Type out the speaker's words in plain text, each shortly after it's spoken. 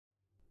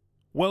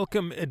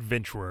Welcome,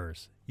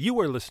 adventurers. You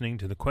are listening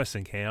to the Quests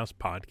and Chaos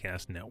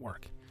Podcast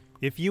Network.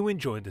 If you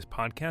enjoyed this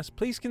podcast,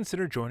 please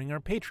consider joining our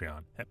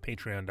Patreon at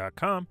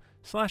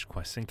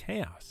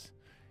patreon.com/questsandchaos.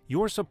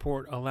 Your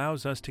support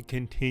allows us to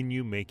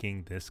continue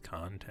making this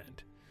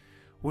content.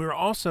 We're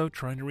also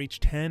trying to reach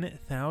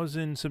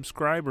 10,000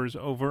 subscribers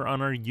over on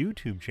our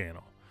YouTube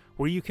channel,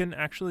 where you can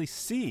actually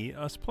see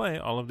us play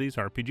all of these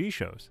RPG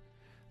shows.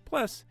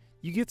 Plus,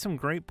 you get some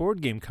great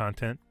board game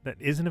content that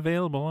isn't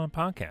available on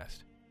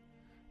podcast.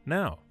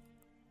 Now,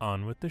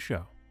 on with the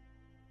show.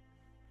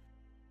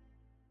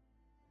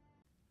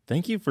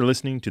 Thank you for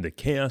listening to the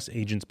Chaos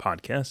Agents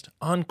podcast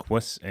on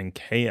Quests and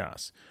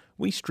Chaos.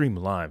 We stream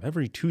live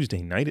every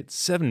Tuesday night at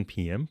 7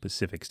 p.m.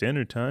 Pacific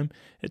Standard Time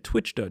at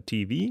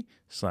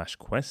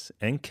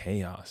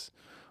twitch.tv/questsandchaos.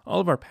 All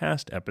of our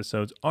past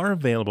episodes are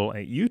available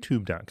at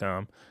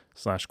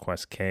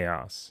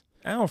youtube.com/questchaos.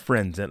 Our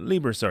friends at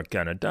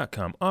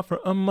LibrisArcana.com offer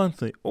a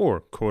monthly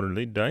or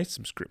quarterly dice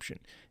subscription,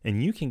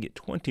 and you can get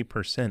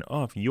 20%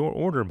 off your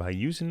order by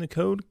using the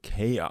code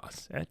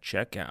CHAOS at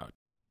checkout.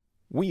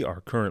 We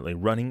are currently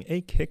running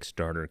a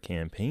Kickstarter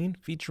campaign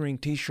featuring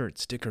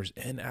t-shirts, stickers,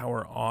 and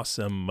our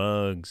awesome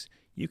mugs.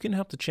 You can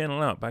help the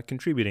channel out by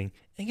contributing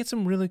and get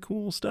some really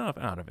cool stuff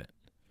out of it.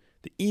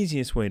 The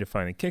easiest way to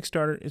find a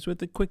Kickstarter is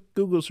with a quick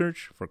Google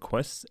search for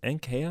Quests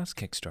and Chaos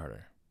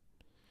Kickstarter.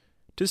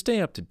 To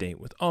stay up to date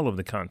with all of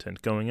the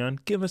content going on,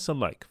 give us a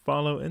like,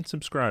 follow, and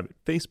subscribe at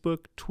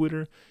Facebook,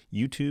 Twitter,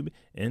 YouTube,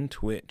 and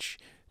Twitch.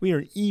 We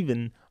are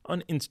even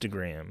on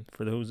Instagram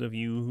for those of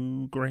you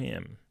who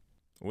gram.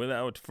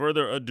 Without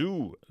further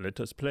ado, let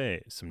us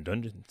play some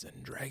Dungeons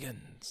and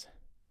Dragons.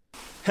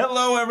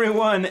 Hello,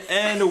 everyone,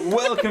 and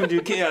welcome to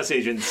Chaos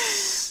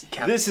Agents.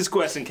 This is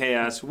Quests and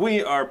Chaos.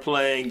 We are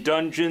playing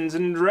Dungeons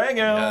and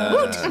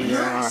Dragons.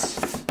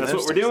 That's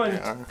what we're doing.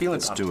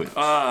 Let's do it.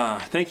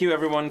 Thank you,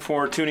 everyone,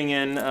 for tuning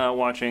in,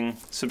 watching,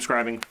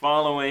 subscribing,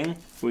 following.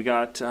 We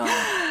got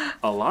a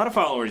lot of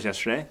followers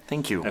yesterday.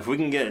 Thank you. If we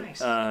can get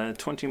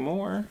 20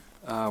 more,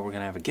 we're going to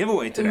have a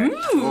giveaway today.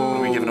 What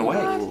are we giving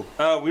away?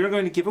 We are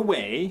going to give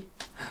away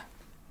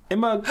a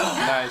mug.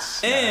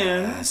 Nice.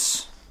 And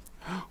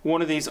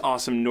one of these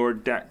awesome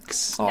Nord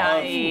decks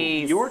of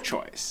your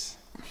choice.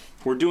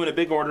 We're doing a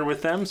big order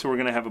with them, so we're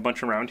going to have a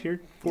bunch around here.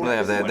 They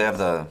have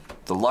the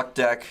luck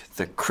deck,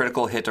 the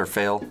critical hit or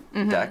fail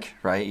deck,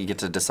 right? You get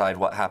to decide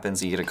what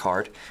happens, you get a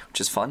card,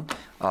 which is fun.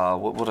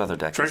 What other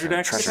deck? Treasure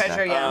decks?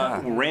 Treasure, yeah.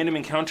 Random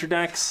encounter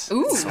decks.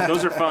 Ooh.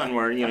 Those are fun,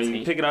 where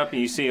you pick it up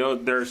and you see,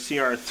 there's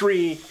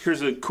CR3.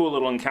 Here's a cool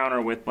little encounter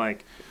with,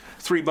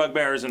 3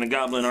 bugbears and a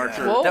goblin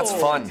archer. Whoa. That's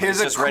fun. Here's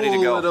it's just a cool ready to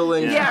go. little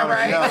Yeah,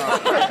 right.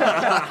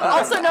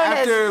 also known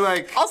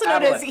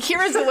as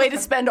here is a way to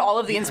spend all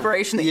of the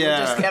inspiration that you were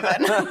just given.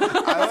 I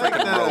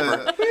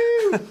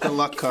like the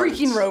luck cards.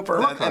 Freaking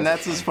Roper. And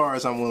that's as far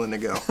as I'm willing to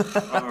go.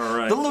 All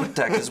right. The loot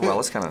deck as well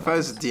is kind of. If I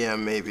was a DM,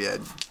 maybe I'd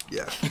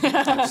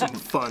have some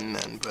fun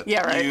then. But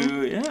Yeah, right.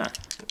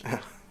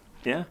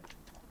 Yeah.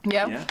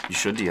 Yeah. You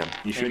should DM.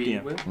 You should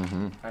DM.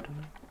 Mm-hmm. I don't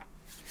know.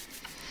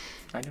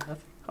 I know nothing.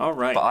 All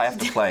right. But I have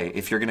to play.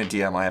 If you're going to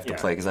DM, I have to Yeah.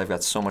 play because I've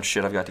got so much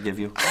shit I've got to give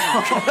you.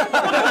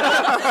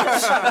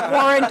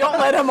 Warren, don't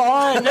let him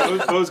on.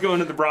 Bo's going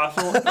to the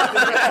brothel.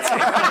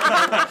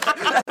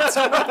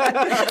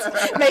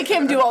 Make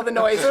him do all the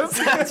noises.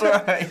 That's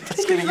right.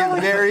 it's going to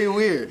get very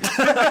weird.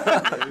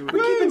 We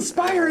keep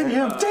inspiring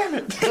him. Damn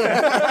it.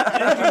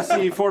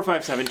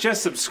 NGC457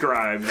 just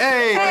subscribed.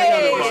 Hey,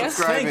 Hey.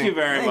 Thank you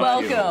very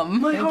much.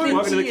 Welcome.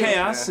 Welcome to the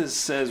chaos,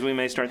 as we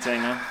may start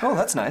saying now. Oh,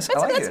 that's nice. I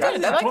like That's it.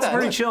 good. I like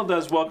Pretty that. chill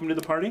does welcome to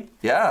the party.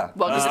 Yeah.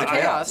 Welcome to the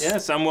chaos.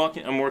 Yes, I'm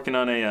working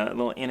on a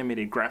little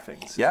animated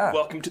graphics. Yeah.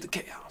 Welcome to the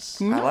chaos.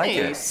 I like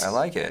it. Nice. I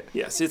like it.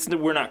 Yes,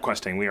 we're not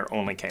questing. We are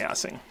only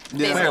chaosing.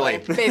 Clearly.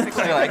 Basically.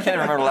 Clearly. I can't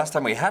remember the last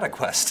time we had a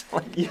quest.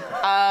 At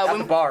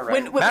the bar,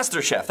 right?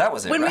 Master Chef, that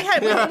was it. When we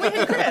right?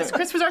 had Chris.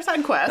 Chris was our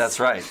side quest. That's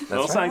right.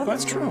 Little That's side right.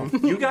 quest. True.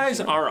 You guys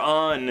are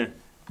on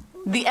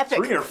the epic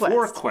 3 or 4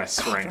 quest.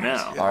 quests right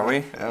now. Are we?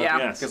 Yeah.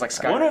 Yes. It's like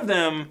Skyrim. One of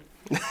them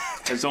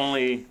is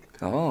only.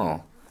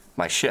 Oh,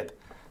 my ship.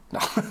 No.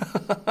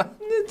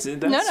 That's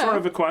No. sort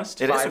of a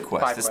quest. It is a Five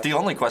quest. It's quests. the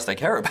only quest I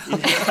care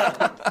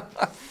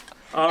about.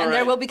 And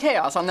there will be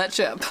chaos on that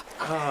ship.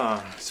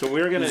 So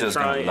we're going to Who's just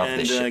try gonna love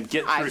and this shit?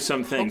 get I through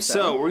some things. hope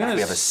so. We're going We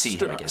to have a C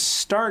here, I guess.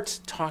 start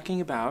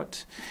talking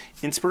about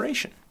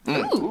inspiration.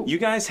 Ooh. You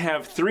guys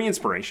have 3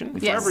 inspiration.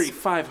 For Yes. every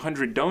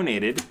 500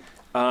 donated,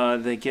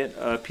 they get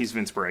a piece of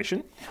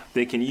inspiration.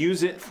 They can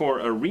use it for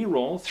a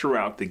reroll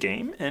throughout the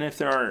game. And if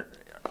there are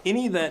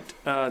any that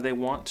they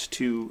want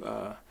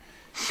to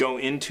go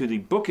into the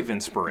Book of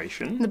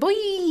Inspiration, The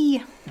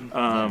boy.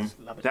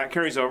 that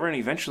carries over, and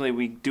eventually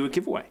we do a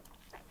giveaway.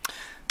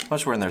 How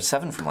much were in there?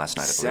 7 from last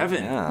night, I believe.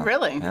 7. Yeah.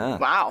 Really? Yeah.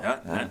 Wow.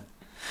 And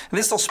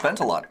they still spent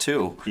a lot,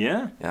 too.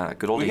 Yeah. Yeah,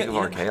 good old Eve of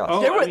our Chaos.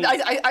 Oh, There I were, mean-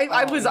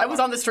 I was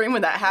on the stream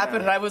when that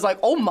happened, and I was like,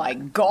 "Oh my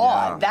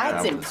god, Yeah,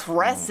 that's that was-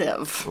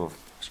 impressive!" Oof.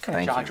 Kind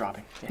Thank of you. jaw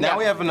dropping. Now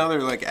we have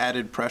another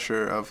added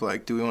pressure of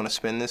do we want to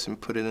spend this and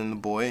put it in the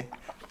boy?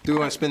 Do we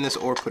want to spin this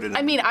or put it in?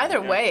 I mean, either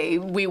way,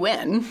 we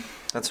win.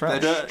 That's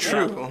right. That's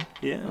true.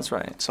 Yeah. That's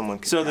right. Someone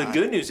could So the die.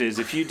 good news is,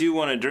 if you do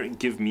want to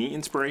give me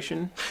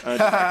inspiration,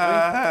 directly,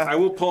 I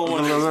will pull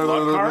one of these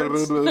luck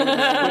cards, put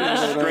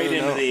it straight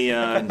into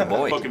the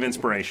void. book of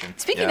inspiration.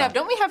 Speaking Yeah. of,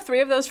 don't we have 3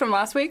 of those from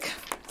last week?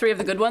 3 of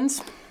the good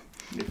ones?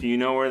 If you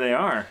know where they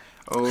are,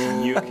 Oh.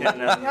 you can.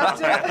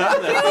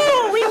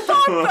 Oh, we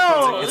found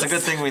those! It's a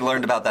good thing we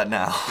learned about that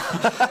now.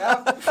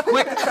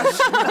 Quick,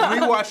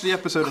 rewatch the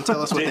episode and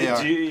tell us what they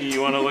are. Do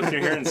you want to look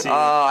through here and see?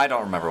 I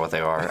don't remember what they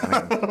are.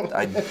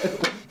 I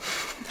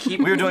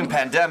mean, we were doing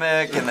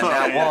pandemic and then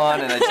that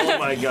one, and I Oh just,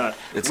 my god!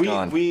 It's we,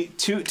 gone. We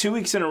 2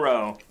 weeks in a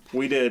row.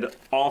 We did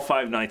all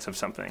 5 nights of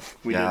something.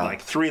 We did Yeah.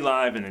 like 3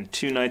 live and then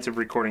 2 nights of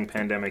recording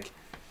pandemic.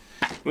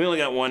 We only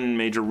got 1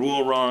 major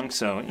rule wrong,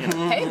 so you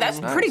know. Hey, that's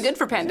pretty good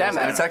for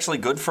pandemic. and it's actually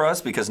good for us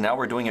because now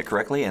we're doing it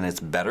correctly and it's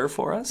better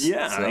for us.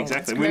 Yeah, So-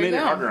 exactly. There We you made it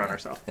go. harder on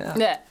ourselves. Yeah.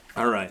 Yeah.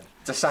 All right.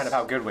 It's a sign of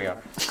how good we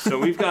are. So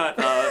we've got.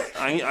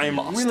 I'm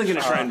really going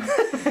to try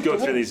and go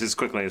through these as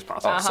quickly as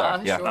possible.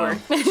 Sorry. Yeah. Sure.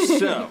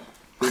 So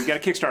we've got a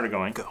Kickstarter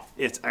going. Go.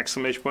 It's !!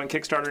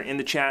 Kickstarter in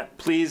the chat.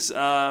 Please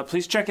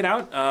check it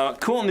out.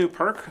 Cool new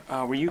perk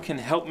where you can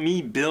help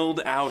me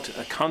build out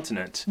a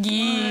continent.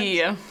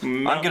 Yeah.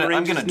 I'm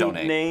gonna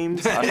donate.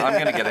 Names. I'm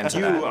gonna get into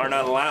You that. are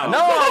not allowed.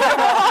 No.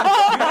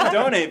 You can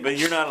donate, but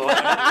you're not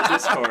allowed in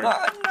Discord.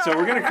 So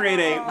we're going to create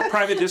a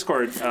private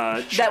Discord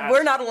chat That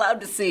we're not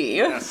allowed to see.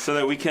 Yes, so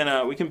that we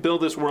can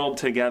build this world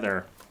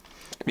together.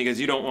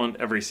 Because you don't want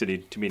every city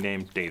to be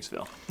named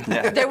Davesville.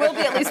 There will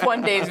be at least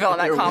one Daysville on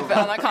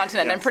that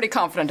continent. I'm pretty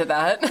confident of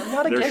that.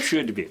 There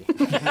should be.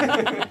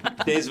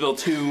 Daysville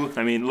 2,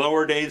 I mean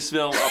lower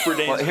Daysville, upper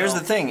Daysville. Well, here's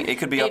the thing. It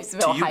could be up to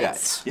Davesville you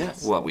Heights. guys.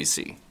 Yes. What we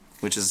see,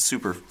 which is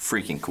super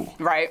freaking cool.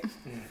 Right.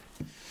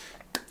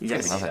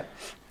 Yes. Love it.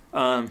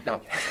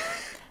 No.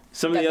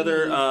 Some of the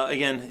other,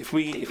 again, if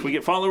we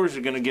get followers,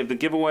 we're going to give the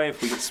giveaway.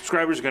 If we get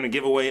subscribers, we're going to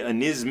give away a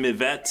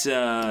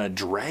Nizmivet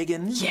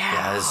dragon.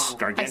 Yeah. Yes. I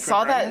Gargantuan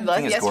saw that dragon.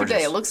 Thing is yesterday.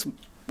 gorgeous. It looks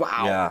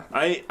wow. Yeah.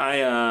 I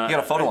You got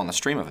a photo on the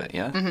stream of it,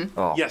 yeah? Mm-hmm.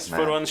 Oh, Yes, man.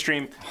 photo on the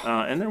stream,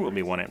 and there will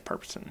be one in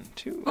person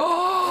too,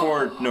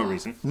 for no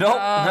reason. Nope,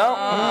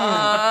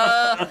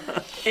 no.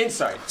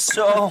 Inside.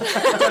 So,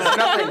 There's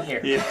nothing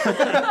here.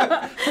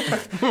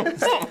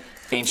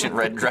 ancient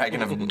red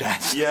dragon of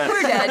death. Yes.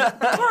 We're dead.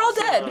 We're all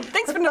dead.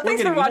 Thanks We're for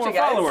getting watching, more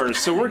guys. followers,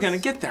 so we're gonna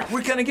get there.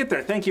 We're gonna get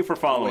there. Thank you for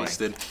following.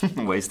 Wasted.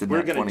 Wasted. We're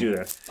that gonna 20. do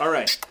this. All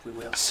right. We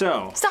will.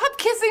 So, Stop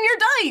kissing your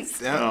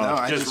dice. Yeah, no,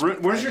 I just, just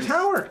where's your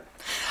tower?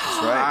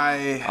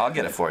 I I'll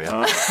get it for you.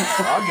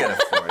 I'll get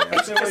it for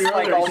you. So while you're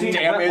Like over all there,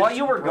 damaged. While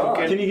you were gone.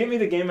 can you give me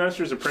the Game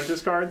Master's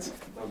Apprentice cards?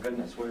 Oh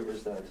goodness, where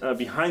was that?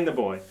 Behind the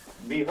boy.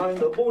 Behind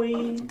the boy.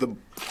 the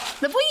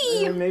The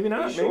wee. Maybe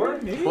not. Sure.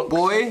 Maybe.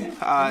 boy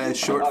is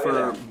short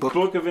for book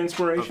Book of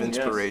Inspiration. of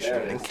inspiration.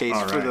 Yes. In case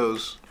All for right.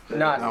 those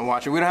Not. not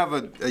watching, we don't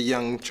have a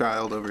young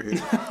child over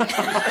here.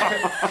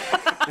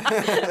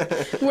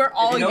 We're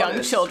all You know young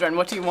this. children.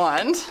 What do you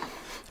want?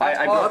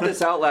 I brought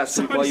this out last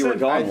week while you were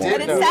gone. I did.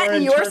 But it sat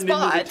in your Turned into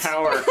the spot.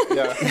 tower.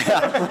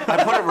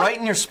 I put it right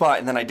in your spot,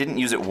 and then I didn't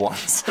use it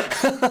once.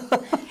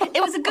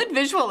 It was a good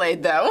visual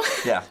aid, though.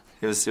 Yeah,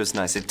 it was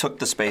nice. It took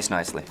the space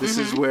nicely. This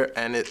is where,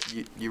 and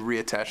you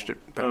reattached it.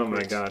 Oh my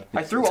backwards. God.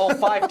 I threw all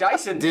 5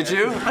 dice in Did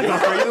there. you? Are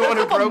you the one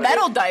who A broke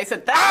metal dice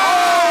at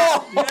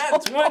that.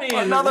 Nat 20.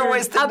 Another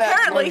wasted net.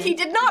 Apparently, he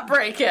did not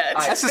break it.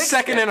 That's the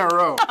second in a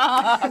row.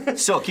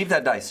 Still, keep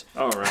that dice.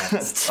 All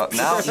right.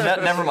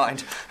 Never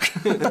mind.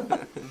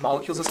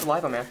 Molecules of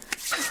saliva, man.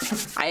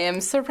 I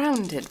am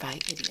surrounded by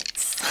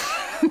idiots.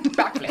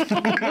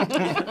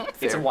 Backflip.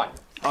 It's a 1.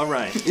 All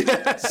right.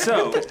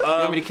 So,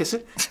 Want me to kiss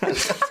it?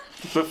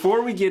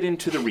 before we get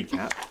into the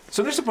recap,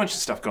 so there's a bunch of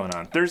stuff going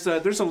on. There's a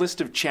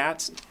list of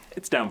chats.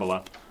 It's down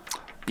below.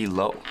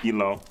 Below.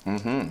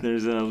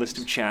 There's a list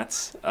of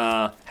chats.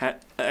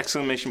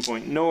 Exclamation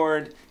point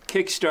Nord,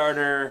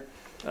 Kickstarter,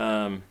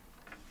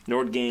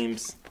 Nord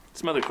Games,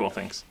 some other cool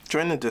things.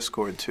 Join the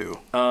Discord too.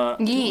 Yeah,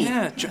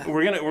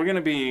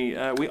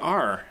 we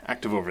are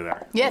active over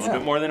there. Yes. A little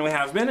bit more than we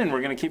have been, and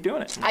we're gonna keep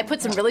doing it. I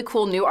put some really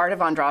cool new art of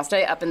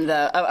Andraste up in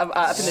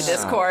the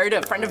Discord.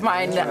 A friend of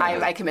mine,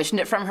 I commissioned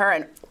it from her,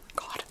 and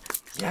God,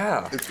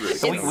 Yeah. It's really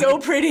So it's so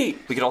pretty.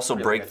 we could also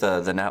break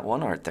the Nat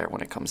 1 art there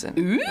when it comes in.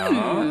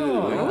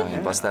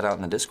 Ooh. Bust that out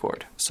in the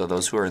Discord. So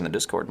those who are in the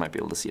Discord might be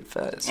able to see it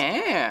fez.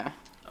 Yeah.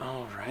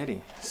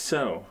 Alrighty.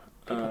 So,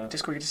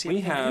 Discord, you get to see we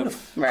it.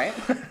 have Right.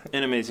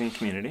 an amazing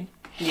community.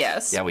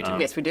 Yes. Yeah, we do.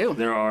 Yes, we do.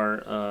 There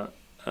are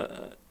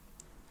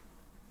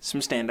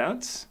some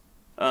standouts.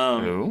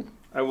 Ooh.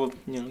 I will,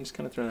 just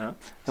kind of throw that out.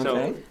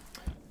 Okay. So,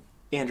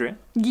 Andrea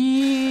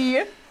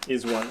Yeah.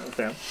 is one of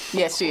them.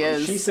 Yes, she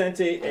is. She sent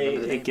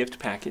a gift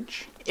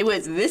package. It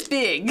was this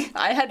big.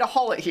 I had to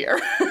haul it here.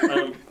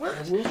 I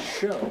will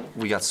show.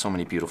 We got so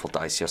many beautiful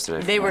dice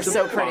yesterday. They were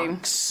so pretty.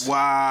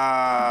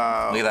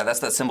 Wow. Look at that. That's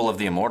that symbol of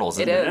the immortals,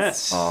 It isn't it? is.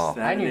 Yes, Oh.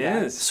 that I knew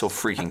that. is. So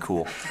freaking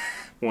cool.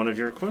 one of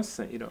your quests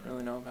that you don't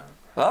really know about.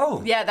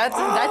 Oh. Yeah, that's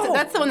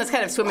the one that's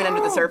kind of swimming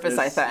under the surface,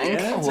 I think.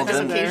 Yeah, Well, Just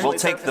then occasionally we'll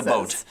take the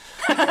boat.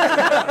 surfaces.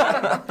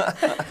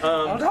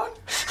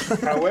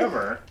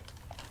 However,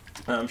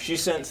 she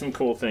sent some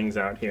cool things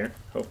out here.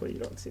 Hopefully you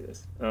don't see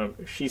this.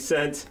 She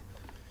sent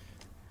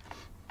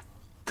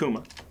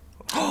Kuma.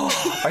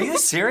 Are you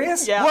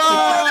serious? Yeah.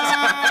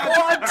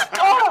 What?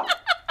 Oh,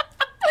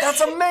 that's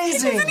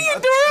amazing. Isn't he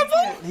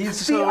adorable? He's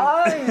so.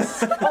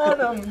 Eyes on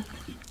him.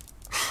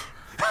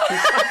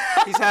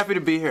 He's happy to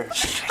be here.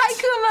 Hi,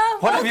 Kuma.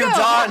 What have you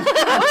done?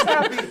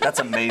 That's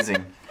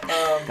amazing.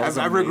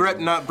 I regret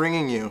not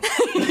bringing you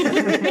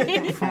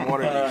from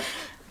Waterdeep.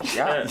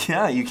 Yeah.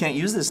 Yeah, you can't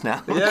use this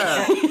now.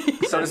 Yeah.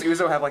 So does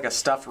Uzo have like a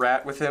stuffed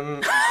rat with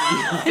him?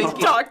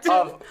 Talk to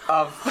him.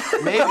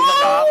 Maybe.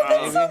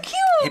 So cute.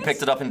 He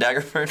picked it up in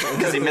Daggerford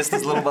because he missed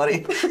his little buddy.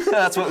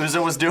 That's what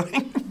Uzo was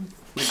doing.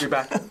 Be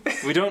back.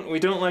 We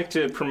don't like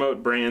to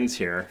promote brands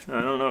here.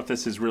 I don't know if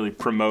this is really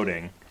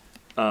promoting,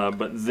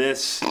 but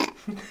this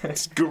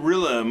it's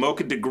Gorilla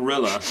Mocha de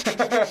Gorilla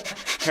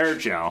hair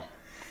gel.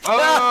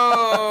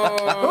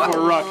 Oh. For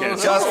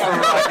Ruckus. Just for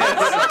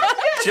Ruckus.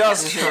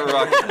 Just for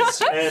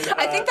Ruckus. And,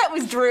 I think that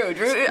was Drew.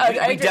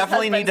 We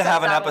definitely need to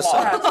have an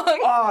episode.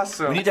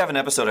 Awesome. We need to have an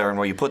episode, Aaron,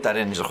 where you put that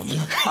in and just.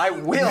 I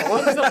will.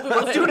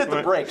 Let's do it at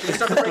the break. Can we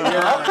start the break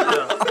now?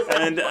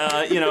 and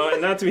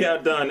and not to be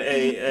outdone,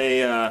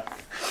 a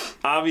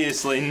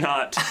obviously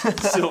not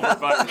silver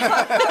button.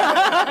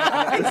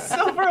 It's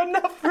silver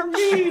enough for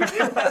me.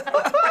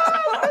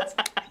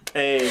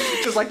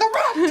 Just like the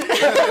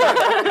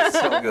rock.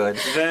 So good.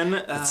 Then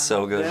It's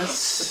so good.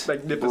 this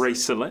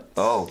Magnificent.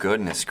 Oh, bracelet.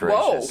 goodness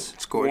gracious.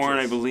 It's gorgeous. Warren,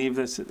 I believe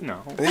this is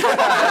no. That's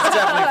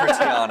definitely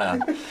for Tiana.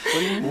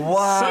 Some of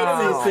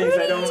Wow. these things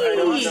I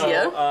don't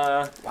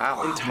know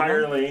Wow.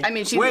 entirely. I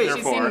mean, she's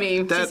Therefore,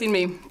 seen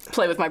me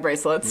play with my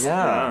bracelets.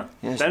 Yeah.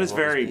 Yeah, that she is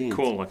very was.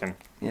 cool looking.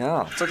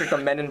 Yeah. It's like the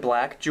Men in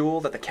Black jewel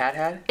that the cat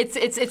had. It's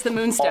the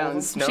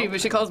moonstones. Oh, no.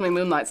 She calls me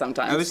Moonlight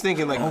sometimes. I was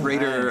thinking like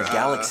Raider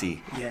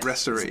Galaxy.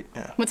 Restorate.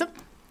 What's up?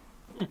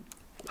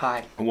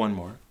 Hi. One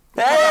more.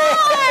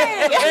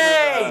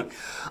 Hey!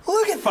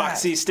 Look at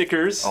Foxy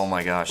stickers. Oh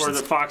my gosh. For the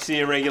that's- Foxy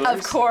Irregulars.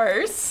 Of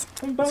course.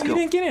 But you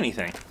didn't get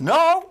anything.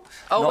 No!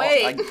 Oh, No,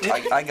 wait.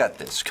 I got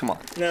this. Come on.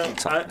 No,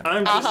 It's all right.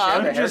 I'm just,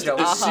 I'm Okay, just hair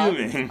gel.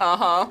 assuming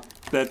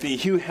that the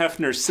Hugh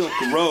Hefner silk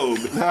robe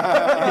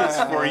is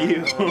for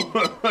you.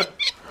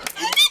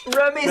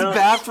 Remy's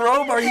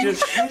bathrobe? Are you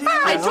Just- kidding?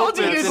 I told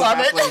you you'd love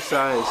it.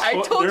 Size. I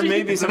Well, told there you.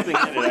 may be something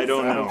in it. I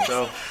don't know.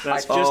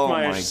 That's just Oh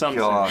my my assumption.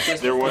 gosh.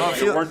 There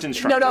weren't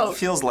instructions. No. It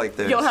feels like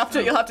this. You'll have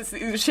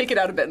to shake it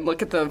out a bit and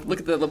look at the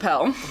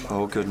lapel.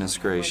 Oh, goodness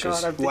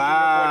gracious.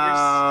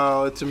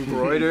 Wow, it's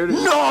embroidered.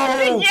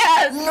 No!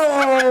 Yes.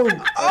 No!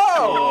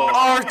 Oh!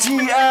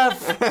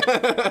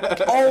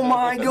 RTF! Oh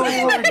my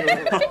god!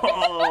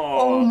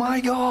 Oh my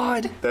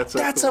god! That's so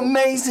That's cool.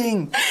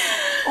 amazing!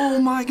 Oh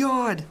my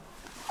god!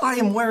 I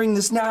am wearing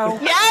this now.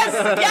 Yes.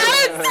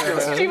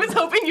 Yes. She was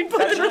hoping you'd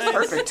put it in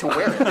reverse. Perfect to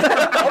wear it.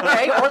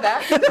 Okay, or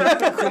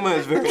that. Kuma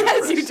is very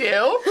Yes, you impressed.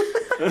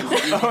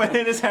 Oh, do.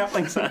 it is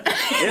halfling sign.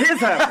 It is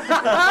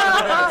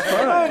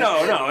halfling.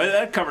 No,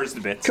 that covers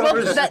the bits. Well,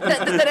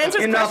 that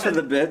answers Enough of questions.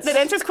 the bits. That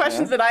answers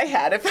questions that I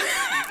had. If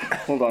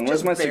Hold on,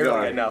 where's my barely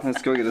cigar? enough.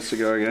 Let's go get a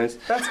cigar, guys.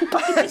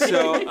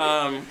 So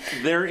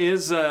there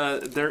is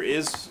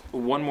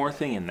one more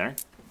thing in there.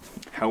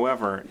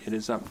 However, it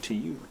is up to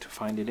you to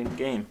find it in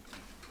game.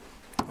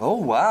 Oh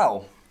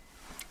wow.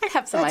 I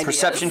have some ideas.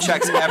 Perception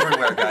checks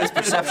everywhere, guys.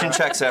 Perception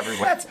checks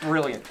everywhere. That's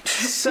brilliant.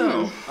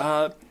 So,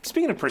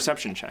 speaking of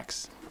perception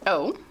checks,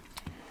 Oh,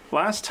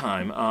 last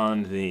time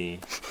on the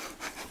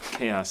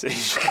Chaos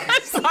Age,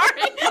 I'm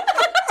sorry.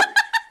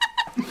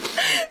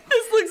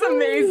 This looks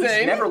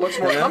amazing. Never looks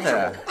more Hello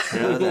comfortable.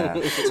 there. Hello there.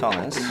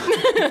 Thomas.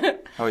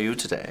 How are you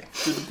today?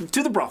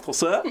 to the brothel,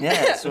 sir.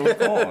 Yes, of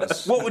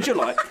course. What would you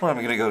like? Well,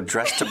 I'm gonna go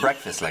dressed to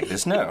breakfast like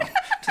this. No,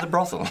 to the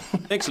brothel.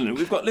 Excellent.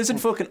 We've got lizard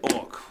folk and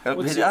orc.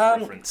 What's your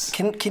preference?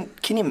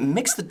 Can you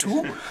mix the two?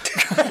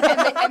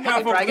 And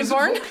maybe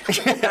Dragonborn.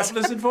 Half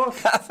lizard folk.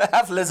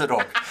 Half lizard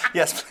orc.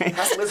 Yes, please.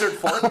 Lizard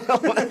fork.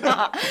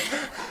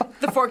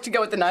 The fork to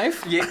go with the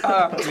knife. Yeah.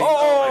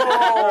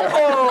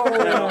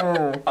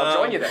 I'll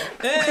join you there.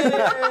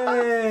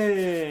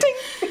 Hey!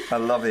 I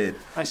love it.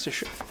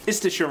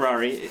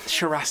 Istishirari.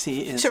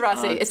 Shirasi is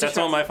Shirasi, on. Istishirasi. That's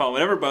all my fault.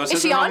 Whenever Bo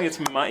says she it wrong, on? it's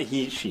my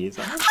she is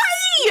on.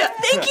 Hi!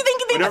 Thank you.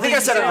 I think I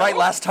said it right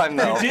last time,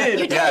 though. You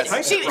did.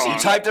 Yes. She- You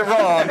typed it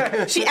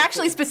wrong. She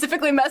actually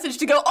specifically messaged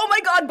to go, oh my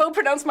god, Bo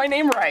pronounced my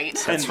name right.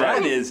 And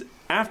that is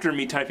after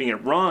me typing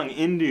it wrong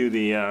into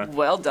the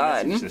Well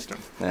done. system.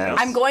 Yes.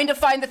 I'm going to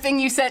find the thing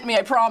you sent me,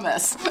 I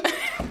promise.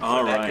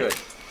 All right. good.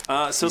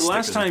 So the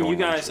last stickers are time you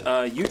going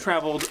guys you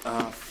traveled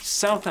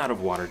south out of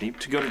Waterdeep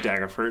to go to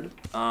Daggerford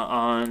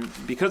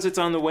because it's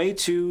on the way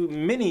to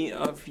many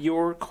of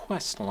your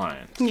quest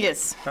lines.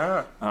 Yes.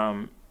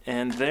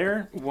 And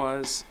there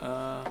was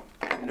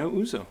no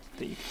Uzo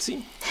that you could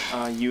see.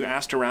 You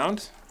asked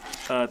around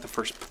at the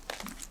first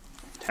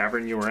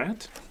tavern you were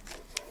at,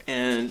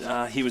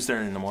 and he was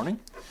there in the morning.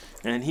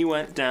 And he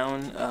went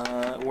down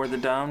where the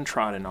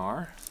downtrodden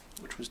are,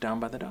 which was down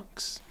by the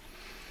docks.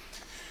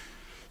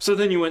 So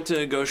then you went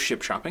to go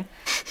ship shopping.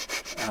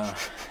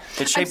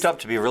 It shaped up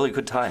to be a really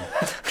good time.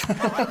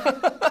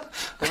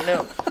 I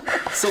know.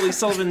 Sully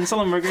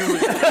Sullenberger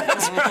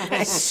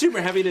was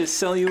super happy to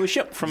sell you a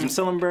ship from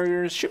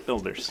Sullenberger's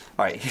Shipbuilders.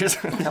 All right,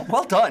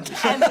 well done.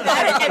 And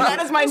that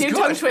is my new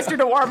tongue twister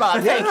to warm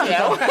up. Thank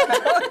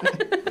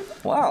you.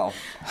 Wow.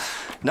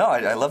 No,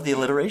 I love the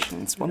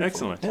alliteration. It's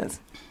wonderful. Excellent. Yes.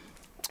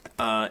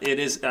 It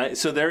is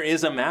so there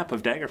is a map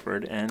of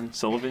Daggerford, and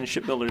Sullivan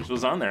Shipbuilders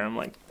was on there. I'm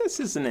like, this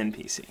is an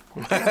NPC.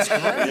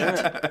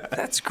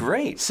 That's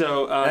great.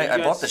 So I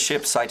bought the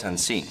ship sight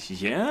unseen.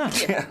 Yeah.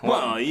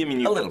 Well, I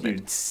mean, a little bit.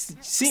 you'd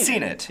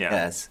seen it. Yeah.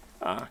 Yes.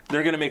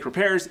 They're going to make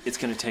repairs. It's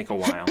going to take a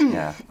while.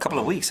 Yeah, a couple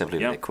of weeks, I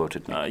believe Yep. they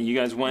quoted me. You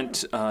guys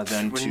went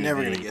then We're to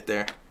never the, gonna get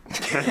there.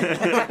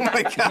 Oh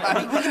my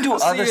God. We can do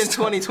See other you in stuff.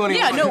 2021.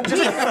 Yeah, no,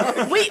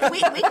 we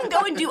can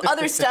go and do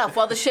other stuff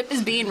while the ship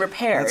is being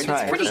repaired. That's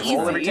right. It's pretty Just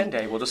roll every 10 easy.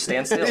 day. We'll just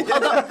stand still.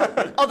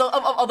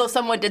 Although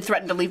someone did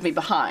threaten to leave me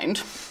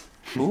behind.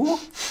 Who?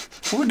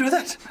 Who would do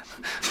that?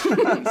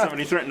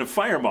 somebody threatened to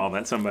fireball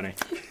that somebody.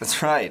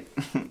 That's right.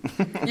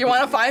 You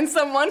want to find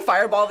someone?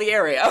 Fireball the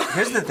area.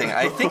 Here's the thing.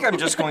 I think I'm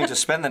just going to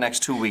spend the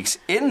next 2 weeks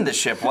in the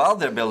ship while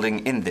they're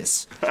building in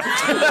this.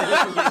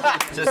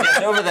 Just yes,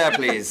 over there,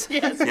 please.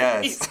 Yes.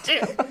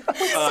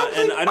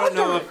 And I don't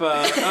know if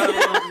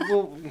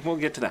we'll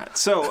get to that.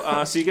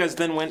 So you guys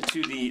then went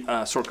to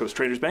the Sword Coast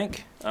Traders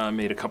Bank,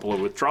 made a couple of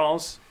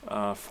withdrawals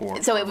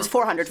for. So it was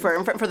 400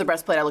 for the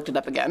breastplate. I looked it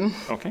up again.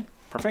 Okay,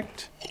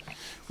 perfect.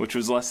 Which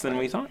was less than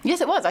we thought.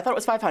 Yes, it was. I thought it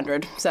was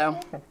 500. So,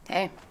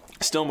 hey.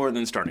 Still more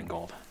than starting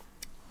gold.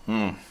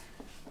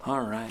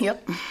 All right.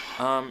 Yep.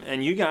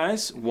 And you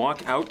guys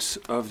walk out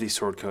of the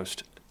Sword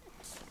Coast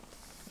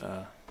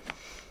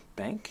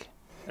Bank.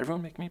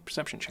 Everyone make me a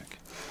perception check.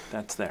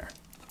 That's there.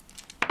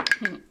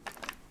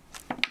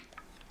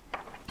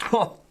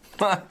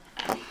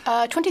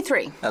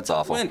 23. That's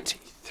awful.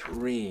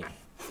 23.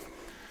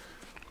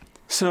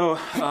 So,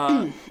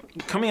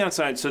 coming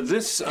outside, so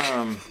this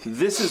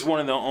is one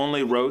of the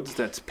only roads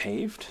that's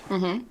paved.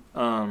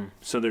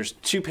 So there's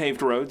 2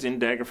 paved roads in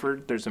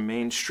Daggerford. There's a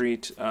main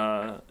street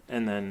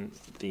and then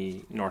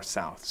the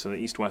north-south, so the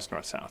east-west,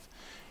 north-south.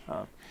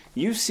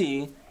 You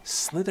see,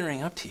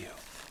 slithering up to you,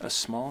 a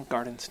small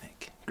garden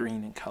snake,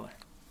 green in color.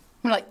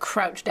 I'm gonna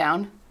crouch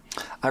down.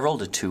 I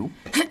rolled a 2.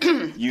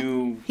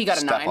 You He got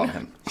a Step 9. on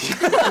him.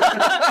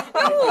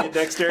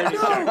 dexterity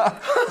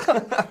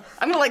check.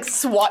 I'm gonna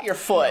swat your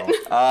foot.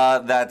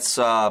 That's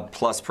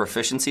plus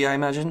proficiency, I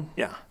imagine.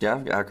 Yeah.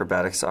 Yeah,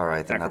 acrobatics. All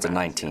right, then that's a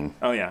Acrobatics. 19.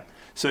 Oh yeah.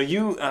 So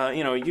you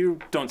you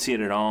don't see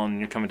it at all, and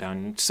you're coming down,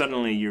 and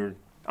suddenly you're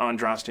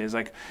Andraste is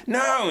like,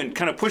 no, and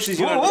kind of pushes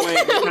you out of the way,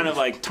 and you kind of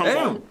like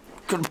tumble.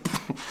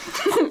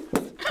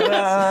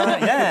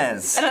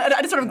 Yes. And I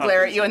just sort of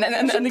glare at you and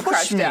then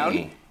crouch Push down.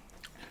 me.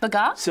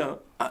 Baga? So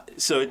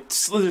it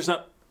slithers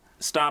up,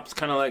 stops,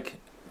 kind of like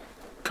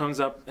comes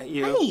up at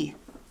you, Hey.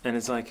 and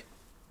it's like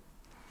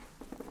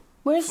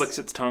Where's... flicks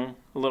its tongue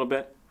a little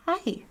bit,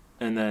 Hi.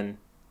 and then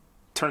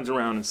turns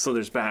around and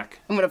slithers back.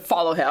 I'm gonna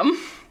follow him.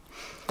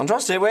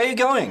 Andraste, where are you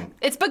going?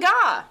 It's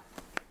Baga!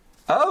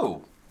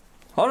 Oh.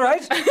 All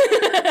right.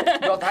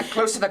 You're that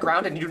close to the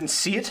ground and you didn't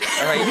see it?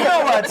 All right. You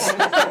know what?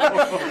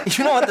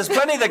 You know what? There's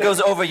plenty that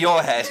goes over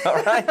your head. All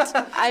right.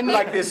 I mean,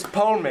 Like this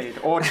pomade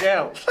or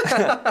gel.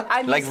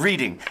 I'm Like used,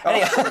 reading.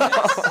 Anyhow.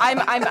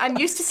 I'm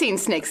used to seeing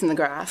snakes in the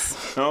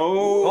grass.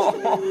 Oh.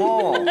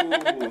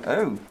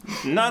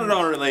 Not at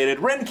all related.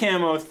 Ren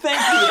Camo,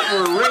 thank you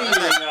for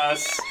rating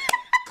us.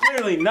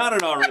 Clearly not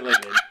at all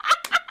related.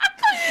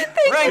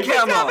 Ren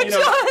Camo. You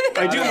know,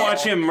 I do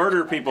watch him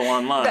murder people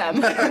online.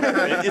 Them.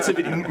 It's a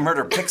video.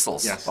 Murder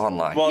pixels Yes.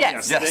 online. Well,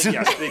 Yes. yes,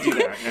 they do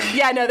that. Yeah.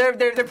 Yeah, no,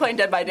 they're playing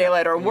Dead by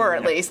Daylight, or were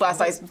at least.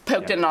 Last I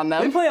poked in on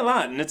They them. play a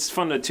lot, and it's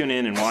fun to tune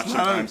in and watch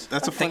sometimes.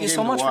 That's a fun Thank you game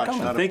so to much for watch.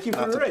 coming. Not Thank you for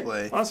not the to rate.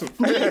 play. Awesome.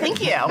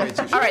 Thank you.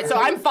 All right, so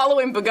I'm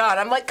following Bagan.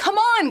 I'm like, come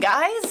on,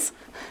 guys.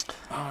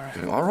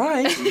 All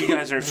right. You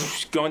guys are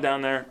going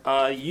down there.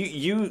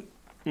 You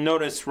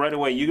notice right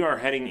away you are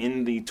heading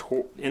in the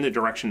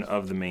direction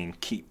of the main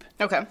keep.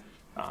 Okay.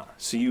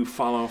 So you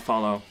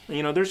follow.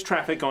 You know, there's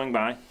traffic going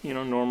by. You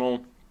know,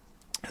 normal.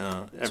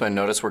 So I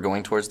notice we're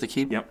going towards the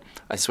keep? Yep.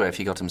 I swear if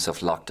he got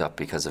himself locked up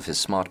because of his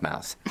smart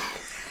mouth.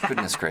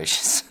 Goodness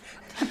gracious.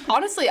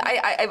 Honestly,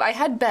 I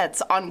had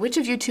bets on which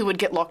of you two would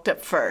get locked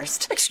up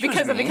first. Excuse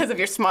because me? of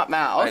your smart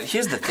mouth. All right,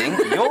 here's the thing.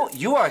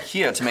 You are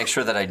here to make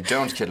sure that I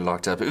don't get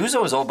locked up.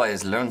 Uzo is all by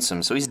his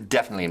lonesome, so he's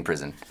definitely in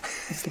prison.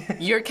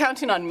 You're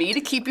counting on me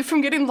to keep you from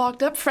getting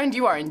locked up? Friend,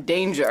 you are in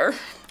danger.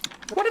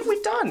 What have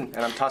we done?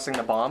 And I'm tossing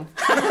the bomb.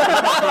 Put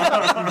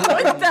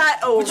that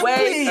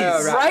away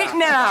please? right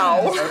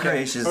now.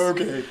 Gracious.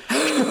 Okay.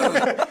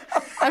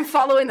 I'm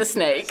following the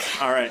snake.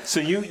 All right. So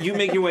you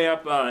make your way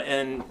up,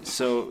 and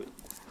so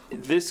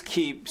this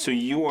keep. So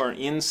you are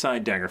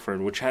inside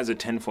Daggerford, which has a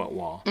 10-foot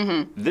wall.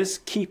 Mm-hmm. This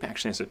keep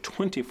actually has a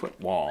 20-foot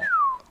wall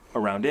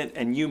around it,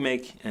 and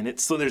it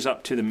slithers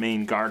up to the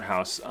main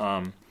guardhouse,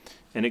 and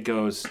it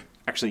goes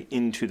actually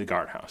into the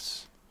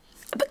guardhouse.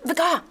 The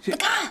guy.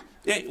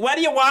 Hey, what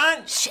do you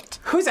want? Shit.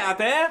 Who's out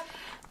there?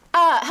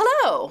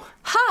 Hello.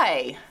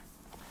 Hi.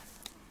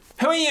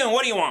 Who are you and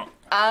what do you want?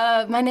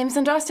 My name's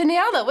Andraste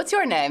Niala. What's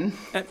your name?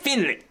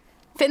 Finley.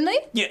 Finley?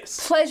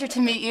 Yes. Pleasure to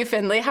meet you,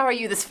 Finley. How are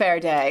you this fair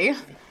day?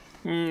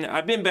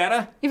 I've been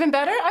better. You've been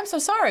better? I'm so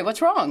sorry.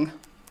 What's wrong?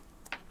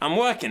 I'm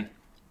working.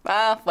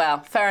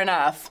 Well, fair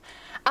enough.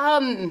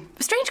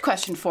 Strange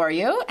question for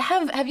you.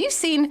 Have you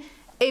seen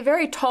a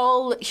very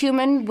tall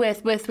human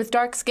with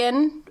dark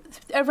skin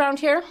around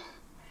here?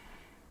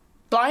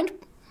 Blind?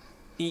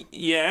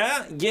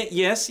 Yes,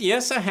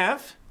 I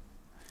have.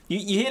 You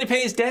here to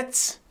pay his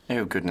debts?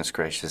 Oh, goodness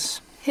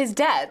gracious. His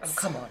debts?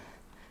 Come on.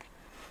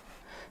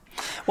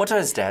 What are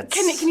his debts?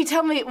 Can you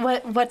tell me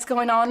what's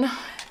going on?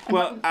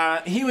 Well,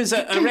 he was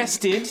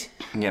arrested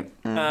Yep.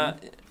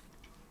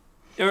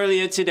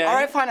 earlier today. All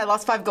right, fine. I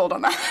lost 5 gold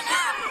on that.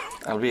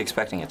 I'll be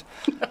expecting it.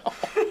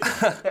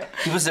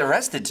 He was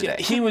arrested today.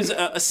 He was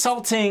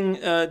assaulting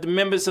the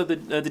members of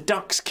the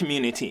Ducks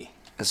community.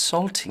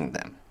 Assaulting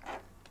them.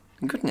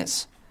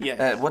 Goodness.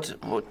 Yes.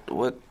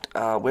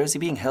 Where is he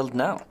being held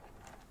now?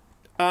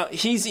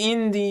 He's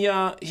in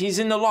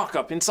the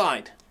lockup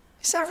inside.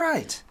 Is that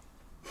right?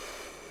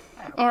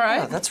 All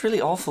right. Oh, that's really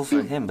awful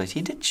for him, but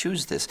he did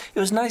choose this. It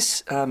was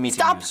nice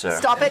meeting you, sir.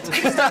 Stop it.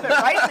 Stop it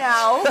right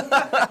now.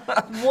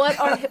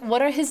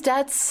 What are his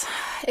debts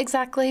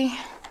exactly?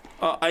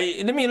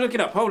 Let me look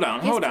it up. Hold on.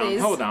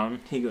 Please.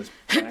 He goes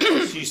back.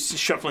 She's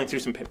shuffling through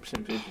some papers.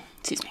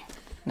 Excuse me.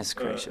 Goodness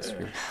gracious.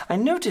 I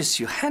noticed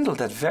you handled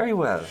that very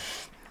well.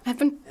 I've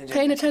been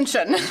paying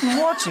attention.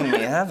 Watching me,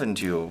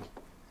 haven't you?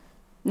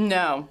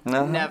 No,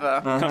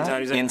 never. Comes out.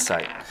 He's like,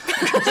 Insight.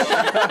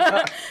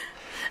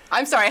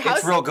 I'm sorry.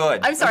 It's real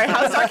good. I'm sorry.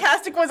 How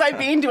sarcastic was I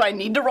being? Do I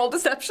need to roll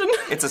deception?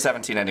 It's a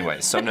 17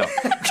 anyway, so no.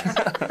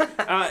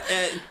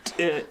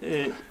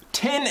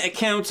 10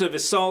 accounts of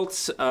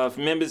assaults of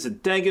members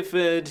of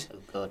Daggerford.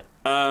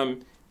 Oh,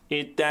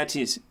 good. That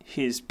is,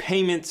 his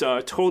payments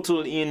are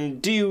total in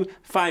due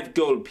 5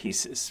 gold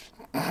pieces.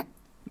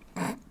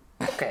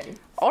 Okay.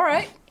 All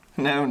right.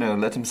 No,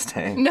 let him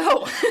stay.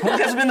 No. We'll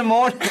get him in the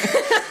morning.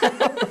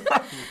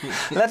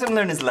 Let him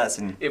learn his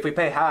lesson. If we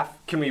pay half,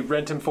 can we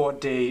rent him for a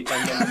day and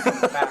then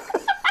come back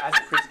as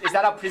a prisoner? Is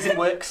that how prison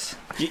works?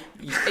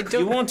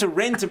 You want to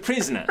rent a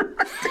prisoner?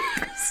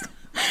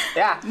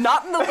 Yeah.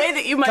 Not in the way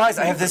that you might. Guys,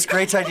 I have this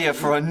great idea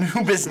for a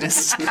new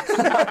business. Are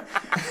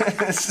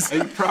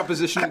you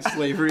propositioning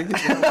slavery?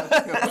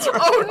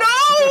 Oh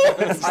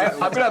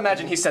no! I'm gonna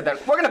imagine he said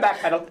that. We're gonna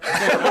backpedal.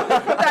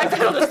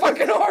 Backpedal is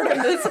fucking hard on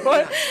this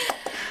one.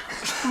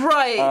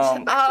 Right.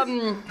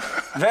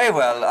 Very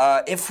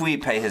well. If we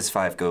pay his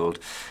 5 gold,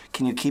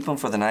 can you keep him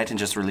for the night and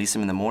just release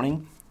him in the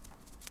morning?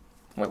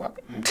 Wait, what?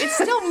 It's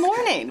still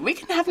morning. We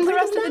can have him the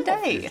rest of the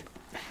day.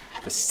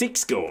 For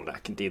 6 gold, I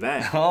can do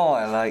that. Oh,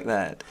 I like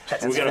that.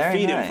 That's We gotta very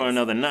feed nice. him for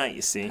another night,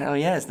 you see. Oh,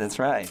 yes, that's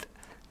right.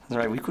 That's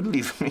right. We could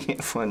leave him here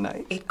for a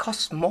night. It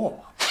costs more.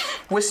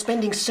 We're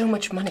spending so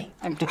much money.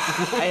 I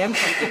am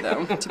tempted,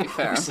 though, to be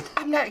fair.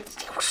 I'm not.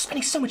 We're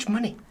spending so much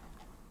money.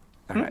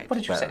 All right. What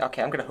did you say?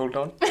 Okay, I'm gonna hold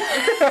on.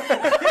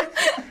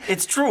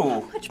 It's true. How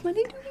much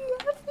money do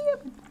we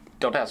have?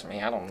 Don't ask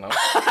me. I don't know.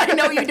 I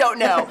know you don't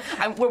know.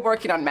 We're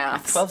working on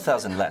maths.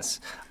 12,000 less.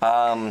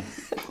 Oh,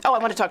 I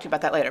want to talk to you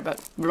about that later, but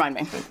remind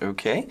me.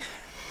 Okay.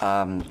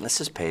 Let's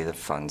just pay the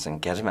funds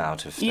and get him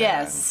out of there.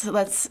 Yes,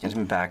 let's. Get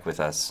him back with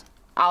us.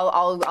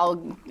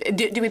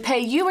 Do we pay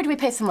you or do we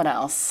pay someone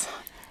else?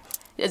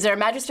 Is there a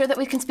magister that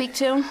we can speak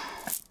to?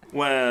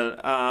 Well,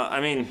 I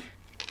mean...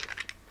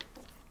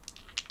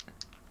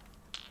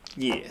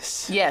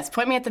 Yes. Yes,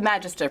 point me at the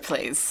magister,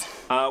 please.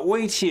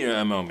 Wait here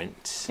a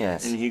moment.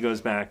 Yes. And he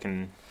goes back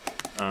and...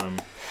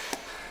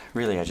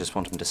 Really, I just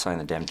want him to sign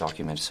the damn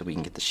document so we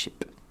can get the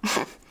ship.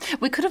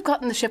 We could have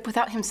gotten the ship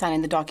without him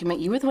signing the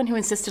document. You were the one who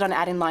insisted on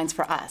adding lines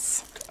for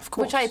us. Of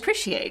course. Which I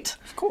appreciate.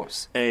 Of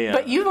course.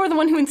 But you were the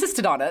one who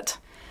insisted on it.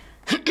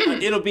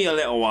 It'll be a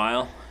little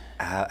while.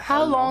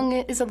 How long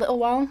is a little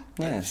while?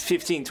 Yes.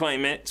 15, 20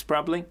 minutes,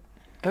 probably.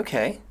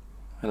 Okay.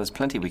 Well, there's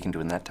plenty we can do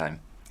in that time.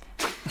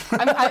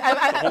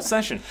 The whole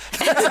session.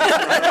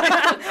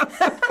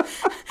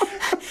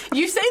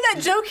 You say that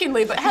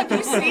jokingly, but have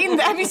you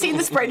seen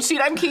the spreadsheet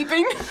I'm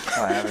keeping?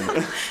 Oh, I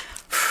haven't.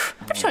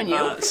 I'm showing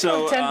you.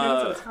 So, 10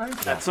 minutes at a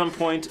time. at some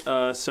point,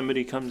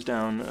 somebody comes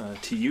down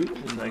to you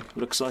and like,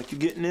 looks like you're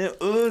getting there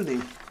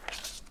early.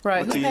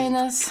 Right, who's do you- paying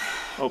this?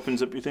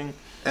 Opens up your thing.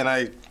 And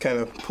I kind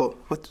of pull.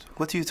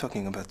 What are you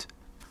talking about?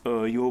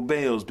 Your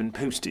bail's been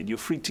posted. You're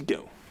free to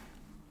go.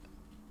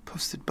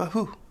 Posted by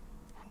who?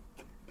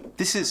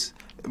 This is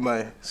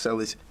my cell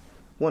is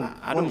one.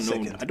 I one don't know.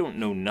 second. I don't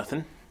know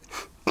nothing.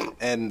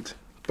 And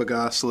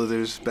Baga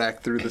slithers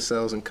back through the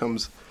cells and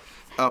comes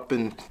up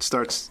and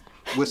starts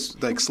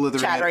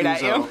slithering Chattering at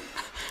Uzo. you.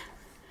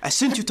 I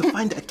sent you to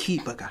find a key,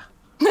 Baga.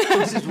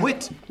 He says,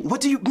 wait, what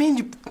do you mean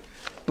you...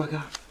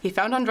 Baga, He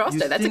found Andraste. You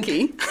That's a think-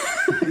 key.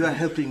 you are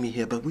helping me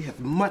here, but we have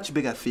much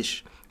bigger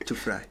fish to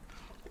fry.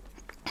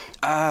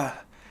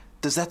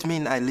 Does that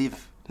mean I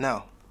leave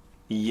now?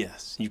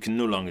 Yes, you can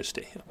no longer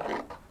stay here.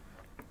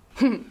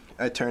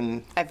 I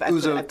turn. I've put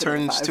Uzo it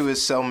turns 5. to his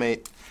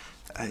cellmate.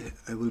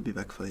 I will be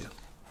back for you.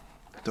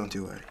 Don't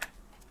you worry.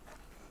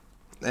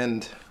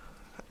 And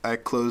I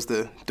close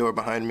the door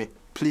behind me.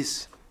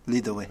 Please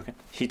lead the way. Okay.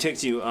 He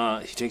takes you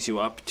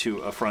up to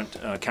a front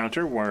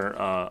counter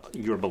where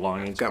your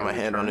belongings. Got are my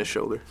hand on returned. his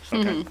shoulder.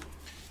 Okay.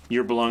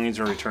 Your belongings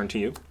are returned to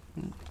you.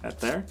 At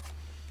there,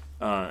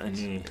 and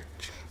he.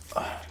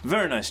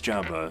 Very nice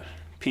job,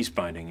 peace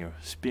binding your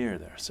spear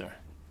there, sir.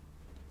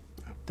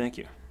 Thank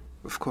you.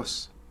 Of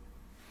course.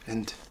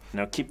 And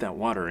Now keep that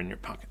water in your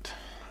pocket.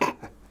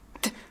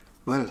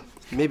 well,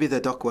 maybe the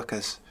dock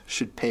workers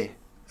should pay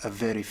a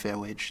very fair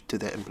wage to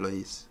their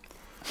employees.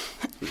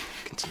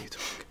 Continue to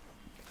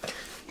work.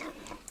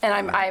 And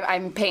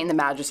I'm paying the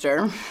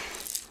magister.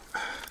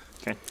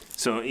 Okay.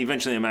 So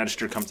eventually a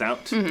magister comes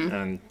out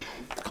and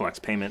collects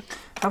payment.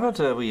 How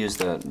about we use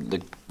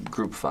the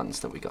group funds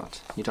that we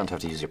got? You don't have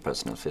to use your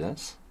personal for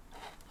this.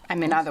 I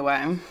mean, either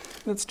way,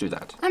 Let's do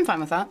that. I'm fine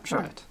with that. Sure.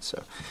 All right.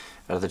 So,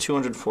 out of the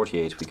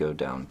 248, we go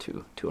down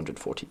to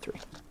 243.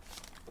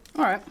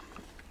 All right.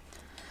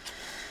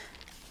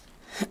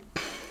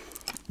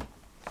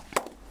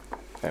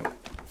 Okay.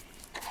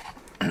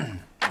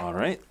 All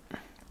right.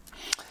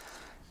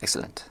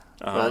 Excellent.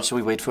 Well, shall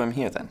we wait for him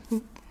here then?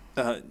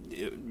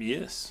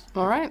 Yes.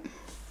 All right.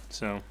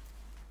 So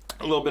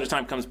a little bit of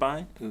time comes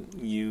by.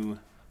 You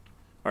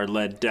are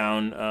led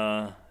down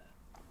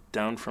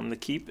from the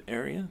keep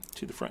area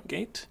to the front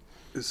gate.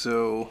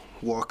 Uzo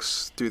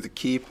walks through the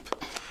keep.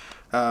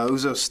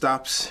 Uzo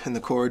stops in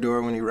the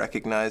corridor when he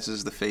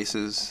recognizes the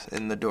faces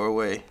in the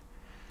doorway.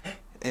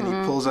 And he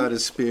pulls out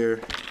his spear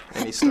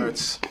and he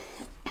starts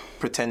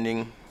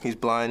pretending he's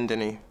blind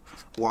and he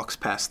walks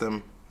past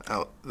them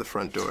out the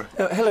front door.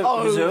 Hello,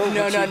 Oh, Uzo.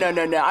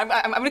 no. I'm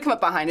going to come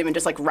up behind him and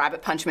just, like,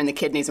 rabbit punch him in the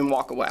kidneys and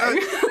walk away.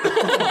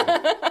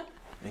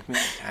 Make me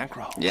an attack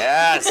roll.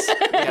 Yes!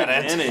 Got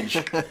it.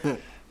 Advantage.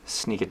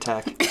 Sneak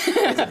attack.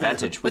 With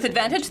advantage. With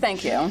advantage,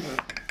 thank you.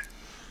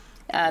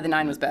 The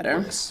 9 was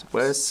better.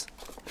 Where's...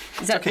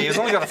 Is that, Okay, he's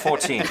only got a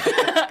 14.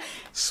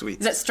 Sweet.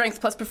 is that strength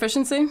plus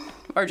proficiency?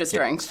 Or just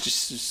strength?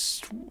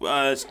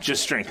 It's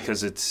just strength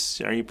because it's.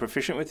 Are you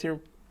proficient with your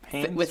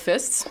hands? With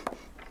fists?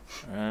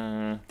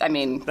 I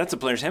mean, That's a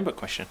player's handbook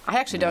question. I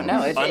actually don't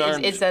know.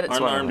 Unarmed- Is that...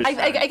 unarmed is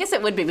I guess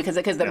it would be because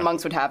the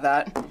monks would have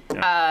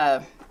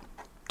that.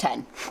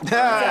 10.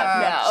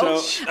 No.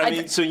 So I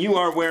mean, so you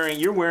are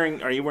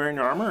wearing. Are you wearing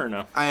armor or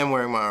no? I am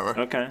wearing my armor.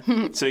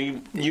 Okay. So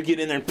you get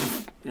in there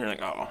and you're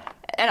like, oh.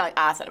 And I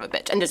ass out of a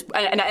bitch. And just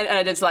and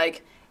I just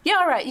like, yeah,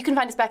 all right, you can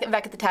find us back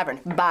at the tavern.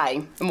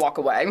 Bye. And walk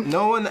away.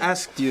 No one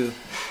asked you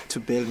to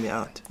bail me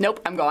out. Nope,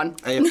 I'm gone.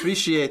 I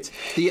appreciate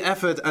the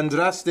effort,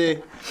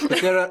 Andraste,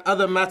 but there are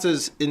other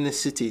matters in the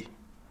city.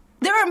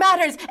 There are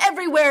matters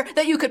everywhere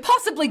that you could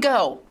possibly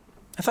go.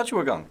 I thought you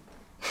were gone.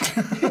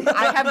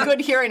 I have good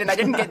hearing and I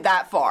didn't get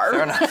that far.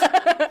 Fair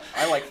enough.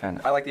 I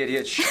like the idea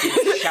of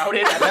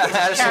shouted at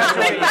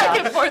Back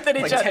and forth at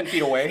each like other. 10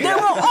 feet away. There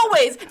will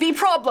always be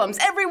problems.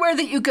 Everywhere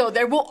that you go,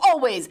 there will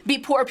always be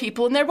poor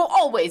people and there will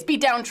always be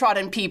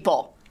downtrodden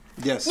people.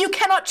 Yes. You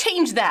cannot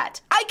change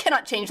that. I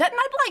cannot change that, and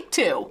I'd like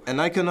to.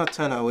 And I cannot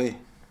turn away.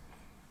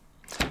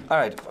 All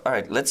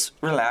right. Let's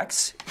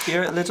relax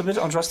here a little bit.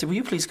 Andraste, will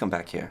you please come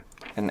back here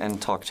and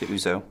talk to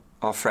Uzo,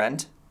 our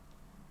friend?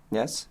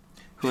 Yes?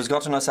 Who has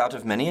gotten us out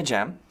of many a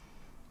jam.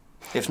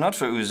 If not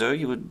for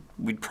Uzo,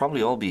 we'd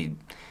probably all be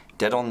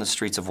dead on the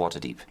streets of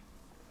Waterdeep.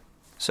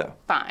 So,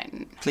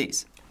 Fine.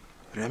 please.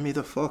 Remy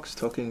the Fox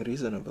talking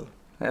reasonable.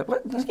 I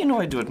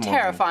do it more.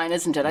 Terrifying,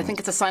 isn't it? I think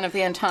it's a sign of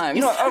the end times.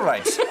 You know, all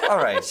right.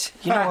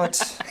 You know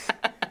what?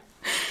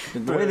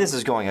 The way this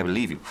is going, I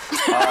believe you.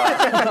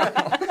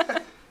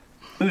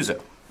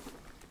 Uzo,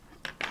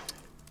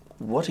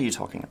 what are you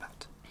talking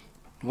about?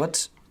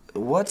 What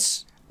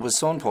was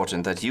so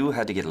important that you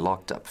had to get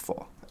locked up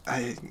for?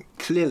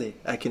 Clearly,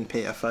 I can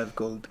pay a 5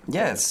 gold.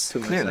 Yes, to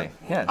clearly.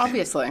 myself. Yes.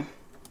 Obviously.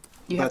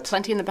 You have But-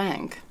 plenty in the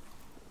bank.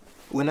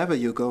 Whenever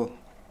you go,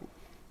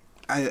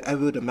 I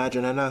would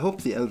imagine, and I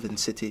hope the Elven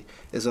city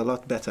is a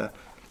lot better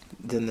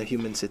than the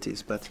human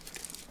cities, but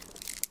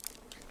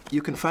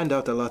you can find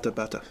out a lot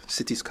about a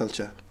city's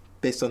culture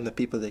based on the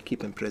people they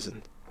keep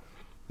imprisoned.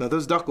 Now,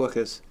 those dock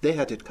workers, they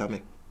had it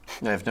coming.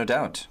 I have no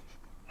doubt.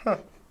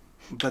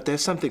 But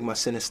there's something more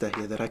sinister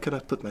here that I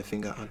cannot put my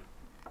finger on.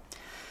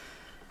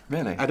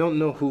 Really? I don't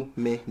know who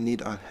may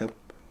need our help,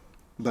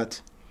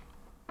 but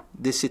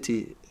this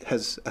city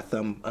has a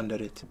thumb under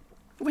it.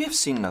 We have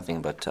seen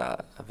nothing but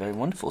a very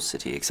wonderful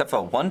city, except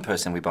for one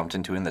person we bumped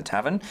into in the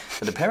tavern,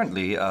 but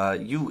apparently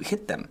you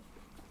hit them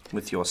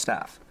with your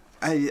staff.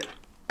 I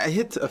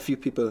hit a few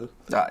people Of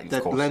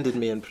that course. landed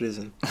me in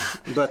prison,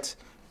 but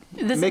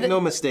This- make the- no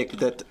mistake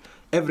that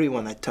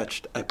everyone I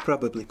touched, I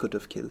probably could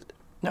have killed.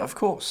 No, of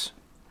course.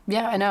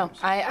 Yeah, I know.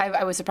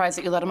 I was surprised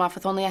that you let him off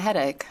with only a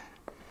headache.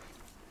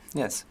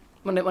 Yes.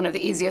 One of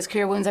the easiest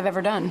cure wounds I've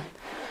ever done.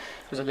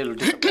 I was a little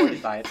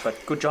disappointed by it, but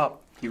good job.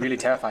 You really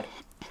terrified.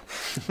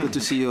 Good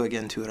to see you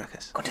again, too,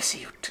 Rakas. Good to see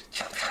you.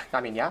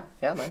 I mean, yeah,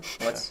 man.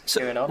 What's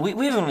So going on?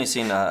 we've only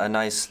seen a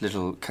nice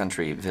little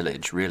country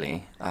village,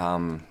 really.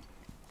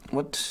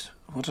 What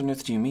on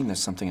earth do you mean there's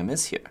something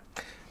amiss here?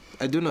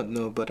 I do not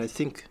know, but I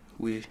think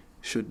we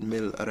should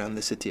mill around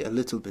the city a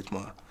little bit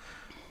more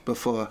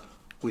before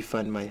we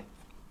find my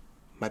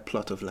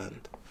plot of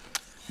land.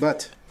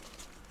 But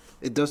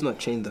it does not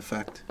change the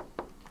fact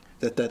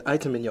that that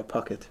item in your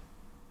pocket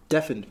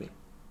deafened me.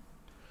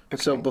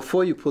 Okay. So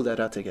before you pull that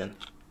out again,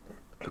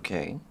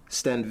 Okay.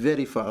 stand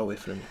very far away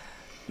from me.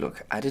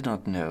 Look, I did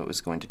not know it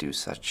was going to do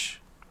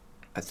such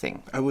a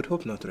thing. I would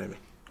hope not, Remy.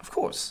 Of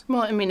course.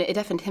 Well, I mean, it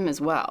deafened him as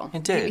well.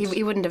 It did.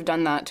 He wouldn't have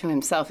done that to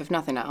himself if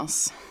nothing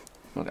else.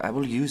 Look, I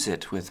will use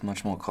it with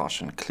much more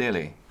caution.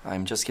 Clearly,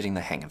 I'm just getting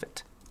the hang of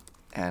it.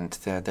 And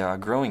there are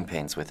growing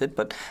pains with it,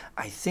 but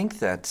I think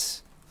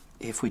that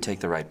if we take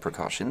the right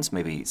precautions,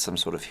 maybe some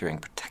sort of hearing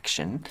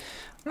protection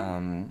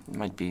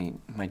might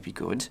be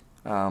good.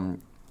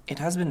 It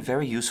has been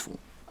very useful.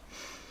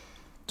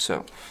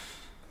 So,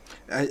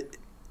 I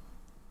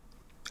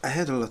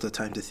had a lot of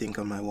time to think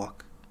on my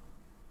walk.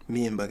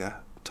 Me and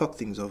Baga talked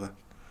things over.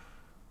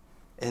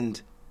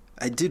 And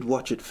I did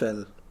watch it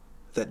fell,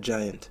 that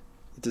giant.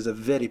 It is a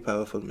very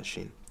powerful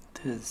machine.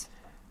 it is.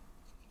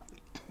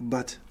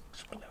 But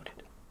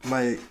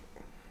my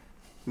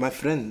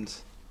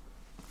friends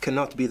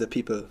cannot be the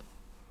people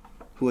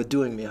who are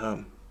doing me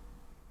harm.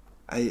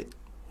 I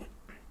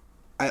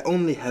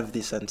only have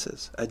these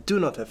senses. I do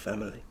not have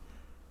family.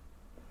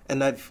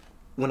 And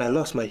when I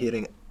lost my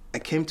hearing, I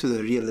came to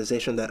the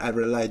realization that I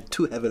relied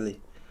too heavily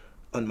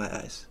on my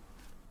eyes.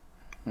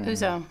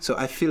 Uzo. So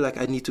I feel like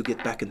I need to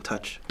get back in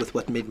touch with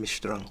what made me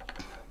strong.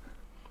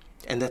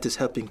 And that is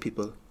helping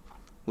people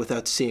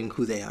without seeing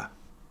who they are.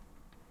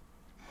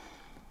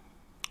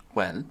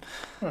 Well,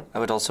 I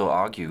would also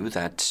argue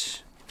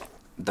that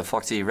the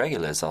Foxy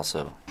Irregulars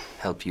also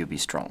help you be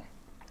strong.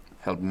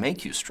 Help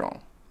make you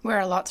strong. We're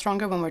a lot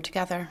stronger when we're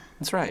together.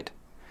 That's right.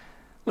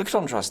 Look at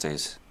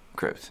Andraste's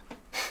growth.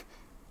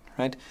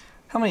 Right?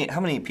 How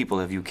many people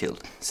have you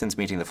killed since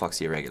meeting the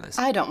Foxy Irregulars?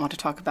 I don't want to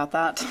talk about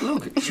that.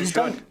 Look, she's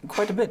done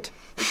quite a bit.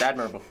 It's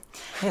admirable.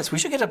 Yes, we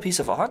should get a piece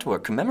of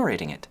artwork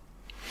commemorating it.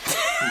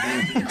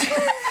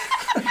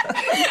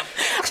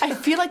 I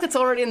feel like that's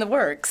already in the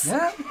works.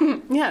 Yeah,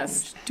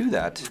 Yes. do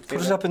that.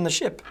 Put it up in the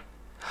ship.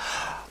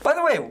 By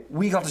the way,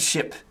 we got a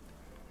ship.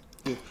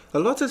 A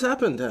lot has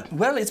happened.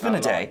 Well, it's been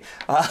a day.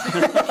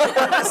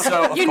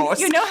 So, of course.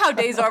 You know how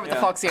days are with the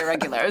Foxy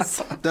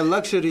Irregulars. The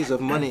luxuries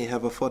of money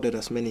have afforded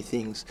us many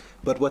things,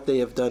 but what they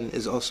have done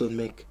is also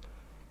make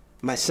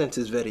my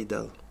senses very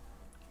dull.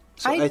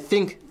 So I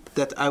think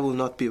that I will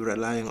not be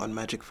relying on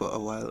magic for a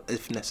while,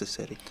 if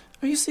necessary.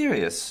 Are you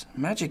serious?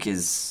 Magic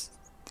is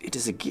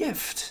a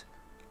gift.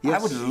 Yes.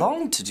 I would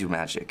long to do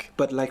magic.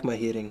 But like my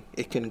hearing,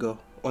 it can go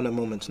on a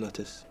moment's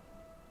notice.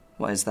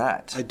 Why is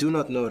that? I do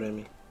not know,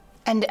 Remy.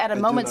 And at a I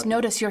do moment's not know.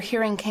 notice, your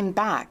hearing came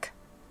back.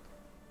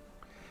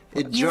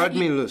 It jarred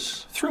me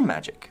loose. Through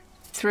magic.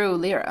 Through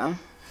Lyra.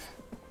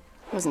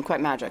 It wasn't quite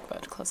magic,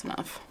 but close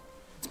enough.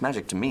 It's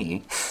magic to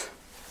me.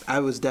 I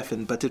was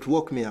deafened, but it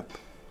woke me up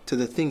to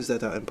the things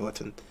that are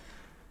important.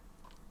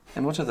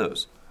 And what are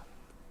those?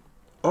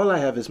 All I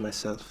have is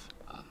myself.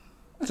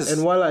 What is-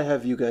 And while I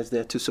have you guys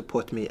there to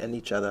support me and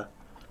each other,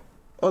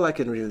 all I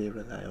can really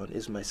rely on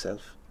is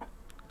myself.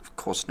 Of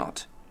course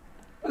not.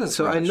 What is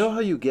So I rubbish? know how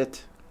you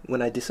get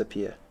when I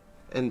disappear.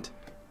 And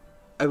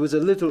I was a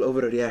little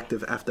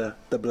overreactive after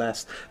the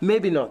blast.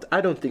 Maybe not.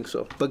 I don't think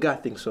so.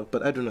 Bagat thinks so,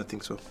 but I do not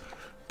think so.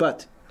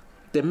 But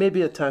there may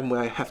be a time where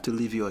I have to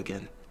leave you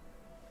again.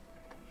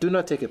 Do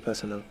not take it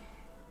personal.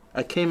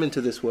 I came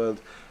into this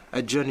world,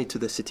 I journeyed to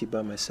the city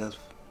by myself.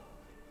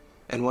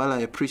 And while I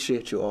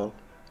appreciate you all,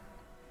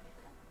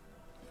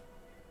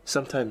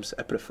 sometimes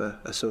I prefer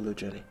a solo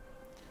journey.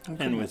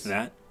 And with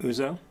that,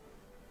 Uzo,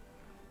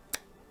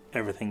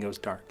 everything goes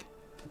dark.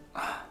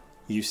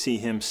 You see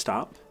him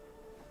stop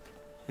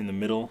in the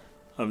middle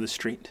of the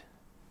street.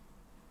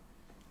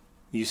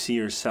 You see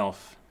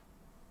yourself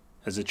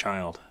as a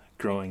child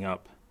growing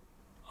up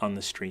on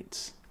the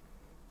streets,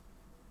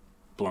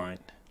 blind.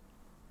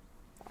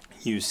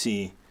 You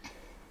see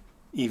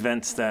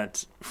events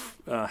that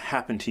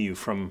happen to you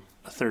from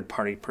a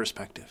third-party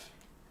perspective.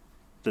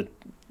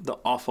 The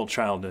awful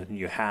childhood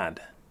you had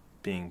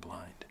being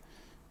blind,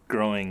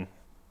 growing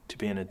to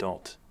be an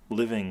adult,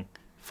 living,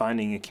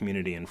 finding a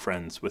community and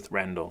friends with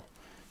Randall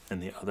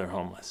and the other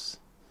homeless.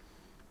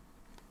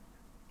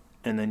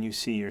 And then you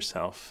see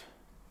yourself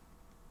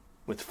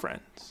with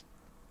friends,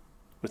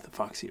 with the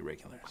Foxy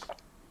Irregulars,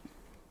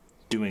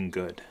 doing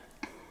good,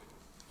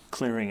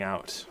 clearing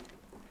out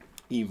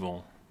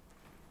evil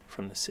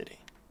from the city.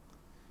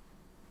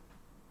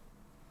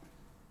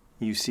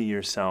 You see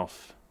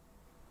yourself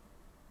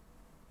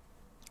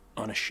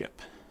on a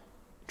ship,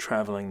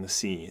 traveling the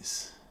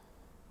seas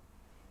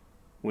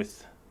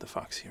with the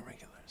Foxy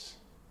Irregulars.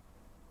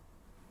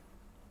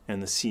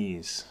 And the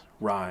seas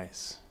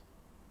rise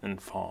and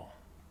fall,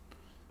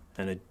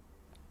 and a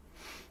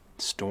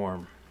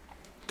storm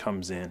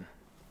comes in.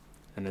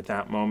 And at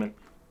that moment,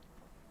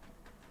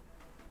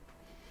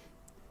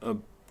 a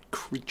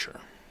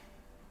creature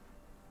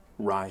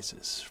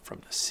rises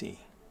from the sea.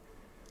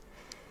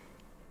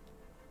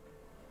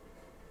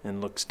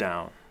 and looks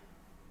down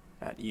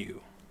at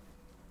you,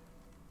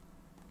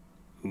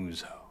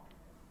 Uzo.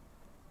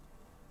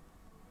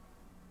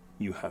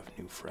 You have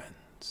new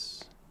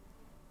friends.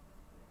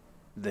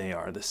 They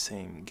are the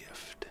same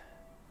gift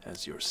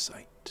as your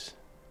sight.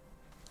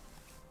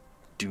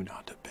 Do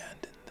not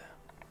abandon them.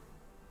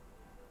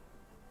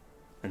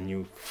 And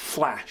you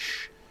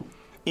flash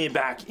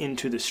back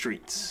into the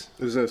streets.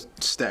 Uzo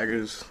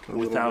staggers a little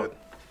Without.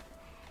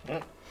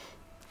 bit.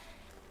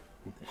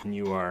 And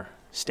you are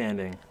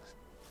standing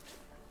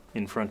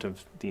in front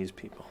of these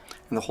people.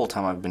 And the whole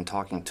time I've been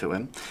talking to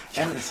him.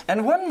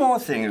 And one more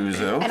thing,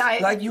 Uzo. And I-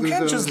 Like, you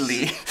can't just Uzo's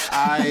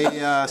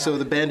leave. So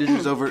the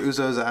bandages over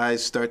Uzo's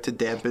eyes start to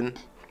dampen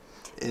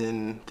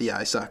in the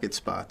eye socket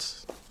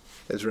spots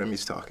as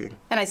Remy's talking.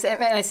 And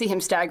I see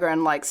him stagger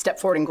and like step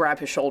forward and grab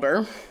his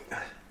shoulder.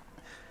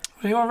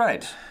 Are you all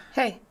right?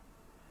 Hey,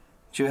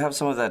 Do you have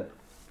some of that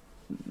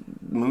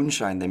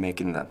moonshine they make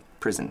in the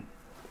prison?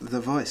 The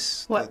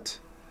voice What?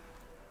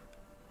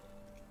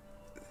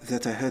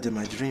 that I heard in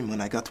my dream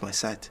when I got my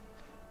sight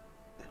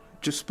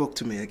just spoke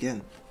to me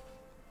again.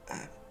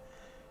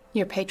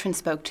 your patron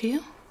spoke to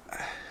you?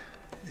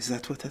 Is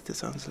that what that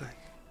sounds like?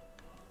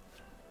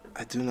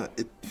 I do not.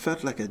 It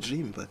felt like a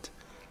dream, but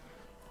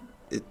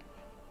it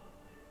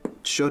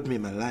showed me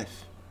my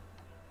life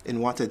in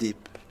Waterdeep,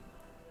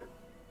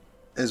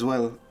 as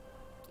well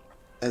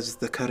as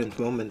the current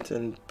moment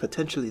and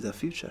potentially the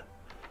future.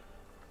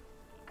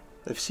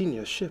 I've seen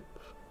your ship.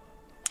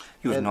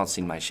 You have And- not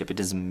seen my ship. It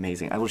is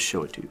amazing. I will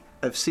show it to you.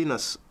 I've seen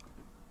us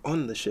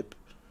on the ship.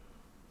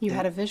 You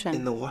had a vision.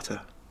 In the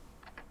water.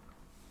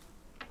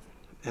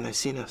 And I've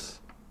seen us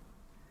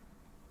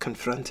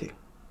confronting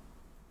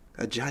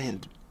a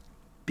giant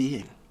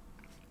being.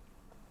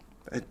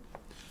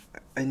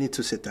 I need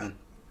to sit down.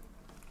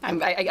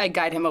 I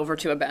guide him over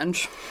to a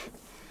bench.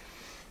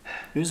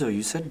 Uzo,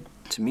 you said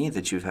to me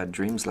that you've had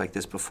dreams like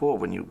this before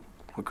when you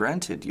were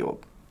granted your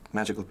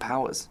magical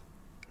powers.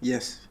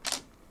 Yes,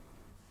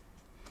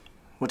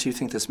 What do you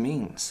think this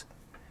means?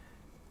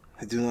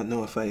 I do not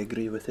know if I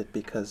agree with it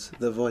because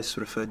the voice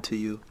referred to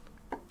you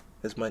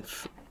as my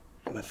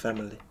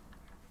family.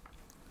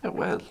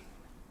 Well,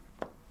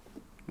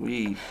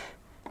 we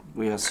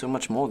are so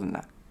much more than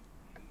that,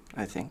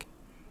 I think.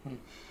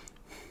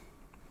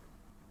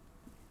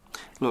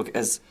 Look,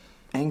 as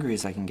angry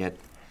as I can get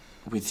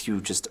with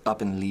you just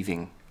up and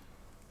leaving,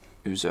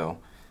 Uzo,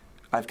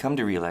 I've come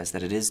to realize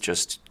that it is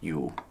just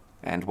you.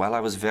 And while I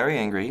was very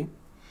angry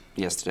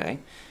yesterday,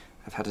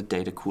 I've had a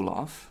day to cool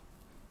off.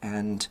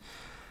 And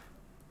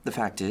the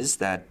fact is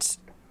that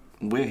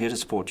we're here to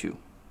support you.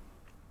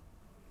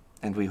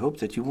 And we hope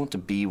that you want to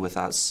be with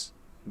us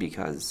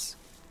because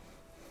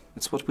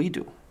it's what we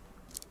do.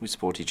 We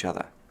support each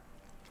other.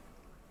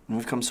 And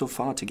we've come so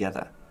far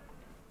together.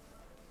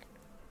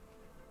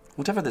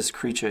 Whatever this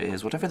creature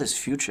is, whatever this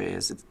future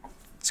is,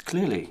 it's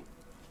clearly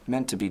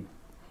meant to be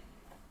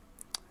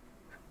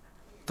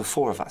the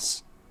four of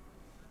us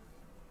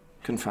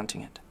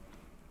confronting it.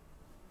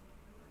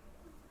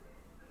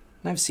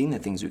 And I've seen the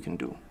things you can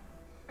do,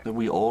 that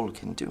we all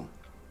can do.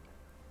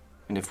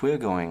 And if we're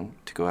going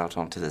to go out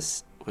onto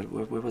this,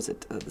 where was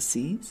it, the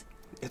seas?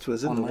 It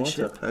was in On the my water.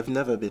 ship. I've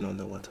never been on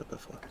the water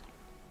before.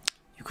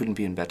 You couldn't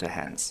be in better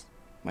hands,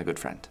 my good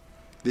friend.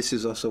 This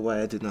is also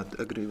why I did not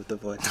agree with the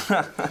voice.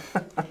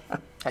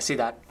 I see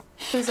that.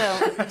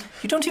 Uzo,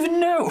 You don't even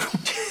know!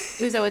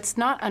 Uzo, it's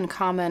not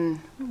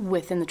uncommon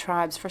within the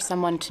tribes for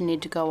someone to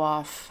need to go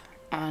off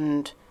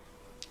and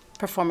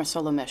perform a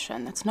solo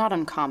mission. That's not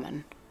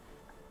uncommon.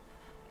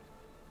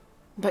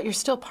 But you're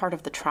still part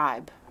of the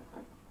tribe.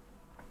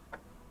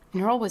 And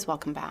you're always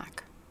welcome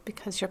back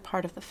because you're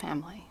part of the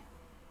family.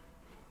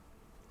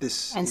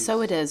 This And is,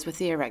 so it is with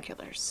the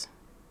irregulars.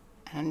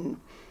 And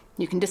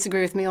you can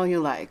disagree with me all you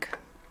like,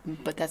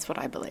 but that's what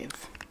I believe.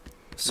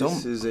 So,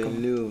 this is a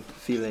new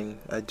feeling.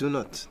 I do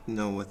not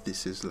know what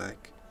this is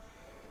like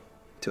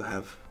to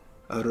have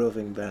a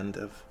roving band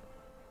of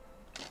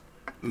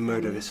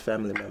murderous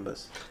family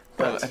members.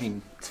 well, I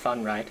mean, It's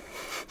fun, right?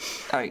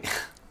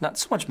 not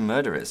so much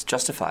murderous,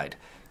 justified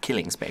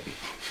killings, maybe.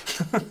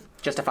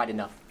 Justified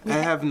enough. I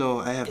have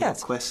no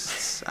Yes.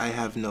 quests. I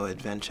have no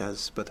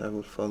adventures, but I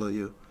will follow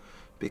you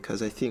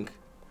because I think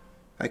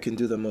I can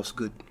do the most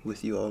good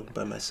with you all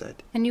by my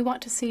side. And you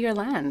want to see your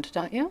land,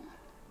 don't you?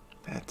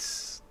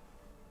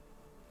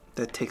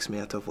 That takes me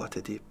out of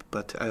Waterdeep,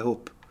 but I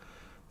hope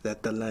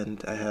that the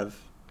land I have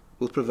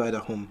will provide a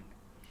home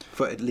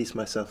for at least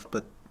myself,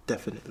 but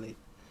definitely.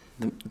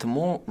 The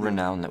more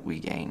renown that we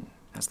gain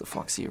as the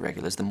Foxy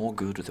Irregulars, the more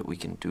good that we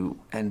can do.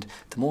 And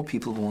the more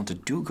people will want to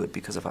do good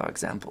because of our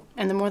example.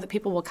 And the more that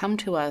people will come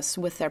to us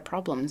with their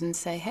problems and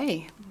say,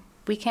 hey,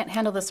 we can't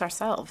handle this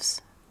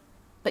ourselves,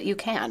 but you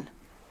can.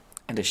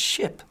 And a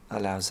ship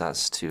allows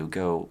us to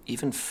go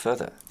even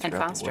further. And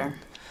throughout the faster. world.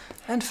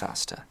 And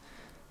faster.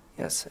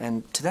 Yes,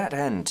 and to that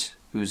end,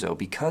 Uzo,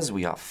 because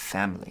we are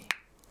family,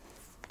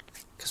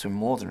 because we're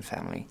more than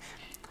family,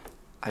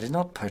 I did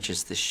not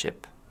purchase this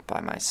ship by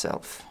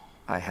myself.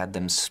 I had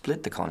them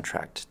split the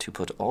contract to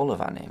put all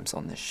of our names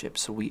on this ship,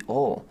 so we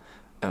all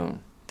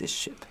own this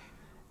ship.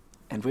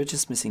 And we're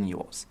just missing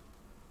yours.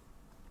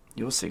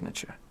 Your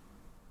signature.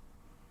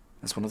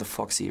 As one of the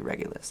Foxy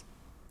irregulars.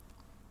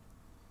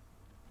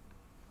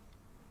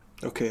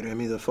 Okay,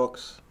 Remy the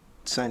Fox,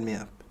 sign me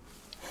up.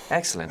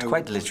 Excellent, I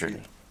quite will work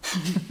literally.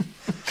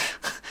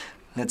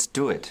 Let's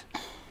do it.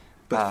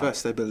 But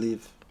first, I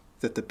believe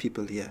that the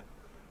people here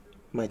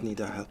might need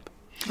our help.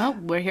 Well,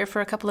 we're here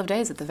for a couple of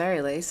days at the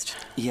very least.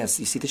 Yes,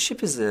 you see, the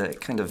ship is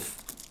kind of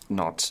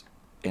not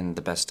in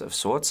the best of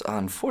sorts.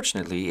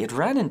 Unfortunately, it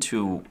ran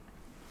into,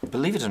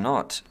 believe it or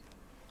not,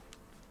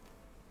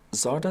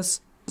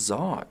 Zardas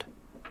Zard.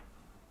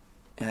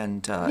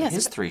 And Yes,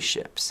 his 3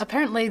 ships.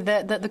 Apparently,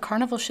 the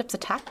carnival ships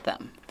attacked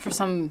them for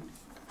some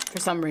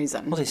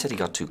reason. Well, they said he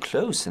got too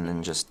close and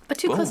then just. But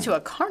too close boom. to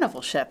a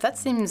carnival ship. That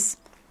seems.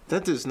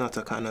 That is not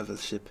a carnival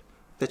ship.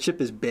 That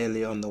ship is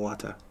barely on the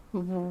water.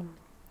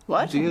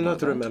 What? Do you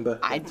not remember?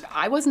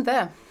 I wasn't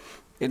there.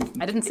 I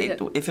didn't see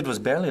it. If it was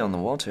barely on the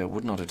water, it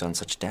would not have done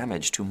such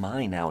damage to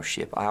my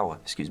ship. Our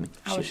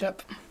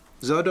ship.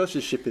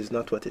 Zardosh's ship is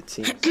not what it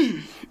seems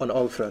on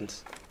all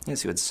fronts.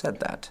 Yes, you had said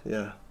that.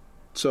 Yeah.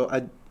 So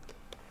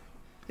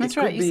That's it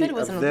right, could you be said it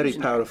was a an very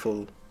illusion.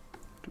 powerful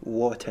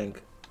war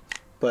tank,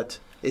 but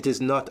it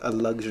is not a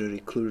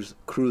luxury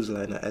cruise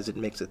liner as it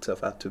makes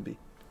itself out to be.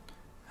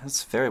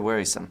 That's very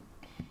worrisome.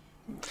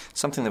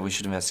 Something that we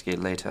should investigate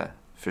later,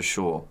 for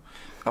sure.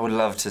 I would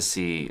love to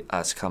see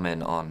us come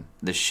in on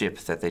the ship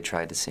that they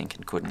tried to sink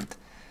and couldn't.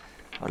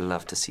 I would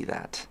love to see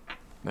that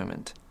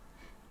moment.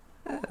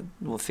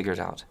 We'll figure it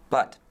out.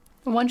 But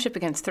 1 ship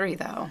against 3,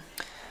 though.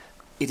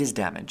 it is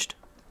damaged.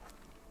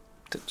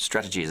 The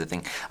strategy is a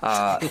thing.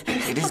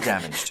 It is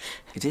damaged.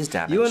 It is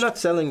damaged. You are not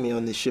selling me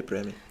on this ship,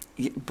 Remy.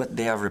 But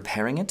they are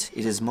repairing it.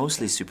 It is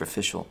mostly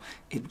superficial.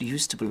 It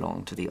used to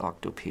belong to the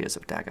Octopiers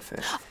of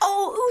Daggerford.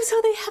 Oh,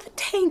 Uzo, they have a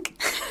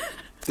tank.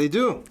 They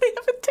do. They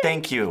have a tank.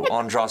 Thank you,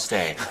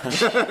 Andraste.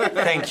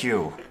 Thank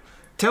you.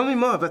 Tell me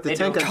more about the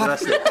tank do.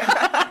 Andraste.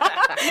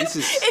 This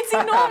is It's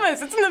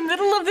enormous. It's in the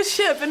middle of the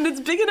ship, and it's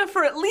big enough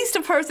for at least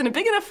a person, and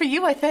big enough for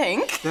you, I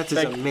think. that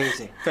is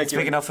amazing. It's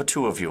big enough for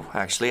 2 of you,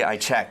 actually. I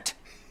checked.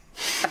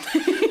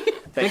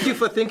 Thank you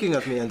for thinking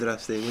of me,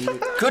 Andraste. When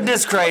you,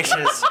 Goodness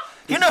gracious.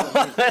 You know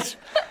what?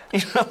 You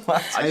know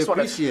what? I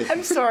appreciate it.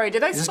 I'm sorry.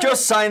 Did I Just spoil? go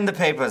sign the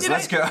papers.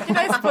 Let's go. Did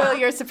I spoil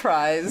your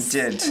surprise?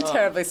 Did. I'm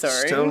terribly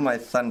sorry. Stole my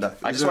thunder.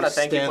 I just want to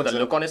thank you for the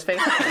look on his face.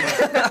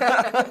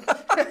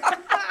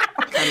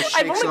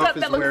 I've only got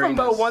that look from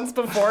Bo once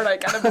before, and I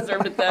kind of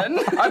deserved it then.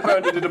 I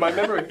burned it into my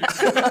memory. Oh,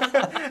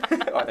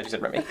 I thought you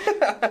said Remy.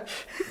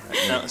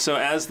 Now, so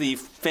as the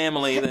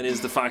family that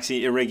is the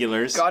Foxy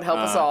Irregulars God help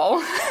us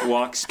all.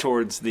 walks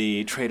towards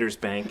the Trader's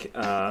Bank,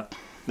 the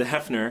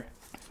Hefner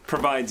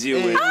provides you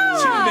with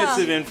 2 bits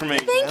of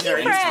information Thank you, or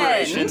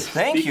inspiration friend.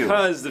 Thank you.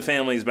 because the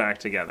family's back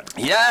together.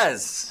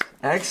 Yes.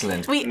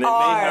 Excellent. We And they may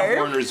have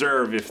are. one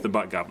reserve if the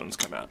butt goblins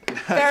come out.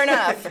 Fair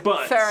enough.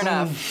 But- Fair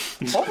enough.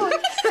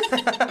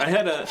 I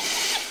had a.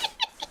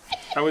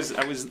 I was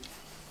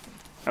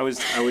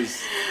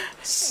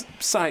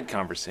side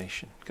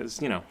conversation because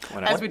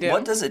whatever. As we do.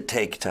 What does it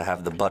take to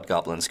have the butt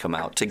goblins come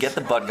out? To get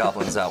the butt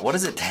goblins out, what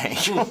does it take?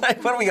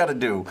 What do we got to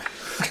do?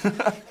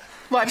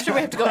 Well, I'm sure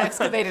we have to go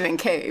excavate it in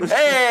cave.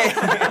 Hey!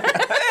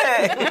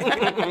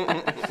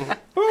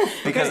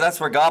 Because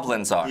that's where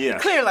goblins are. Yeah.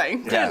 Clearly.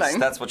 Yes,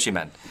 that's what she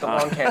meant. The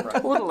long camera.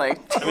 Totally.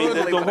 I mean,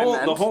 Totally what I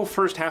meant. the whole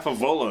first half of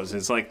Volos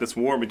is like this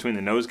war between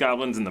the nose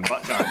goblins and the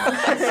butt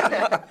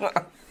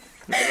goblins.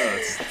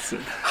 It's- You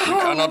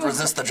cannot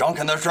resist the junk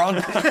in their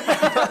trunk.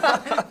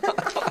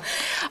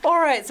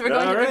 All right, so we're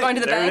all going right, to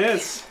the there bank. it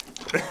is.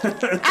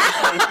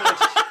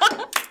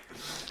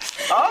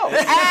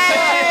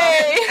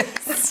 Hey!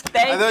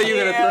 Thank I thought you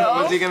were gonna throw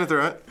it. Was he gonna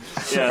throw it?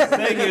 Yeah,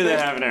 thank you, the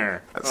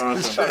Hefner.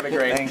 Awesome. That'd be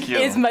great. Thank you.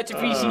 Is much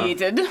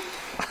appreciated.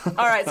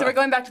 All right, so we're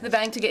going back to the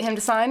bank to get him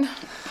to sign.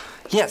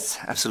 Yes,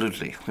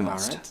 absolutely. We All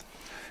must. right.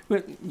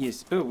 Well,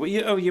 yes.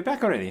 You're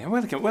back already.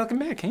 Welcome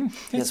back, eh?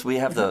 Yes, we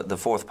have the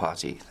 4th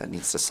party that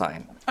needs to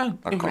sign. Oh,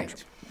 Our great.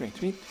 contract.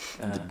 Great.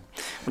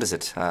 What is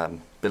it?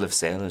 Bill of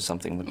sale or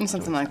something?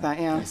 Something like that,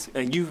 yeah.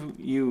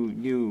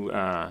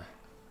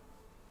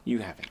 You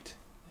haven't.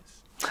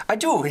 I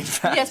do, in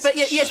fact. Yes, but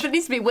it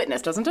needs to be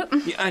witnessed, doesn't it?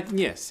 Yeah,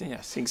 yes,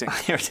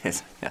 exactly. Here it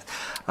is. Yes.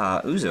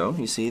 Uzo,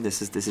 you see,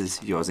 this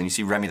is yours, and you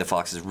see Remy the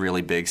Fox's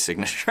really big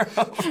signature.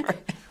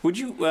 Would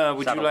you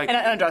like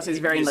And Andraste's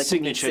very your like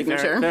signature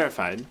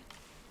verified?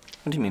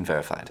 What do you mean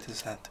verified? What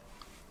is that?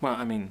 Well,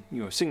 I mean,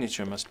 your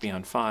signature must be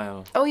on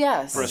file Oh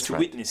yes. for us to right.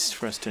 witness,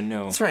 for us to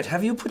know. That's right.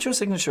 Have you put your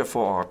signature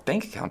for our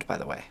bank account, by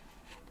the way?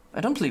 I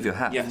don't believe you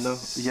have. Yes. No,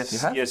 yes. You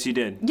have? Yes, you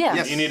did. Yeah.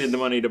 Yes. You needed the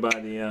money to buy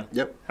the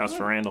Yep. house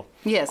for Randall.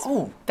 Yes.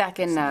 Oh. Back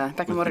in With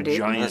the Waterdeep.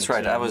 giant- That's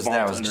right. I was there. I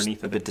vault was just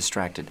underneath a of bit it.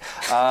 distracted.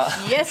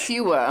 Yes,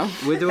 you were.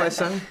 Where do I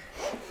sign?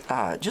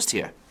 Just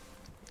here.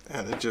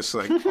 And just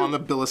like on the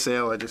bill of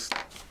sale, I just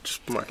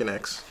mark an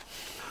X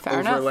Fair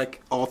over enough.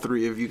 like all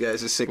 3 of you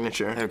guys'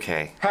 signature.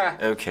 Okay.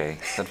 Okay.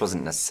 That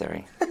wasn't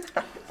necessary.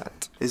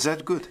 But Is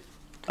that good?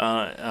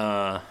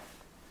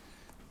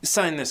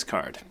 Sign this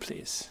card,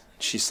 please.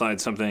 She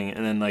slides something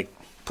and then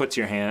puts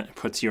your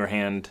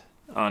hand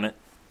on it.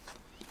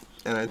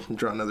 And I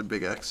draw another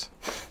big X.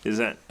 Is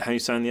that how you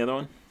sign the other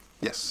one?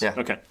 Yes. Yeah.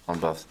 Okay. On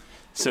both.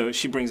 So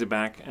she brings it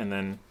back, and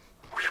then...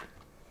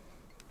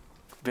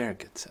 Very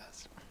good,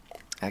 says.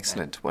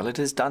 Excellent. Well, it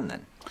is done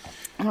then.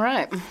 All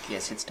right.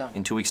 Yes, it's done.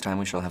 In 2 weeks' time,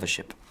 we shall have a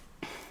ship.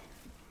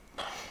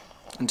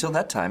 Until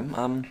that time,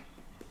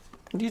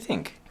 what do you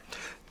think?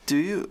 Do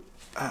you...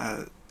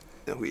 are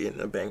we in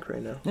a bank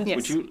right now?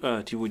 Yes.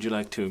 Would you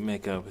like to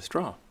make a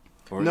withdrawal?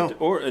 Or No.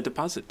 or a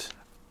deposit?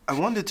 I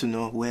wanted to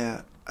know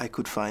where I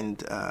could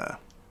find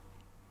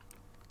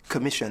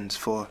commissions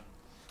for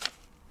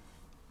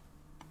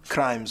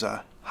crimes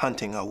or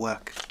hunting or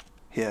work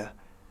here,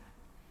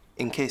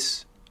 in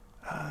case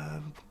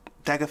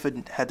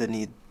Daggerford had a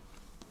need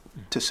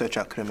to search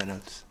out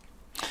criminals.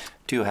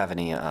 Do you have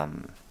any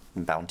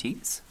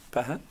bounties,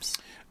 perhaps?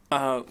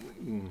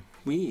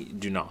 We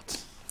do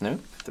not No?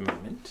 at the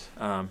moment.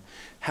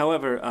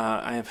 However,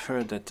 I have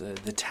heard that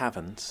the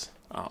taverns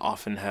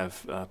often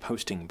have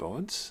posting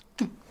boards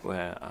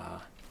where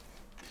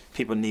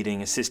people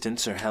needing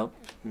assistance or help,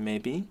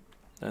 maybe,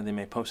 they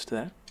may post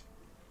there.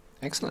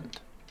 Excellent.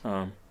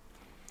 Um,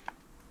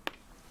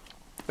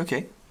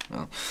 Okay.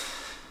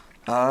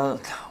 Well,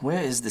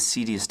 where is the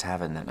seediest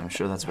tavern then? I'm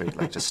sure that's where you'd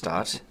like to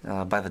start.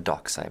 By the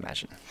docks, I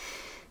imagine.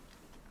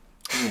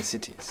 yes,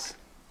 it is.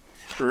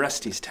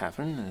 Rusty's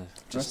Tavern,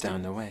 just Rusty.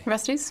 down the way.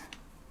 Rusty's?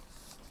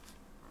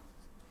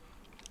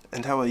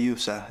 And how are you,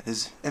 sir?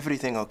 Is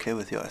everything okay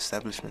with your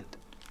establishment?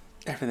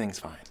 Everything's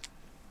fine.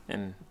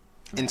 And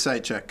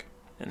Insight check.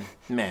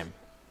 ma'am.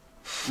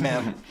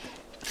 Ma'am.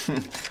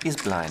 He's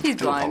blind. He's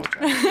Do blind.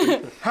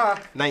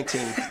 apologize.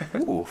 19.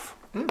 Oof.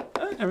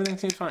 Everything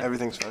seems fine.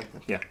 Everything's fine.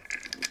 Yeah.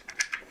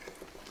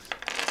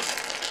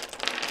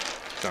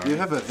 You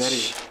have a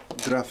very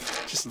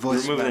gruff Just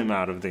voice, remove ma'am. him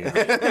out of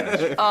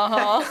the...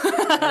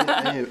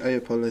 I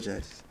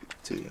apologize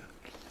to you.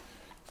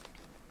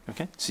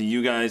 Okay. So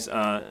you guys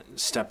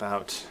step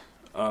out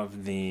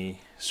of the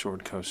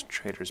Sword Coast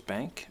Traders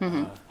Bank,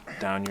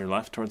 down your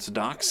left towards the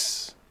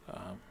docks.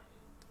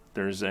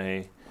 There's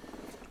a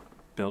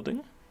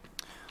building.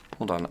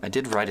 Hold on. I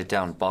did write it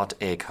down, bought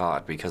a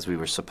card, because we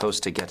were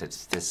supposed to get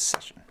it this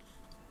session.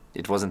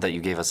 It wasn't that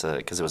you gave us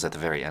because it was at the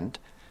very end.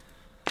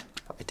 But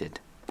I did.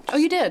 Oh,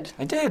 you did?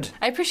 I did.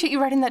 I appreciate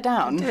you writing that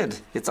down. I did.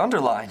 It's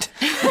underlined.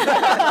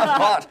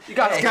 Bought You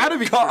gotta, a gotta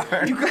be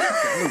card. you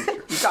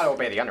gotta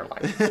obey the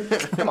underline.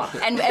 Come on.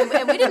 And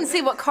we didn't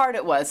see what card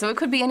it was, so it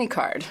could be any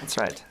card. That's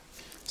right.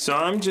 So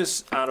I'm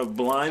just out of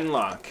blind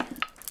luck,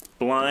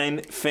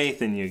 blind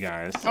faith in you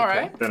guys. All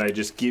right. That I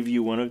just give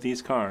you one of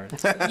these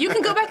cards. You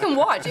can go back and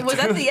watch. It was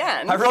at the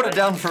end. I wrote it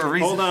down for a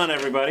reason. Hold on,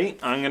 everybody.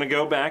 I'm going to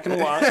go back and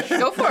watch.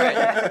 Go for it.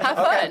 Have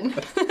fun.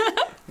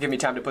 Give me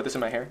time to put this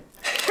in my hair.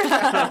 Do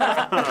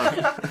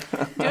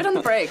it on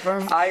the break.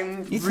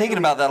 I'm You're thinking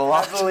about that a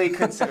lot. heavily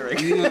considering.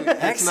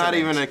 It's not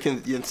even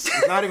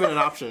it's not even an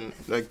option.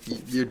 Like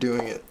you're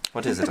doing it.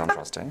 What is it on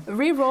trusting?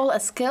 Re-roll a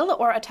skill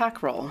or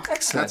attack roll.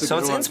 Excellent. That's a So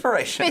good it's one.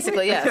 inspiration.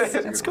 Basically, yes.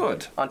 That's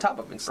good. On top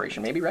of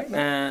inspiration, maybe, right?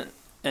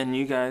 And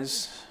you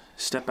guys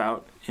step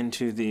out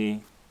into the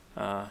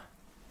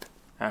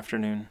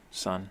afternoon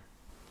sun,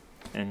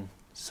 and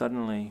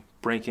suddenly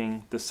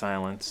breaking the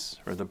silence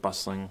or the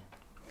bustling,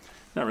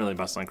 not really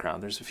bustling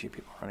crowd, there's a few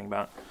people running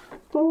about.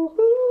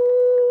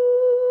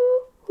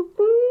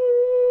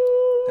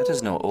 That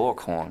is no orc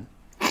horn.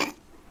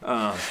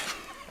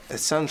 It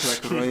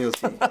sounds like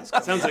royalty.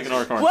 Sounds like an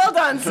orc horn. Well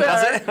done,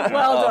 sir.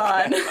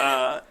 Well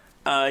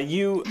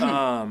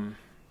done.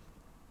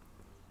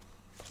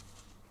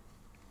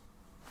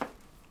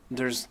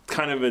 There's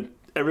kind of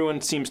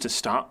everyone seems to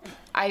stop.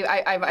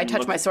 I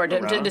touch my sword to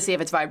around. see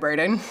if it's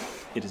vibrating.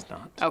 It is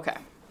not. Okay.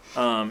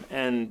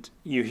 And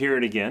you hear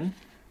it again.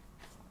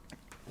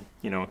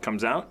 It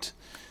comes out.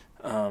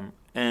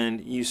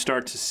 And you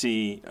start to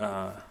see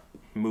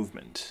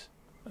movement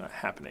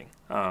happening.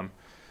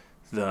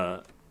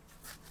 So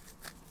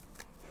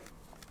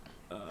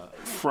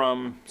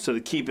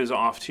the keep is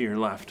off to your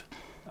left.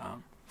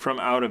 From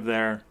out of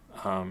there,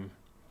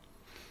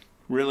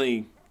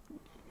 really,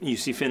 you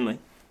see Finley,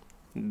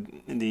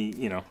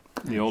 the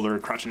older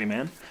crotchety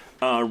man,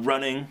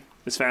 running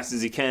as fast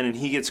as he can, and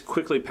he gets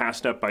quickly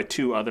passed up by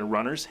two other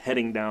runners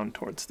heading down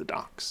towards the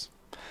docks.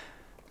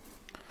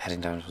 Heading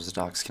down towards the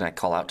docks. Can I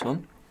call out to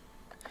him?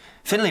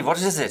 Finley,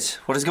 what is it?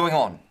 What is going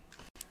on?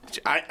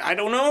 I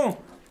don't know.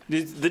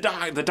 The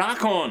dock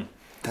horn.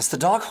 That's the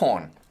dog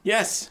horn.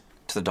 Yes.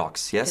 To the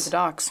docks, yes? To the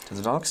docks. To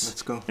the docks?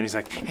 Let's go. And he's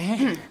like,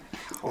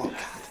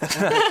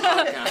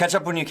 Catch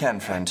up when you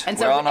can, friend. And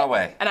We're on our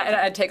way. And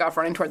I take off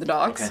running toward the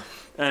docks. okay.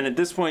 And at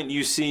this point,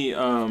 you see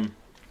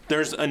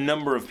there's a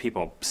number of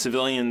people,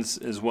 civilians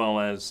as well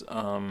as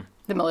The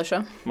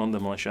militia. the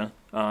militia.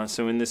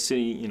 So in this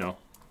city,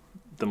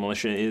 the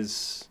militia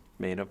is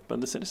made up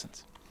of the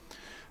citizens.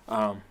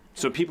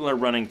 So people are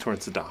running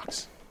towards the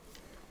docks.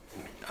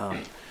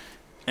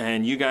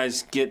 And you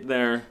guys get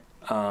there,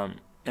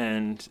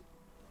 and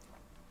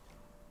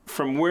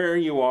from where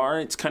you are,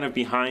 it's kind of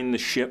behind the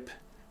ship,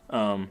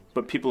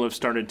 but people have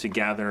started to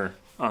gather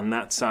on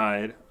that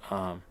side,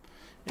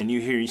 and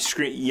you hear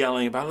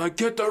yelling about like,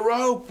 get the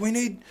rope. We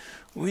need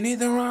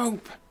the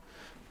rope.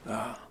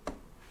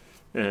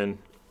 And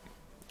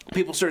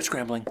people start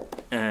scrambling,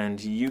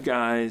 and you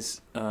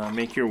guys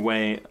make your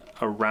way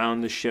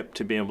around the ship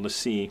to be able to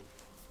see.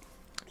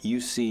 You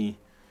see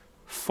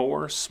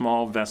 4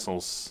 small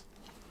vessels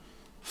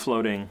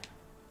floating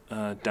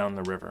down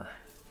the river.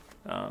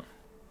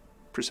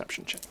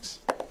 Perception checks.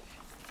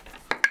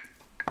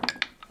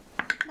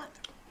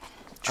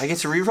 I get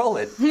to re-roll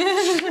it.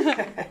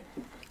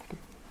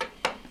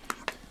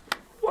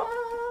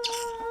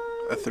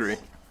 A 3.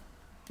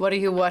 What are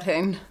you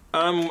whatting?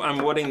 I'm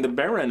whatting the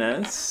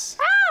Baroness,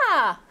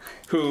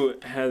 who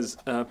has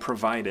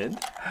provided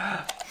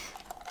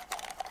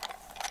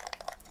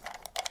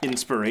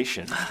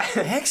inspiration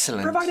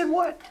Excellent. Provided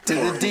what? To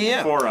the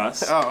DM. for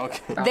us. Oh,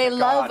 okay. They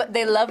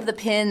love the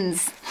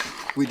pins.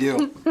 We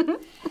do.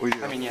 We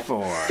do. I mean, yeah.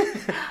 For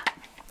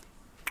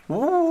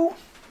Woo.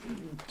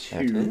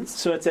 There it is.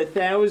 so it's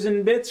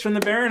 1,000 bits from the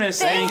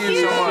Baroness. Thank you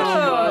you.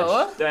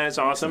 so much. That's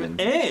awesome.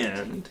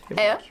 And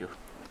Yeah.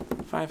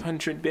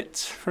 500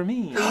 bits for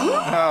me.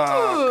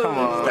 Oh, come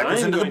on. That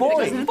goes into the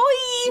boy. Boy.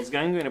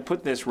 I'm going to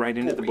put this right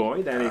into the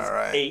boy. That is All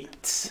right.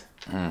 8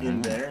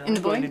 in there. In the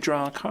I'm going boy? to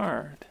draw a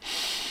card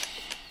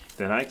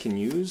that I can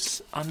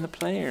use on the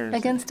players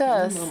Against in a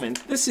us.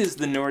 moment. This is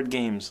the Nord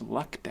Games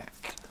luck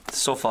deck.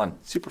 So fun.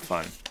 Super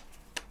fun.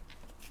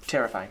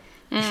 Terrifying.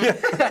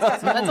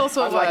 That's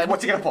also a Like, word.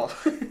 what's he gonna pull?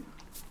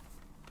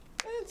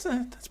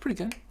 That's pretty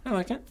good. I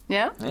like it.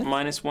 Yeah?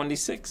 Minus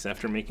 1d6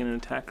 after making an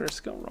attack or a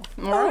skill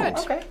roll. All right.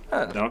 Okay.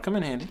 That'll come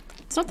in handy.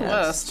 It's not the Yes.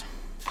 worst.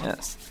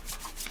 Yes.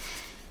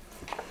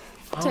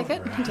 Take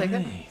it. You can take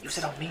it. Use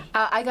it on me.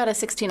 I got a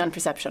 16 on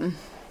perception.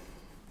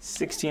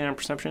 16 on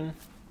perception.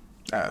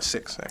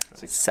 6,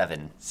 actually.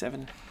 7.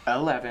 7.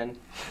 11.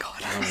 All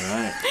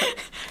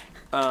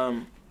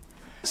right.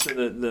 So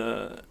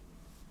the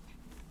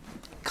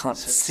Can't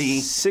see.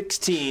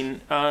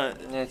 16.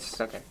 It's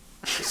okay.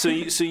 So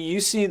you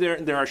see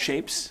there are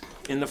shapes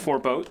in the 4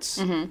 boats,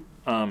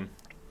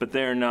 but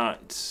they're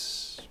not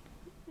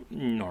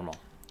normal,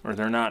 or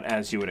they're not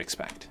as you would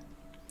expect.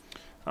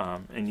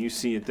 And you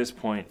see at this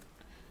point,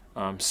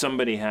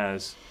 somebody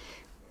has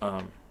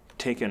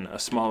taken a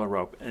smaller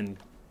rope and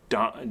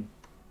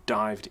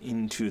dived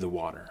into the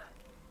water.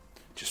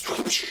 Just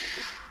whoosh,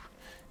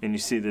 and you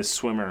see this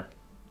swimmer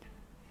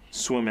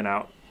swimming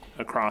out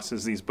across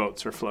as these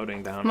boats are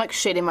floating down. I'm like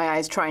shading my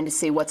eyes trying to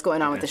see what's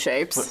going on with the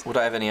shapes. Would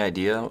I have any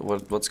idea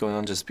what's going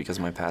on just because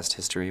of my past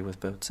history with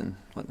boats and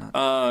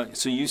whatnot?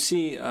 So you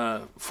see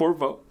 4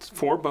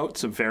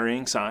 boats of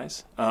varying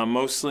size,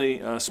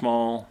 mostly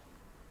small,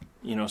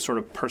 sort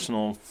of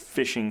personal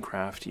fishing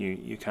craft.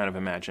 You kind of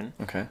imagine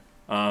Okay.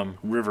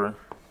 river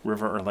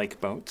or lake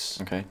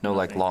boats. Okay. No,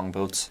 like long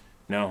boats.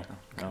 No,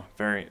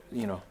 very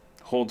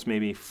holds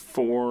maybe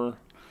 4.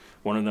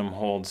 One of them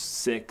holds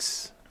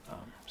 6,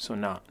 so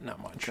not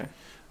much. Okay.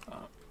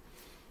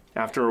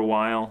 After a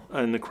while,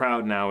 and the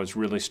crowd now is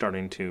really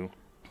starting to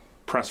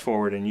press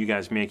forward, and you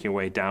guys make your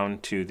way down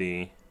to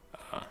the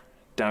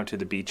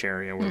beach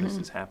area where this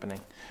is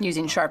happening.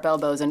 Using sharp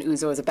elbows and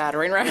Uzo as a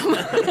battering ram.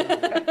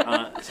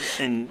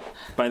 And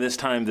by this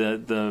time,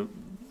 the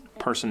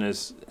person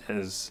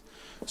has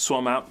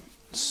swum out.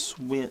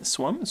 Swam out.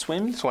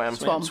 Swum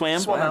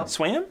out.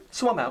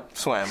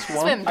 Swam.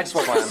 Swim. I just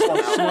want to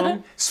swum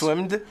out.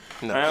 Swimmed?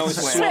 No. I always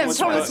Swim, swim with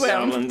swim, buck swim.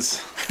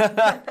 goblins.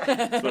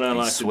 That's what I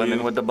like to Swimming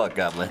do. with the buck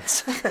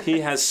goblins. He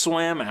has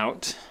swam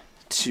out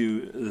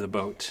to the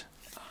boat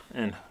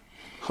and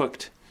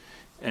hooked,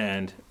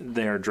 and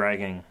they are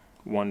dragging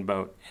one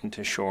boat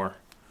into shore.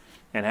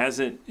 And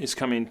as it is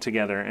coming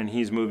together and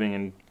he's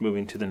moving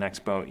to the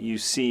next boat, you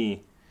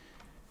see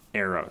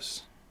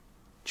arrows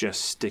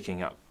just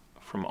sticking up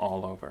from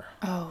all over.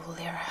 Oh,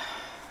 Lyra.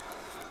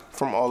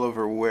 From all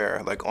over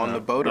where? Like on the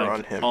boat or Like,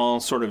 on him? all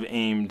sort of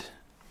aimed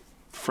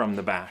from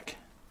the back.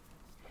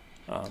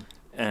 We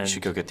And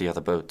should go get the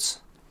other boats.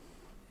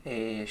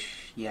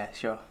 Yeah,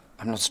 sure.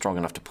 I'm not strong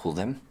enough to pull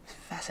them.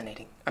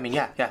 Fascinating. I mean,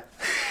 yeah. What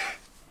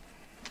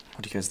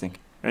do you guys think?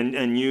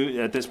 And you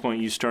at this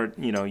point you start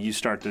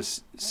to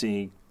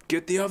see,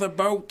 get the other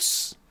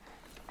boats.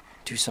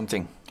 Do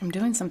something. I'm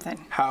doing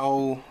something.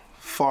 How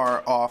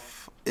far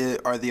off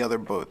are the other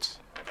boats?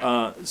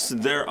 So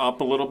they're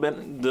up a little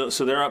bit.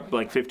 So they're up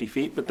like 50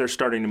 feet, but they're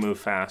starting to move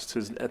fast.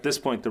 'Cause at this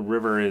point, the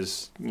river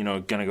is,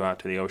 going to go out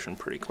to the ocean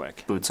pretty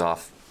quick. Boots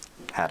off,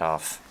 hat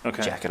off,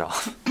 Okay. jacket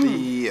off.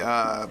 The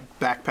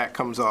backpack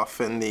comes off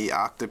and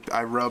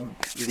I rub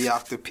the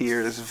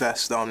Octopeer's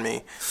vest on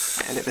me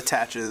and it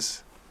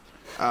attaches.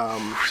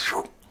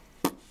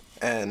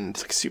 And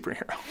Like a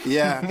superhero.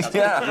 yeah,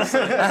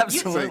 Yeah,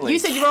 absolutely. You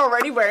said you were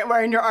already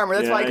wearing your armor.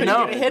 That's why I couldn't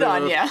No, get a hit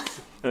on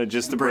you.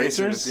 Just the bracers.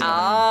 bracers? Yeah.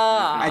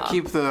 Ah. I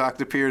keep the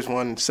Octopeer's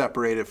one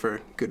separated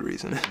for good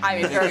reason. I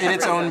mean, In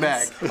its own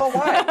bag. Oh,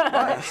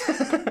 why?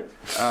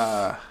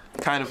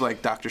 Kind of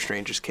like Doctor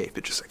Strange's cape.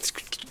 It just like.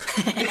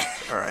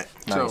 All right.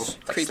 Nice. So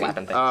Creepy.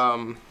 Slapping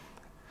things.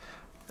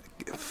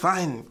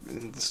 Fine.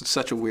 It's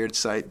such a weird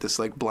sight. This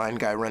like blind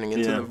guy running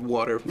into Yeah. the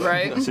water.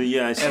 Right. So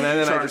yeah, And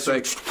then I just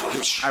like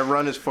I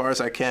run as far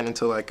as I can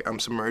until like I'm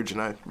submerged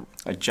and I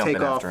jump take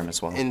in off after him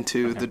as well.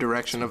 into the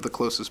direction of the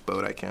closest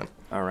boat I can.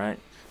 All right.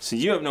 So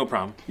you have no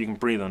problem. You can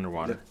breathe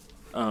underwater.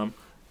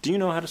 Do you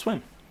know how to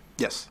swim?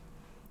 Yes.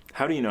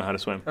 How do you know how to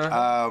swim?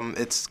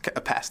 It's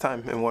a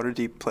pastime in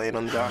Waterdeep playing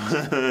on the docks.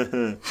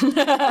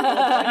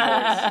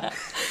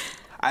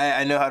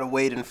 I know how to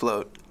wade and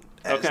float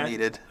as Okay.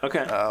 needed.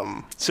 Okay.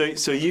 So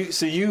you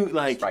superhero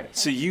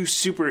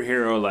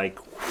like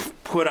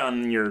put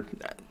on your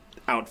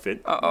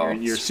outfit,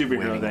 your superhero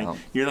Swimming thing. out.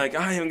 You're like,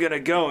 I am gonna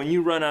go, and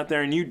you run out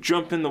there and you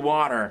jump in the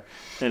water,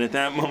 and at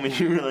that moment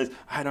you realize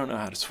I don't know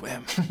how to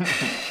swim.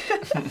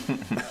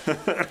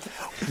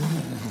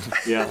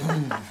 Yeah,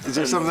 Is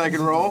there something I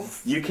can roll?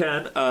 you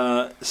can.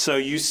 So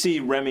you see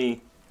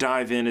Remy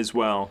dive in as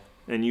well,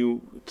 and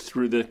you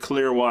through the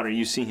clear water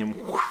you see him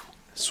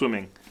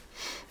swimming.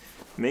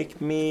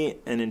 Make me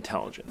an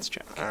intelligence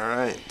check. All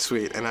right,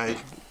 sweet. And I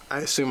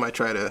assume I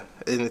try to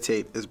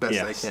imitate as best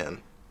Yes. I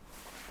can.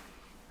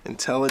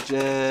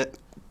 Intelligent.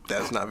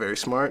 That's not very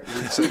smart.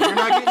 So you're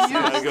not getting used.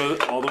 Gotta go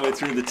all the way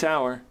through the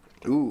tower.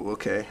 Ooh,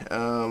 okay.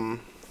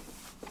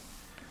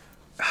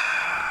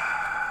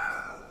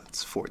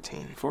 It's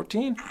 14.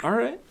 14. All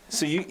right.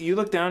 So you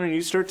look down and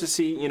you start to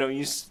see,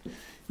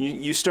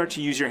 you start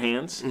to use your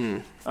hands,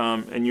 and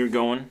you're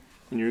going,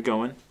 you're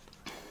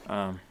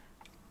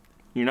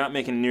not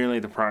making nearly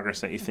the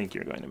progress that you think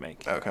you're going to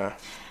make. Okay.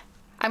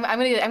 I'm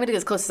gonna get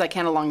as close as I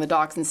can along the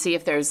docks and see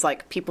if there's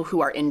like people who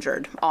are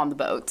injured on the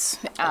boats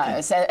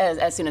as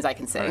soon as I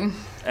can see.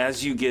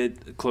 As you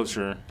get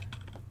closer,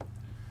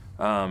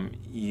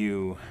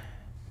 you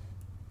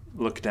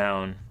look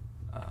down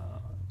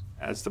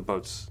as the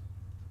boats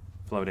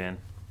float in,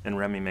 and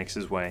Remy makes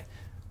his way.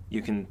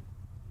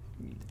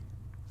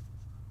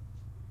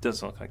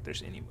 Doesn't look like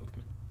there's any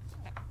movement.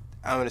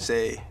 I'm going to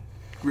say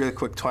really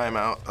quick time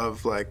out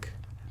of like,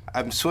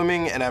 I'm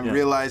swimming and I'm Yeah.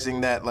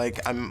 realizing that like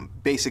I'm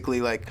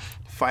basically like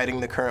fighting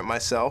the current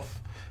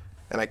myself,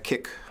 and I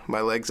kick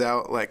my legs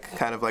out like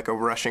kind of like a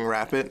rushing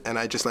rapid, and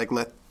I just like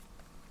let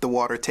the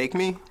water take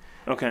me,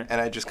 Okay. and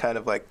I just kind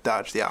of like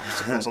dodge the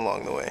obstacles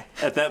along the way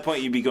At that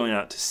point, you'd be going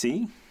out to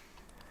sea.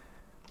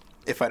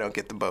 if I don't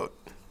get the boat.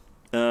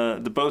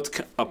 The boat's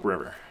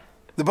upriver.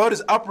 The boat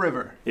is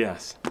upriver.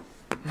 Yes.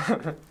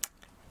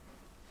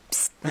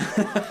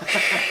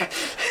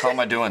 How am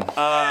I doing?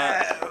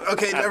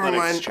 Okay, never Athletics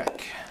mind.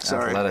 check.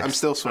 Sorry, Athletics. I'm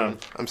still swimming.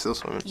 I'm still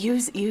swimming.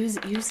 Use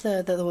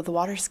the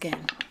water skin.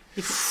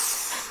 He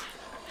sounds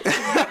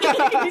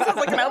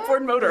like an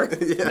outboard motor.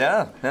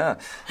 yeah.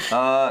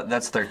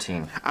 That's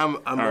 13. I'm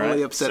right,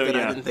 only upset so that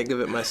yeah. I didn't think of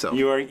it myself.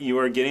 You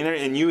are getting there,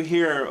 and you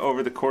hear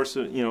over the course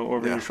of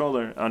over Yeah. your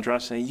shoulder,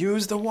 Andras say,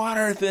 "Use the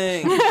water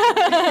thing."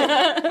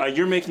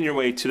 You're making your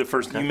way to the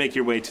first. You make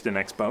your way to the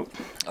next boat.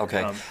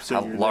 Okay. So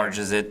How you're large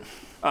there. is it?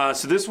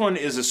 So this one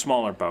is a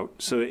smaller boat.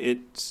 So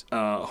it's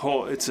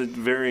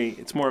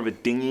it's more of a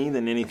dinghy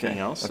than anything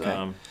else.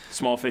 okay.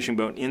 Small fishing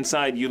boat.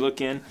 Inside, you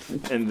look in,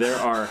 and there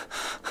are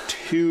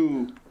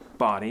 2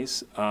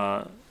 bodies.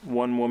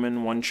 One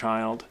woman, one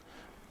child.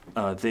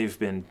 They've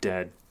been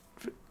dead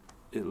for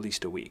at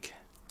least a week.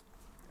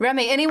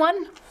 Remy,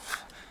 anyone?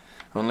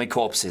 Only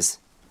corpses.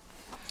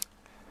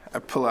 I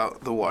pull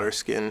out the water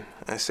skin.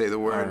 I say the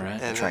word, All right.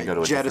 and Try and go I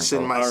to a different jettison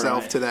boat. myself All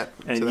right. to that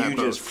And to that you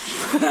boat. just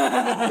start shooting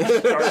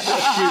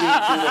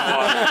through the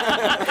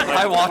water.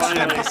 I watched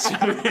him.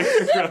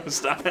 Superhero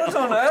style.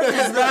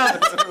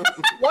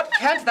 What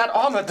can't that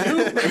armor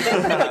do?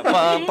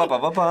 Bum, bum,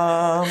 bum, bum,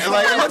 bum.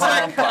 Like, it looks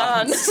like,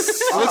 On.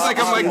 it looks like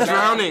I'm like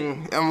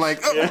drowning. I'm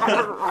like,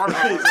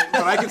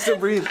 but I can still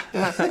breathe.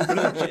 Is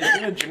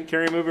it a Jim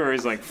Carrey movie where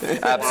he's like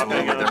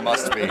Absolutely. There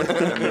must be.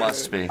 There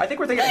must be. I think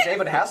we're thinking of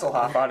David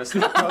Hasselhoff,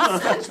 honestly.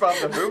 SpongeBob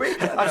the movie.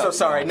 I'm so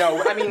sorry.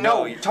 No, I mean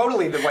no.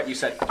 Totally what you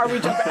said. Are we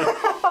jumping?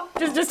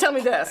 just tell me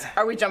this.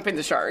 Are we jumping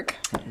the shark?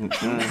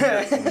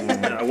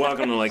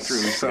 welcome to like 3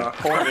 weeks ago.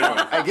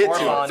 I get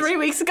to it. 3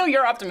 weeks ago,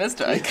 you're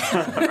optimistic.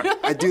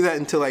 I do that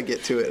until I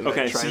get to it. and I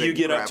Okay, try so to you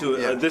get up grab to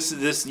it, yeah.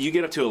 this. You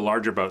get up to a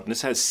larger boat, and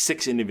this has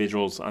 6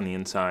 individuals on the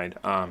inside.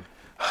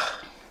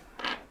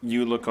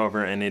 You look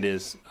over, and it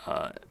is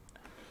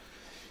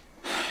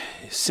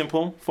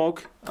simple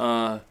folk,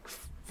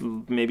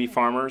 maybe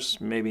farmers,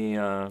 maybe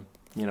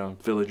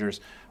villagers,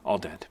 all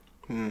dead.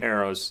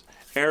 Arrows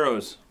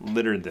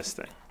littered this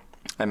thing.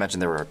 I imagine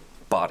there were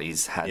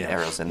bodies had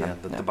arrows in them.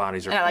 The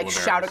bodies are. And I full like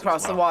of shout arrows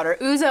across as the well. water.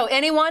 Uzo,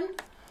 anyone?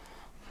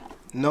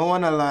 No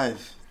one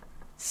alive.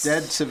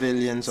 Dead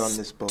civilians on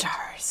this boat.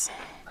 Stars.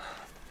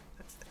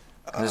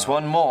 There's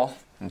one more.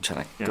 I'm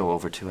trying to go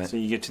over to it. So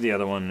you get to the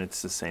other one,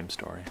 it's the same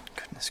story.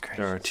 Goodness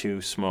There are gracious.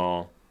 2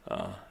 small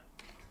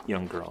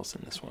young girls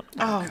in this one.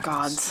 Oh,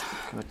 gods.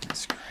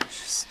 Goodness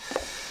gracious.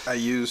 I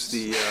use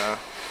the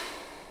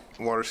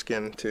water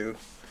skin to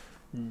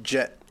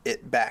jet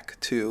it back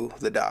to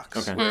the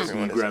docks. Okay. where So you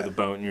everyone is grab at. the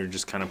boat and you're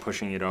just kind of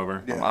pushing it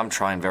over. Yeah. I'm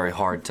trying very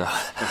hard to.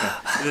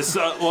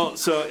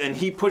 And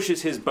he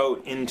pushes his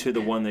boat into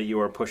the one that you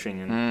are pushing,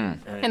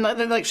 And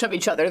they like shove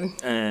each other.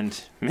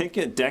 and make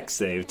a deck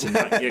save to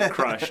not get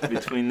crushed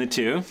between the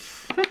two.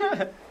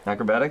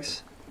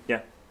 Acrobatics?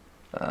 Yeah.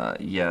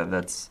 Yeah,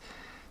 that's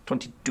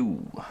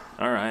 22.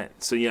 All right.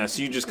 So you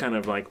just kind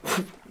of like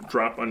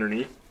drop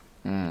underneath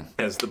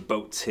as the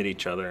boats hit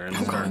each other, and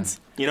it's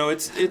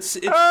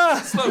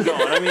slow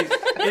going. I mean,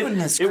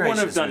 Goodness it wouldn't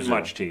have gracious, done Uzo.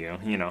 much to you.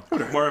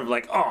 More of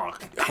like, oh,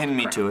 Pin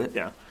me to it.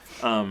 yeah.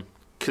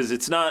 Because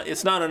it's not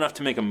enough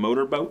to make a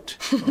motorboat,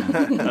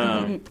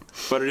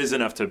 but it is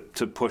enough to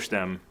push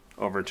them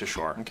over to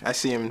shore. I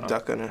see him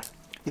duck under.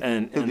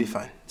 He'll be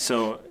fine.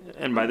 So,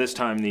 and by this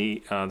time,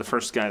 the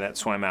first guy that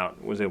swam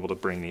out was able to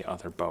bring the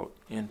other boat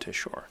into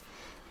shore.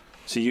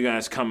 So you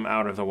guys come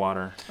out of the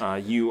water,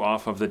 you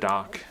off of the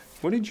dock.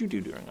 What did you do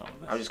during all of I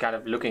this? was just kind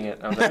of looking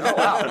at. I was like, oh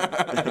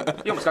wow,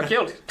 you almost got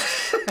killed.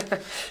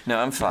 No,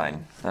 I'm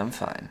fine. I'm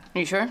fine. Are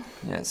you sure?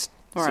 Yes.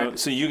 All right.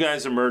 So you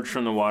guys emerge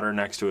from the water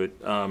next to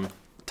it,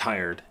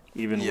 tired,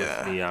 even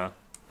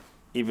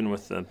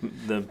with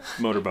the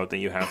motorboat that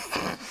you have.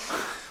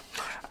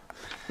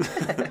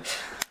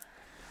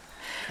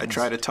 I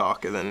try to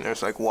talk, and then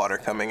there's like water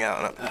coming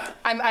out.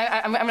 I'm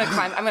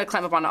gonna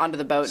climb up onto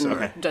the boat and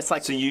Okay. just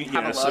like So you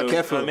have a look. so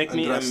Careful, make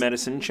me a Andres.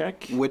 medicine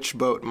check. Which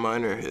boat?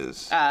 Mine or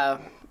his?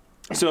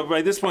 So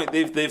by this point,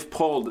 they've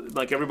pulled,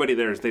 like everybody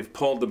there is, they've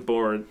pulled the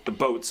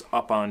boats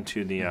up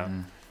onto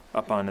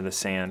the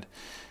sand,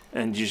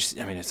 and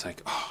it's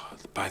like, oh,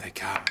 by the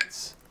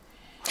gods.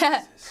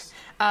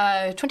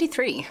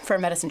 23 for a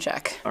medicine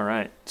check. All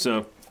right,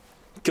 so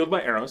killed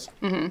by arrows.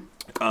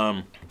 Mm-hmm.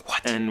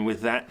 And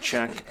with that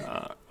check,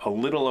 a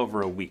little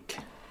over a week,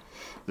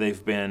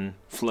 they've been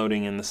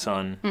floating in the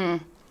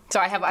sun. So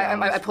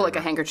I pull like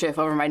a handkerchief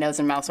over my nose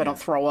and mouth so I don't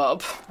throw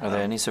up. Are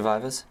there any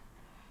survivors?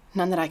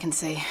 None that I can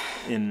see.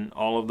 In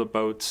all of the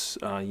boats,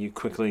 you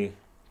quickly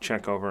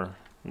check over,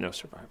 no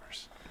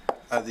survivors.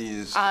 Are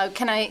these?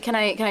 Can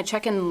I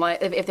check in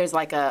if there's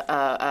like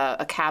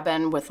a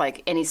cabin with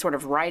like any sort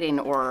of writing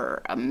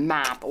or a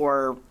map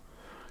or?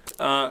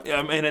 And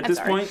at I'm this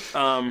sorry. point,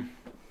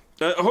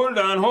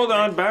 hold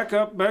on, back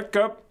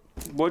up.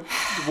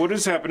 What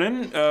is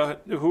happening?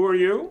 Who are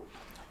you?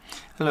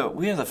 Hello,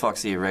 we are the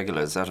Foxy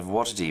Irregulars out of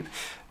Waterdeep.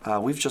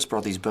 We've just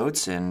brought these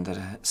boats in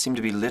that seem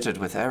to be littered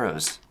with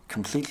arrows.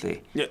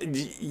 Completely. Yeah,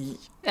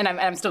 And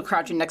I'm still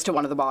crouching next to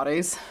one of the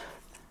bodies.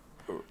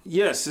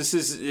 yes, this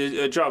is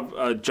a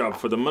job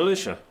for the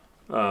militia.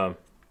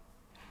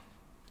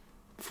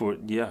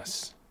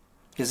 Yes.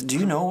 Yes, do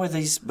you know where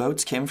these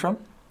boats came from?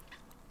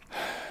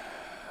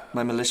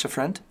 My militia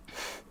friend?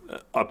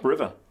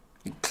 Upriver.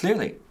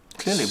 Clearly,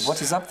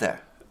 what is up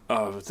there?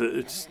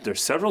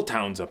 There's several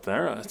towns up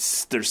there.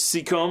 There's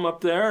Seacombe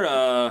up there.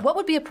 What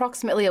would be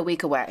approximately a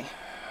week away?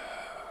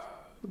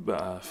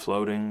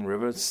 Floating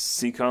river,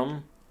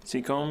 Seacombe.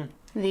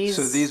 These.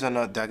 So these are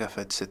not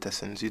Daggerford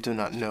citizens. You do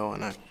not know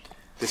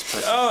this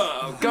person.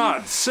 Oh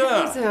God,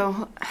 sir!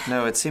 So,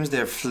 No, it seems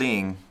they're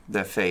fleeing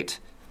their fate.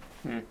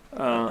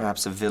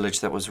 Perhaps a village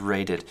that was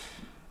raided.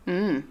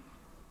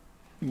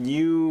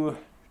 You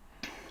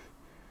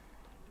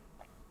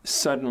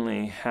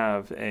suddenly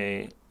have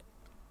a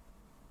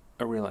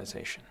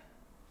realization.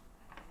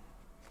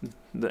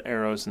 The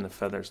arrows and the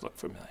feathers look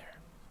familiar.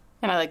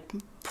 and I like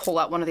pull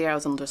out one of the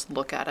arrows and just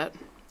look at it,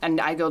 and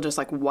I go just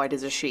like white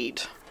as a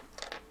sheet.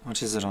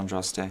 What is it,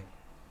 Andraste?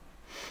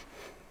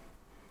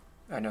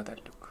 I know that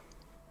look.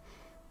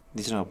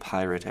 These are no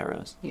pirate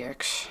arrows.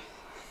 Yerksh.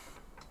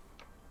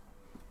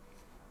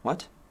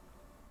 What?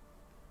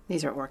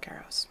 These are orc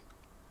arrows.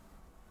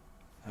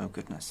 Oh,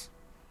 goodness.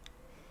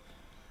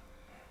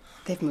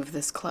 They've moved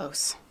this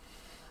close.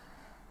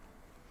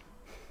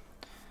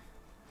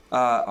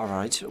 All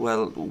right.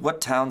 Well,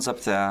 what town's up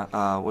there?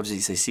 What did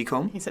he say,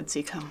 Seacombe? He said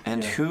Seacombe.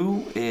 And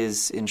who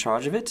is in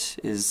charge of it?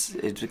 Is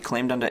it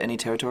claimed under any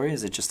territory?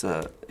 Is it just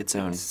its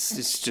own?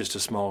 It's just a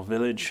small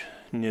village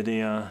near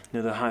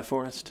the high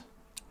forest.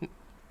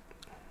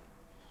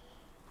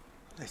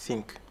 I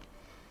think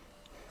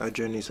our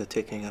journeys are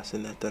taking us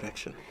in that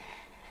direction.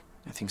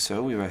 I think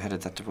so. We were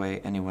headed that way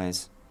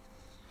anyways.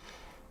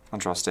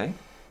 Andraste?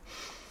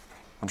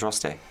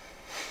 Andraste.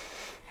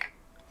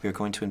 We are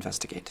going to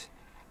investigate.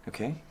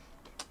 Okay?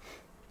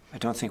 I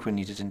don't think we're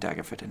needed in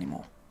Daggerford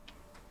anymore.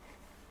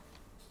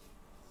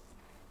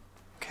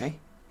 Okay?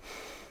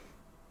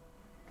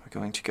 We're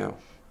going to go.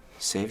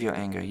 Save your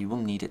anger. You will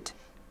need it.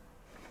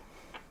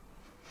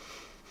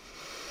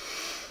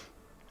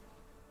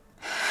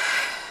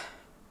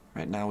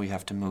 Right now we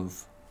have to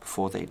move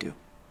before they do.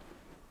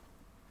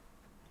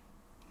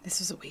 This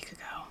was a week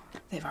ago.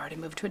 They've already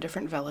moved to a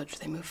different village.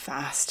 They move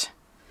fast.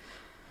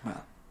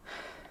 Well,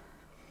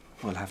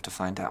 we'll have to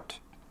find out,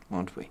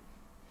 won't we?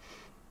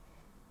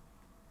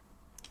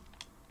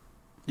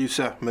 You,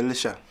 sir,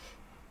 militia.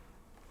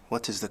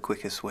 What is the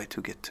quickest way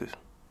to get to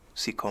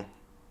Seacombe?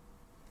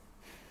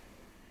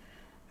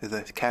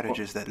 The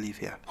carriages that leave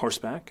here.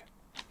 Horseback.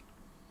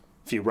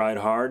 If you ride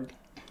hard,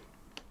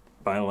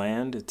 By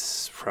land,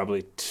 it's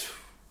probably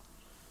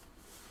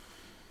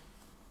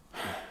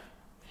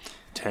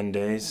 10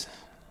 days.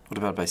 What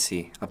about by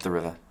sea, up the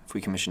river, if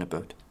we commission a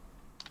boat?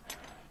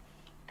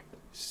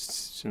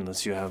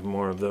 Unless you have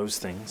more of those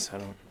things, I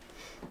don't...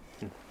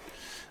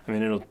 I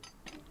mean, it'll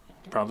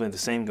probably the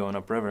same going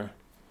upriver.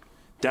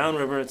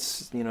 Downriver,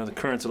 it's, the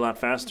current's a lot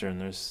faster, and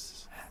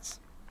there's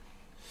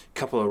a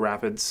couple of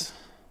rapids.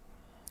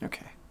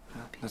 Okay,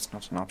 well, that's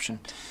not an option.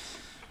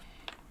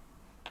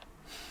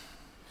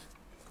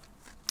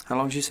 How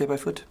long did you say by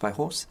foot? By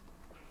horse?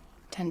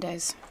 10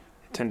 days.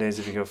 10 days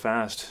if you go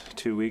fast.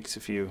 2 weeks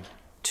if you...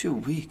 2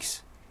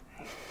 weeks?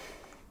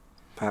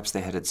 Perhaps they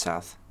headed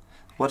south.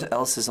 What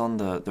else is on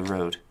the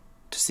road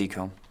to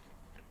Seacombe?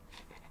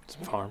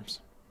 Some farms.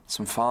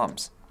 Some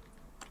farms.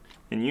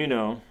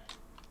 And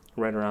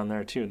right around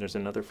there too, there's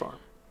another farm.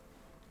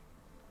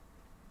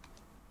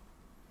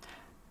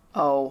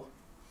 Oh.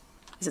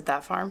 Is it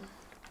that farm?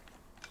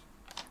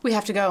 We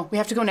have to go. We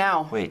have to go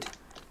now. Wait.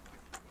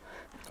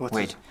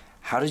 Wait.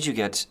 How did you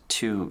get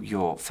to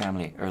your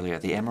family earlier,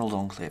 the Emerald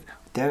Enclave?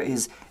 There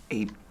is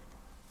a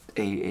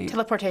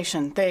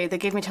Teleportation. They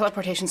gave me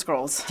teleportation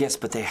scrolls. Yes,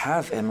 but they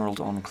have Emerald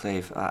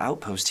Enclave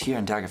outpost here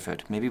in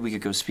Daggerford. Maybe we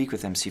could go speak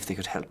with them, see if they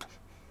could help.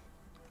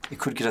 It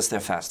could get us there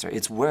faster.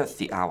 It's worth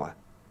the hour.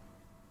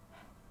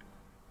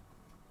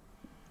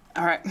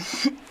 All right.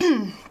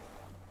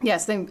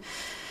 Yes, they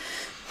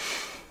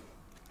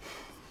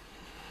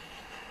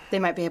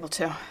might be able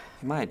to.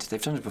 They might.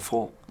 They've done it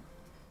before.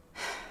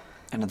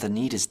 And the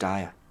need is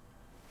dire.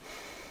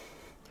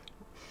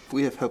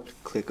 We have helped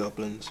clear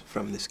goblins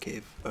from this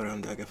cave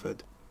around Daggerford.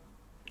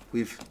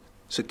 We've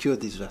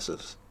secured these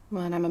vessels.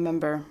 Well, and I'm a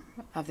member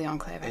of the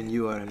Enclave. And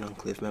you are an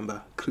Enclave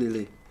member.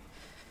 Clearly,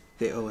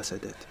 they owe us a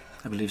debt.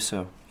 I believe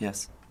so,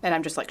 yes. And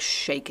I'm just like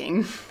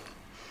shaking.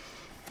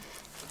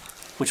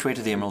 Which way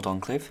to the Emerald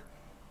Enclave?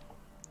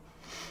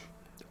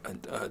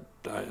 I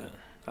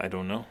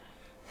don't know.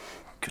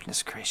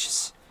 Goodness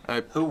gracious.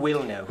 Who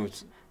will know?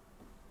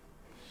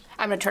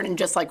 I'm gonna turn and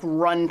just like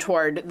run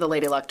toward the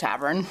Lady Luck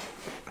Tavern.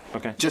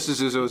 Okay. Just as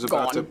Uzo is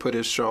about to Gone. put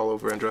his shawl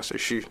over Andraste,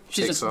 she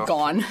She's takes just off.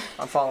 gone.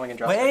 I'm following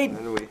Andraste. Wait!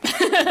 And we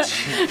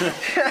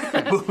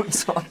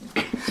Boots on.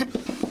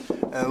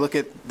 look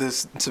at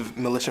this to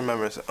militia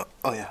members.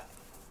 Oh yeah.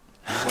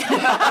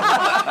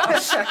 I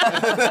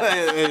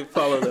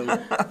follow them.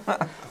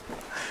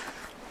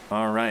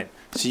 All right.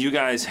 So you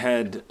guys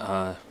head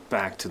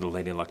back to the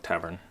Lady Luck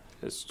Tavern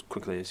as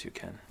quickly as you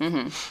can.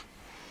 Mm-hmm.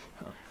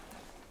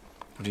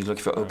 What are you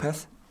looking for,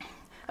 Opeth?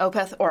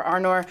 Opeth or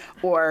Arnor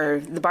or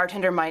the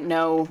bartender might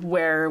know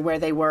where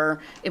they were.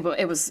 It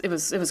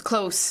was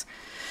close.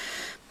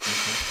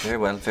 Okay. Very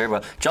well, very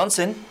well.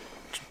 Johnson?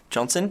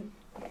 Johnson?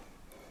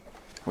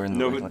 We're in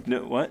the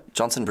No, what?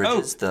 Johnson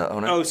Bridges, the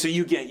owner. Oh, so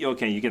you get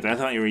that. I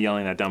thought you were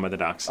yelling that down by the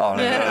docks. Oh,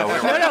 no.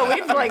 No,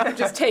 we've like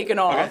just taken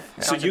off.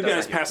 So you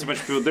guys pass a bunch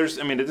of people.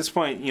 At this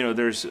point,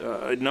 there's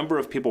a number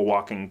of people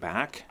walking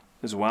back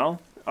as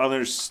well.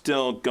 Others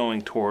still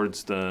going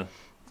towards to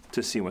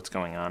see what's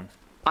going on.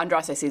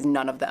 Andraste sees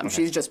none of them.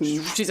 Okay. She's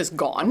just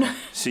gone.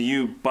 So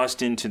you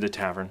bust into the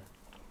tavern,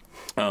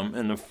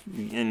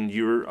 and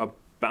you're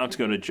about to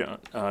go to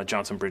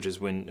Johnson Bridges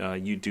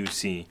when you do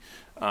see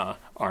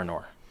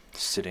Arnor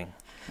sitting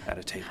at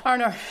a table.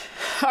 Arnor.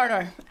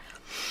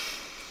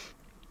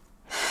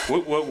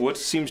 What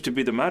seems to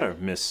be the matter,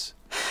 Miss?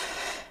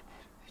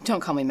 Don't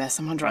call me Miss.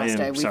 I'm Andraste.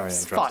 I am We've sorry,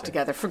 fought Andraste.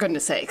 together, for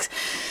goodness sakes.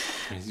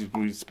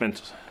 We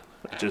spent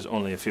just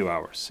only a few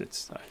hours.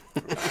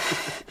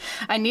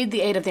 I need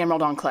the aid of the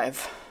Emerald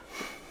Enclave.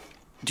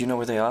 Do you know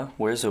where they are?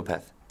 Where's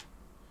Opeth?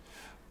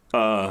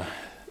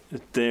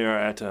 They are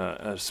at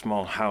a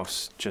small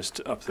house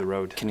just up the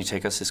road. Can you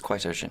take us? It's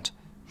quite urgent.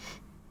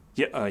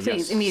 Yeah, Please,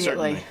 yes,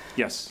 immediately. certainly.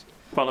 Yes,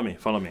 follow me.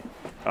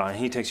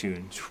 He takes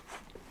you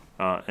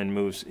and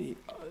moves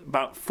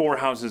about 4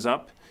 houses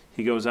up.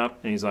 He goes up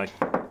and he's like,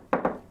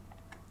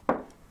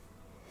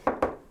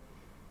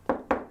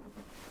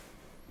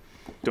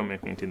 "Don't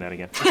make me do that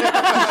again."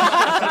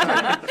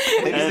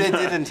 Maybe they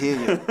didn't hear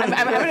you.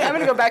 I'm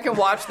gonna go back and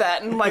watch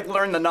that and like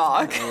learn the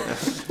knock.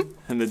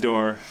 And the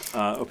door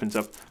opens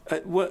up.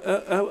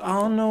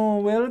 Arno,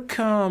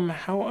 welcome.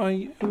 How are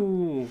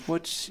you?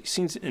 What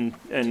seems and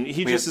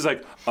he just is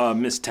like,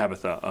 Miss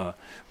Tabitha.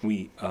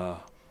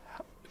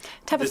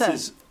 Tabitha. This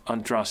is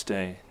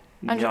Andraste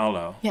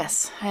Nyalo.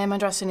 Yes, I am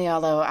Andraste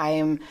Nyalo. I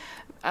am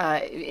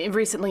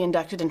recently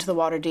inducted into the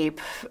Waterdeep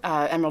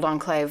Emerald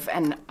Enclave,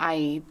 and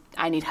I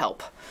need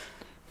help.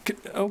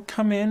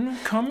 Come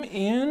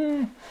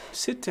in.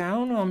 Sit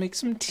down. I'll make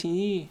some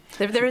tea.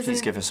 There is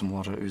Please give us some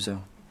water,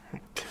 Uzo.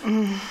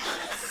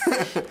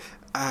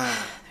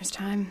 There's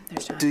time.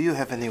 Do you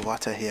have any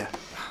water here?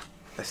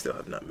 I still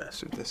have not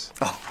mastered this.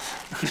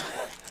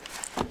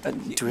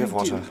 Do we have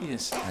water?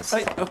 Yes. Yes.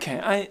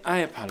 I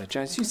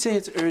apologize. You say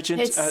it's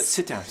urgent. It's-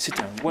 Sit down.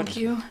 Thank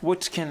you.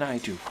 What can I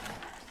do?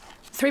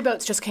 3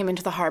 boats just came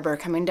into the harbor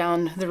coming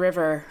down the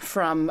river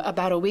from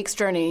about a week's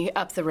journey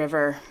up the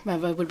river.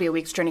 It would be a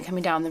week's journey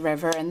coming down the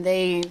river, and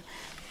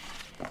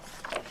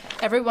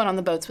everyone on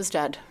the boats was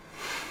dead.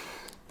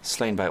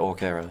 Slain by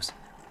orc arrows.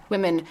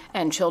 Women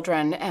and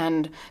children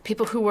and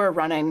people who were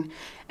running,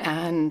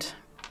 and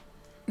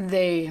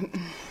they...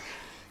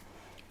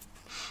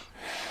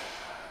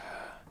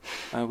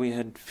 We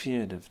had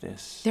feared of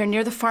this. They're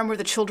near the farm where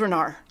the children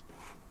are.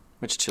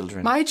 Which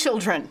children? My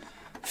children.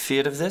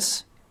 Feared of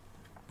this?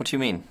 What do you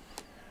mean?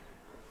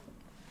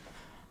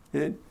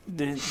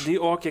 The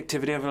orc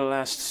activity over the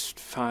last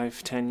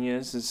 5-10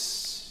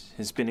 years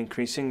has been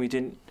increasing. We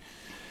didn't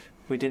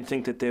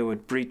think that they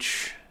would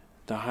breach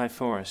the high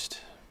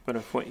forest. But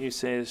if what you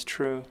say is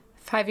true...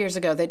 5 years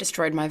ago, they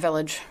destroyed my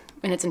village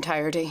in its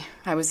entirety.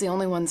 I was the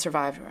only one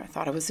survived, or I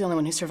thought I was the only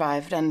one who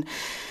survived, and...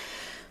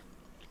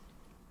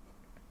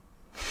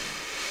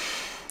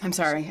 I'm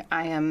sorry,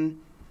 I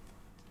am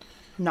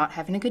not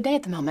having a good day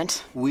at the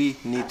moment. We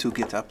need to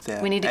get up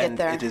there. We need to get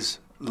there. It is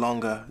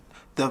longer.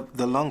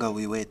 The longer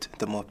we wait,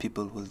 the more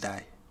people will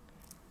die.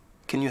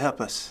 Can you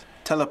help us?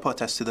 Teleport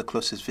us to the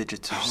closest village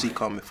to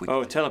Seacom if we can.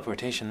 Oh,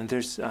 teleportation.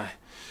 There's... that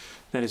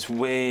is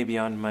way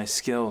beyond my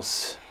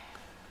skills.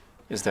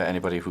 Is there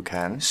anybody who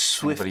can?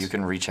 Swift. Anybody you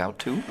can reach out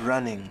to?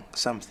 Running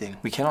something.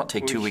 We cannot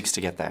take 2 weeks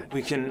to get there.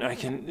 It's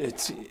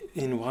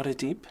in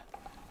Waterdeep.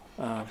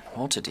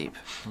 Waterdeep.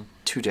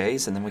 2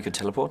 days and then we could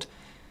teleport?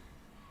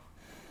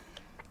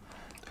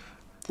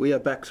 We are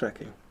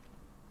backtracking.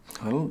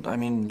 Well, I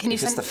mean, Can you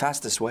if it's send- the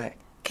fastest way.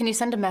 Can you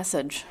send a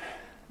message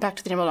back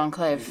to the Emerald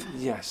Enclave?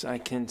 Yes, I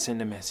can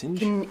send a message.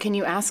 Can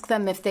you ask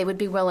them if they would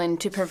be willing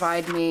to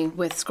provide me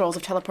with scrolls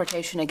of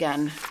teleportation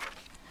again?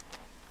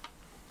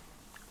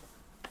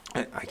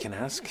 I can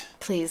ask.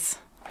 Please.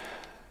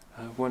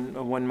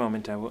 One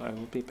moment, I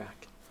will be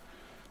back.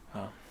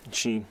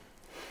 She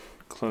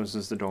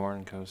closes the door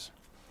and goes.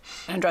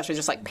 Andrestra's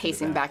just like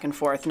pacing back and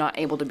forth, not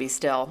able to be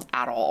still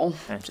at all.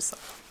 Okay. Just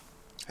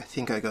I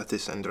think I got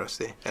this,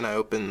 Andraste. And I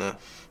open the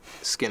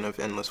skin of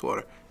endless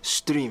water.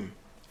 Stream.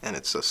 And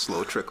it's a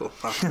slow trickle.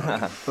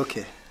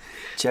 Okay.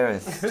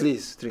 Jareth.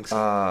 Please, drink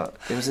some.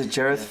 Was it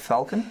Jareth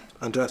Falcon?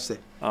 Andraste.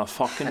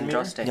 Falconmere?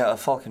 Andraste. Yeah, a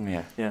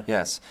Falconmere. Yeah.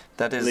 Yes.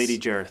 That is... Lady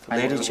Jareth.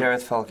 Lady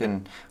Jareth Falcon.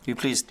 Will you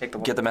please Take the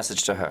get the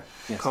message to her?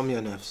 Yes. Calm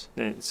your nerves.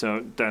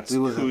 So that's We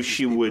will who help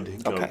she these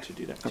would go Okay. to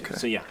do that. to. Okay.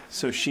 So yeah.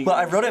 So she. Well,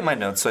 I wrote it in my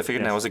notes, so I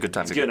figured Yes. now was a good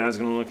time It's to good. go. I was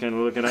going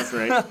to look it up,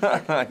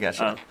 right? I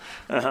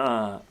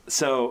gotcha.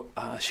 So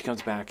she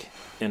comes back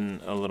in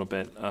a little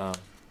bit and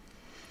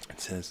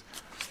says,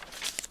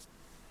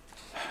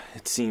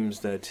 "It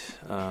seems that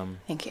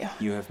thank you.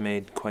 you have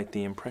made quite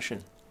the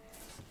impression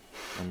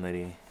on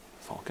Lady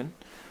Falcon.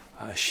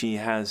 She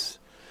has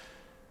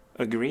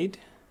agreed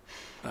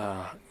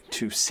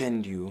to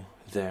send you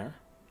there.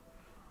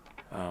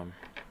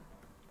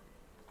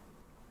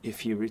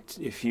 If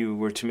you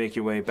were to make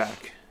your way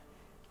back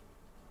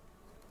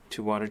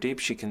to Waterdeep,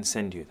 she can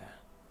send you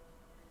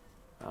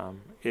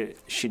there.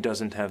 She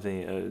doesn't have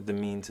the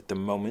means at the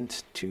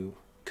moment to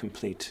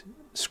complete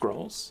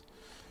scrolls,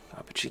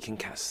 but she can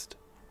cast.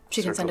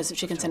 She can send us. circles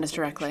She can of send us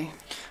teleportation.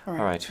 directly. All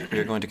right, we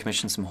are going to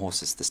commission some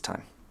horses this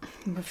time.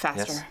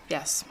 Faster.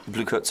 Yes.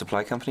 Blue Coat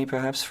Supply Company,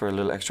 perhaps, for a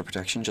little extra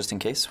protection, just in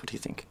case. What do you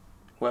think?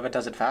 Whoever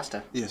does it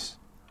faster. Yes.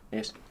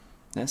 Yes.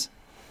 Yes?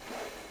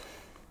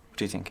 What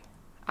do you think?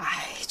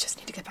 I just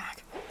need to get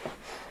back.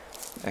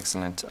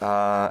 Excellent.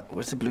 What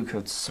did the Blue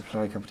Coat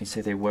Supply Company say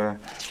they were?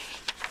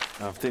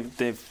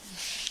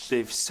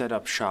 They've set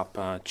up shop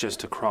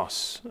just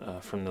across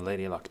from the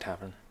Lady Luck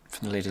Tavern,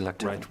 From the Lady Luck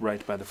Tavern.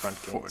 right by the front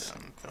For gates.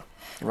 them.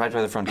 Right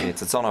by the front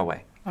gates. It's on our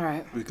way. All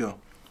right. We go.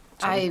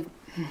 I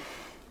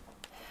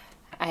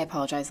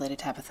apologize, Lady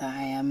Tabitha.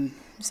 I am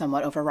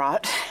somewhat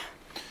overwrought.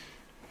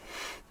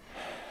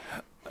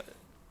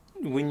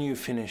 When you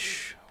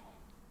finish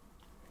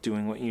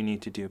doing what you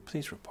need to do,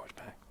 please report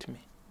back to me.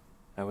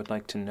 I would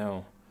like to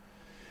know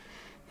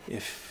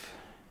if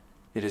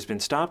it has been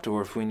stopped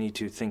or if we need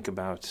to think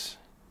about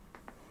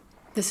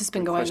This has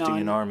been going requesting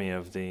an on. army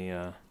of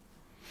the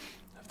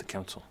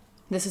council.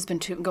 This has been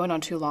going on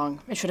too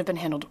long. It should have been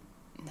handled.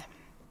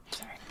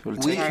 Sorry. We'll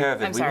We- take care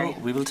of it. I'm sorry.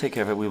 We will take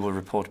care of it. We will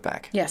report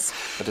back. Yes.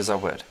 That is our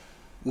word.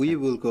 We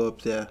will go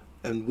up there,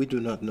 and we do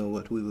not know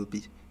what we will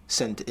be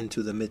sent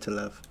into the middle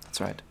of.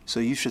 That's right. So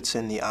you should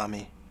send the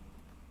army,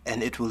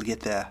 and it will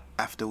get there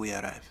after we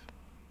arrive.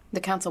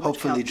 The council.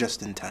 Hopefully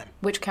just in time.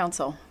 Which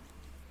council?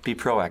 Be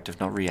proactive,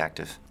 not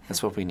reactive.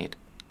 That's what we need.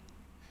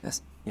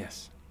 Yes?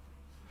 Yes.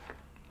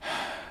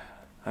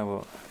 I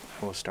will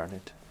start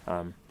it.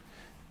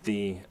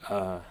 The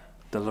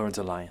Lord's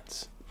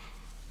Alliance.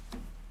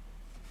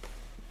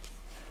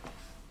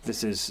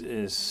 This is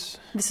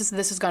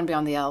This has gone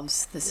beyond the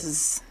elves.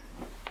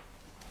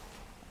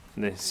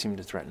 they seem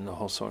to threaten the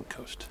whole Sword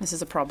Coast. This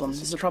is a problem.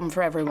 This is a problem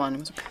for everyone. It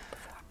was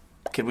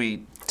Can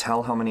we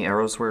tell how many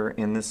arrows were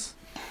in this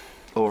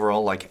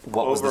overall? Like,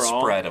 what was the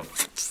Overall? spread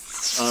of...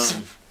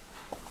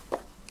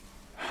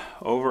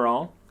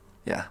 Overall,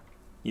 Yeah.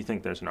 you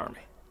think there's an army.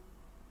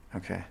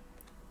 Okay.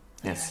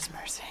 Yes. His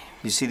mercy.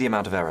 You see the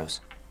amount of arrows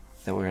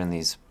that were on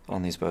these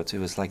boats? It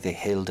was like they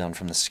hailed down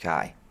from the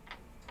sky.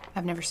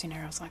 I've never seen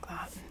arrows like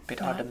that. Bit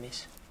Not- hard to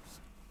miss.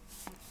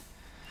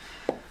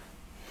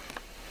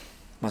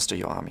 Muster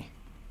your army.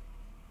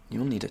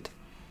 You'll need it.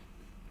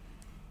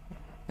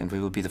 and we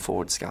will be the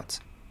forward scouts.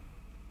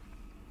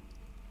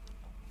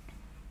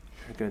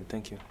 Very good,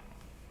 thank you.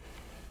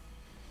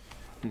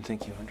 And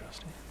thank you,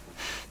 Andraste.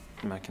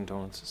 My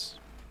condolences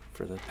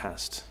for the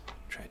past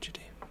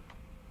tragedy.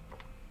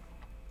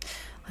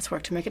 Let's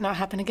work to make it not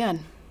happen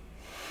again.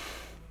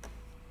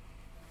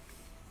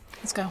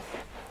 Let's go.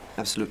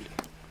 Absolutely.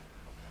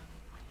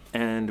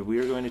 And we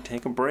are going to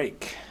take a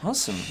break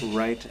Awesome.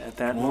 right at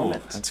that Oh,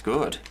 moment. that's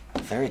good.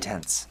 Very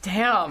tense.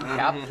 Damn.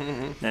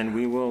 Yep. And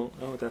we will.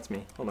 Oh, that's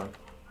me. Hold on.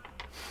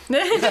 Do.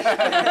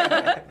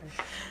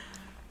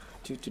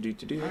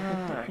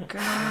 Oh my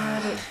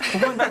god. We're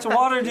going back to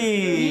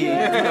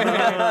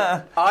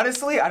Waterdeep.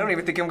 Honestly, I don't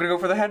even think I'm gonna go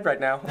for the head right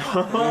now.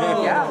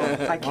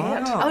 Yeah, I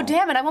can't. Oh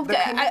damn it! I won't.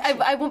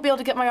 I won't be able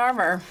to get my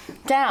armor.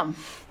 Damn.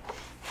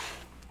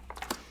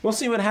 We'll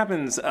see what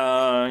happens 8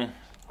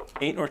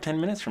 or 10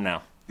 minutes from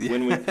now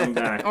when we come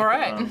back. All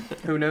right.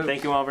 Who knows?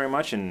 Thank you all very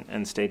much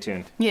and stay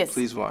tuned. Yes.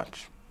 Please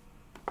watch.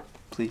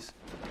 Please.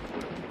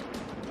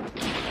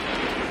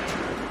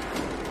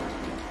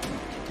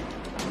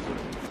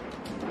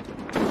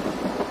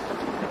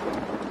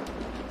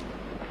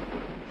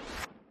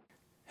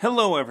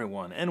 Hello,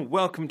 everyone, and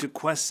welcome to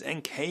Quests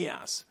and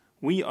Chaos.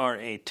 We are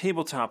a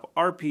tabletop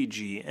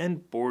RPG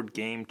and board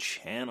game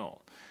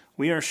channel.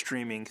 We are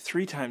streaming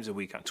 3 times a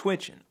week on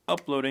Twitch and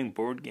uploading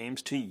board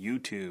games to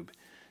YouTube.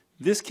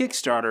 This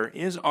Kickstarter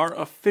is our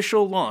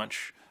official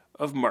launch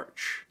of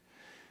merch.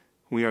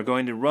 We are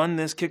going to run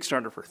this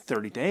Kickstarter for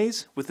 30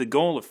 days with the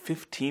goal of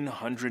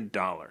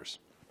 $1,500.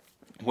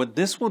 What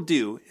this will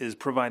do is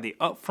provide the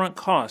upfront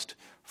cost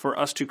for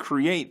us to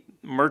create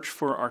merch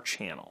for our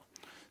channel.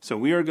 So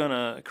we are going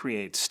to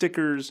create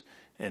stickers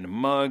and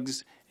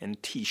mugs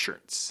and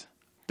t-shirts.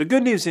 The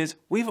good news is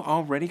we've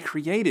already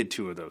created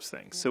 2 of those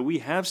things. So we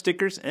have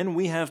stickers and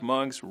we have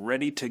mugs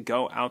ready to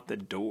go out the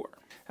door.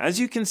 As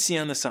you can see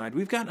on the side,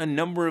 we've got a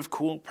number of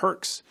cool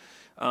perks.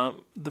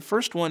 The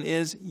first one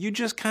is you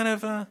just kind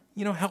of,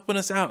 helping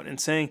us out and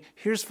saying,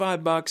 here's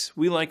 $5,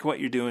 we like what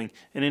you're doing,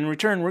 and in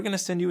return, we're going to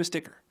send you a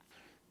sticker.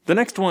 The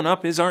next one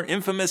up is our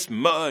infamous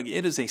mug.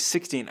 It is a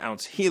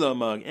 16-ounce Hilo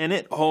mug, and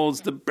it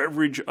holds the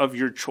beverage of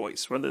your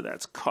choice, whether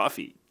that's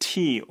coffee,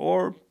 tea,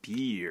 or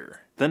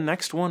beer. The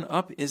next one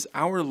up is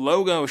our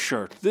logo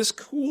shirt. This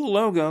cool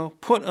logo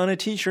put on a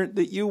t-shirt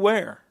that you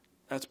wear.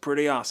 That's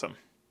pretty awesome.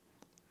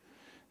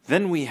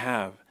 Then we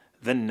have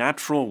the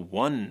Natural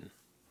One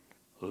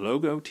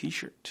logo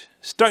t-shirt.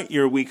 Start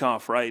your week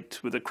off right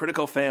with a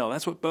critical fail.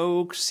 That's what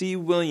Bo C.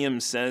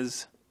 Williams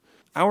says.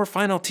 Our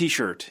final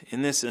t-shirt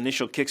in this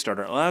initial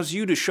Kickstarter allows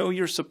you to show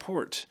your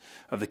support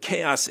of the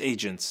Chaos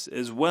Agents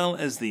as well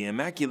as the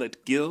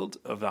Immaculate Guild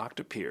of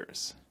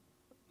Octopeers.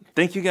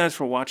 Thank you guys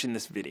for watching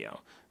this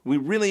video. We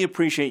really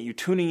appreciate you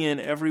tuning in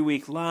every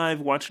week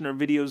live, watching our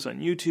videos on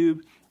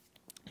YouTube.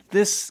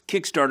 This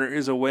Kickstarter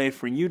is a way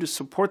for you to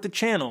support the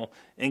channel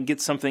and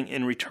get something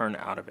in return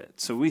out of it.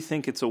 So we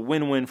think it's a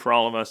win-win for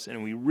all of us,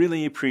 and we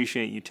really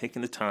appreciate you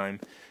taking the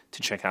time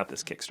to check out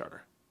this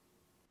Kickstarter.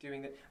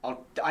 Doing that.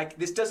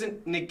 This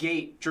doesn't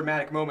negate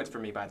dramatic moments for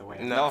me, by the way.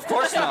 No, of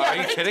course not. Are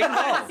you kidding?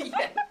 No.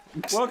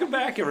 Welcome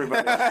back,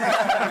 everybody.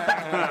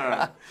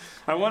 I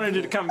wanted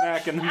it to come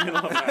back in the middle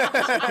of that.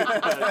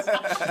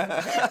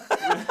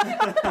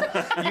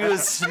 You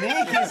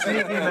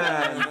sneaky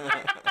man.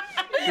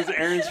 Because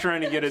Aaron's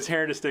trying to get his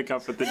hair to stick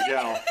up with the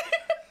gel.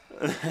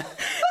 Thank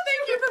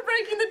you for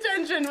breaking the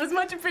tension. It was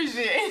much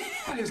appreciated.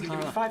 I was gonna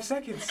give you 5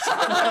 seconds.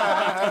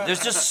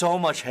 There's just so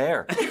much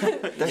hair.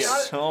 There's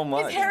so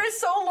much. His hair is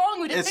so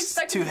long. We didn't It's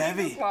expect too it to be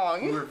heavy. this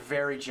long. We were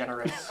very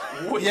generous.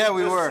 Yeah,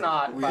 we were.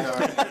 Not, We are.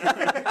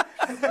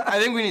 I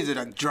think we need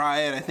to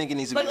dry it. I think it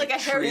needs to be Like a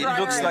hair treated. dryer. It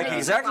looks like Right.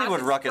 exactly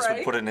what Glasses Ruckus spray.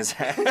 would put in his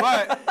hair.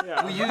 But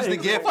we used the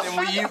gift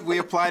and we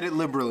applied it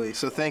liberally.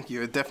 So thank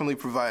you. It definitely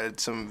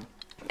provided some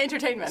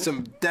Entertainment.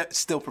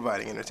 still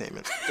providing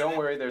entertainment. Don't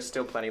worry, there's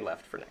still plenty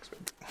left for next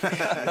week.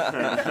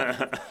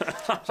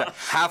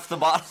 Half the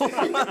bottle.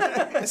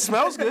 It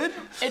smells good.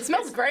 It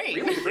smells great.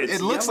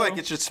 It looks like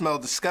it should smell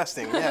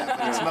disgusting. Yeah,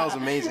 but it smells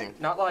amazing.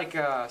 Not like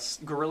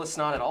gorilla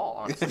snot at all,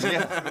 honestly.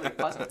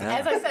 Pleasant.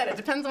 As I said, it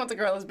depends on what the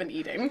girl has been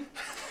eating.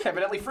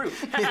 Evidently fruit.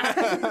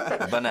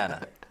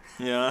 Banana.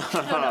 Yeah.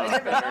 Banana. You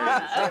That's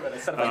have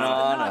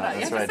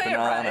to right. say it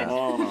Banana. right.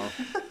 Oh, no.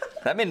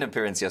 That made an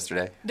appearance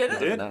yesterday. Did it?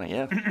 Banana,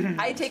 yeah.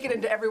 I take it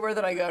into everywhere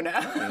that I go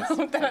now.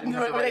 When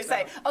they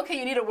say, okay,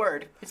 you need a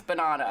word, it's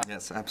banana.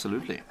 Yes,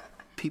 absolutely.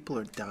 People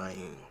are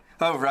dying.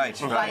 Oh, right.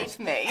 Bite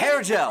me.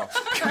 Hair gel.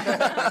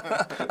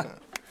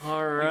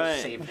 All right.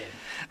 Saved it.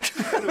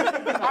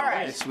 All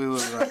right. Yes, we will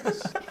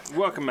Ruckus.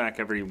 Welcome back,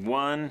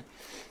 everyone.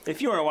 If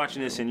you are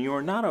watching this and you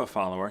are not a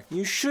follower,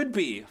 you should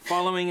be.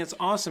 Following it's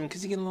awesome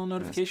because you get a little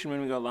notification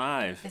when we go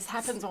live. This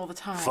happens all the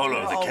time.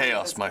 Follow We're the all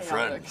chaos, this my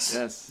chaotic. friends.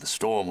 Yes. The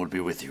storm will be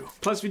with you.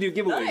 Plus, we do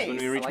giveaways when we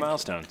Nice. reach I like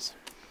milestones.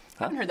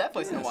 I haven't heard that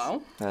voice in a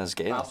while. That was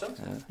Gale.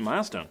 Milestones?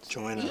 Milestones.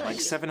 Join us. Like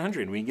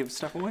 700, we give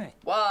stuff away.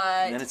 What?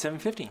 And then it's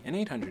 750 and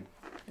 800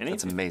 and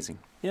That's 850. amazing.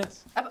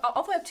 Yes,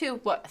 I'll play up to,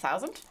 what,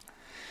 1,000?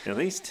 at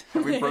least.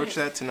 Have we broached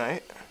that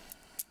tonight?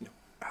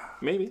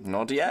 Maybe.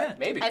 Not yet.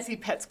 Maybe. As he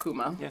pets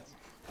Kuma. Yes.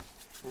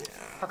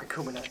 How could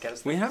Kumina get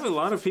us? We have a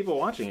lot of people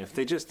watching. If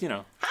they just,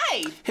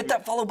 Hi. Hit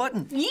that follow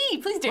button. Yee,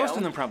 please do. most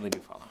of them probably do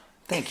follow.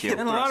 Thank you. And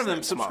a lot of them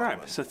that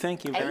subscribe. So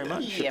thank you very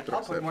much. Hey.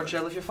 I'll put more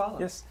gel if you follow.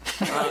 Yes.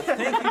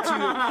 Thank you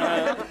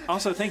to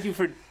also thank you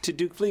to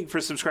Duke Fleeg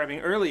for subscribing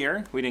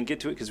earlier. We didn't get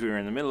to it because we were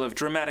in the middle of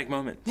dramatic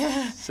moment.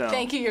 So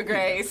Thank you, Your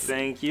Grace.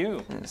 Thank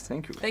you. Yes,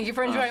 thank you. Thank you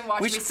for enjoying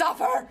watching me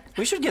suffer.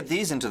 We should get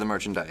these into the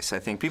merchandise. I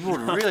think people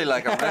would really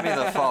like a Remy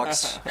the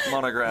Fox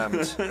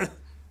monogrammed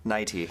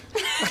nightie.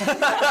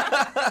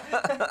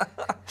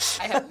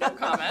 I have no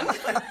comment.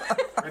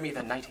 Remy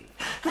the Nighty.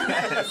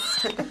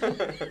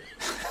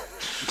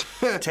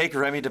 Take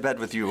Remy to bed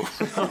with you.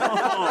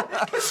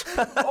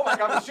 Oh my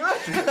god, we should!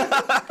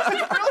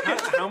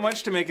 How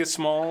much to make a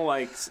small,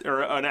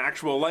 or an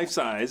actual life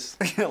size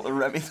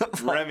Remy the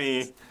Fox.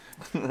 Remy,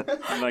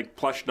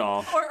 plush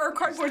doll? Or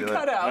cardboard do it.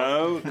 cutout.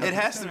 Oh, It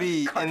has to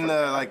be in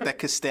the that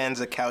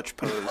Costanza couch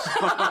pose.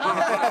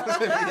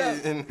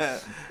 in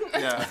that,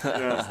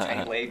 yeah.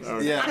 Tiny legs.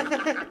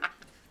 Yeah.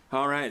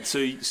 all right.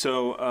 So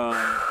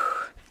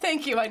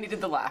Thank you, I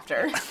needed the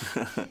laughter.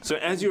 So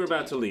as you were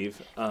about to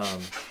leave,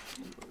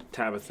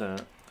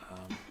 Tabitha.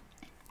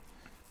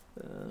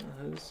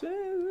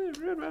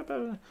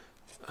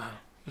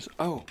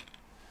 Oh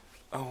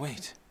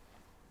wait.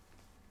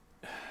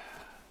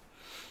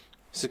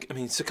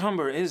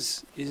 Succumber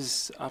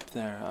is up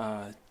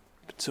there.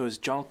 So is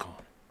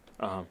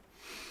Jalkon.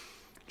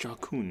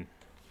 Jalkun.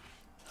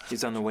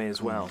 He's on the way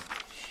as well.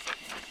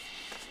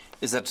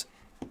 Is that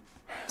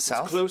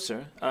south? It's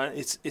closer.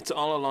 It's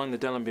all along the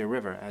Delambir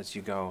River as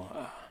you go.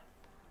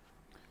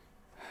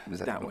 Is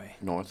that way.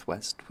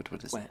 Northwest?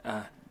 What is it?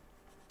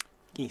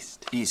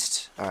 East.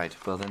 East. All right.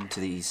 Well, then to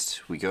the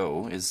east we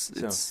go.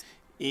 It's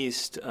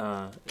East.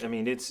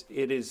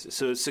 It is.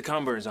 So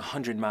Succumber is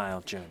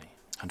 100-mile journey.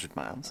 100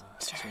 miles.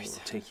 So it will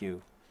take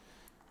you.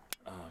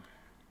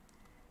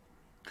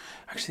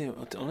 Actually, it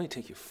will only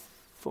take you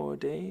 4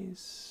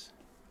 days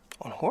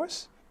On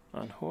horse?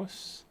 on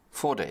horse.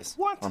 4 days.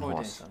 What? On 4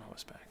 horse. days on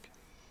horseback.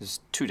 There's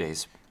 2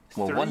 days.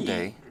 Well, 3 1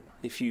 day.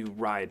 if you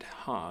ride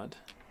hard.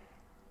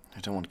 I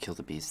don't want to kill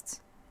the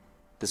beasts.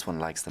 This one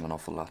likes them an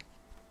awful lot.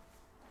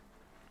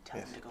 Tell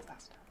them to go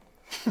faster.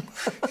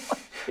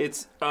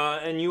 It's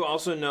and you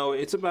also know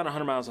it's about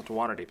 100 miles up to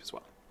Waterdeep as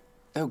well.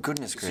 Oh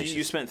goodness So gracious!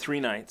 you spent 3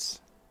 nights.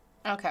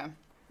 Okay.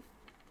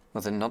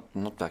 Well, then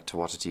not back to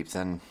Waterdeep.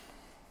 Then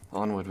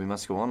onward. We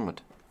must go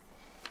onward.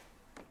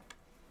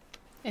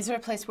 Is there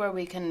a place where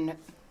we can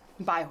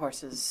buy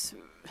horses?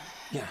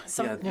 Yeah, Yes,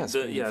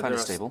 there find a are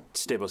stable.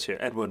 Stables here.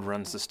 Edward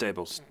runs the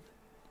stables.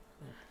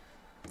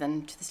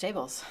 Then to the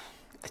stables.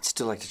 I'd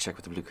still like to check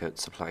with the Blue Coat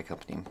Supply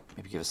Company.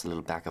 Maybe give us a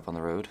little backup on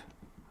the road.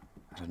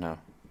 I don't know.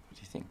 What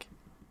do you think?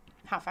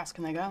 How fast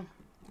can they go?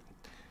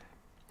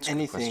 That's a good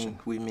Anything question.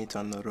 we meet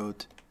on the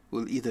road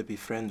will either be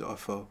friend or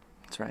foe.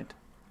 That's right.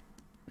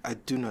 I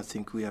do not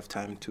think we have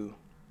time to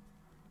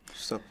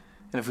stop.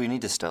 And if we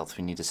need a stealth,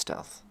 we need a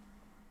stealth.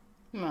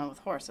 Well, with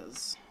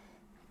horses.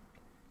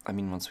 I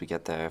mean, once we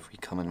get there, if we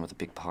come in with a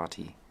big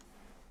party,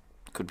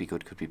 could be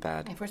good, could be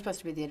bad. If we're supposed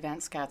to be the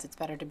advanced scouts, it's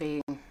better to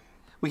be.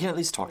 We can at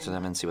least talk to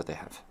them and see what they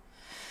have.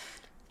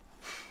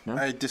 No?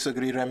 I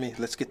disagree, Remy.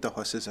 Let's get the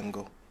horses and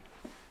go.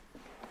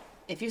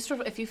 If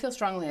you feel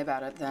strongly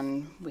about it,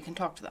 then we can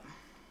talk to them.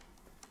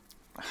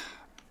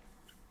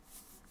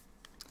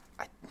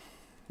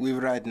 We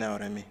ride now,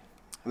 Remy.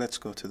 Let's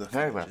go to the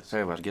Very well, villages.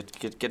 very well.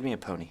 Get me a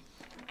pony.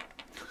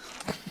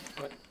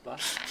 What?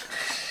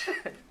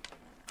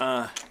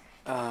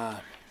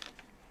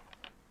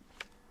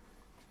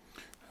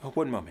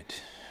 One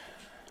moment.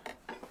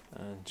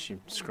 And she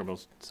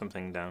scribbles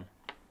something down.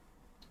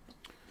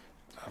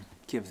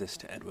 Give this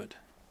to Edward.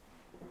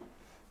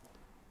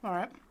 All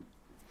right.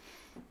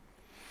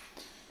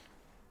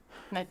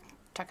 And I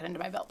tuck it into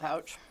my belt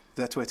pouch.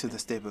 That way to the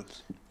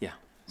stables. Yeah.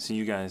 So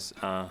you guys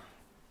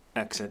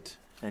exit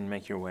and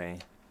make your way.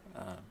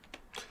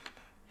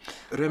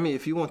 Remy,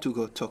 if you want to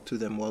go talk to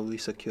them while we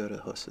secure the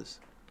horses,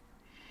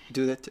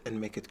 do that and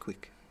make it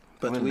quick.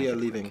 But will we make are it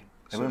leaving. quick.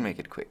 I will make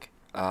it quick.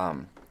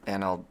 And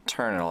I'll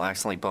turn and I'll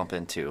accidentally bump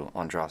into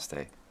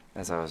Andraste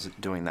as I was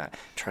doing that.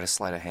 Try to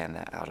slide a hand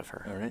out of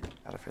her. All right.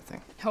 Out of her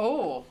thing.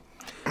 Oh.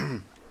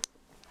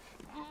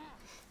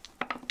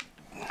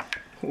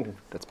 Ooh,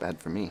 that's bad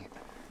for me.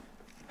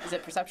 Is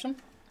it perception?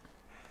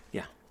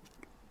 Yeah.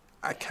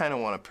 I kind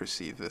of want to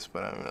perceive this,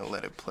 but I'm going to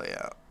let it play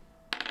out.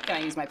 Can I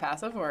use my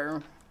passive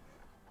or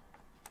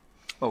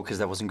Oh, because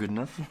that wasn't good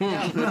enough?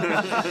 compared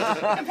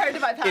to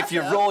my passive? If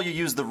you roll, you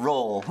use the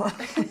roll. I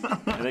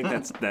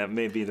think that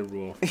may be the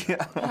rule.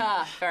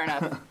 Ah, fair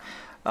enough.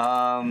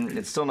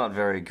 It's still not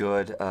very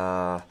good.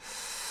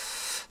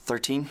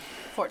 13?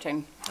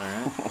 14.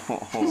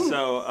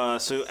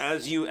 So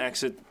as you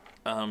exit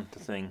the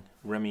thing,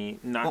 Remy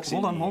knocks.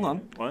 Hold on, hold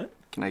on. What?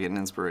 Can I get an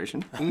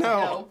inspiration?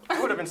 No.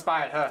 I would have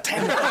inspired her.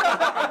 Damn it.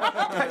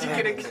 I'm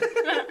kidding.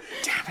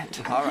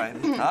 All right,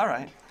 all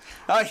right.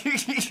 Oh, you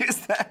use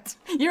that.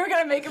 You were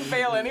gonna make him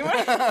fail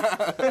anyway.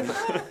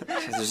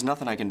 There's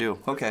nothing I can do.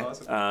 Okay.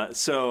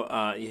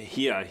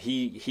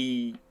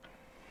 He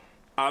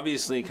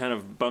obviously kind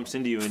of bumps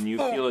into you, and you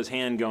feel his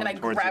hand going And I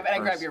towards grab your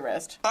and I grab purse. your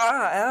wrist.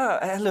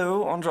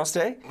 Hello,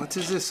 Andraste. What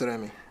is this,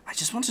 Remy? I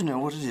just want to know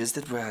what it is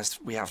that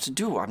we have to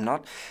do. I'm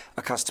not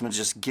accustomed to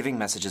just giving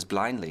messages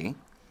blindly.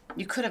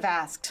 You could have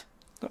asked.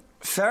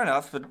 Fair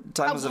enough, but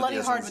time How was of bloody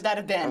the hard essence. would that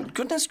have been? Oh,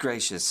 goodness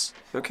gracious.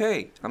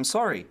 Okay, I'm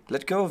sorry.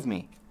 Let go of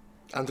me.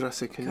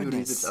 Andraste, can you read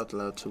Goodness. it out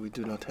loud so we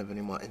do not have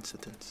any more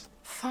incidents?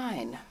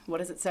 Fine. What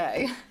does it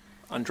say?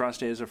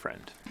 Andraste is a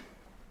friend.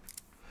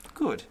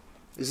 Good.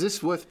 Is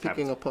this worth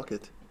picking a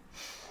pocket?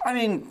 I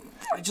mean,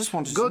 I just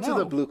wanted Go to to know.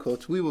 the blue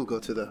coat. We will go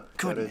to the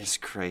garage. Goodness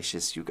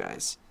gracious, you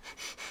guys.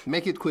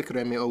 Make it quick,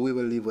 Remy, or we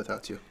will leave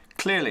without you.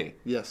 Clearly,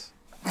 Yes.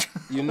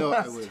 You know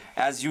I will.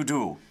 as you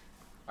do.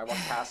 I walk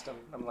past him.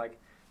 I'm like,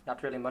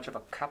 not really much of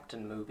a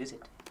captain move, is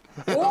it?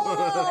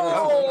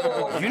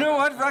 You know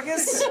what,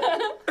 Ruckus?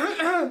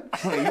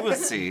 You will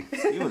see.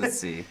 You will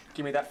see.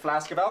 Give me that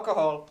flask of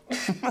alcohol.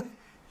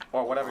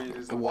 Or whatever it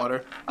is. The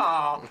water.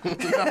 Ah,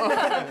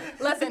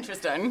 Less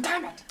interesting.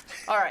 Damn it.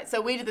 All right,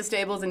 so we to the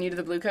stables and you to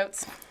the blue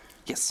coats.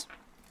 Yes.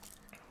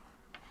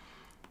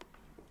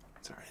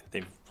 It's all right.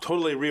 They've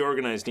totally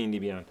reorganized D&D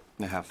Beyond.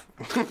 I have.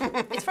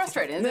 It's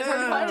frustrating. It's hard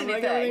to find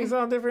anything. everything's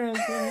all different.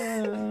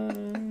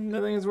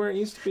 Nothing is where it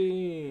used to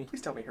be.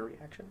 please tell me her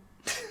reaction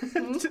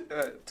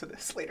to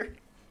this later.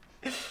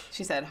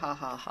 She said, ha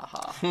ha ha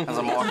ha. As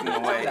I'm walking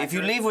away. If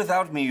you leave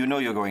without me, you know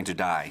you're going to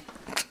die.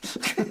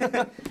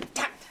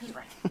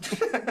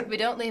 We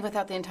don't leave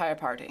without the entire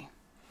party.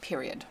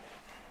 Period.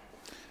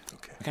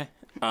 Okay.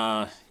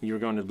 You were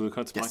going to the Blue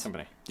Coat Supply Yes.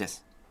 Company. Yes.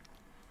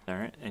 All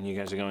right, and you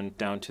guys are going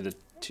down to the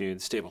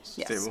stables.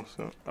 Yes. Table,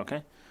 so.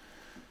 Okay.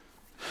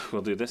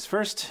 We'll do this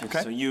first.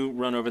 Okay. So you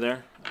run over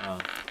there,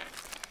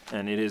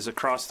 and it is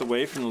across the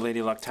way from the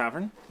Lady Luck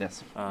Tavern.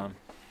 Yes.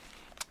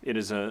 It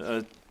is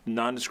a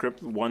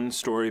nondescript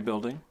one-story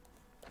building.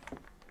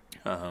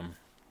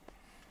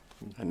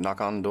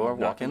 Knock on the door, Knock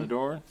walk on in. the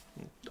door.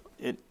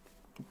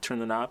 Turn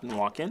the knob and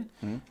walk in.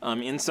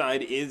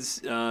 Inside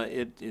is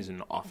it is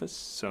an office,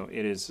 so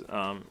it is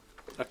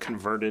a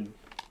converted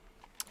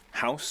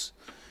house.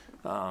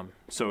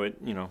 So it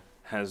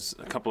has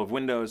a couple of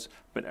windows,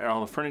 but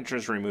all the furniture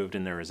is removed,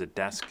 and there is a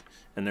desk,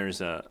 and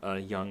there's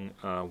a young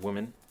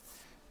woman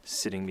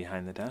sitting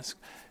behind the desk.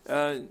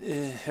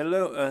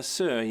 Hello,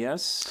 sir.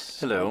 Yes.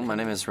 Hello, my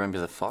name is Remy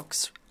the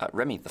Fox.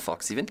 Remy the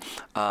Fox, even.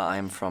 I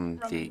am from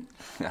the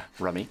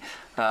Rummy.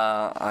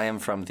 I am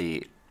from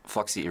the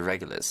Foxy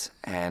Irregulars,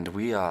 and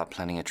we are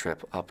planning a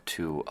trip up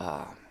to.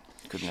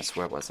 Goodness,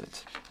 where was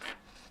it?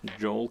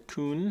 Joel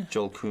Kuhn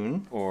Joel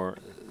Kuhn. or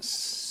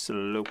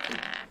Slocum.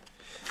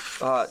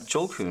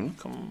 Joel Kuhn.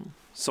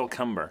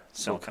 Sulcumber.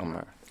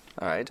 Selcumber.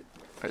 All right.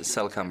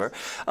 Selcumber.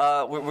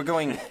 We're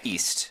going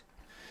east,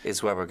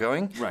 is where we're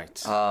going.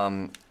 Right.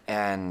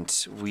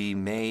 And we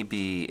may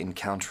be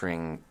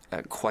encountering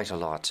quite a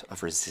lot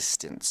of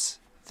resistance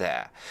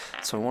there.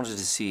 So I wanted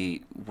to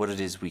see what it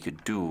is we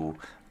could do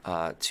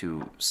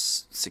to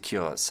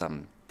secure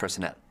some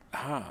personnel.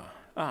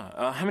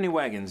 How many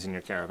wagons in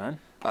your caravan?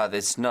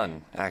 There's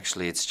none,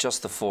 actually. It's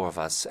just the four of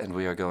us, and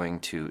we are going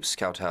to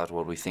scout out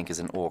what we think is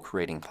an orc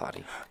raiding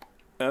party.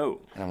 Oh.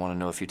 And I want to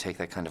know if you take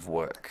that kind of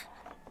work.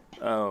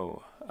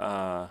 Oh.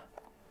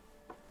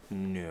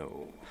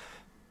 No.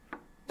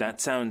 That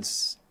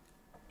sounds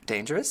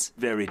Dangerous?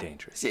 very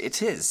dangerous.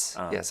 It is.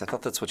 Yes, I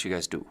thought that's what you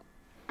guys do.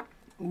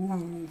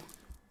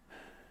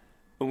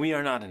 We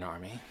are not an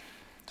army.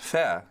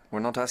 Fair. We're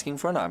not asking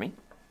for an army.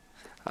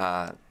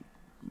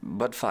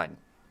 But fine.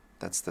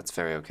 That's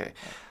very okay.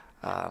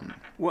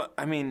 Well,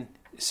 I mean,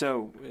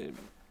 so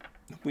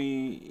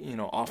we,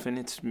 often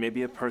it's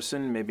maybe a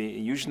person,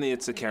 usually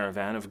it's a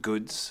caravan of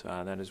goods.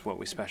 That is what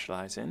we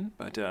specialize in.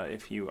 But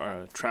if you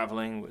are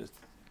traveling with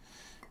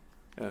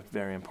a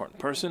very important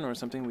person or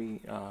something,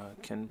 we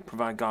can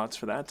provide guards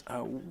for that.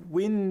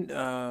 When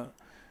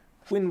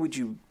would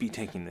you be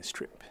taking this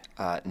trip?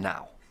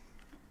 Now.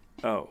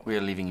 Oh, We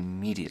are leaving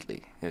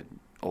immediately.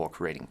 Orc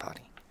raiding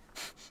party.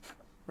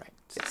 right.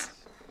 Yes.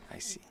 I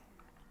see.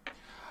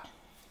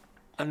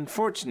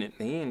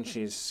 Unfortunately, and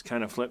she's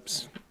kind of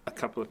flips a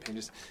couple of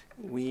pages,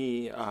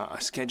 our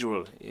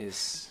schedule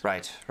is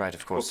Right,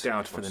 of course. booked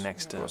out for the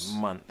next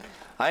month.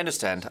 I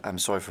understand. I'm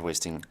sorry for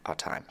wasting our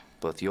time.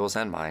 Both yours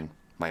and mine.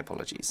 My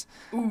apologies.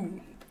 Ooh.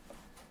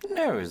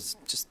 No,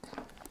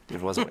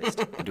 it was a waste.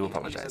 I do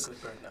apologize.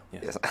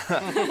 Yes.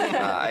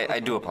 I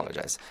do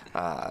apologize.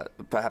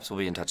 Perhaps we'll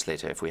be in touch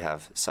later if we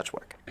have such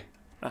work.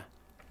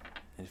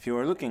 If you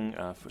are looking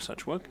for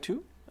such work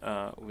too,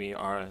 we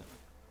are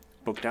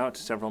booked out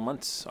several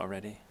months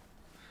already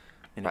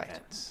in Right.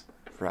 advance.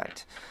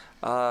 Right.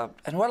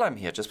 And while I'm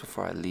here, just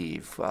before I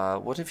leave,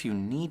 what if you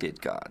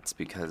needed guards?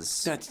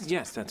 Because...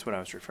 That's what I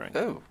was referring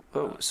to.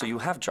 Oh, so you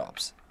have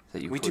jobs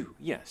that you We could... do,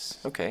 yes.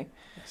 Okay.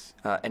 Yes.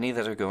 Any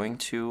that are going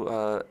to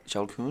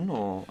Jalkun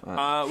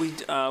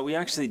or... We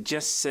actually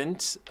just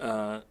sent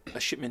a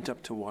shipment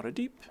up to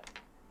Waterdeep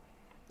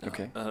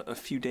Okay. a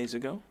few days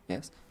ago.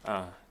 Yes.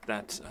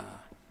 That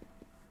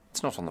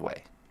It's not on the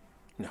way.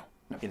 no.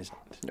 It is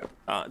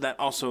not. That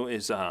also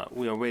is,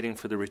 we are waiting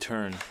for the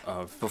return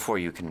of Before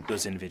you can.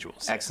 those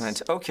individuals.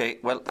 Excellent. Okay,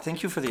 well,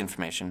 thank you for the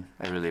information.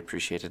 I really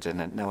appreciate it.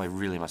 And now I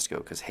really must go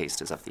because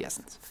haste is of the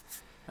essence.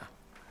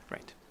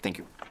 Right. Thank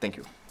you. Thank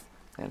you.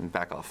 And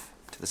back off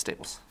to the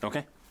stables.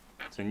 Okay.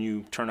 So then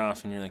you turn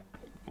off and you're like,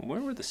 where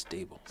were the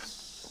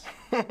stables?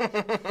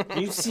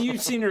 you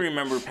seem to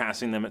remember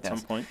passing them at some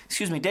point.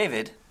 Excuse me,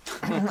 David.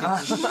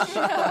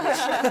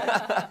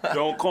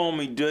 Don't call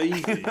me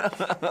David.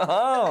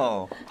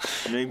 Oh.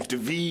 Name's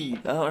David.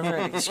 Oh, all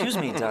right. Excuse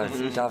me,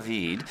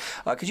 David.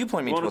 Could you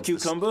point me Want a towards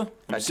this- cucumber?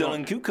 I'm I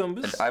selling don't-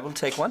 cucumbers. I will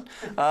take one.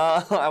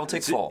 I will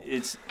take 4.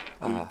 It's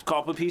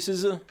copper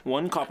pieces,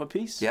 1 copper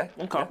piece. Yeah.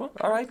 1 copper.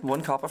 Yeah. All right,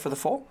 1 copper for the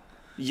 4.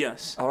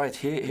 Yes. All right,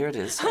 here it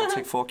is. I'll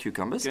take 4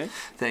 cucumbers. Okay.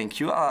 Thank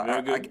you.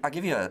 Very good. I'll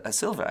give you a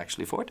silver,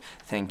 actually, for it.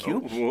 Thank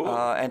you. Oh,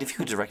 whoa. And if you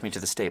could direct me to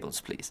the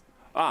stables, please.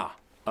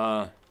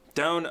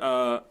 Down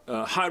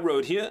High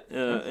Road here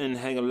and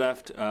hang a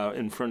left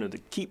in front of the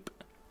keep.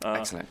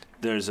 Excellent.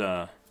 There's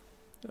a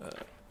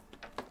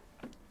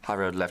High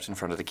road left in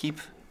front of the keep.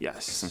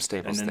 yes, Some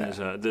stables and then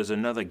there. there's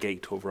another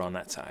gate over on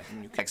that side.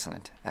 And you can,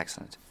 Excellent,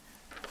 excellent.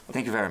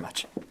 Thank you very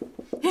much.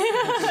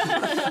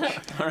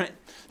 all right.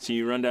 So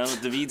you run down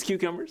with David's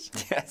cucumbers.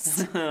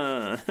 Yes.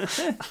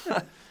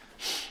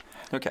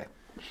 Okay.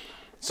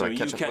 So I you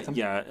catch up with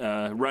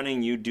them?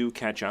 running you do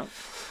catch up.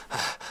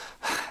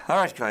 All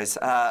right, guys.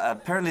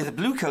 Apparently, the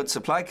Blue Coat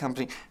Supply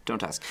Company.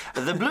 Don't ask.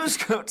 The Blue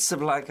Coat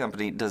Supply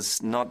Company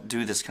does not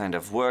do this kind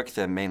of work.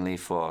 They're mainly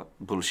for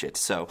bullshit.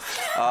 So,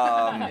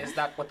 Is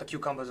that what the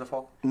cucumbers are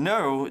for?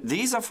 no,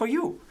 these are for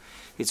you.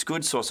 It's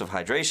good source of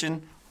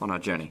hydration on our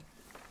journey.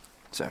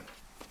 So,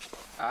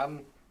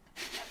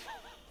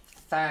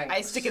 Thanks.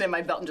 I stick it in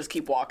my belt and just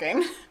keep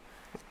walking.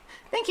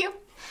 Thank you.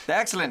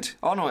 excellent.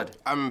 Onward.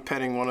 I'm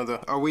petting one of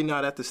the. Are we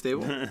not at the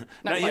stable?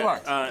 No, You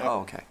are. Oh,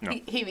 okay.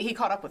 He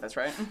caught up with us,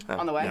 right?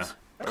 On the way. Yeah.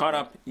 Caught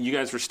up. You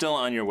guys were still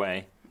on your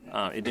way.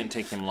 It didn't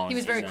take him long. He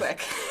was very to- quick.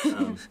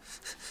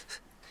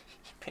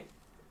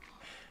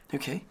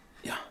 Okay.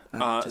 Yeah.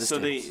 To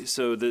the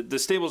So the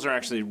stables are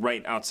actually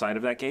right outside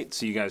of that gate.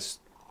 So you guys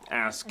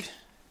ask,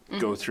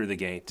 go through the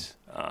gate,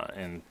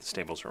 and the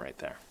stables are right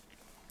there.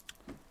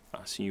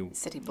 So you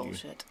City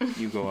bullshit.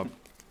 you go up.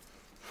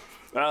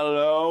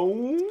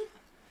 Hello.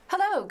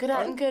 Hello.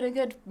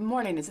 Good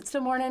morning. Is it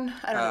still morning?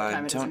 I don't know what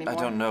time it is anymore. I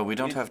don't know. We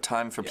don't have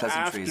time for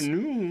pleasantries.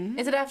 Afternoon.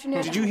 Is it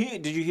afternoon? Did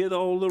you hear the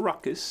whole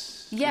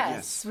ruckus?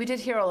 Yes, we did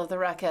hear all of the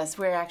ruckus.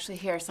 We're actually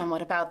here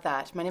somewhat about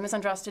that. My name is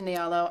Andrasta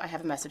Nialo. I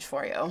have a message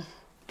for you.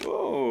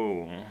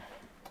 Oh.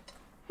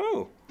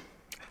 Oh.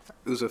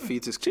 Uzo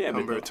feeds his Damn it,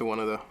 cucumber though. to one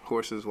of the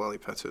horses while he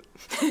pets it.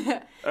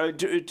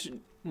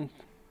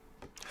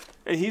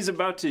 He's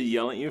about to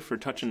yell at you for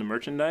touching the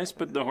merchandise,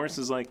 but the horse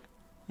is like,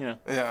 Yeah.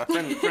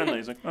 friendly.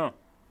 He's like, oh,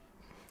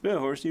 yeah,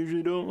 horse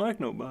usually don't like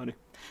nobody.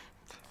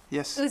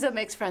 Yes. Uzo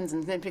makes friends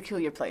in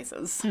peculiar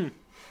places.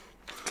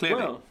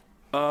 Clearly.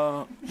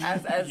 Well,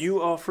 As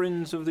you are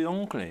friends of the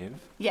Enclave.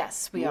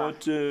 yes, we are.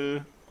 What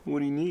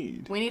do you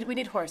need? We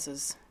need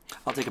horses.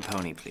 I'll take a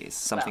pony, please.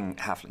 Something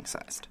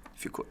halfling-sized,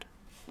 if you could.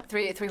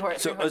 Three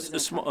horses. So three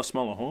horses a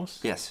smaller horse.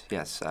 Yes,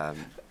 yes.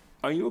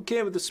 Are you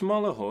okay with a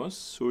smaller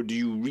horse, or do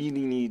you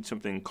really need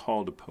something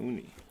called a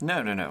pony?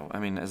 No. I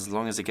mean, as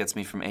long as it gets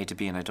me from A to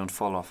B and I don't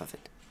fall off of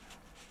it.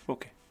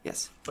 Okay.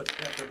 Yes. But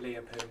preferably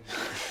a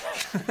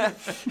pony.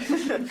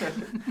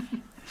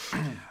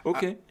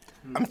 Okay.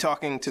 I'm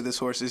talking to this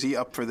horse. Is he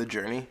up for the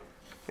journey?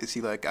 Is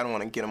he like, I don't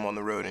want to get him on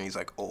the road and he's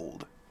like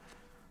old?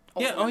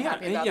 Yeah. Oh, I'm yeah.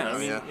 happy about Yeah. I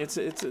this. mean, Yeah.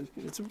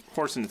 it's a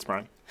horse in its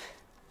prime.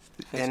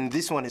 And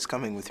this one is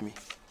coming with me.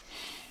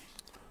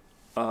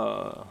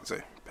 So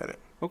pet it.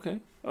 Okay.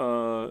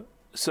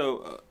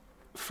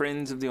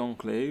 Friends of the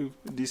Enclave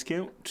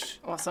discount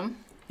Awesome.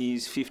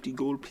 is 50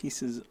 gold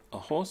pieces a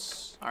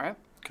horse. All right.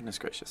 Goodness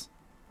gracious.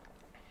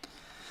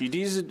 It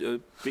is a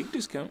big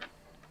discount.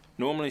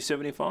 Normally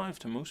 75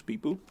 to most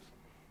people.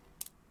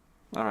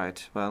 All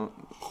right. Well,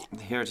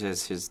 here it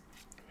is. Here's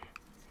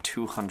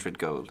 200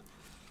 gold.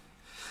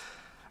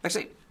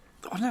 Actually,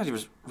 why not I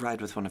ride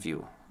with one of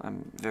you?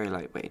 I'm very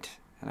lightweight,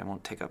 and I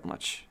won't take up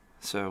much.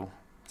 So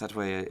that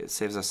way it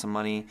saves us some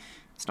money.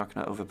 It's not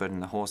going to overburden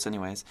the horse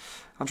anyways.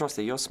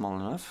 Andraste, you're small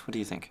enough. What do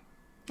you think?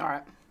 All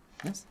right.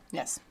 Yes?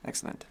 Yes.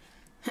 Excellent.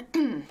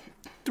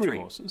 Three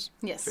horses.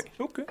 Yes.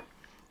 Okay.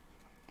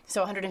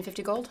 So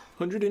 150 gold?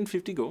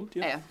 150 gold,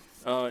 yeah.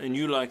 Yeah. And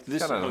you like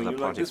this, Got out of you the like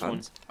party this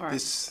funds. All right.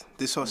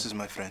 This horse is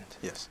my friend.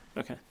 Yes.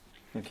 one? Okay.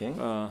 Okay.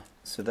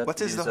 So that What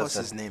is the leaves us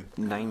horse's at name?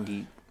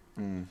 90.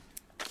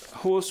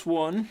 Horse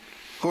one.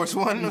 Horse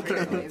one.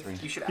 Okay.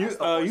 You should ask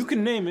the horse. You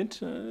can name it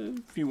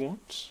if you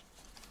want.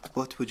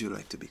 What would you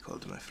like to be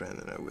called, my friend?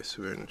 And I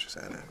whisper and just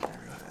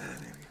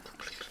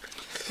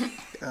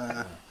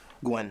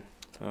Gwen.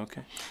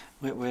 Okay.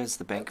 Where's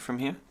the bank from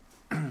here?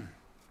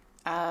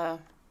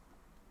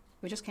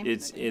 We just came.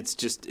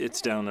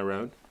 It's down the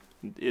road.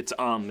 It's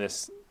on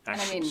this And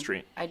actual I mean,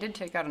 street. I did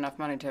take out enough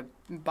money to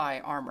buy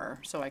armor,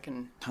 so I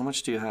can. How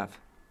much do you have?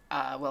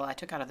 Well, I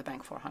took out of the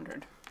bank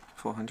 400.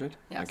 400?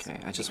 Yes. Okay,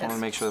 I just Yes. want to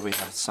make sure that we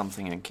have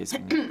something in case we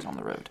need it on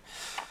the road.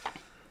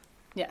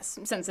 Yes,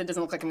 since it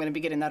doesn't look like I'm going to be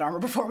getting that armor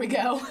before we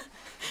go.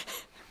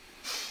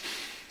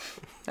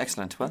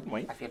 Excellent. Well,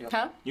 Wait. I feel you.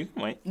 Huh? You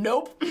can wait.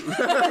 Nope.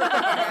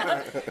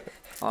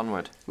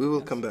 onward. We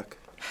will come back.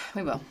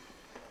 We will.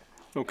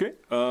 Okay.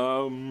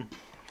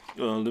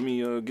 Let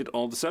me get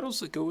all the saddles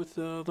that go with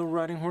the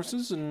riding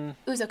horses, and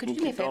Uzo, could you we'll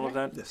do me a get favor? all of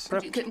that Yes.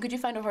 prepped. Could you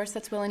find a horse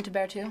that's willing to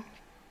bear two?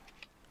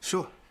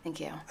 Sure. Thank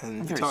you.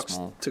 And he Very talks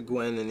small. to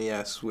Gwen and he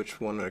asks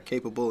which one are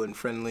capable and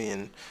friendly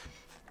and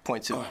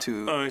points it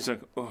to Oh, he's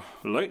like, oh,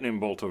 lightning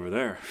bolt over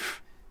there.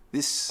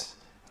 this.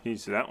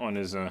 That one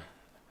is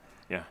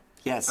yeah.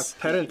 Yes.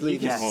 Apparently, He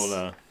can Yes.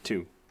 hold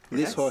two. this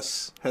Yes.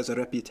 horse has a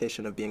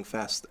reputation of being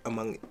fast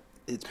among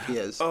its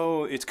peers.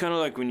 Oh, it's kind of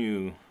like when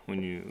you.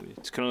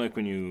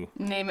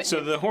 Name it. So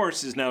the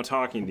horse is now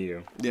talking to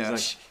you. He's Yeah.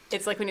 like,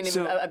 It's like when you name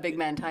So- a big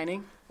man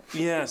tiny.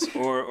 yes,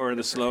 or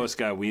the slowest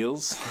guy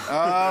wheels.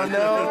 Oh,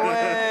 no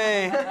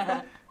way!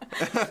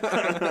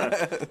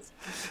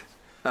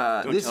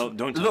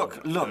 Don't tell.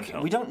 Look, Don't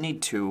tell. we don't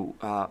need to.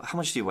 How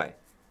much do you weigh?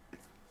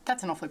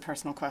 That's an awfully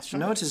personal question.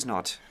 No, it is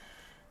not.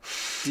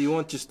 Do you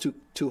want just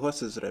two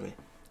horses, Remy?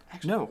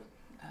 No.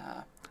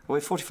 I weigh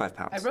 45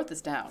 pounds. I wrote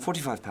this down.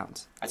 45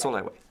 pounds. That's all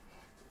I weigh.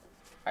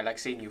 I like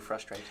seeing you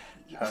frustrate.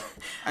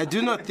 I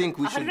do not think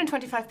we should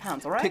 125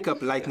 pounds, all right? pick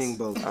up lightning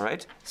bolt. All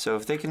right? So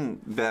if they can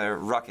bear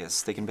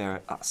ruckus, they can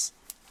bear us.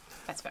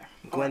 That's fair.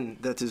 Gwen,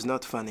 that is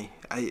not funny.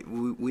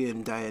 We're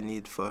in dire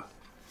need for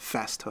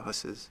fast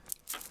horses.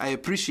 I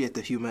appreciate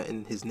the humor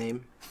in his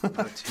name,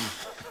 but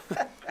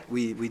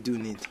we do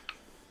need.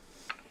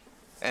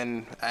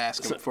 And I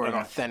ask him for an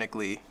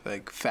authentically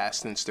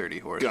fast and sturdy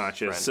horse.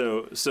 Gotcha.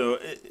 friend.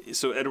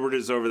 So Edward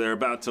is over there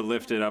about to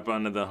lift it up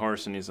onto the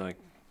horse, and he's like,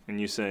 and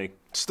you say,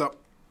 Stop.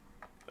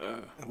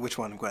 Which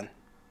one, Gwen?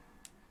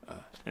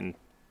 and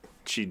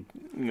she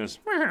goes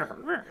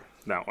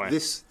that way.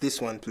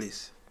 This one,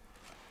 please.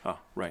 Oh,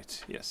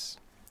 right. Yes.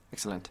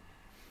 Excellent.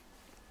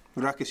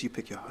 Ruckus, you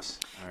pick your horse.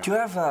 Do you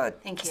have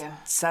Thank you.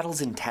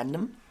 saddles in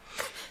tandem?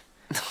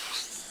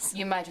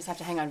 You might just have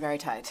to hang on very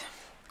tight.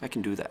 I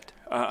can do that.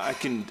 I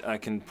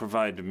can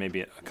provide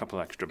maybe a couple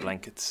extra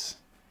blankets.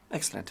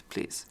 Excellent,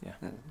 please. Yeah.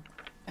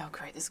 Oh,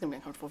 great. This is going to be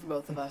uncomfortable for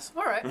both of us.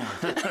 All right.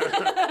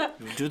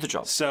 Do the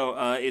job. So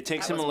it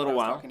takes That him a wasn't little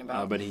what I was while, talking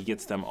about. but he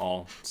gets them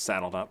all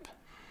saddled up.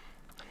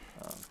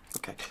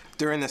 Okay.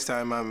 During this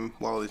time,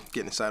 while he's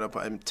getting set up,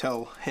 I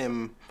tell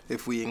him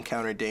if we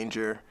encounter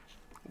danger,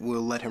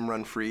 we'll let him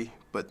run free,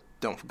 but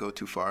don't go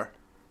too far,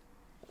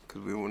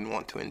 because we wouldn't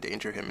want to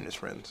endanger him and his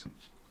friends.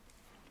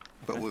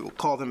 But we will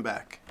call them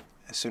back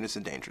as soon as the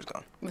danger's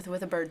gone. With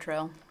a bird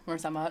trail.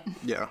 Where's I'm at?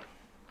 Yeah.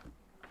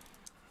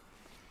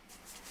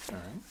 All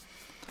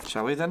right.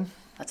 Shall we then?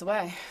 That's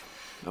away.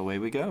 Away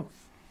we go.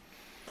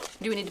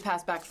 Do we need to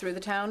pass back through the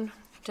town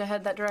to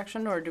head that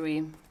direction, or do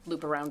we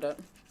loop around it?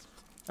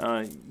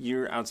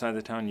 You're outside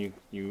the town.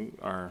 You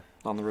are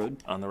On the road?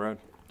 on the road.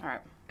 All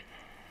right.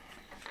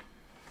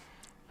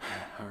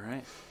 All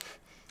right.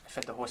 I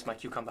fed the horse my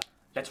cucumber.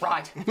 Let's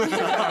ride. Why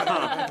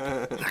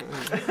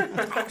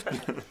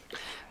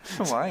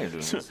are you doing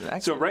this?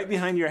 So right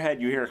behind your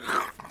head, you hear.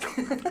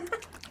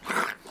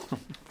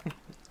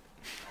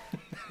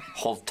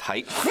 Hold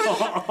tight.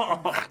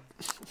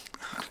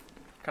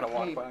 Kind of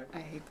walk by. I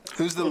hate that.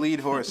 Who's the lead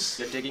horse?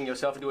 You're digging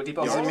yourself into a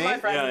deeper Is hole, it me? my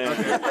friend.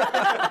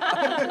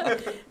 Yeah.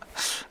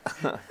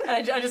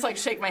 And I just like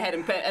shake my head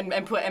and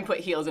put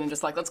heels in and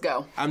just like, let's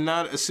go. I'm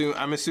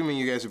assuming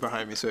you guys are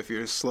behind me. So if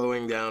you're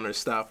slowing down or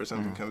stop or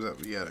something comes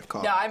up, you gotta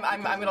call. Yeah, I'm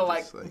because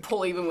gonna just,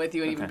 pull even with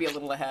you and even be a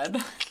little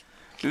ahead.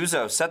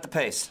 Uzo, set the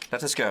pace.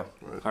 Let us go.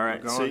 All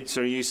right. We're So, going.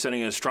 so are you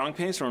setting a strong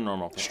pace or a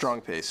normal pace?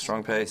 Strong pace.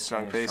 Strong pace.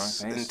 Strong pace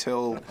Strong pace.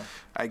 until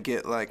I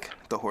get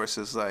the horse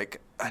is I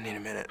need a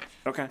minute.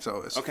 Okay.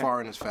 So as Okay. far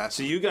and as fast.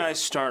 So you guys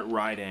start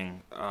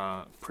riding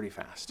pretty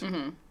fast.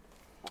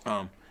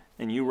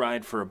 And you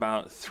ride for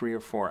about 3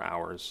 or 4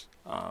 hours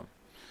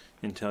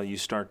until you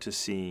start to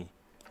see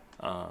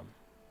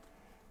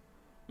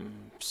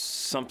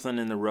something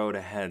in the road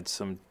ahead,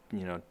 some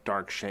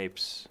dark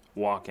shapes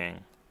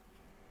walking,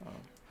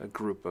 a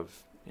group of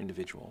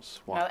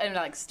individuals walking. And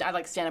I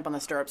stand up on the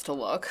stirrups to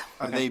look,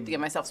 Are to they give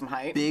myself some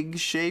height. big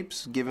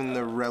shapes given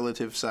the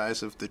relative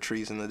size of the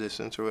trees in the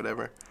distance or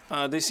whatever?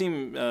 They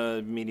seem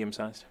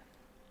medium-sized.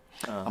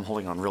 I'm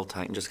holding on real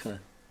tight and just kind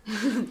of.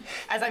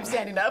 As I'm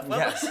standing up.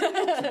 Yes.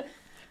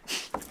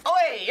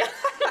 Oi!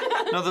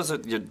 No, those are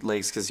your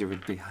legs because you're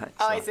behind.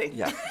 Oh, so, I see.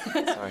 Yeah.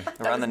 Sorry.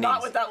 Around the That's not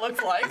knees. what that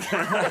looks like.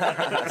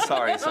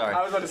 Sorry.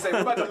 I was about to say, we're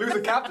about to lose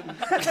a captain.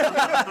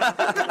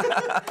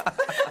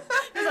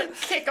 Just like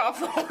kick off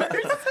the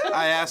horse.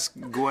 I asked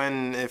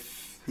Gwen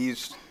if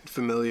he's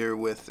familiar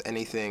with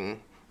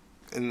anything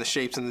in the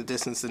shapes in the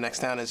distance the next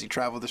town as you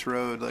travel this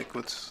road.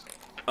 What's.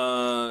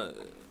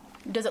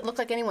 Does it look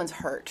like anyone's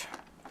hurt?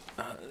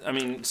 I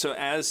mean, so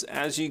as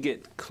you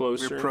get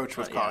closer, We approach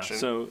with caution.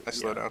 So I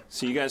slow down.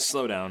 So you guys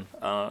slow down.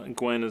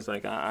 Gwen is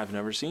like, I've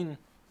never seen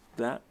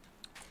that.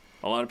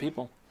 A lot of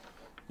people,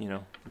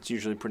 it's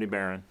usually pretty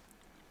barren.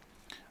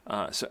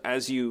 So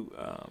as you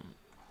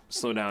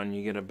slow down,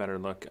 you get a better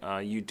look.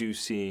 You do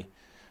see,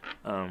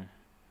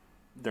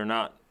 they're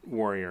not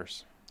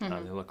warriors. They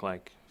look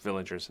like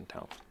villagers and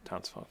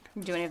townsfolk.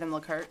 Do any of them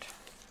look hurt?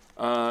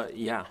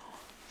 Yeah,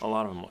 a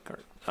lot of them look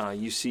hurt.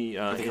 You see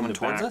Are they in coming the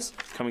towards back, us?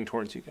 coming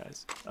towards you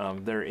guys.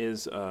 There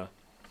is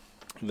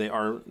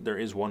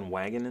one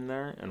wagon in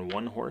there and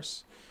one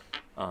horse,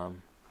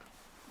 and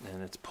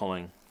it's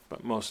pulling,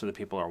 but most of the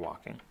people are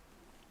walking.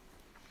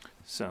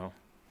 So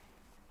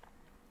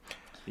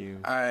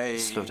I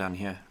Slow down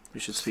here. We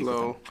should speak with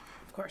slow. them.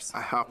 Of course.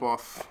 I hop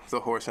off the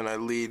horse and I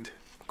lead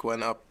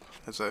Gwen up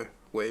as I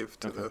wave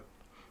to the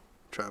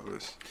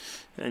travelers.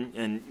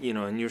 and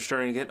you're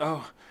starting to get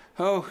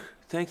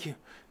thank you,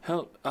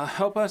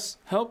 help us,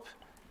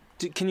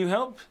 can you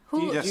help?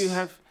 Yes.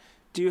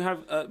 Do you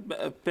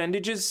have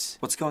bandages?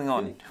 What's going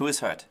on? Who is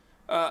hurt?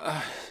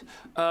 Our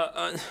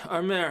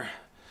mayor,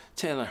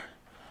 Taylor.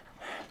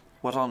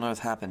 What on earth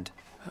happened?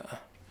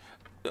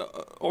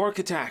 Orc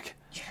attack.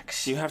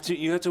 You have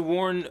to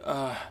warn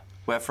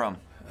Where from?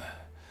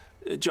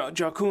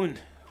 Jakun.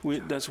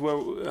 That's where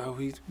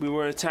we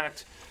were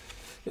attacked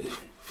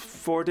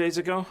 4 days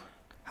ago.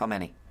 How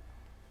many?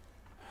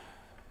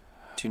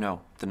 Do you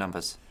know the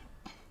numbers?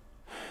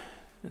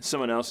 And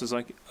someone else is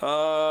like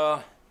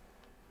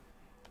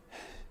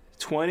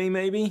 20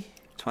 maybe.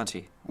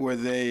 20. Were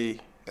they...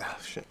 Oh,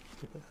 shit.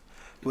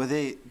 Were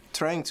they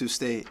trying to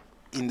stay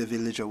in the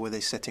village or were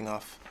they setting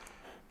off?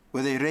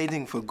 Were they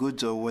raiding for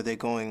goods or were they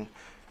going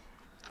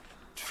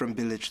from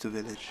village to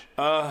village?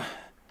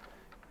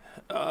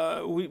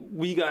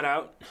 We got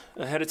out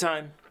ahead of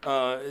time.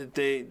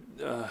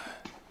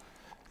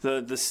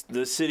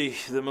 The city,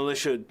 the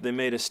militia, they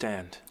made a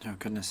stand. Oh,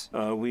 goodness.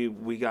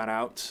 We got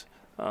out.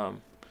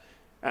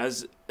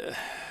 As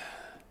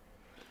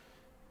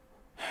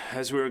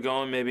we were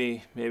going,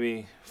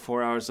 maybe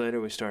 4 hours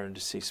later, we started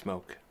to see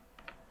smoke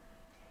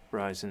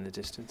rise in the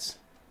distance.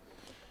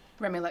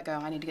 Remy, let go.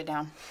 I need to get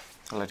down.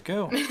 I'll let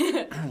go.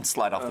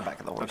 Slide off the back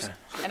of the horse.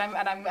 Okay. And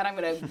I'm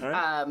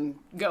gonna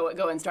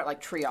go and start like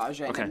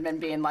triaging Okay. and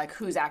being like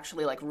who's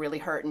actually like really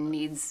hurt and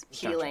needs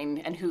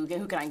healing and who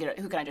can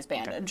I just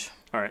bandage.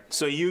 All right.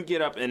 So you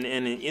get up, and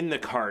in the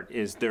cart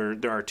there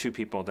are two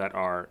people that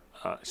are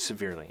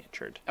severely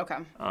injured. Okay.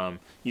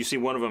 You see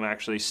one of them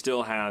actually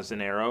still has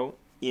an arrow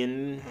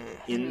in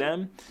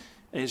them,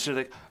 and he's sort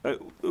of like,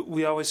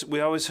 we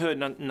always heard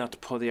not to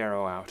pull the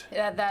arrow out.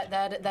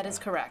 That is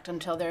correct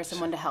until there's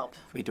someone to help.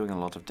 We're doing a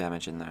lot of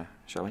damage in there,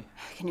 shall we?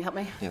 Can you help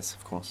me? Yes,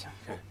 of course.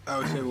 I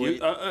would say,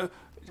 wait, Are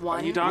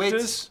One. you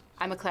doctors?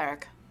 I'm a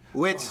cleric.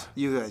 wait,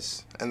 you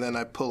guys. And then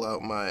I pull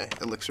out my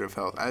elixir of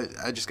health.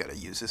 I just gotta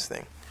use this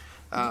thing.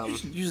 You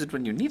should use it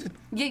when you need it.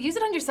 Yeah, use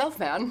it on yourself,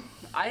 man.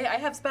 I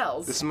have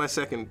spells. This is my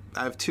second.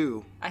 I have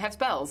two. I have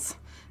spells.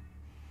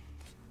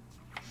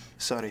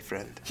 Sorry,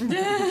 friend.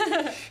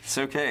 It's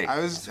okay.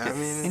 I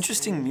mean...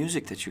 Interesting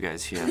music that you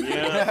guys hear.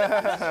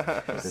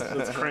 Yeah.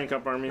 Let's crank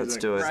up our music. Let's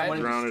do it. Right. Someone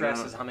in Drown it distress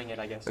out. is humming it,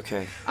 I guess.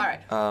 Okay. All right.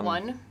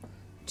 1,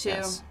 2,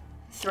 yes.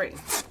 3.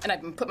 And I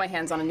put my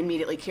hands on and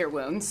immediately cure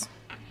wounds.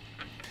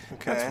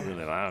 Okay. That's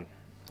really loud.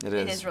 It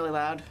It is really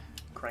loud.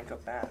 Crank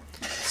up that.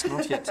 It's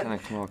not yet 10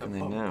 o'clock and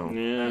they know.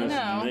 Yes,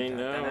 No. they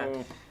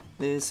know.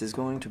 This is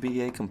going to be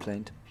a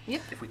complaint.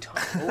 If we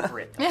talk over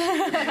it.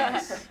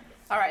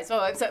 All right, so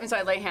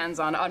I lay hands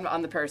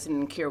on the person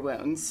and cure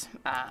wounds.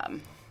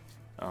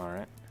 All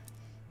right.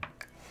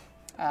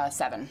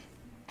 7.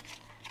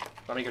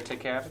 Want me to go take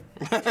care of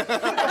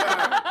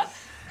it?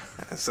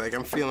 It's like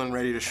I'm feeling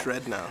ready to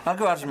shred now. I'll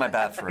go out to my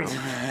bathroom.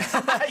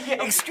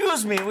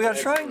 Excuse me, we are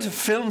trying to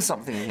film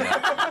something here.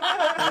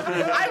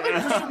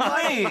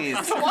 Please,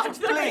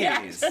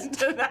 please.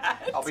 To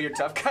that. I'll be your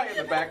tough guy in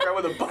the background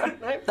with a butter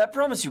knife. I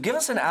promise you, give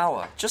us an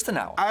hour. Just an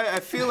hour.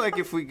 I feel like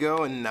if we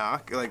go and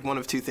knock, like one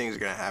of two things are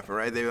gonna happen,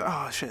 right? They go,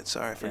 oh shit,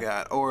 sorry, I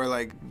forgot, or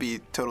like be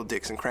total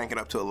dicks and crank it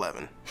up to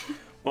 11.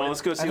 Well,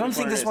 let's go see. I don't which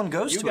think it this is. one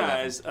goes you to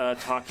guys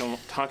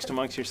talks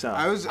amongst yourselves.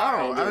 I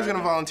was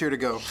gonna volunteer to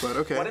go, but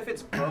okay. What if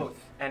it's both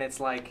and it's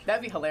like,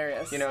 That'd be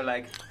hilarious. you know,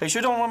 like, You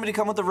sure don't want me to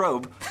come with the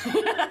robe?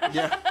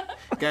 Yeah,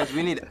 guys,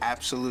 we need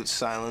absolute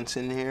silence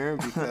in here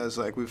because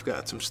like we've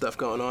got some stuff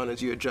going on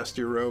as you adjust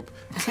your robe.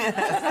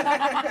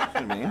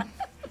 I mean,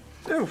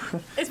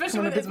 especially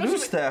with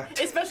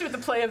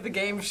the play of the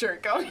game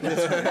shirt going.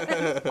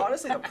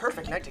 honestly, the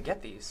perfect night to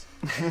get these.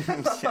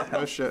 Yeah,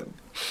 no shit.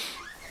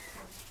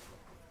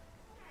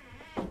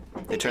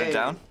 they turned it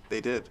down? They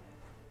did.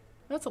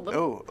 That's a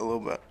little. Oh, a little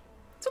bit.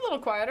 It's a little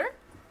quieter.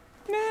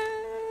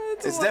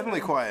 It's definitely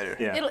quieter.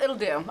 Yeah. It'll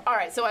do. All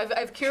right, so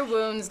I've cure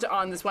wounds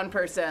on this one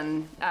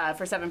person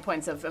for 7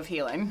 points of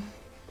healing.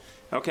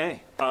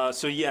 Okay.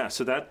 So you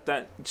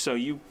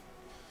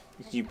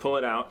pull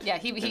it out. Yeah,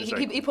 and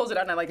it's he pulls it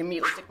out and I like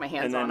immediately stick my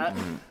hands and on then-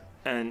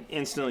 it. and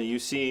instantly you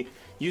see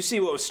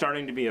what was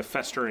starting to be a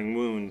festering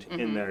wound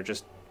in there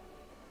just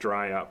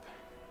dry up,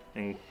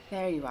 and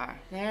There you are.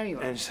 There you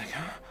are. it's like,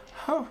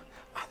 oh,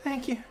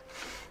 thank you.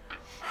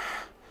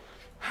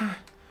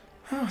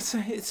 Oh, it's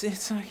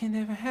like it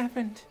never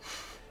happened.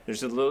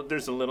 There's a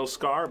little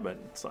scar, but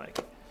it's like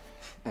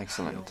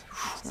Excellent.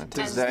 Excellent.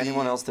 And Is there the-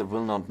 anyone else that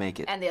will not make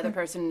it? And the other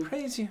person.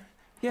 Praise you.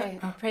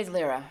 Yeah. Praise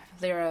Lyra.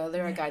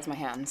 Lyra guides my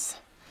hands.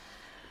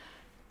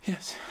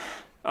 Yes.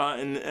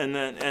 And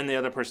the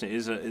other person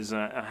is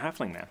a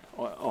halfling man,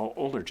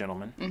 older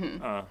gentleman.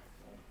 Mm-hmm.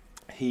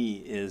 He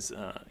is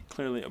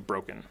clearly a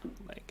broken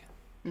leg.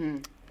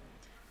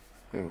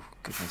 Oh,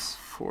 goodness.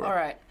 For All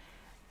right,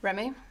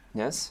 Remy,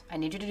 Yes? I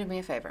need you to do me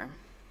a favor.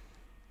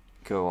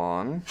 Go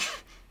on.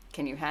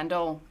 Can you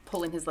handle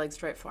pulling his leg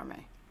straight for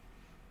me?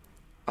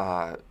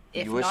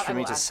 If You wish not, for I me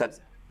will to ask set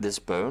this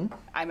bone?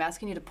 I'm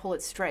asking you to pull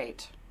it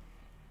straight.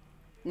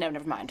 No,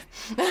 never mind.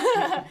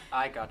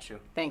 I got you.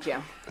 Thank you.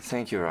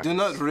 Thank you, Rock. Do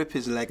not rip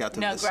his leg out of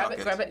No, the grab socket.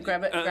 it, grab it,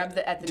 grab it, grab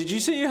the at the. Did you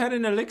say you had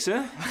an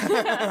elixir?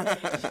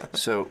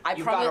 So, I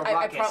You promise. got a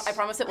ruckus. I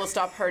promise it will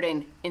stop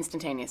hurting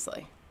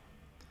instantaneously.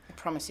 I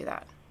promise you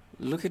that.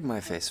 look at my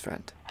face,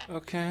 friend.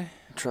 Okay.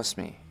 Trust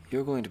me,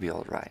 you're going to be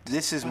all right.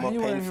 This is Why more are you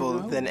wearing a painful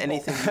robe? than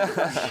anything.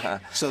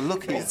 So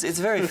look here. It's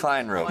very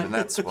fine robe, and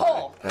that's why.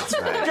 Pull. That's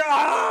right.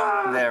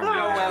 There we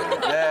go.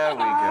 There we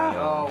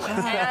go.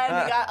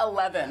 And we got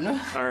 11.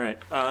 All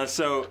right.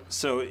 So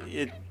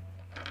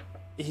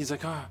he's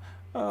like,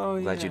 oh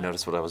yeah. Glad you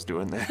noticed what I was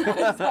doing there.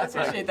 I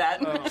appreciate that.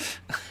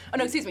 Oh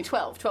no, excuse me,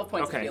 12. 12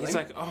 points Okay. of He's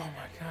healing. like, oh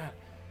my god,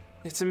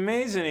 it's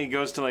amazing. He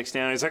goes to like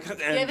stand. He's like,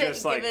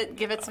 and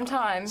Give it some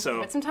time. So,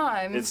 give it some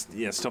time. It's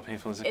still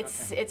painful. He's like,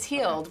 okay. It's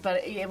healed,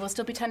 but it will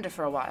still be tender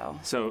for a while.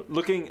 So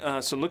looking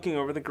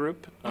over the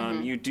group,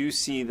 you do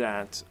see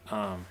that.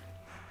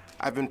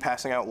 I've been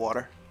passing out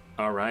water.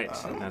 All right,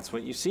 that's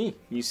what you see.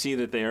 You see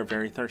that they are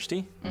very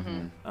thirsty.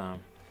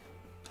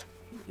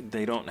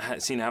 They don't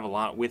seem to have a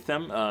lot with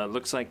them.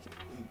 Looks like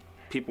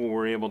people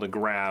were able to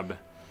grab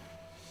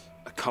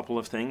a couple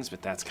of things,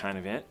 but that's kind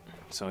of it.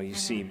 So you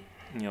see,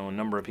 a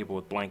number of people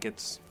with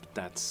blankets. But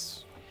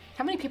that's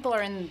How many people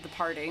are in the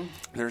party?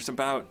 there's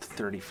about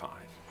 35.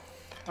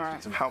 All right.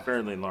 It's a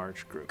fairly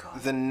large group.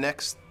 The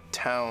next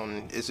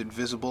town, is it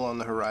visible on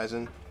the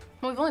horizon?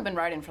 Well, we've only been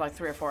riding for like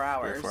 3 or 4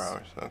 hours. 4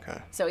 hours,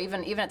 okay. So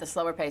even at the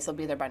slower pace, they'll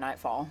be there by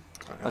nightfall.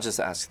 I'll just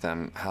ask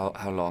them how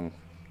long,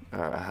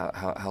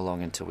 how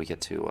long until we get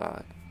to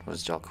what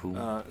is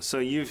Jalku? So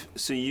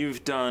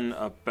you've done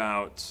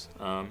about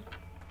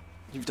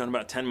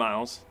 10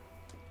 miles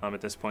at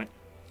this point.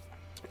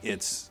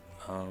 It's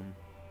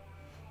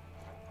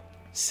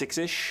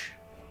 6-ish,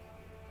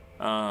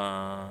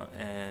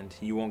 and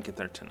you won't get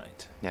there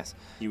tonight. Yes.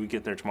 You would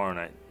get there tomorrow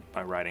night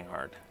by riding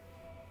hard.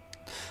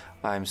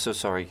 I'm so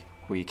sorry.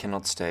 We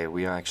cannot stay.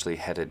 We are actually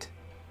headed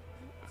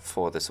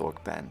for this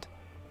orc band.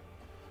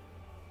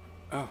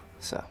 Oh,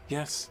 So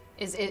yes.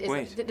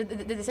 Wait. Did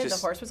they say the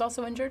Just- horse was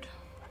also injured?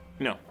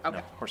 No. Okay.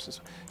 No, horses.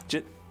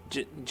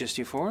 Just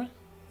you four?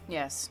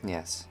 Yes.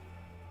 yes,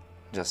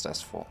 just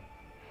us four.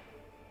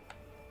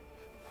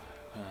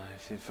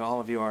 If all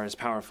of you are as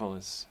powerful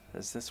as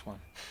this one.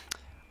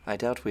 I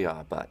doubt we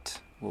are, but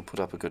we'll put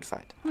up a good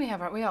fight. We're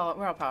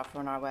all powerful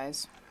in our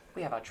ways.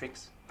 We have our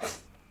tricks.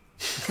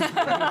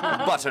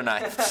 Butter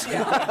knife.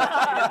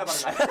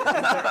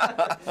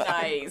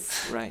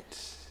 Nice.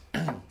 Right.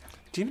 Do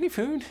you have any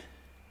food?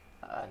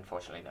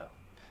 Unfortunately, no.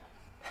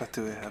 What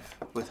do we have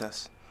with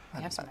us?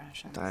 We have some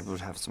rations. I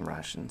would have some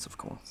rations, of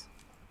course.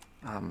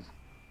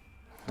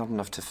 Not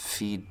enough to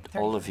feed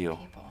all of you,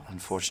 people.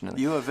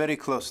 unfortunately. You are very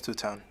close to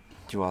town.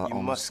 You are You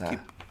almost must there.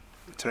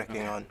 keep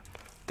trekking on.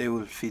 They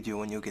will feed you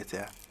when you get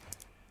there.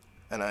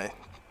 And I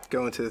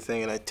go into the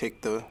thing and I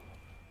take the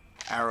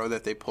arrow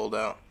that they pulled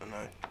out and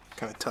I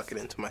kind of tuck it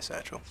into my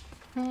satchel.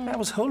 I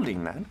was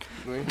holding that.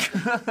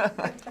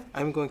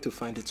 I'm going to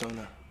find its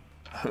owner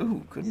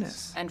Oh,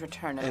 goodness. And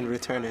return it. and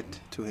return it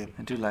to him.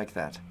 I do like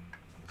that.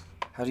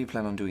 How do you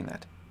plan on doing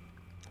that?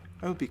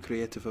 I will be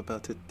creative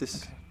about it. a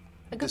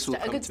this will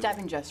come good to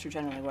stabbing gesture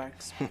generally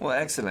works. Well,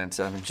 excellent.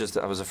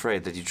 I was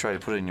afraid that you try to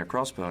put it in your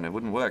crossbow and it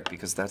wouldn't work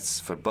because that's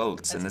for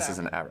bolts and That's this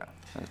fair. is an arrow.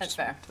 That's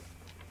fair.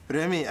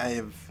 Remy,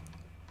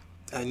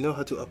 I know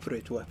how to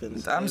operate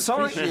weapons. I'm I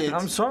sorry. appreciate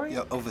I'm sorry.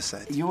 Your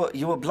oversight.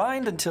 You were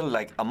blind until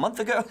like a month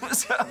ago.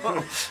 So.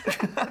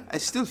 I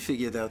still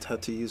figured out how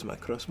to use my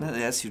crossbow.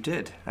 Yes, you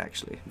did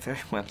actually. Very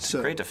well. To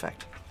So- great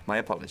effect. My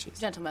apologies.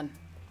 Gentlemen,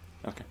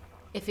 Okay.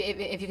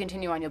 if you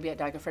continue on, you'll be at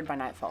Daggerford by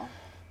nightfall.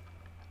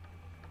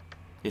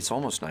 It's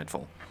almost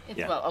nightfall.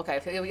 Yeah. Well, okay.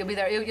 If you'll be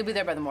there. You'll be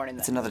there by the morning.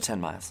 It's Then. another 10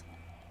 miles.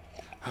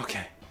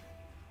 Okay.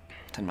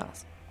 10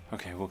 miles.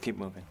 Okay, we'll keep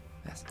moving.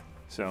 Yes.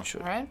 So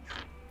Sure. All right.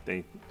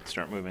 they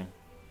start moving.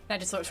 And I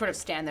just sort of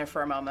stand there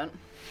for a moment.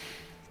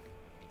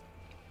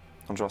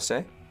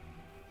 Andraste?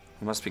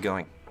 We must be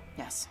going.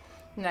 Yes.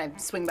 And I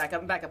swing back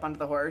up onto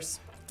the horse.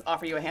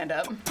 Offer you a hand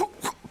up.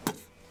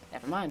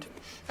 Never mind.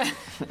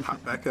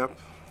 Hop back up.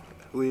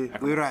 We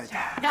ride.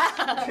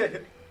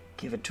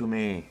 Give it to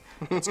me.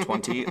 It's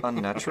 20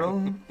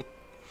 unnatural.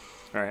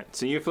 All right.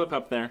 So you flip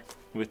up there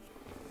with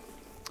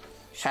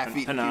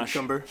Half-eaten Panache.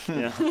 cucumber.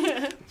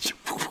 yeah.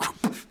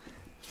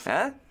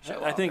 Huh?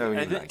 I think Oh, I,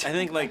 you thi- liked I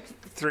think like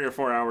 3 or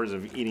 4 hours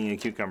of eating a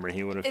cucumber,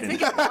 he would have It's finished.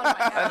 because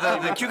one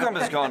of my The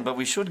cucumber's gone, but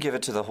we should give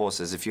it to the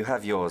horses. If you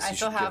have yours, I you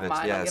still should have give it.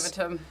 mine. Yes. I'll give it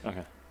to him.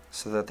 Okay.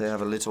 So that they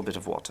have a little bit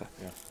of water.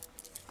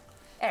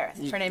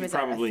 Aerith. Her name You is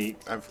probably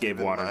I've gave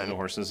given water to mine. the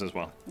horses as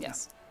well. Aerith.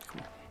 Yes.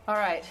 All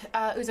right.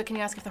 Uzo, can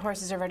you ask if the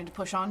horses are ready to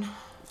push on?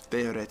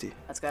 They are ready.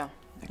 Let's go.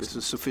 This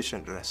is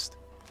sufficient rest.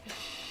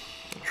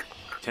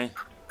 Okay.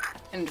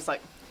 And just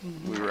like,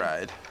 We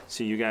ride.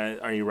 So you guys,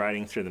 are you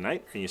riding through the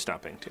night, or are you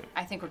stopping too?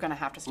 I think we're gonna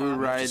have to stop. We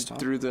ride stop.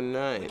 through the We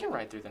night. can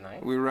ride through the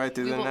night. We ride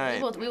through We the will,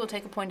 night. we will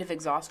take a point of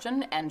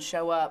exhaustion and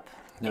show up.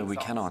 No, we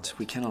exhausted. cannot.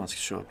 We cannot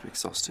show up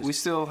exhausted. We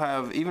still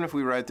have, even if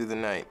we ride through the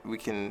night, we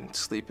can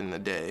sleep in the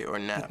day or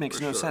nap. That makes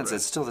or no short sense.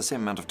 It's rest. still the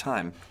same amount of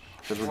time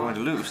that we're going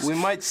to lose. We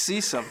might see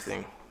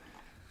something.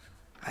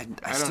 I don't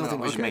still know,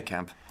 think we should okay. make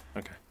camp.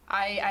 Okay.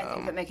 I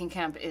think that making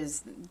camp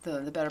is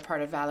the better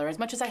part of valor. As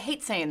much as I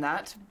hate saying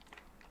that,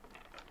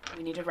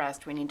 we need to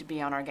rest. We need to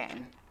be on our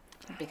game.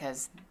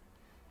 Because,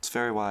 It's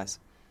very wise.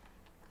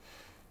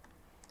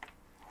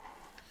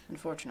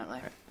 unfortunately,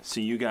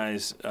 So you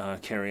guys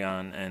carry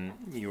on, and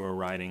you are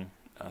riding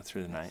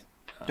through the night.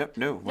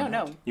 no.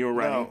 You were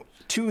riding No.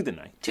 to the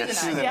night. To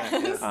Yes. the night,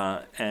 yes.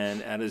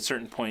 And at a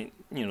certain point,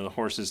 the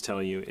horses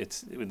tell you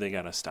they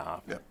gotta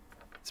stop. Yep.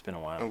 It's been a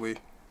while. And we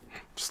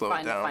slow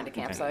Find, it down. find a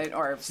campsite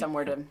or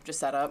somewhere to just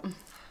set up.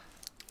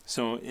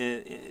 So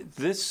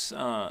this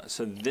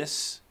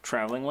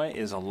traveling way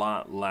is a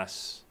lot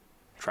less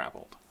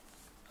traveled.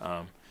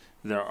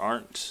 There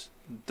aren't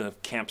the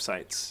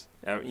campsites,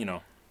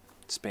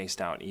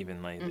 spaced out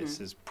evenly. This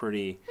is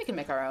pretty We can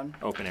make our own.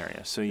 open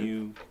area. So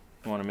you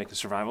want to make a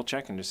survival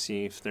check and just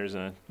see if there's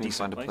a Can you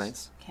decent find a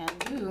place? Can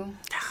do.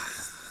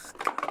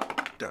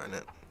 Darn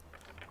it.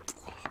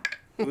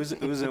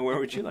 Uzo, where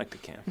would you like to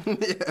camp?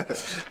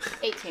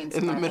 18. In the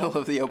survival. middle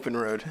of the open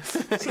road. So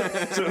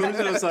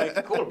Uzo's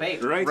like, Cool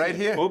bait. right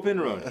here. open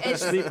road.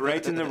 Sleep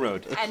right in the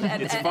road.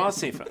 It's far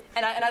safer.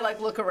 And I like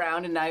look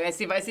around and I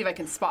see if I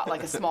can spot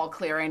like a small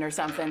clearing or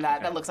something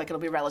that looks like it'll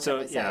be So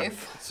relatively yeah.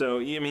 safe. So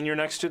you're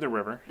next to the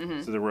river.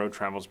 So the road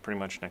travels pretty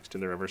much next to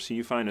the river. So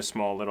you find a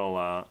small little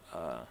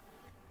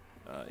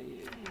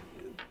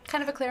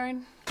Kind of a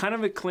clearing. kind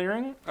of a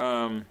clearing,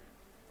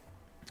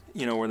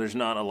 where there's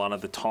not a lot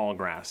of the tall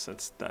grass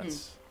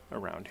that's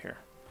around here.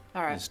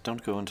 All right. Just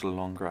don't go into the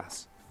long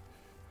grass.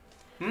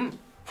 It's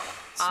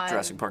a I'm-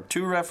 Jurassic Park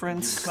 2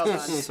 reference. Well done.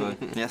 So,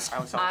 yes. I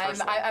was on the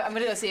first one. I'm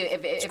gonna go see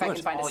if I can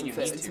good. find us All some you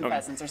food, need some to. Okay.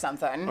 pheasants or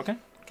something. Okay.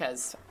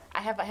 Because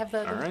I have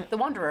All right. the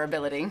wanderer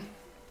ability,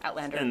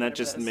 Outlander. And that whatever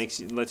just it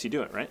is. lets you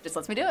do it, right? Just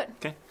lets me do it.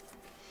 Okay.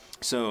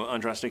 So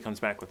Andraste comes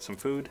back with some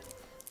food.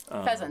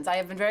 Pheasants. I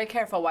have been very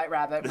careful, White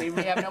Rabbit. We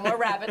have no more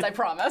rabbits, I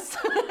promise.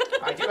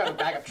 I do have a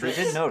bag of They tricks.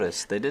 did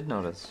notice. They did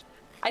notice.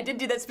 I did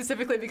do that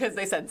specifically because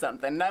they said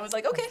something. And I was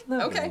like, okay,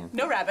 lovely.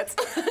 no rabbits.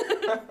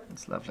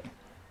 It's lovely.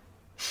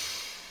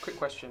 Quick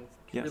question.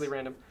 Yes. Really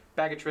random.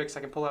 Bag of tricks. I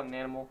can pull out an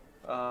animal.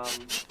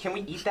 Can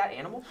we eat that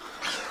animal?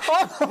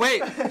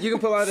 Wait, you can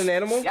pull out an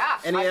animal? Yeah.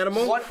 Any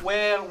animal?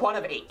 One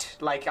of 8.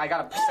 Like I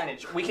got a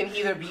percentage. We can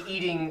either be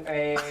eating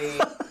a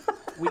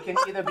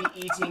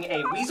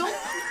weasel,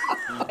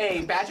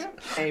 a badger,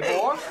 a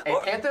boar, a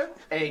panther,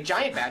 a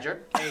giant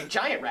badger, a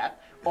giant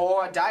rat,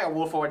 or a dire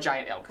wolf or a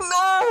giant elk.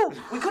 No!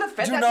 We could have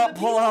fed Do that not to the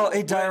pull people. out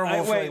a dire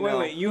wolf Wait, right wait, now.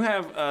 wait. You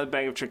have a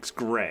bag of tricks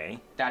gray.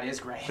 That is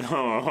great.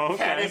 Oh, okay.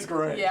 That is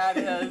great. Yeah, it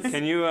is.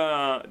 Can you,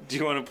 do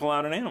you want to pull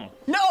out an animal?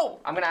 No!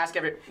 I'm gonna ask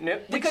no,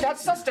 we could have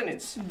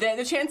sustenance.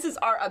 The chances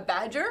are a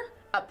badger,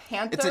 a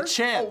panther, It's a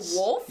chance. a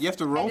wolf, You have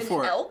to roll and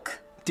for an it. elk.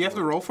 Do you have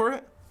to roll for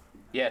it?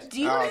 Yes.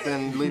 Do you? Oh,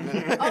 then leave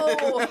it.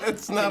 Oh,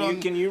 It's not on.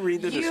 Can you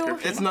read the You-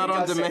 description? It's not It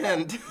on does say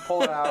demand.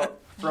 Pull it out,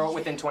 throw it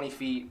within 20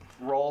 feet,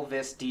 roll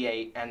this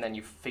d8, and then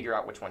you figure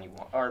out which one you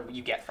want or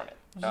you get from it.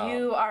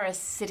 you are a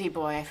city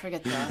boy. I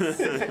forget this.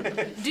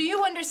 Do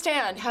you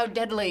understand how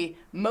deadly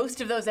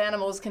most of those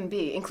animals can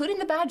be, including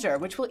the badger,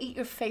 which will eat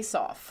your face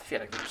off? I feel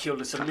like we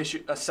killed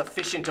a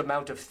sufficient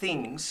amount of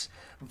things,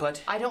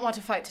 but I don't want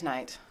to fight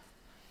tonight.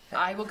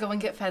 I will go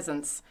and get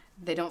pheasants.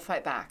 They don't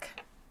fight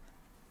back.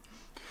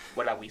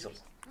 what about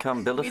weasels?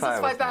 Come, build a Weasels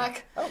fire fight with me.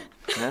 back.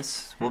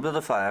 Yes, we'll build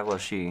a fire while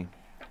she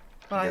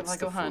Well, I gets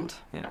go the food. hunt.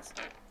 Yes.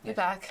 Get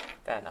back.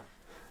 Fair enough.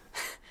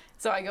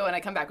 So I go and I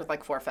come back with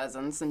like 4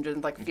 pheasants and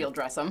just like field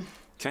dress them,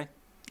 Okay.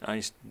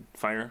 Ice,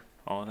 fire,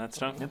 all of that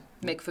stuff? Yep.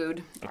 make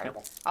food.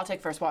 Fireball. I'll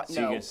take first watch.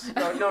 So you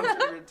No.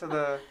 guys, to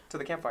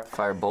the campfire.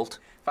 Fire bolt.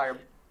 Fire.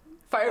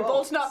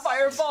 Firebolt, not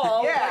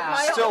fireball. Yeah. Like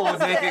my Still old would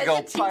make it go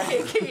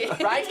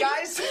TKK. Right,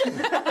 guys?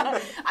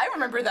 I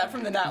remember that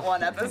from the Nat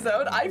 1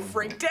 episode. I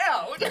freaked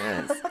out.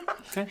 Yes.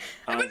 okay.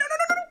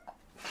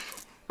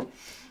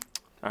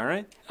 All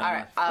right. All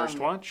right, First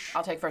watch.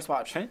 I'll take first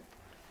watch. Okay.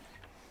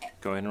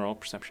 Go ahead and roll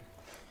perception.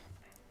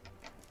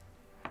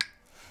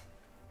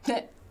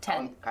 10.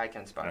 I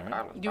can spy. All right.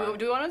 I will Do spy.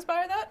 we want to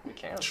inspire that? We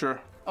can. Sure.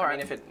 All I right.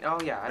 mean, if it. Oh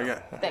yeah. I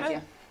got.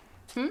 Thank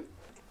you.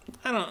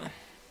 I don't.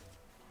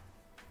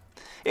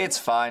 It's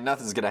fine.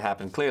 Nothing's gonna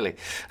happen. Clearly.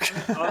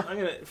 I'm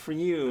gonna for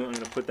you. I'm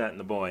gonna put that in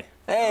the boy.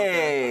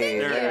 Hey,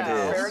 There there it it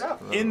is. Fair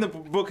enough. In the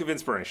book of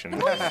inspiration.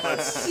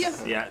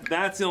 Yeah,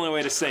 that's the only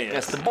way to say it.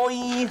 Yes, the boy.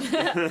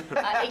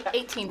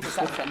 18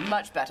 perception.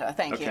 Much better.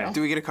 Thank Okay. you.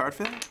 Do we get a card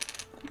for that?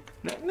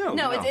 No,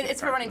 it's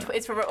for running.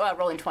 It's for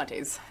rolling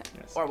 20s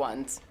Yes. or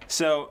ones.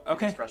 So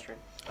okay.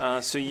 Frustrating.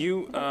 So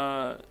you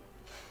are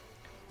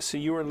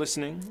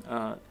listening.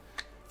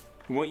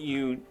 What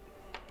you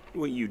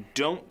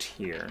don't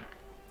hear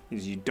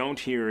is you don't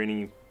hear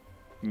any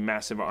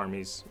massive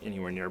armies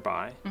anywhere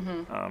nearby.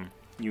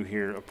 You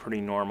hear a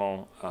pretty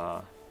normal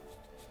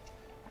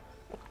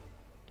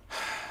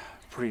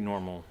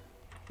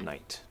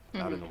night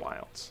out in the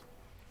wilds.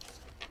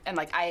 And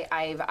like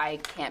I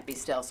can't be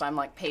still, so I'm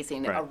like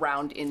pacing Right.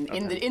 around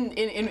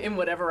in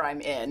whatever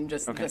I'm in,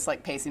 just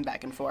like pacing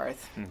back and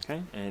forth.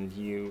 Okay, and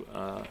you.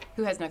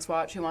 Who has next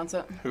watch? Who wants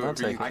it?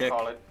 Whoever you I pick.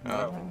 call it.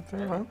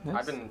 Very well.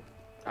 Yes.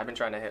 I've been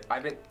trying to hit.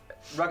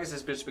 Ruckus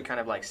has just been kind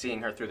of like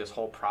seeing her through this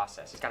whole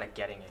process. He's kind of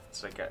getting it.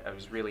 It's like I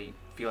was really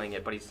feeling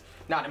it, but he's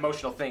not an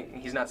emotional thing.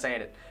 He's not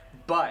saying it,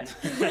 but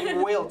he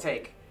will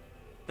take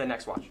the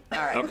next watch. All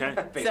right. Okay.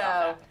 Based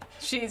off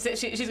So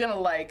she's gonna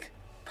like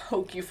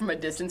poke you from a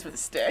distance with a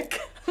stick.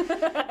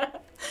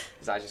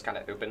 his eyes just kind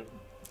of open.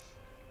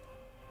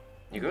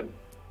 You good?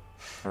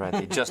 All right,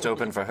 they just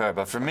opened for her,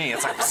 but for me,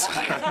 it's like.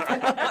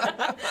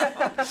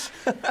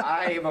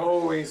 I'm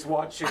always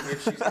watching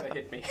if she's gonna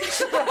hit me.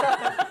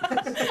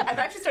 I've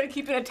actually started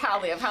keeping a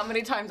tally of how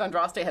many times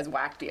Andraste has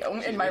whacked you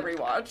in my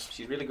rewatch.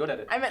 She's really good at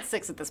it. I'm at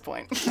 6 at this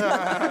point.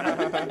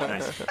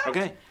 Nice.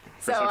 Okay.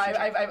 So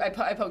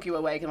I poke you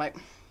awake and I'm like,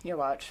 your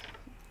watch.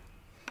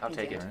 I'll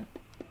take it. Alright.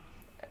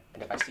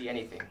 And if I see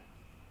anything,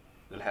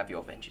 you'll have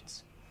your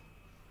vengeance.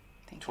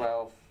 Thank you.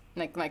 12,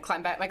 Like I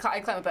climb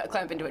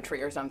up into a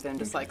tree or something,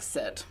 just like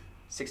sit.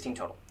 16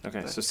 total.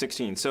 Okay, so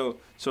 16. So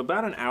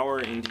about an hour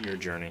into your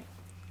journey,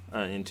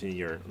 into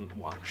your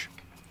watch,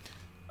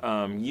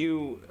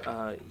 you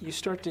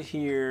start to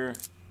hear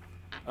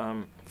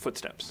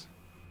footsteps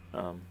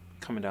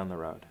coming down the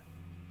road.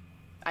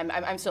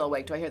 I'm still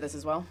awake. Do I hear this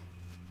as well?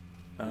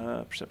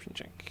 Perception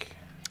check.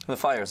 The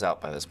fire's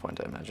out by this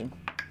point, I imagine.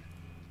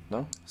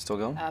 No? Still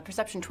going?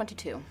 Perception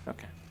 22.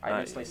 Okay.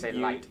 I instantly say you-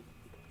 light.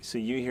 So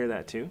you hear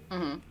that too?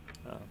 Mm-hmm.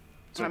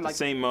 So I'm at the like-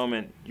 same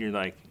moment, you're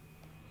like,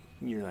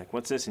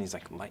 what's this? And he's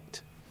like,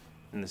 light,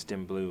 in this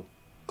dim blue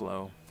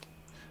glow.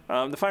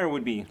 The fire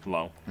would be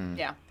low.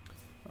 Yeah.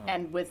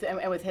 And with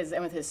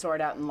his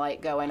sword out and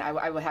light going,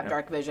 I would have Yeah.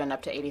 dark vision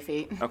up to 80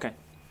 feet. Okay.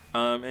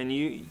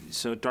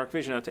 So dark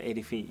vision out to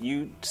 80 feet.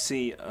 You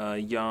see a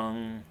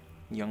young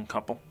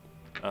couple,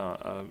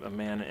 a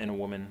man and a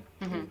woman.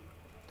 Who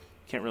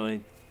can't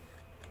really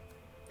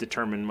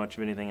determine much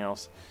of anything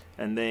else,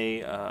 and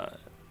they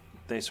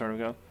sort of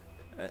go,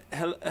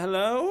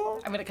 "Hello."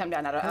 I'm gonna come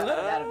down out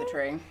of the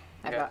tree.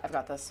 Yeah. I've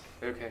got this.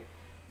 Okay.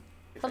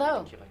 If Hello.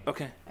 I need to kill him.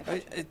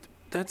 Okay.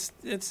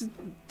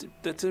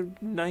 That's a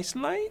nice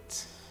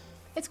light.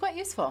 It's quite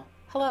useful.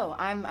 Hello,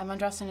 I'm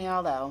Andraste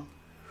Nialdo.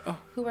 Oh.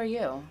 Who are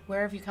you?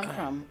 Where have you come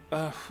from?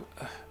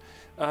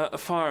 A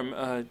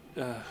farm,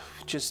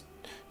 just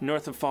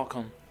north of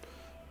Falcon.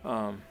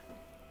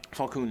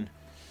 Falcon,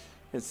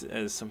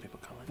 as some people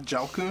call it.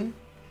 Jalkun?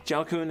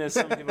 Jalkun, as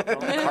some people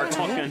call it.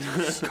 Cartoon.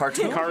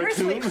 Cartoon?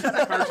 Cartoon.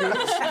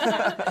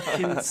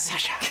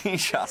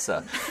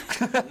 Kinshasa.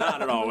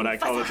 Not at all what I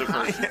call it the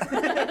first.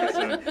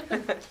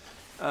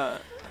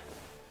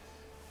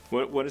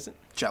 What is it?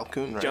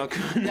 Jalkun, right?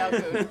 Jalkun.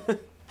 Jalkun.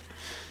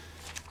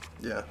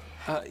 Yeah.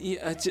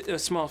 Yeah, it's a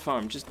small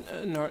farm just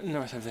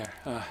north of there.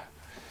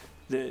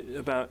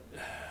 About,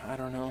 I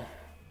don't know,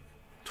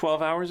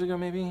 12 hours ago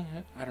maybe?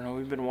 I don't know,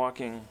 we've been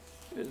walking.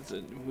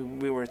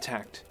 We were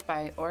attacked.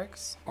 By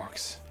orcs?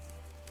 Orcs.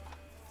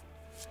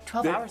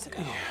 12 They- hours ago.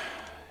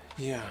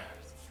 Yeah.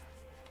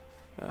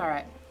 All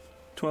right.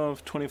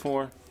 12,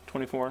 24,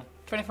 24,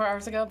 24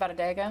 hours ago, about a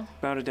day ago.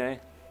 about a day.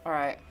 All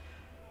right.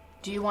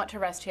 Do you want to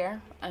rest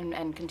here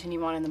and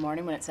continue on in the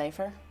morning when it's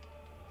safer?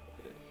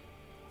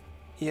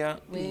 Yeah.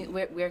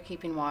 We're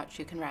keeping watch.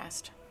 You can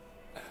rest.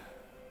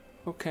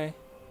 Okay.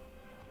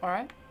 All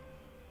right.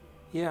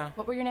 Yeah.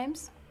 What were your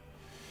names?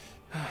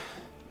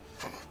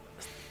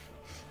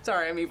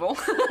 Sorry, I'm evil.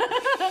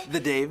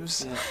 The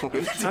Daves.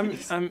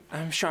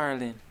 I'm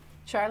Charlene.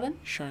 Charlene,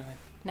 Charlene.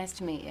 nice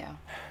to meet you.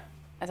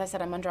 As I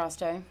said, I'm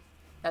Andraste.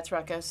 That's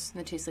Ruckus.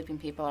 The two sleeping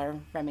people are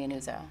Remy and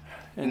Uzo.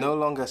 No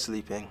longer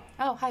sleeping.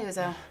 Oh, hi,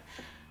 Uzo.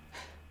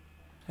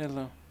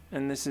 Hello.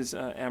 And this is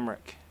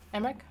Emmerich.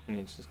 Emmerich, And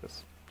he just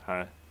goes,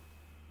 hi.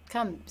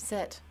 come,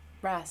 sit,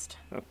 rest.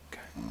 Okay.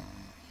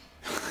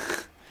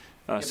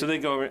 So they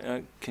go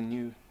over. Can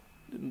you?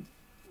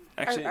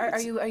 Actually, Are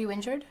you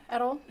injured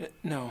at all?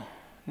 No,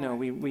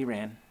 we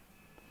ran.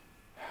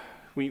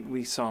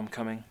 We saw them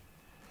coming,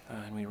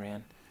 and we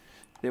ran.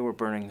 They were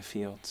burning the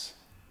fields.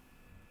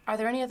 Are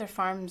there any other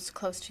farms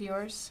close to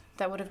yours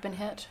that would have been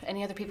hit?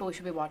 Any other people we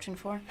should be watching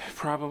for?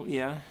 Probably,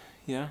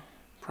 yeah,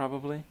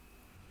 probably.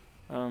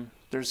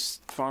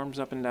 There's farms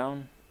up and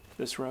down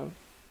this road.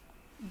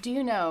 Do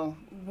you know,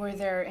 were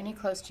there any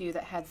close to you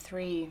that had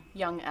 3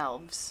 young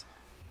elves?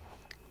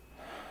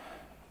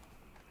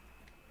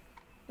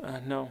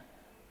 No,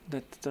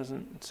 that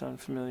doesn't sound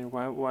familiar.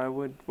 Why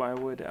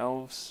would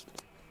elves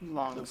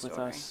Long live story. with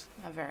us?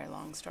 A very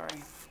long story.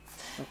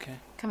 Okay.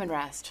 Come and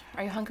rest.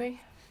 Are you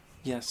hungry?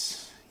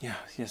 Yes. Yeah.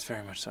 Yes.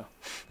 Very much so.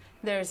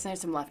 There's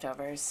some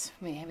leftovers.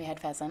 We had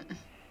pheasant.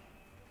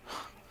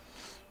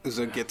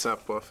 Uzo gets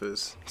up off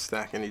his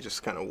stack and he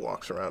just kind of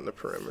walks around the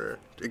perimeter,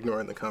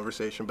 ignoring the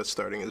conversation but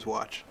starting his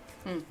watch.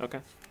 Okay.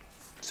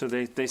 So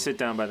they sit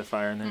down by the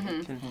fire and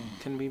then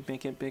can we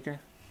make it bigger?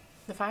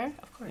 The fire?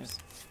 Of course.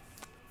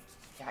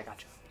 Yeah, I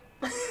got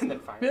you. And then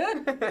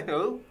fire.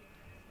 Oh.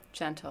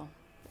 Gentle.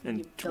 And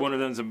You build- one of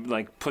them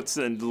like puts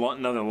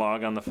another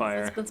log on the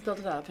fire. Let's build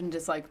it up and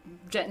just like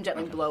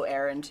gently blow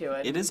air into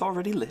it. It is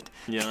already lit.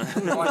 Yeah.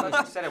 Oh, I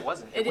thought you said it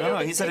wasn't. No,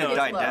 he said it is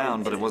died low.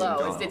 down, but it It's wasn't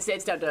low. gone.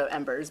 It's down to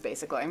embers,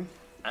 basically,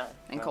 Oh,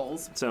 and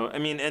coals. So I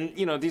mean, and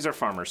these are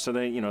farmers, so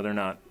they're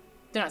not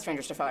They're not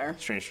strangers to fire.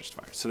 strangers to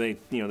fire. So they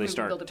they build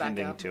start it back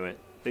tending up. to it.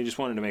 They just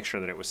wanted to make sure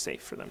that it was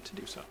safe for them to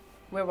do so.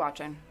 We're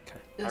watching. Okay.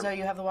 Uzo,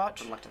 you have the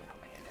watch? Reluctantly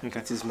hold my hand. Okay.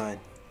 It is mine.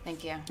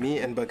 Thank you. Me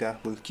and Baga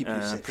will keep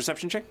you safe.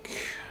 Perception check.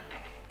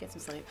 Get some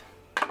sleep.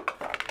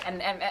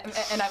 And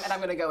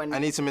I'm gonna go and. I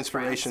need some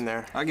inspiration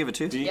there. I'll give it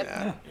to you. Yep.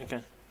 Yeah.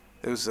 Okay.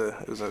 It was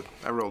a.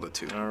 I rolled a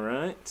 2. All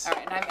right. All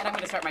right, and I'm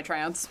gonna start my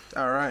trance.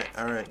 All right.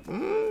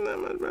 That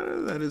much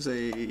better. That is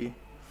a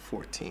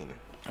 14.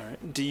 All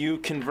right. Do you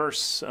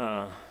converse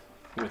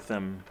with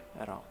them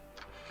at all,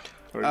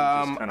 or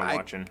are you just kind of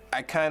watching?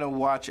 I kind of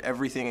watch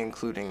everything,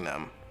 including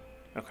them,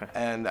 Okay.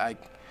 and I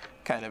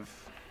kind of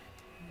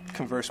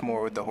converse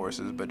more with the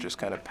horses, but just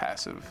kind of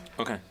passive.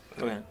 Okay.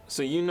 Okay.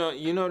 So you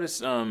notice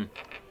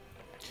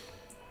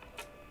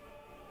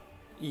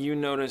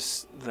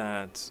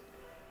that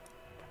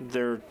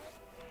they're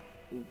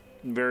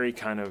very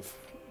kind of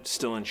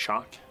still in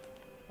shock,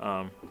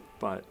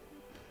 but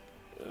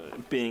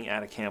being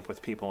at a camp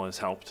with people has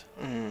helped.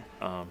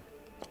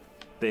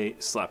 They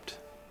slept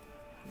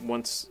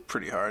once.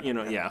 Pretty hard.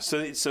 Yeah.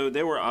 So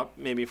they were up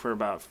maybe for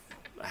about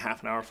a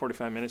half an hour,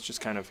 45 minutes, just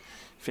kind of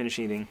finish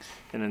eating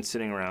and then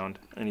sitting around,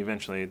 and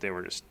eventually they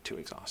were just too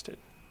exhausted.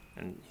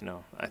 And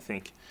I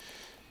think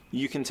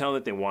you can tell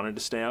that they wanted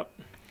to stay up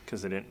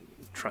because they didn't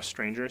trust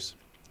strangers,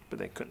 but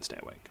they couldn't stay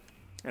awake,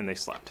 and they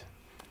slept.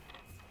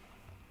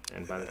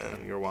 And by the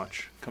time your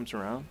watch comes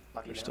around,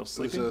 they're still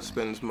sleeping. Uzo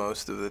spends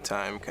most of the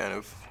time kind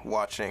of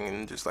watching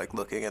and just like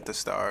looking at the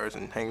stars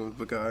and hanging with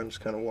Baga and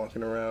just kind of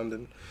walking around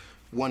and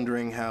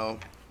wondering how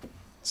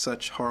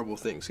such horrible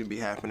things could be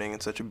happening in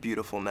such a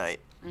beautiful night.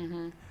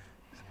 Mm-hmm.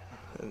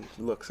 And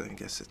looks, I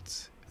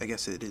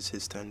guess it is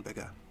his turn,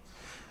 Baga.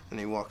 And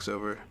he walks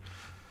over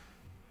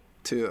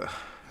to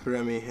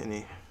Remy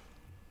and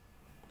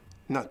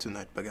not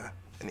tonight, Baga.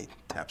 And he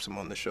taps him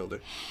on the shoulder.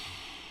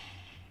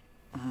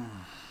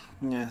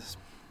 Yes.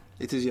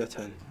 It is your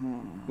turn.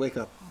 Wake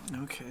up.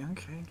 Okay.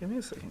 Give me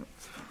a second.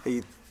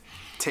 He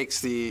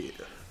takes the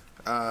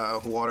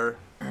water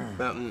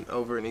fountain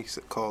over and he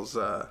calls,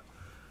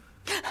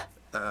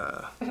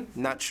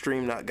 not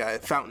stream, not guy,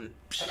 fountain.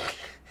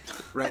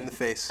 Right in the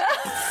face.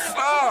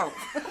 Oh,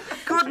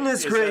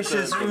 goodness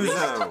gracious,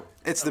 Uzo.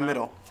 It's the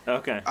middle.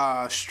 Okay.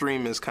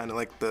 Stream is kind of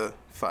like the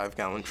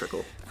 5-gallon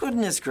trickle.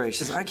 Goodness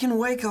gracious, I can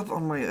wake up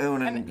on my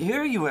own, and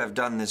here you have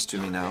done this to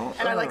me now.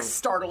 And I like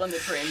startle in the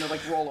tree and they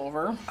like roll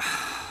over.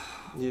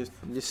 You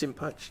seem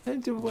punched.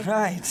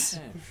 Right. It's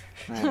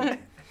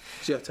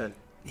your turn.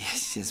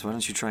 Yes, why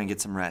don't you try and get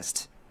some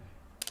rest?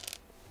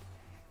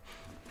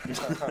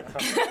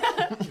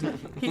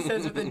 He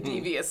says with a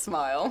devious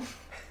smile.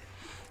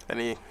 And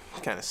he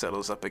kind of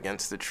settles up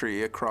against the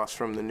tree across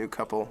from the new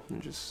couple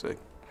and just,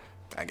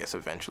 I guess,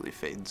 eventually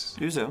fades.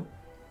 Uzo,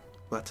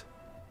 What?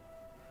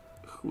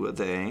 who are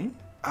they?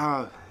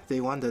 They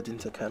wandered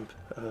into camp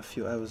a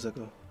few hours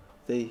ago.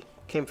 They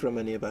came from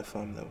a nearby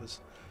farm that was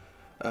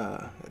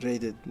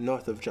raided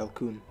north of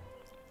Jalkun.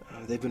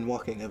 They've been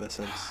walking ever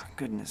since.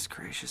 Goodness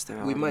gracious, they're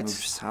We already might- moved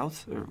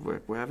south, or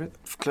wherever?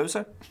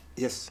 Closer?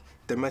 Yes,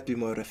 there might be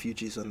more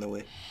refugees on the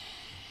way.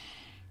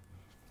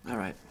 All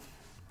right.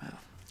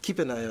 Keep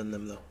an eye on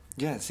them, though.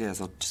 Yes,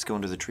 I'll just go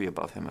under the tree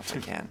above him if I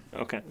can.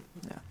 Okay.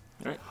 Yeah.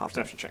 All right. Hop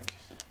Perception check.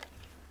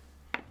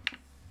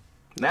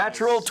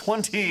 Natural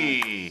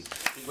 20!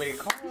 Way to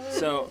call.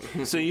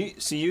 So you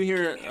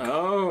hear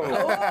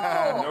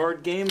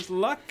Nord Games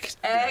luck.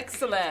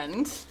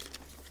 Excellent.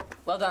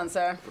 Well done,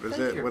 sir. What is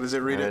it? What does it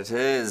read? There it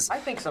is. I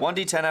think so.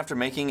 1d10 after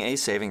making a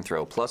saving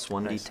throw, plus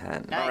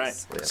 1d10.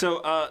 Nice.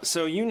 All right.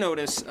 So you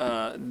notice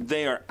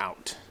they are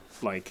out.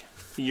 Like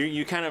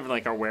you kind of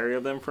like are wary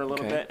of them for a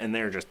little Okay. bit, and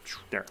they're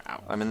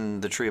out. I'm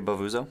in the tree above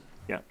Uzo,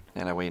 Yeah.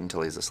 and I wait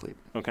until he's asleep.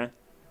 Okay.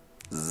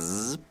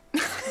 Zzz.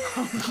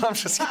 I'm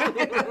just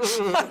kidding.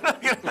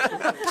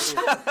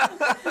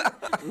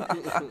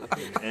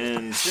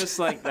 And just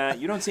like that,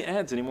 you don't see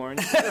ads anymore. You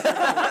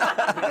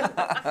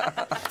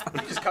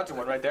just cut to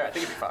one right there. I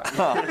think it'd be fine.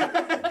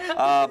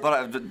 But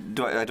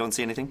I don't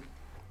see anything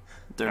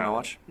during my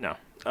watch? No.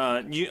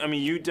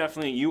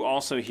 You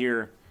also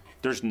hear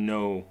there's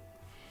no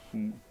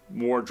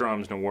war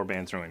drums, no war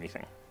bands, no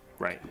anything,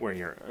 right? Where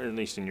you're, or at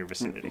least in your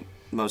vicinity.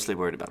 Mostly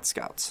worried about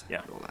scouts.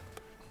 Yeah. All that.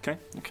 Okay.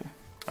 Okay.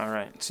 All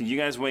right. So you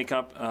guys wake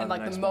up. And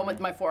like next the moment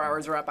morning. my 4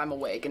 hours are up, I'm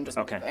awake and just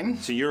Okay. moving.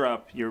 So you're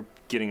up. You're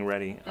getting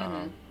ready.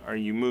 Are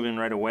you moving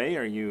right away?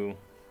 Or are you?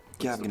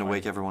 Yeah, I'm the gonna plan?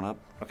 wake everyone up.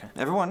 Okay.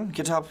 Everyone,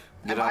 get up.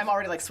 Get up. I'm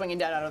already like swinging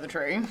down out of the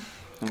tree.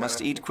 You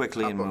must eat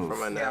quickly and Hop up move. from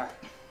my Yeah. nap.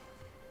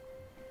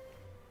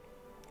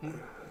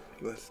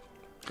 Let's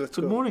Good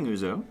go. morning,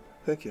 Uzo.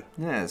 Thank you.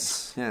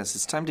 Yes,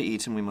 it's time to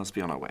eat and we must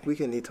be on our way. We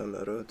can eat on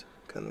the road,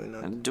 can we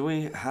not? And do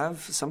we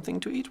have something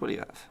to eat? What do you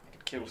have?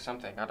 Kill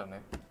something. I don't know.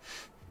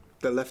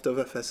 The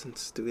leftover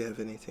pheasants, do we have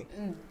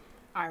anything?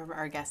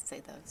 Our guests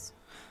ate those.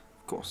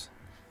 Of course.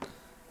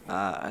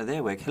 Are they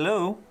awake?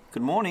 Hello.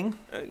 Good morning.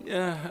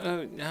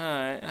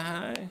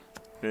 Hi.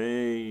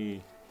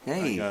 Hey.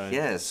 Hey, guys.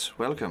 yes,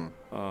 welcome.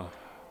 Oh,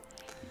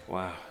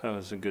 wow, that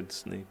was a good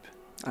sleep.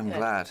 I'm Good.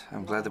 glad.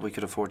 I'm glad that we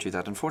could afford you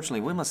that.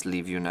 Unfortunately, we must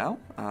leave you now.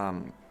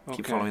 Keep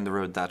Okay. following the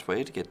road that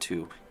way to get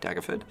to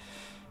Daggerford.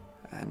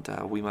 And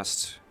we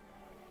must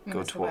go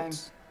Must away.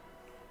 towards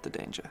the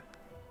danger.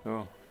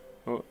 Oh,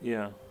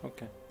 yeah,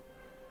 okay.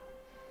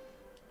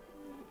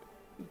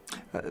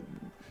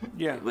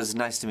 Yeah, It was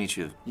nice to meet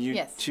you. you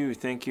Yes. too,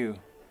 thank you.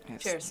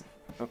 Yes. Cheers.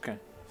 Okay.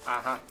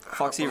 Uh-huh.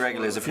 Foxy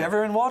Regulars. If you're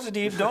ever in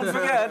Waterdeep, don't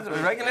forget the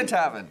Regular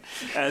Tavern.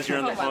 As you're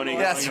on the Oh, my pony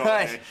Lord. That's going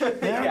right. away.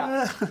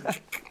 Yeah.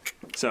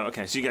 So,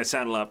 okay, so you guys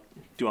saddle up,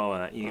 do all of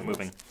that, you get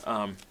moving.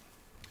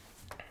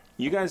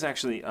 You guys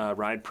actually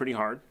ride pretty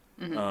hard,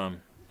 and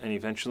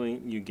eventually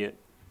you get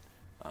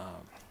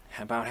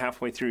about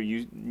halfway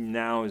through.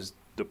 Now is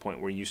the point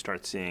where you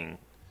start seeing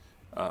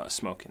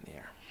smoke in the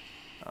air,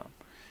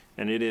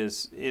 and it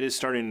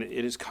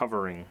is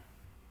covering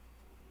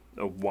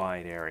a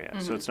wide area.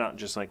 So it's not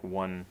just like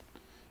one.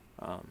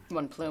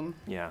 One plume.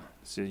 Yeah,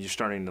 so you're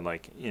starting to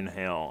like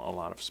inhale a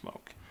lot of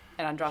smoke.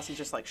 And Andrasi's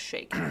just like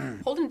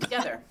shaking. Holding it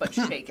together, but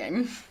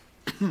shaking.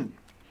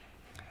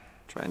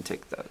 Try and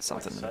take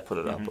something and put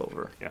it up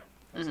over. Yeah.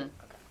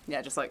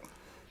 Yeah, just like.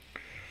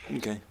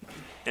 Okay.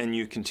 And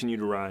you continue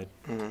to ride.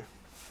 And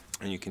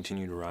you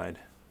continue to ride.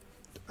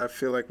 I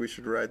feel like we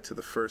should ride to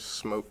the first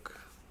smoke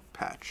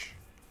patch.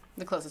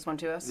 The closest one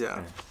to us?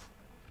 Yeah.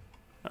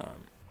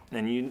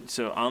 And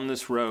so on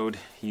this road,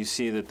 you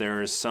see that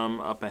there is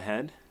some up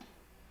ahead,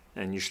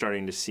 and you're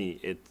starting to see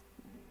it.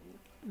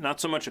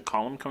 Not so much a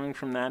column coming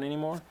from that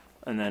anymore,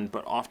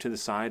 but off to the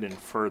side and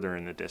further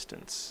in the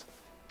distance.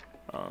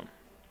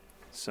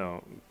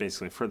 So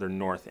basically further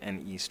north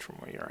and east from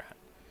where you're at.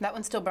 That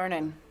one's still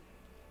burning.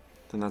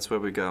 Then that's where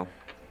we go.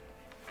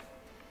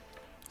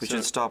 We So-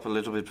 should stop a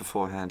little bit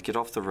beforehand, get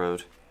off the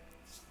road,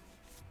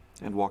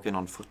 and walk in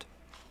on foot.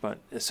 But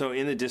so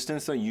in the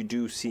distance, though, you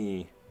do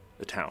see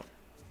the town,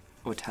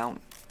 Oh, a town.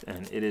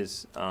 and it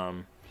is.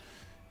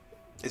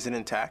 Is it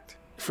intact?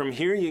 From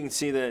here, you can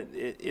see that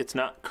it's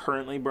not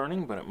currently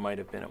burning, but it might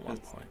have been at one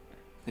point.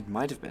 It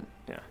might have been.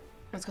 Yeah.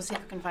 Let's go see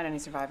if we can find any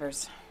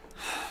survivors.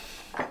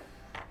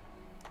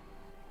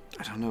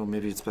 I don't know,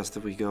 maybe it's best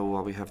that we go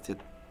while we have the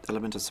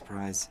element of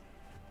surprise.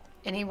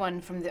 Anyone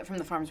from the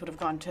farms would have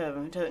gone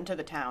to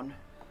the town.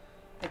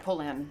 They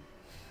pull in.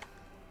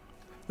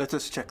 Let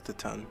us check the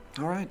town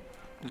All right,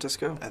 let us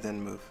go. and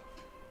then move.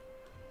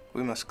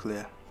 We must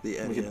clear the We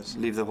can areas.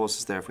 leave the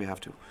horses there if we have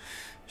to.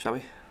 Shall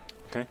we?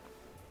 Okay.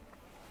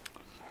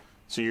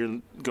 So you're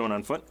going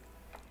on foot?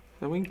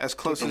 Then we As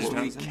close take the as we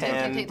horses in.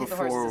 can Take the horses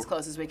before. as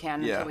close as we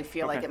can Yeah. until we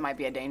feel like Okay. it might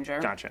be a danger.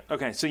 Gotcha.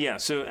 Okay, so yeah,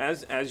 so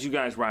as you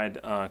guys ride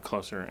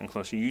closer and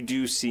closer, you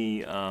do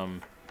see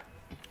that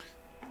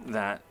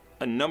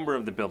a number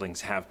of the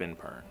buildings have been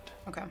burned.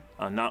 Okay.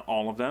 Not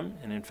all of them,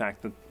 and in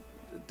fact,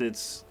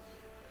 there's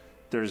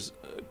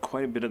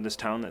quite a bit of this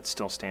town that's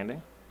still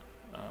standing.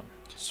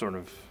 Sort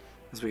of.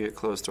 As we get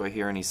close, do I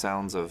hear any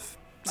sounds of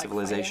Like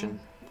civilization?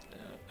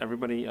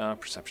 Everybody,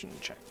 perception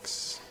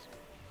checks.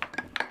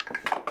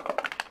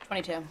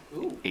 22.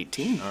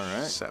 18. All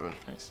right. 7.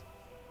 Nice.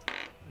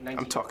 19.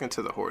 I'm talking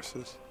to the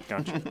horses.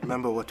 Gotcha.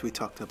 Remember what we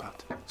talked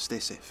about. Stay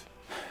safe.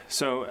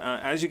 So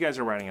as you guys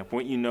are riding up,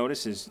 what you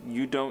notice is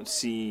you don't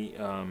see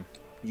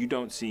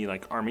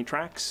like army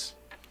tracks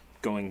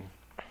going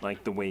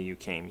like the way you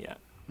came yet.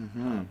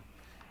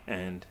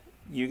 And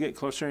you get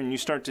closer and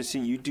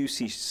you do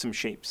see some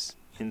shapes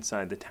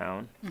inside the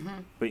town,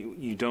 but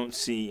you don't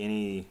see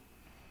any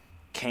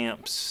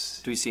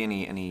camps. Do we see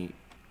any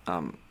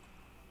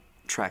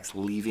tracks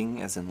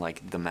leaving, as in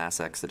like the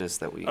mass exodus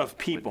that we Of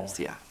people. witnessed?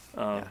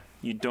 Yeah.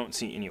 You don't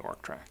see any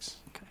orc tracks.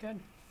 Good.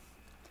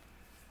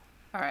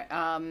 All right.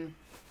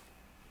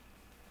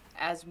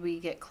 As we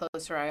get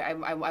closer, I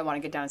want to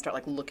get down and start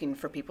like looking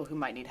for people who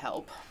might need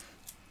help.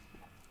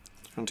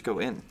 I want to go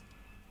in,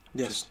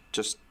 Yes,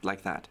 just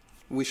like that.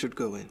 we should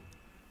go in,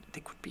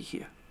 They could be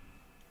here.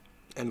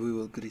 and we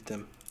will greet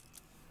them.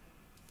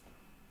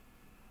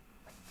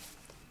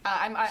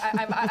 I'm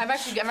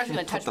actually going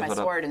to touch the my hood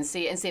up. sword and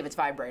see if it's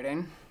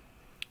vibrating.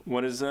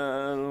 What is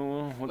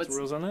what's What's- the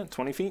rules on that?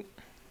 20 feet?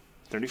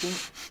 30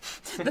 feet?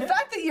 The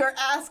fact that you're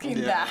asking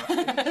Yeah.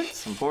 that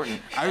It's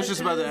important. I was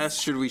just about to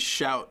ask, should we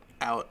shout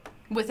out?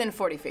 within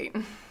 40 feet.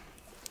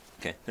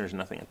 Okay, there's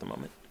nothing at the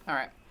moment. All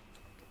right.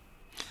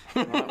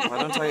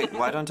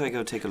 Why don't I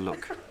go take a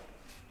look?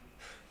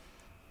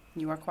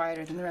 You are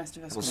quieter than the rest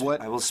of us.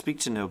 What? I will speak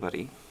to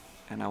nobody,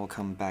 and I will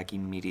come back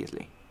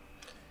immediately.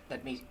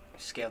 Let me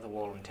scale the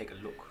wall and take a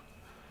look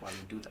while you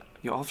do that.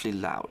 You're awfully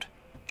loud.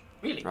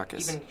 Really?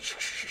 Ruckus. Even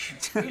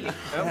really? Okay.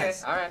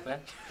 Yes. All right, man.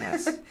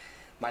 Yes.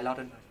 My loud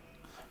and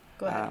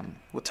Go ahead.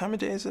 What time of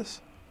day is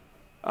this?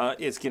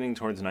 It's getting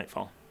towards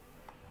nightfall.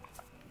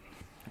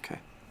 Okay.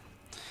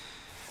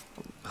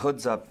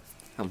 Hood's up.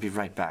 I'll be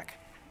right back.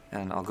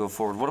 And I'll go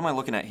forward. What am I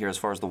looking at here as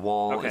far as the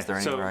wall? Okay, Is there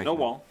so anywhere I no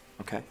can- wall.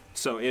 Okay.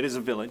 So it is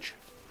a village,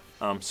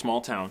 small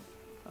town.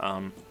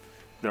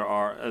 There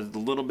are a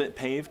little bit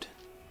paved,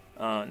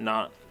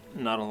 not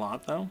a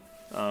lot though.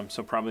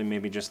 So probably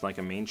maybe just like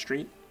a main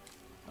street.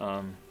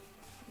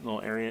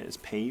 Little area is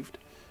paved.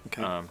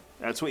 Okay.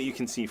 That's what you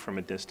can see from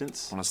a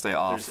distance. I want to stay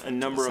off. There's a to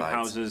number the of sides.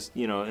 houses,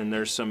 and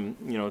there's some,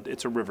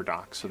 it's a river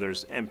dock, so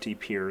there's empty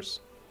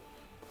piers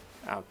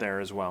out there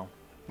as well.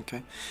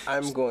 Okay.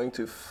 I'm going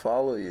to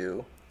follow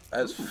you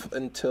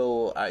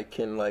until I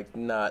can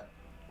not,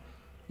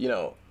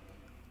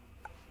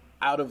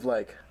 out of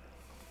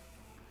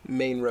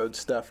main road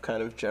stuff,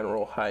 kind of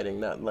general hiding,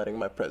 not letting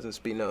my presence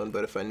be known.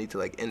 But if I need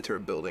to enter a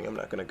building, I'm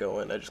not going to go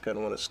in. I just kind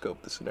of want to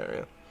scope the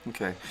scenario.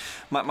 Okay.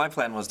 My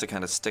plan was to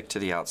kind of stick to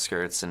the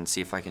outskirts and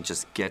see if I can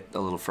just get a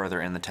little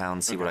further in the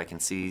town, see what I can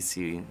see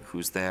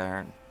who's there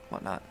and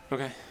whatnot.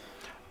 Okay.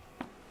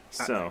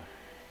 So,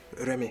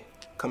 Remy,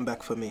 come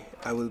back for me.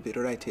 I will be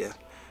right here.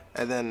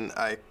 And then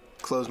I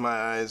close my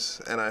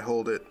eyes and I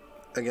hold it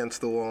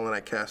against the wall and I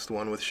cast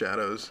one with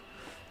shadows.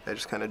 I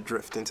just kind of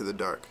drift into the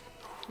dark.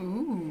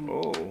 Ooh.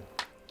 oh,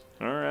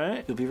 all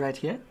right. You'll be right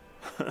here?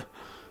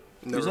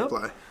 No Who's up?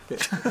 reply.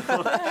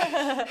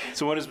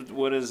 So what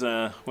does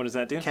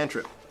that do?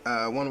 Cantrip.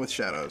 One with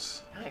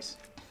shadows. Nice.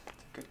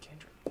 Good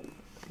cantrip.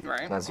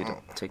 Right. Allows you to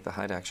take the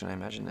hide action, I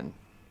imagine, and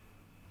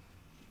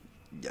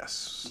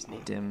Yes.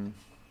 dim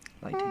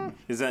lighting.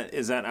 Is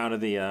that out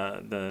of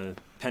the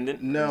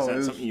pendant? No, Or is that it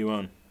was- something you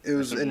own? It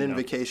was something an you know?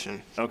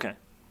 invocation. Okay.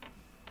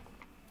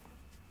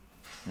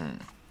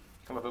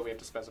 Come on, but we have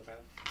to specify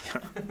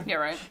that. Yeah,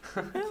 right.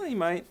 Well, he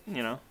might.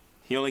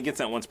 He only gets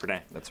that once per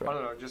day. That's I right.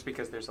 don't know, just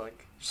because there's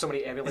so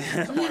many amulets in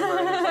his armor,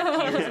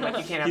 and there's keys, and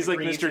you can't have He's the like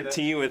green through Mr.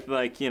 T with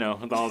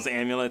with all his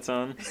amulets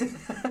on.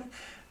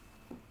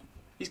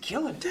 He's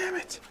killing. Damn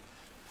it.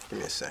 Give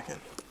me a second.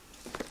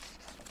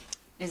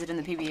 Is it in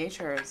the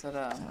PBH or is it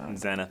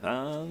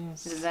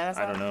Xanathons. Is it Xanathon?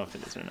 I don't know if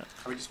it is or not.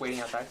 Are we just waiting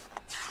outside?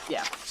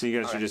 Yeah. So you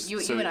guys All are right. just You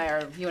and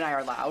I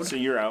are loud. So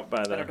you're out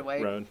by the Better to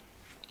wait. road.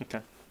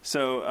 Okay.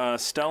 So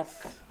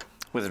stealth.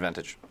 With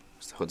advantage.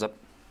 Hood's up.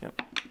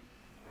 Yep.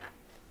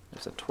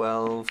 There's a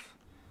 12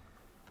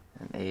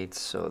 and 8,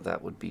 so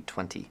that would be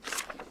 20.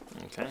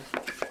 Okay.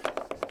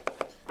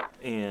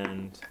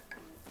 And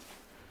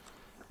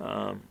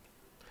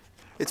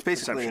It's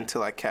basically Perception.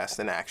 until I cast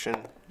an action.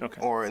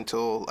 Okay. Or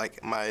until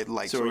my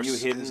light So are source you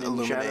hidden is in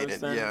illuminated. shadows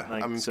then? Yeah,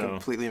 Like, I'm so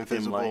completely dim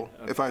invisible. light,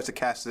 okay. If I was to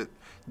cast it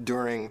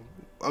during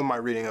my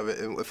reading of it,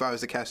 if I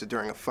was to cast it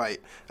during a fight,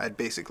 I'd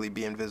basically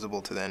be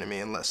invisible to the enemy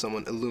unless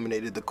someone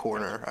illuminated the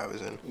corner I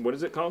was in. what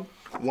is it called?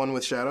 One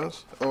with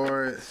shadows,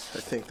 or I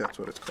think that's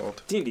what it's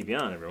called. D&D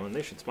Beyond, everyone.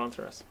 They should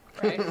sponsor us.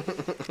 Right.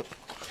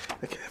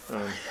 Okay.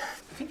 I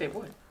think they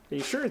would. Are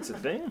you sure it's a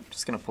thing?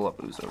 Just gonna pull up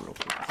Uzo real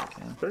quick if I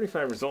can.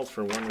 35 results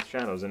for one with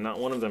shadows, and not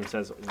one of them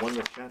says one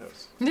with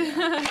shadows.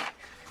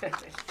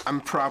 I'm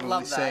probably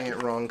Love that. saying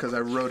it wrong because I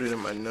wrote it in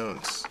my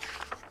notes.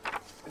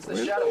 It's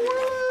the shadowy one.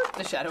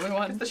 The shadowy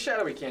one. It's the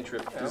shadowy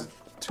cantrip. You know?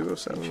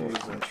 207. What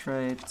was that?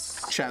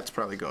 Traits. Chat's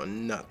probably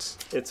going nuts.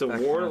 It's a Back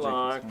magic,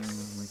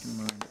 warlock's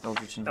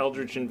Eldritch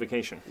Eldritch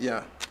Invocation.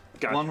 Yeah.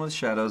 Gotcha. One with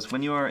shadows.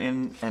 When you are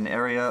in an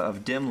area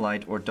of dim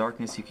light or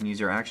darkness, you can use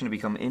your action to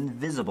become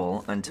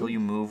invisible until you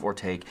move or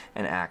take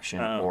an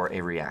action or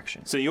a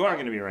reaction. So you are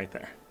going to be right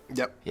there.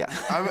 Yep. Yeah.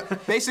 I'm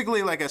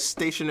basically like a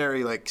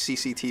stationary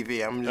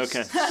CCTV. I'm just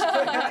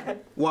Okay.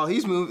 while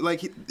he's moving,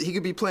 he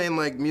could be playing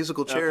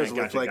musical chairs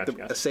Okay, with gotcha, the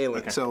gotcha.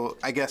 assailant. Okay. So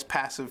I guess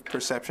passive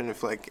perception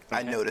if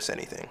I notice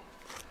anything.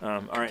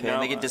 All right. Okay, now,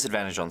 and they get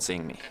disadvantage on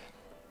seeing me.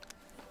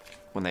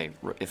 When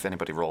if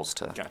anybody rolls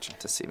to Gotcha.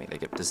 to see me, they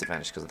get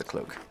disadvantage because of the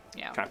cloak.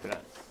 Yeah. copy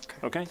that.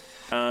 Okay.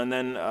 And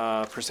then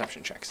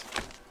perception checks.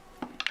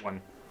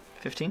 1.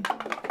 15.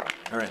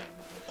 All right.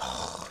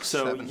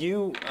 So 7.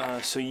 you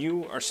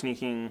are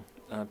sneaking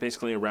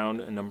basically around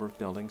a number of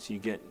buildings. You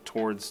get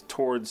towards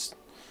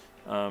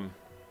a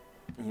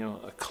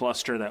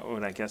cluster that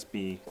would, I guess,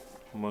 be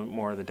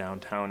more of the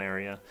downtown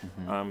area.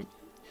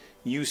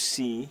 You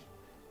see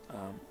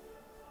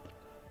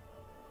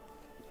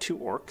 2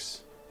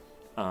 orcs.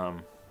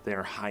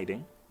 They're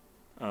hiding,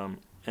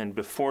 and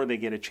before they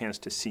get a chance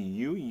to see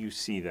you, you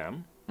see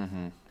them,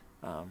 and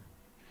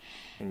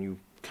you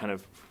kind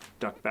of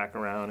duck back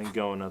around and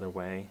go another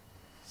way.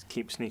 Just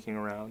keep sneaking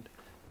around.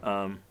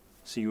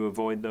 So you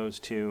avoid those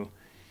 2.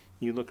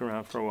 You look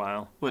around for a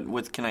while.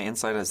 What can I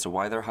insight as to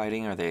why they're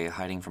hiding? Are they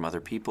hiding from other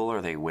people, or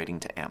are they waiting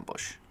to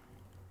ambush?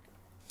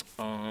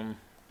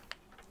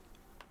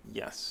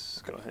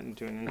 Yes. Go ahead and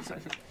do an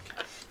insight.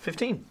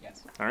 15.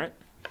 Yes. All right.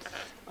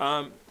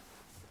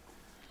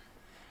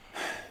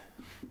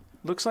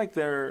 Looks like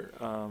they're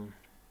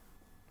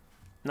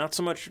not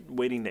so much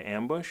waiting to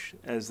ambush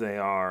as they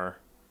are.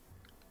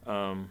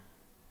 Well,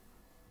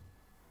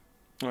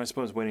 I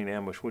suppose waiting to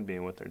ambush would be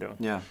what they're doing.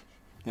 Yeah.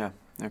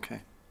 Okay.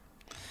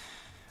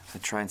 I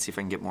try and see if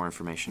I can get more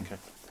information. Okay.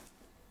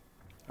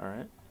 All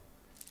right.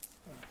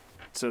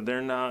 So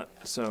they're not.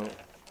 So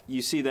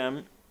you see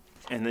them,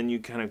 and then you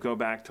kind of go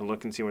back to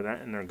look and see where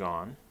that, and they're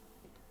gone.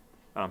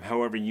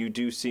 However, you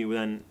do see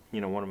then,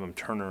 one of them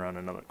turn around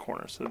another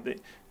corner. So they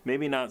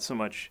maybe not so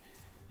much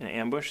an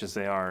ambush as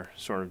they are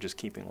sort of just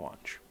keeping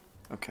watch.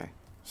 Okay,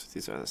 so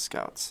these are the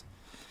scouts.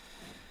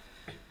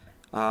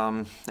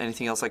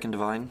 Anything else I can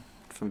divine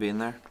from being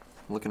there,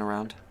 looking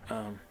around?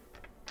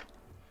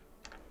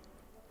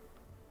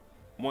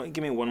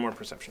 Give me one more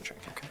perception check.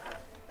 Okay.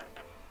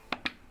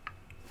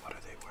 What are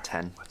they wearing?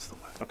 10. What's the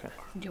weapon? Okay.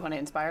 Do you want to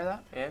inspire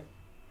that? Yeah.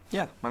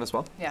 Yeah, might as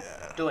well. Yeah.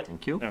 Do it.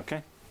 Thank you.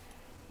 Okay.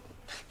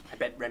 I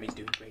bet Remy's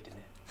doing great in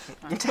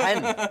it.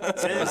 10.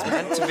 It was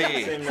meant to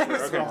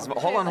be.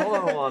 Hold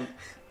on.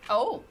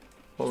 Oh.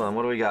 Hold on,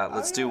 what do we got?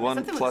 Let's do one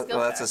something with plus. skill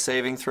Well, that's check. a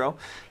saving throw.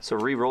 So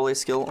re-roll a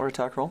skill or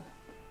attack roll.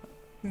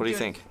 What do you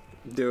think?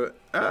 Do it.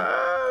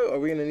 Are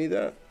we gonna need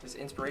that This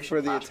inspiration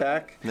for the flash.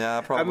 attack?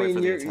 Yeah, probably I mean,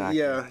 for the you're attack.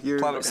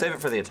 you're. Save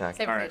it for the attack.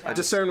 Save All it right, for the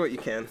Discern what you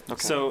can.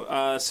 Okay.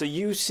 So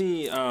you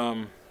see,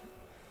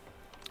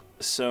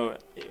 so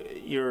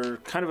you're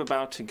kind of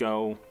about to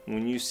go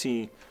when you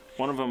see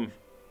one of them,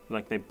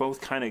 like they both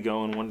kind of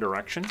go in one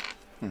direction,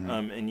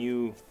 and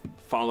you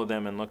follow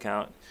them and look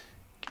out,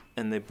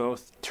 and they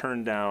both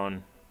turn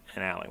down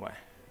an alleyway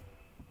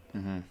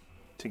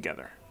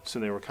together. So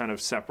they were kind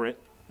of separate,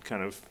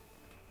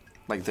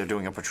 Like they're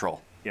doing a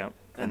patrol. yep,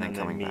 And then they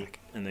coming meet back.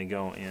 and they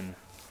go in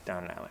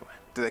down an alleyway.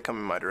 Do they come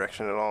in my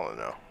direction at all or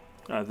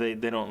no? They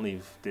don't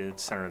leave the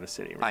center of the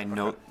city. Right? I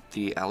note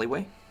the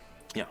alleyway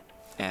Yeah.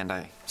 and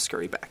I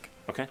scurry back.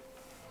 Okay.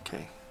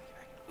 Okay.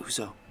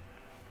 Uzo,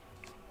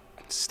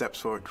 Steps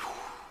forward.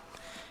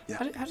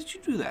 how did you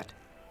do that?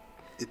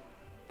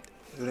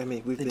 I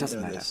mean, we've It been doesn't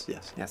doing matter. this.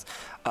 Yes. Yes.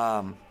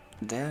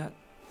 There.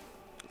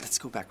 Let's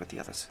go back with the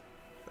others.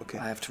 Okay.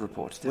 I have to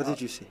report. What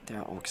did you see? There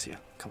are orcs here.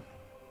 Come.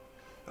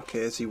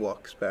 Okay, as he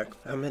walks back.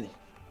 How many?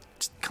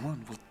 Just come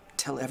on. We'll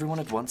tell everyone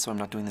at once so I'm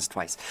not doing this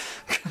twice.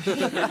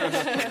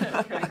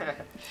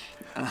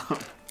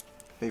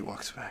 He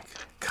walks back.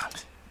 God.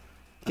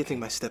 Getting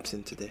my steps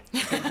in today.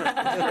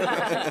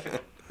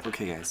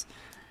 Okay, guys.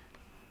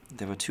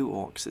 There were 2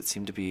 orcs that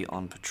seemed to be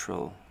on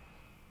patrol.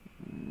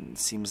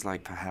 Seems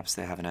like perhaps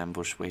they have an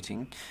ambush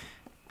waiting.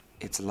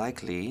 It's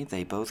likely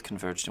they both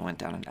converged and went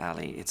down an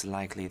alley. It's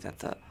likely that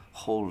the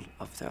whole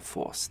of their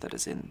force that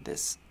is in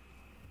this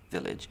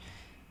village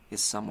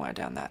is somewhere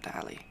down that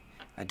alley.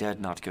 I dared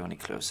not go any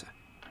closer.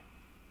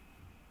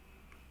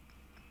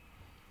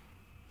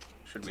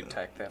 Should we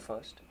attack there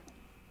first?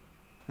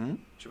 Hmm?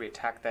 Should we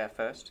attack there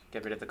first?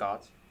 Get rid of the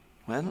guards?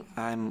 Well,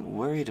 I'm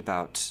worried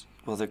about...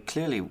 Well, they're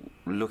clearly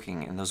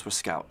looking, and those were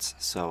scouts,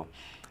 so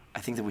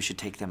I think that we should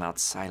take them out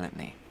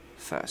silently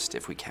first,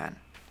 if we can.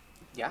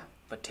 Yeah,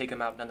 but take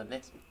them out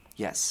nonetheless.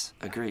 Yes,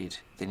 agreed.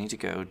 They need to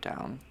go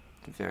down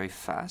very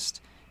fast,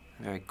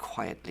 very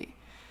quietly.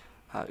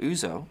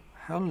 Uzo,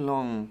 how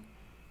long,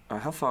 or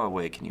how far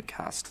away can you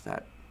cast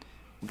that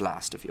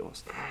blast of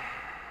yours?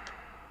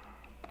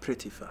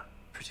 Pretty far.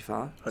 Pretty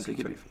far? So you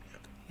 130 could, feet.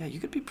 yeah, you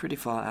could be pretty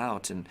far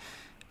out, and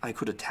I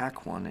could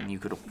attack one, and you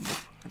could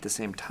at the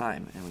same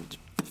time, and we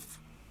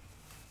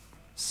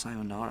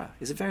sayonara.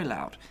 Is it very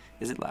loud?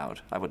 Is it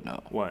loud? I would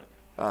know. What?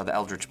 The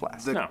Eldritch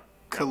Blast. The No.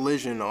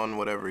 collision on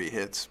whatever he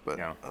hits, but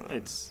Yeah.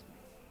 It's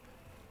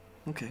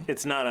Okay.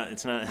 it's not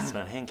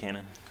a hand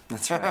cannon.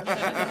 That's right.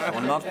 I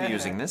will not be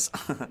using this.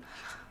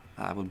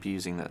 I will be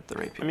using the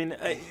rapier. I mean,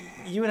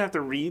 you would have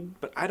to read,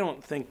 but I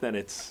don't think that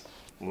it's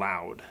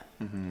loud.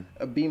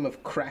 a beam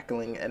of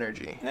crackling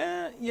energy.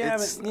 Yeah,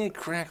 It's- but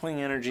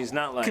crackling energy is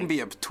not like Can be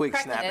a twig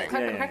snapping.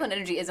 Crackling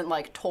energy isn't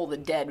like Toll the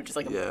Dead, which is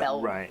like a Yeah.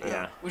 bell, right.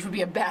 Yeah, which would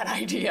be a bad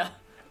idea.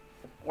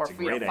 Or it's a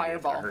great idea if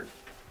it fireball. hurt.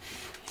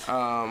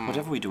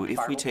 Whatever we do, if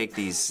we take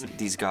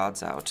these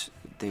guards out,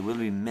 they will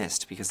be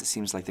missed because it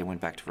seems like they went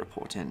back to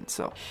report in.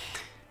 So,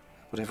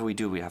 whatever we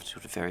do, we have to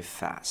do it very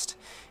fast.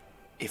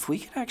 If we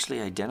can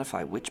actually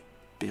identify which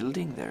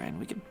building they're in,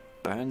 we could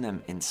burn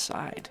them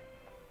inside.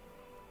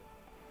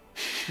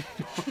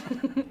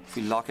 If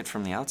we lock it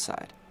from the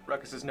outside.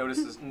 Ruckus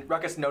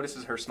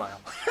notices her smile.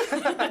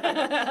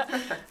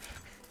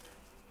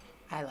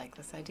 I like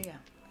this idea.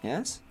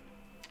 Yes?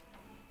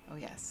 Oh,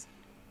 yes.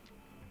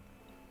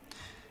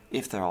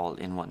 If they're all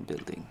in one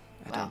building.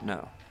 I don't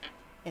know.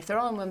 If they're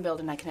all in one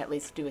building, I can at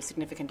least do a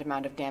significant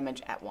amount of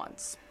damage at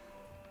once.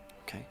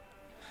 Okay.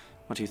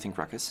 What do you think,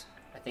 Ruckus?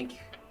 I think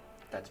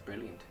that's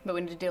brilliant. But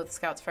we need to deal with the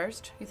scouts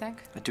first, you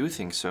think? I do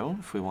think so,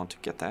 if we want to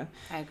get there.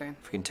 I agree.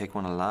 If we can take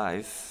one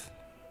alive,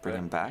 bring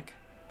him back.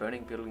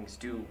 Burning buildings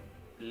do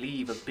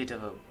leave a bit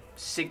of a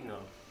signal,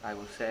 I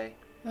will say.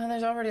 Well,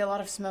 there's already a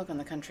lot of smoke on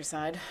the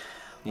countryside.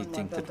 You One more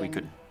think that we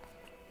could building.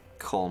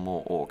 call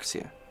more orcs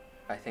here?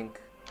 I think,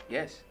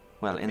 yes.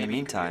 Well, in the Maybe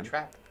it could be a meantime,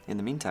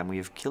 trap. we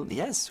have killed.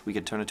 Yes, we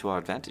could turn it to our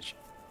advantage.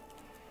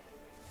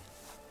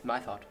 My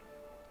thought.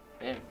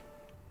 Yeah.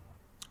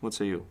 What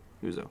say you,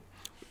 Uzo?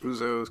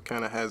 Uzo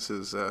kind of has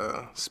his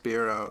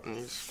spear out and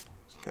he's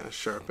kind of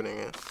sharpening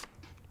it.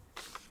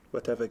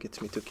 Whatever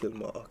gets me to kill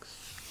more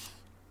orcs.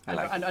 I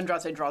like.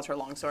 Andraste draws her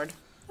longsword.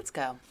 Let's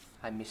go.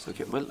 I missed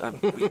Okay, well,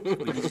 we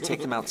need to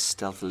take them out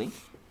stealthily.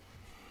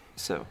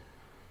 So,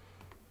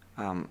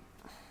 I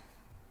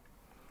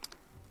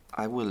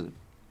will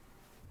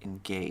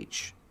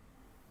engage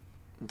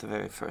the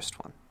very first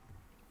one.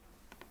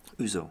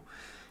 Uzo,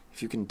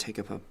 if you can take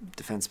up a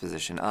defense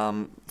position.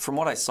 From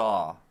what I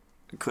saw,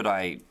 could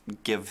I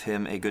give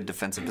him a good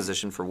defensive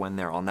position for when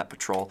they're on that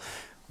patrol,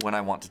 when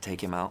I want to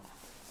take him out,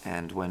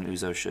 and when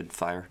Uzo should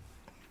fire?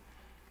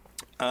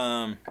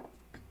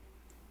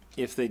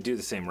 If they do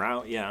the same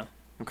route, yeah.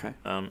 Okay.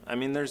 I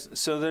mean,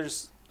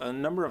 there's a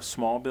number of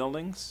small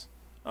buildings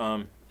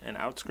and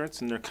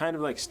outskirts, and they're kind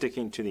of like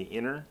sticking to the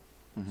inner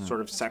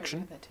sort of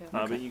section.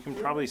 But you can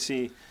probably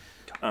see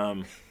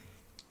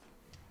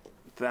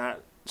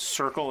that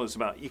circle is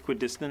about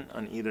equidistant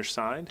on either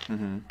side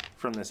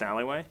from this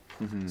alleyway,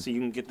 so you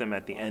can get them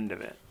at the end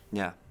of it.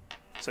 Yeah.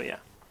 So yeah,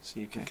 so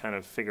you can kind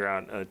of figure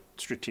out a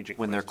strategic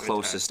When place they're to attack.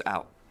 closest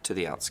out to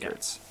the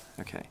outskirts.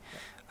 Okay.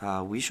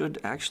 We should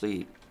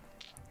actually...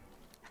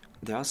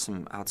 There are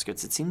some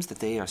outskirts. It seems that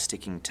they are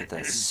sticking to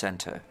the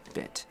center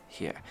bit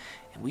here.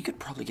 And we could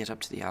probably get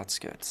up to the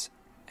outskirts.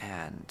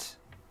 And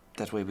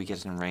that way we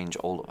get in range,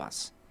 all of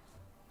us.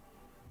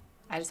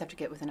 I just have to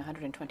get within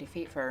 120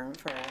 feet for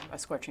a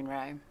scorching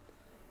ray.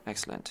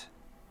 Excellent.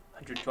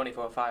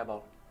 124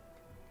 fireball.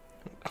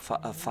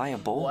 A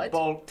fireball? What?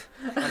 Bolt.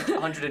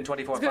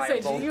 124 I was gonna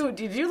say, fireball.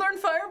 did you learn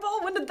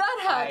fireball? When did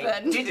that I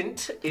happen?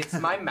 didn't. It's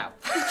my mouth.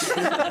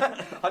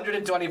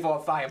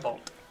 124 fireball.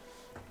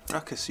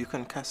 Ruckus, you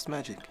can cast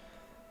magic.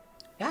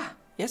 Yeah.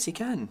 Yes, he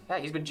can. Yeah,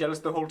 he's been jealous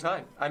the whole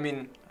time. I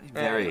mean,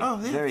 Very, Oh,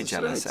 yeah, very that's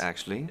jealous, right.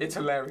 actually. it's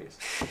hilarious.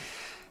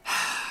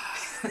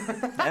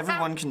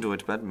 Everyone can do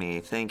it but me.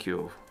 Thank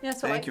you.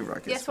 Yes, well, Thank you,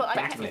 Ruckus. Yes, well, I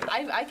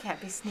Backflip. can't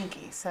be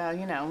sneaky, so,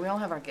 you know, we all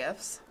have our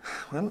gifts.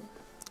 Well,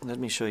 let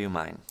me show you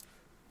mine.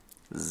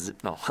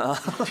 No.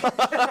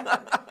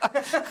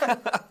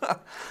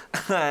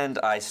 And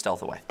I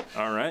stealth away.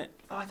 All right,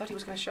 Oh, I thought he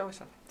was going to show us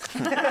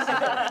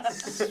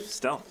something.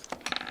 stealth.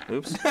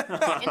 Oops. In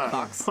the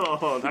box. Oh,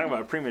 talking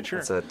about premature.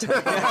 That's a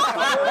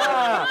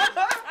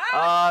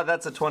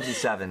that's a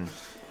 27.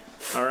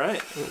 All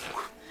right.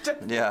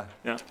 Yeah.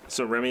 Yeah.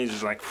 So Remy's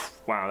just like,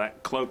 wow,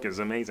 that cloak is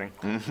amazing.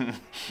 You know,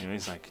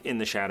 he's like in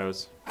the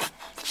shadows.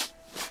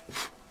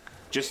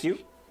 Just you?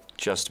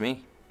 Just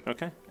me.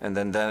 Okay. And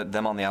then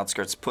them on the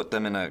outskirts, put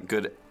them in a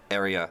good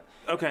area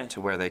Okay. to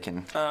where they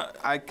can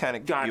I kind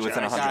of Gotcha. be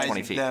within I see.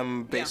 120 guide feet.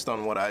 them based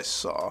on what I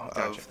saw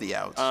of the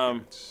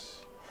outskirts.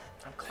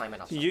 I'm climbing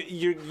up.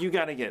 You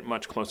got to get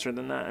much closer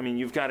than that. I mean,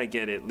 you've got to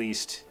get at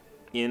least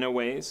in a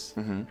ways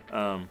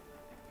to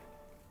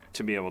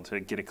be able to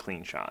get a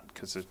clean shot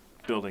because there's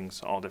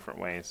buildings all different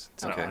ways.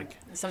 It's Okay. not like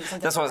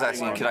That's what I was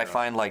asking. Could I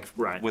find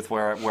Right. with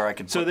where I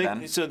could put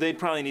them? so they'd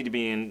probably need to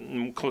be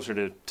in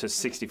closer to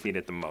 60 feet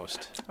at the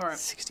most. All right.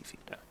 60 feet.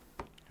 Yeah.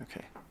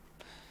 Okay.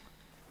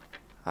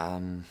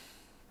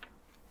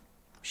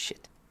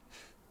 Shit.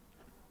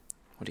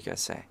 What do you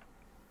guys say?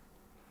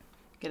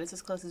 Get us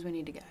as close as we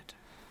need to get.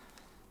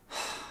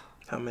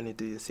 How many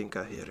do you think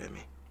are here,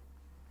 Remy?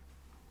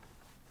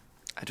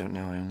 I don't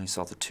know. I only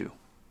saw the two.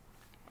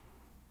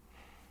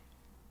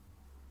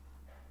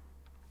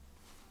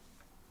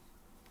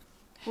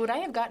 Would I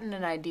have gotten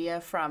an idea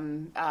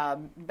from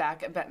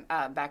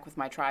back with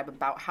my tribe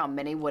about how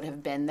many would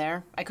have been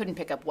there? I couldn't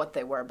pick up what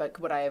they were, but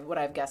would I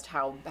have guessed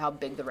how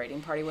big the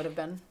raiding party would have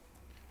been?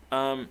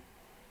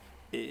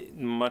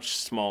 Much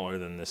smaller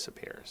than this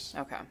appears.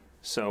 Okay.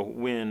 So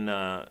when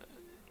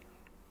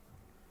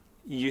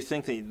you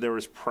think that there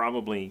was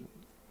probably,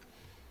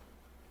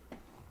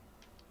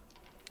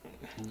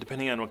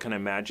 depending on what kind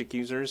of magic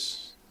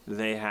users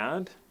they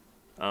had,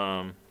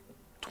 20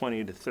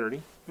 to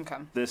 30. Okay.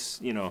 This,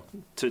 you know,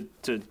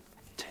 to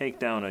take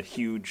down a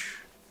huge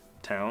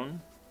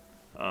town,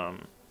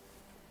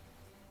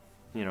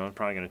 you know, it's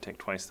probably going to take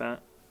twice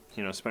that,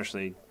 you know,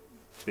 especially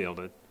to be able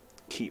to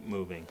keep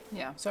moving.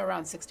 Yeah. So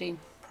around 60,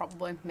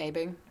 probably,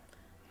 maybe.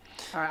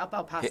 All right.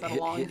 I'll pass that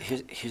along.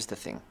 Here's the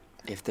thing.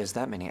 If there's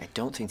that many, I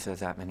don't think there are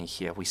that many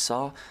here. We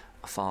saw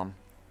a farm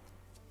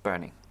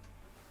burning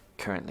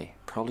currently.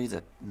 Probably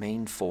the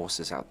main force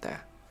is out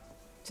there.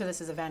 So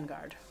this is a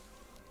vanguard.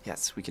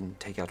 Yes, we can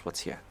take out what's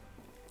here.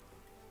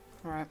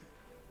 All right.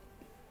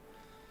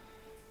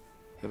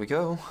 Here we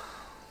go.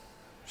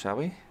 Shall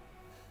we?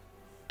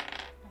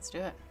 Let's do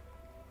it.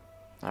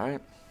 All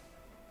right.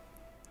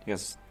 You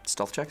guys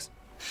stealth checks?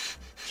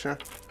 Sure.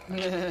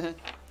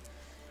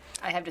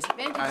 I have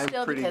disadvantage I'm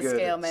still pretty because good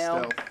scale at mail.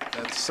 stealth.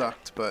 That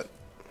sucked, but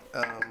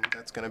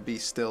that's gonna be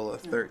still a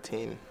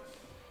 13.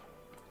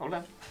 Hold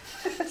on.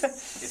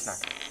 It's not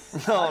good.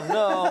 Oh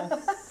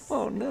no!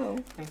 Oh no!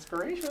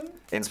 Inspiration.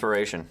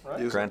 Inspiration.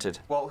 Right. Granted.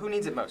 Well, who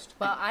needs it most?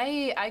 Well,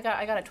 I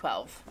got a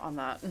 12 on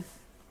that.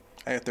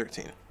 I got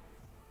 13. It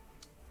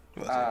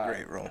was a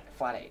great roll.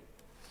 Flat 8.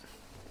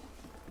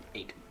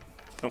 8.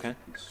 Okay.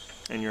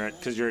 And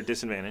because you're at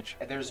disadvantage.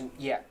 There's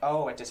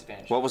at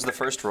disadvantage. What was the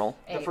first roll?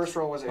 The 8. first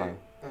roll was 8. Wow.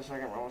 The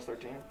second roll was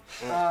 13.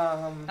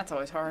 That's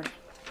always hard.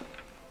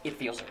 It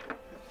feels it.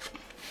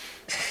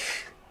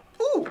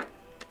 Ooh.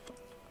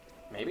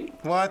 Maybe.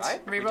 What? Right?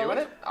 We Reroll doing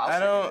it? it? I'll I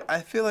second don't. it. I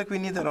feel like we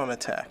need that on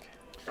attack.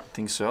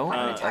 Think so?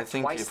 I attacked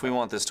think twice, if we though.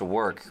 want this to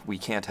work, we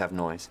can't have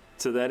noise.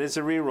 So that is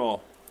a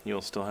reroll.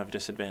 You'll still have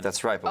disadvantage.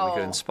 That's right, but we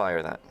could Oh.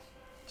 inspire that.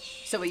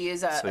 So we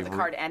use So the we-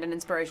 card and an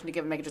inspiration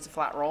to make it just a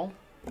flat roll.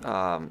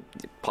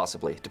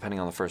 Possibly, depending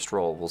on the first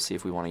roll, we'll see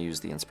if we want to use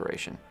the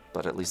inspiration.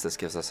 But at least this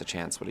gives us a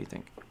chance. What do you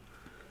think?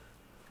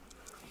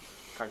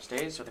 Card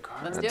stays or the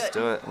card? Let's Let's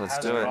do it. Let's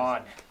How's do it.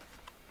 on?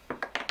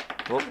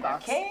 Oh,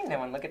 Okay, no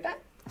one look at that.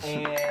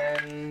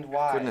 And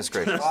why? Goodness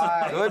gracious.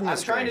 Why? Goodness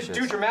I'm trying to gracious.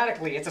 do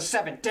dramatically. It's a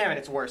 7. Damn it,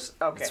 it's worse.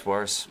 Okay. it's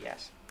worse.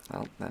 Yes.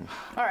 Well, then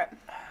All right.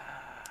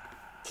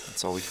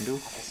 that's all we can do.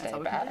 Stay all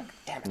we back. can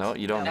Damn it. No,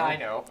 you don't know. I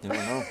know. You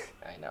don't know.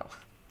 I know.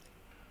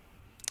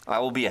 I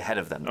will be ahead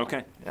of them. though.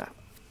 Okay. Yeah.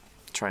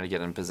 Trying to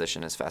get in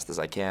position as fast as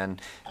I can,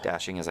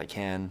 dashing as I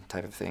can,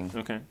 type of thing.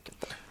 Okay.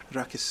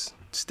 Ruckus,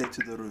 stick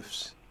to the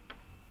roofs.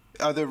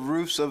 Are the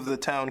roofs of the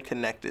town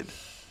connected?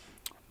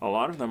 A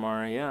lot of them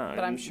are, yeah.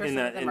 But I'm sure in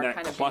some of that them in are that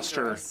kind of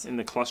cluster dangerous. in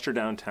the cluster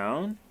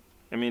downtown.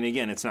 I mean,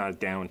 again, it's not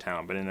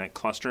downtown, but in that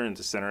cluster in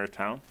the center of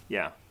town,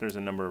 yeah, there's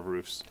a number of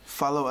roofs.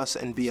 Follow us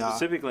and be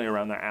Specifically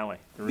around the alley.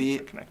 The roofs be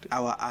are connected.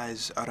 our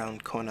eyes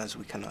around corners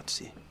we cannot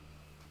see.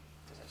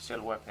 Does it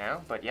still work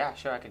now? But yeah,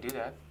 sure, I can do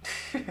that.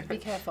 Be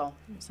careful.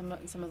 Some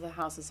of the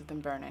houses have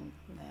been burning.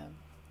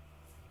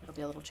 It'll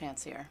be a little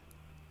chancier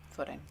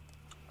footing.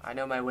 I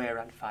know my way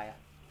around fire.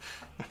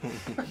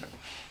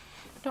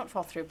 Don't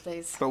fall through,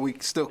 please. But we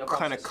still No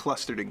kind of promises.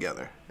 cluster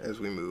together as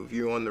we move.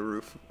 You on the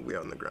roof, we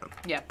on the ground.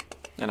 Yeah.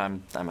 And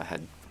I'm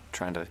ahead,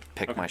 trying to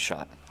pick my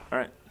shot. All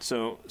right.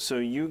 So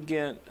you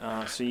get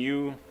out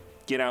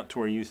to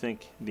where you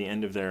think the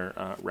end of their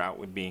route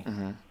would be,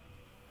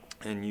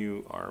 and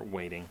you are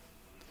waiting,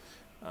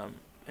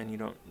 and you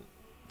don't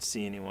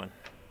see anyone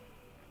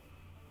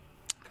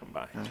come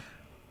by.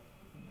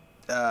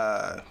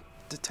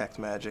 Detect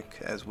magic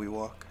as we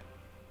walk.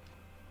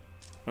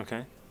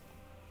 Okay.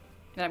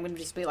 And I'm gonna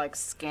just be like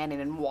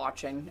scanning and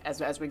watching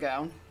as we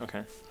go.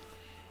 Okay.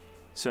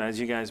 So as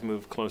you guys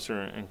move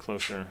closer and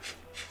closer,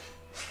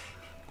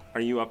 are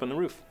you up on the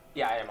roof?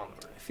 Yeah, I am on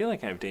the I feel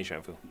like I have deja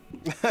vu.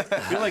 I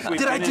feel like we've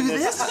Did I been do in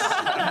this?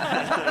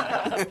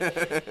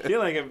 I feel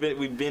like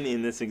we've been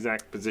in this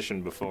exact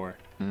position before.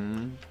 I We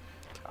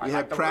like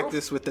had the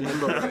practice with the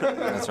nimble.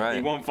 That's You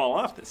right. won't fall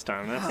off this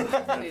time.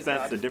 Please,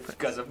 That's God. the difference.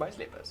 because of my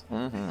slippers.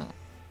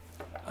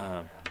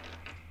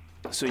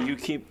 So you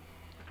keep.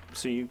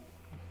 So you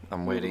I'm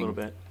move waiting. a little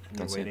bit. And Don't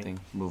you're see waiting. anything.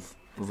 Move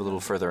a little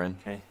further in.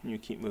 Okay, and you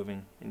keep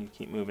moving, and you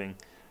keep moving,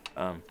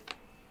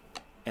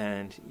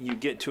 and you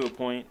get to a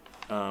point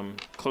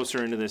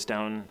closer into this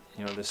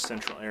this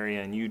central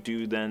area, and you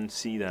do then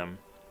see them,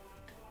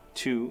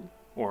 2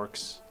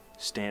 orcs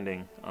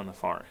standing on the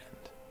far end.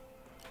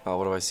 Oh,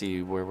 what do I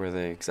see? Where were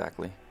they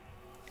exactly?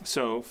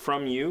 So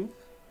from you,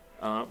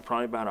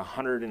 probably about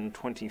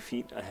 120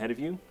 feet ahead of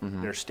you,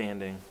 they're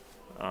standing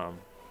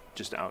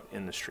just out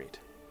in the street.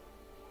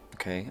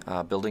 Okay.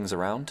 Buildings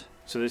around.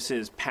 So this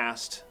is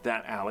past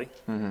that alley.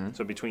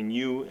 So between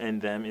you and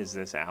them is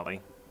this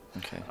alley.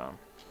 Okay.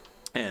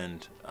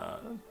 And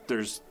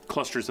there's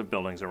clusters of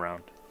buildings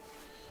around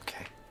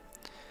Okay.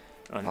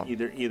 on Oh.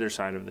 either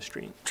side of the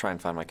street. Try and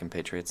find my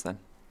compatriots then.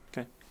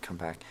 Okay. Come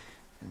back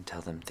and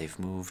tell them they've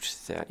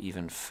moved there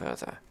even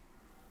further.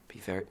 Be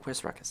very.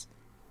 Where's Ruckus?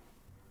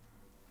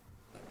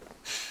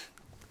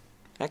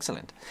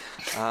 Excellent.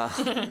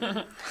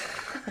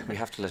 We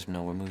have to let them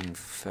know we're moving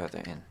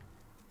further in.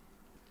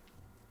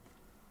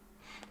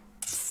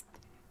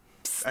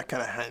 I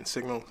kind of hand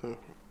signal to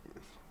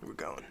we're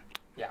going.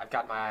 Yeah, I've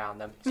got my eye on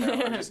them. So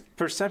I'm just.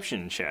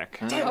 Perception check.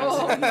 Will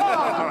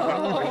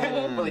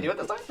they do it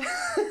this time?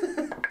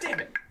 Damn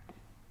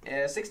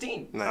it.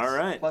 16. Nice. All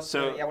right. Plus,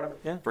 so yeah, whatever.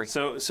 yeah. Break.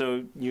 So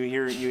you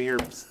hear.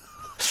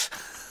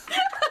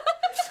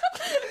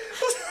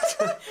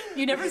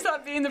 You never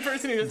stop being the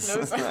person who just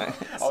knows.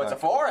 Oh, it's a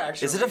 4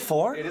 actually. Is it a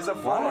 4? It is a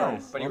 4. Wow.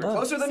 But you Well were done.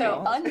 closer than So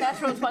me.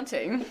 unnatural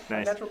 20.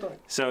 Nice. Natural 20.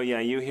 So yeah,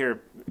 you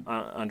hear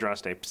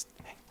Andraste, psst,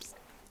 psst,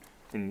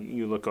 and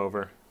you look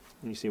over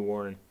and you see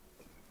Warren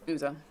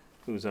Uzo.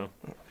 Uzo.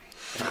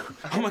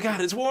 Oh my God,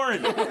 it's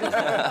Warren!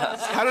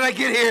 How did I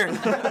get here?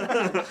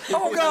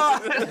 Oh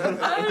God!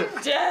 I'm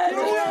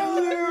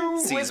dead.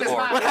 Sees this orc.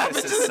 man? What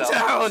happened to the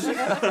town?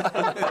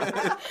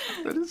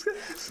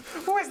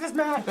 Who is this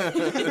man?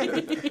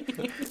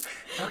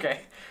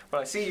 Okay.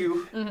 Well, I see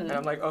you, and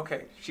I'm like,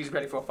 okay, she's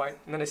ready for a fight.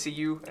 And then I see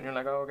you, and you're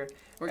like, oh, okay.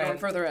 We're going And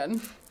further in.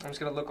 I'm just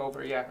gonna look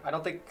over. Yeah, I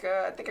don't think.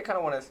 I think I kind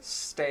of want to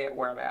stay at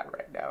where I'm at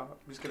right now.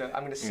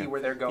 I'm gonna see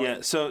where they're going.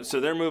 Yeah. So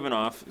they're moving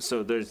off.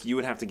 So you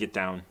would have to get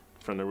down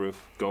from the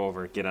roof, go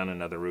over, get on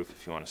another roof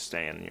if you want to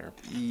stay in your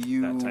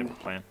that type of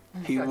plan.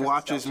 He like a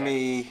watches stealth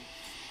me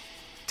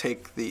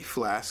take the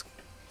flask,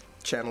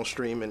 channel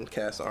stream, and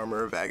cast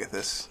Armor of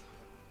Agathis.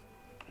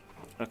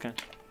 Okay.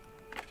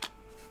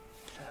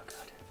 Oh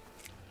god.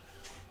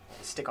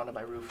 Stick onto my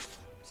roof.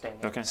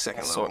 Stand there. Okay.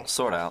 Second level.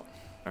 Sort out.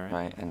 All right.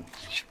 Right. And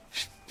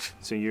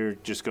So you're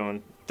just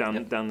going down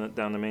Yep.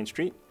 down the main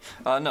street.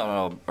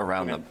 no,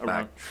 around Okay, the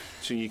back.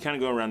 So you kind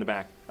of go around the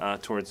back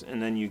towards,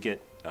 and then you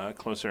get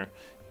closer.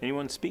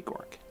 Anyone speak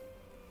orc?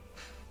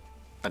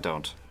 I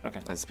don't. Okay.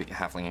 I speak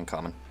halfling in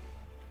common.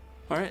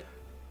 All right.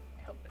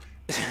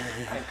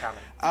 I'm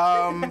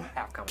coming.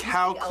 Half coming.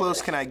 How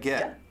close can I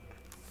get?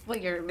 Well,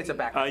 you're. It's a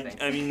back I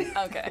thing. mean,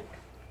 Okay.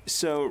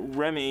 so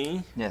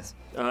Remy, Yes.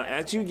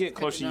 as you get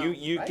closer, know,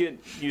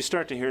 you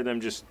start to hear them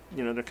just,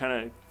 they're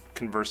kind of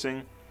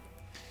conversing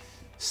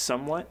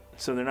somewhat.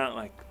 So they're not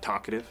like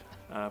talkative,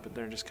 but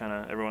they're just kind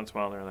of, every once in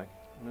a while they're like,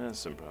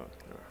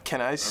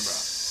 Can I?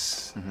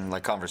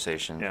 Like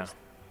conversation. yeah.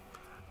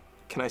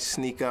 Can I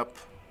sneak up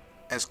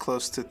as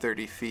close to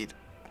 30 feet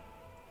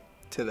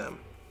to them,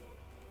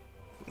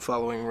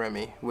 following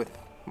Remy with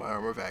my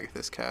Armor of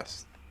Agathis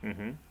cast?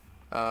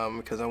 Mm-hmm.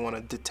 Because I want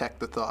to detect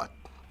the thought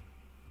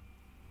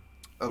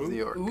of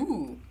the orc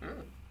Ooh.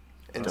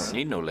 and, Don't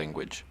need no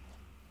language.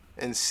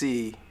 and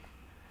see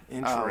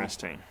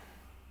Interesting.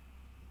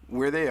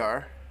 where they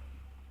are.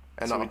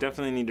 And So I'll, we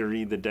definitely need to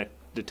read the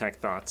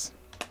detect thoughts.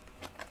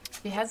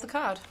 He has the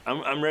card.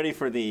 I'm ready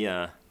for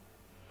the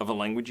of a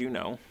language you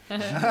know.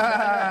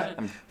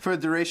 for a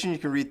duration, you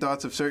can read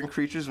thoughts of certain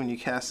creatures when you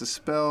cast a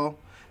spell.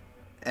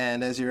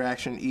 And as your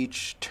action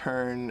each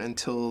turn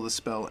until the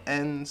spell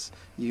ends,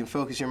 you can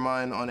focus your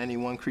mind on any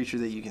one creature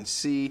that you can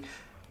see.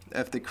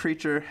 If the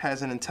creature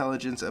has an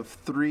intelligence of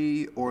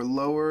 3 or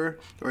lower,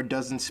 or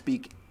doesn't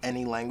speak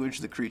any language,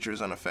 the creature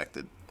is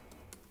unaffected.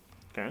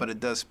 Okay. But it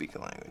does speak a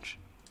language,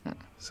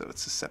 so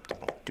it's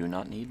susceptible. Do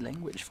not need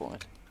language for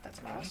it. That's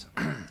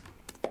awesome.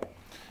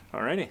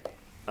 Alrighty.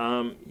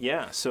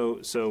 Yeah.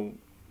 So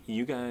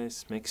you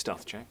guys make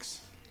stealth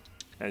checks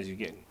as you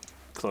get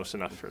close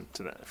enough for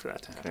that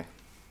to happen. Okay.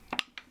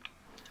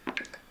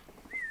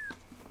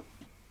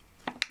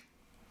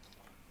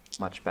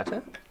 Much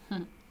better.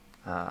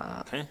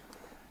 Okay.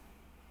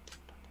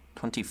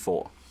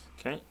 24.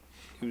 Okay.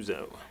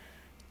 Uzo.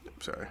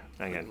 Sorry.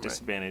 I got Right.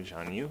 disadvantage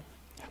on you.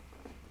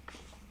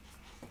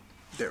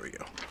 There we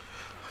go.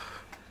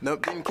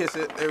 Nope, didn't kiss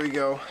it. There we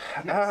go.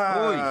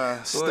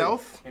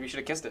 Stealth, Maybe you should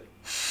have kissed it.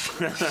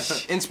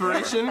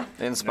 inspiration.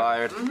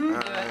 Inspired.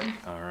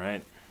 All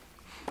right.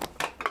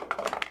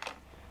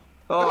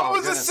 Oh, it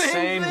was the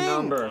same thing.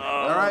 number.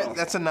 All right,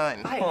 that's a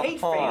 9. I hate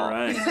fate. All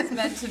right. It's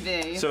meant to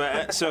be.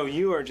 So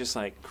you are just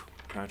like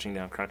crouching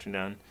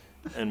down,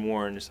 and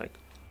Warren just like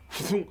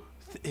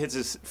hits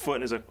his foot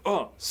and is like,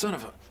 "Oh, son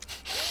of a!"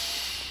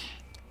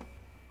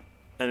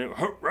 And it,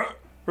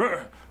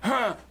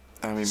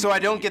 I mean, So I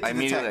don't get to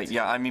immediately. detect.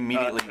 Yeah, I'm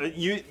immediately.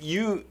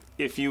 you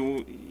if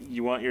you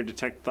want your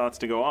detect thoughts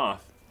to go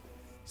off.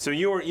 So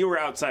you were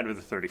outside with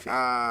the 30 feet.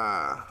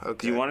 Okay.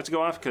 Do you want it to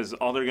go off? Because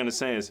all they're gonna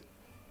say is,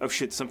 "Oh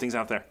shit, something's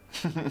out there."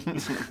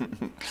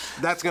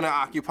 That's gonna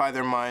occupy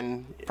their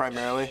mind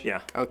primarily.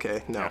 Yeah.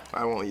 Okay. No, Yeah.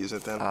 I won't use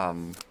it then.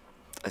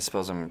 I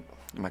suppose Am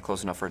I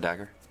close enough for a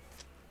dagger?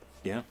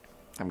 Yeah.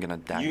 I'm gonna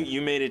dagger.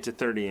 You made it to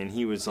 30, and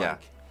he was like Yeah.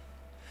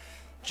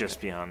 just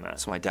beyond that.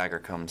 So my dagger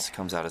comes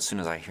out as soon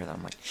as I hear that.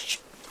 I'm like, shh.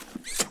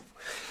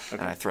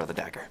 And I throw the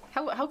dagger.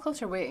 How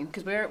close are we?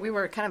 Because we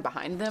were kind of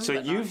behind them. So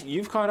but not-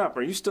 you've caught up.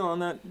 Are you still on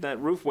that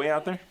roof way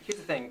out there? Here's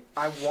the thing.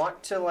 I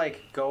want to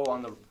like go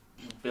on the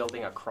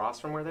building across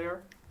from where they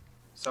are.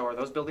 So are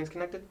those buildings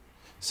connected?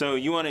 So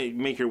you want to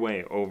make your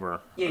way over?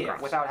 Yeah,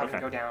 across. without having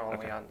Okay. to go down all the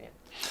way on the end.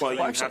 Well,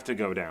 you actually- have to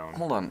go down.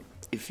 Hold on.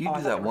 If you Oh, I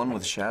do thought that they were one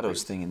with connected.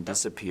 shadows thing and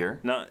disappear,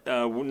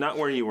 Not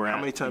where you were at. How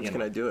many times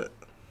can I do it?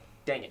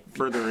 Dang it.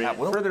 Further in. At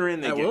will? Further in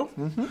they At get. will?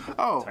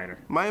 Oh, Tighter.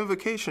 my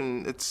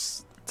invocation.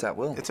 It's it's at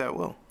will. at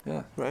will,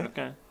 Yeah. right?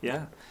 Okay.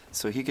 Yeah.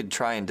 So he could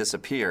try and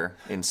disappear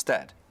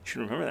instead. You should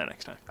remember that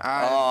next time.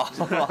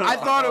 I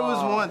thought it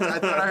was once. I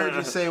thought I heard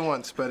you say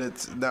once, but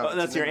it's no. Oh, it's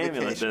that's an your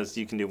amulet. invocation.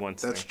 You can do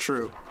once. That's thing.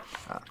 true.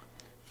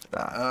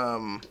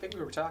 I think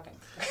we were talking.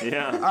 All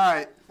Yeah.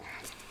 right.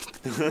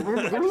 I'm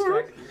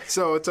distracted.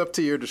 So it's up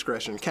to your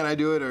discretion. Can I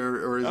do it,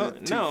 or is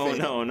it too No.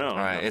 fatal? No. All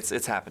right,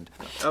 it's happened.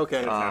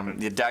 Okay.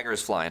 The dagger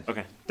is flying.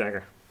 Okay.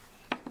 Dagger.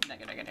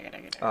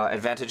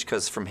 Advantage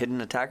because from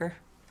hidden attacker.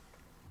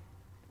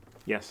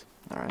 Yes.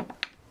 All right.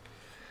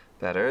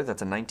 Better.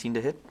 That's a 19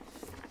 to hit.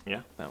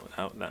 Yeah.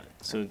 That.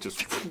 So it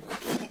just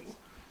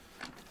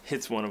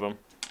hits one of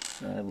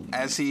them.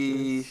 As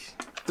he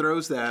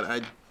throws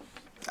that,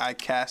 I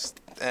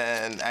cast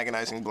an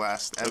agonizing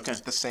blast at Okay.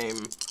 the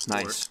same.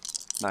 Nice.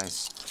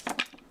 Nice.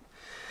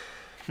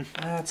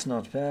 That's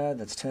not bad.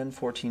 That's 10,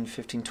 14,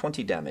 15,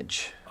 20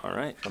 damage All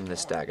right. from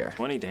this dagger.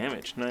 20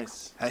 damage.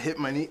 Nice. I hit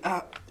my knee.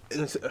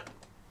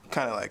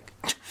 Kind of like.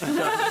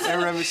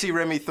 I see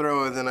Remy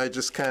throw it, and I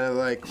just kind of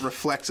like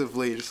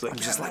reflexively, just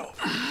like.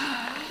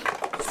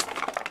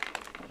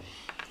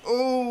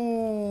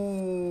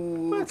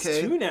 Oh. That's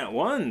Okay. 2 nat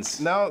ones.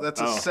 No, that's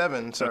a Oh,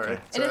 7. Sorry.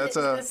 okay. So that's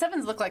the a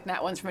sevens look like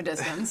nat ones from a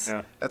distance.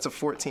 Yeah. that's a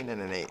 14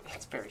 and an 8.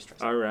 It's very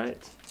stressful. All right.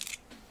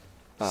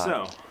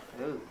 So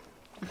Ooh.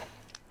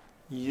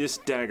 this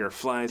dagger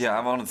flies. Yeah,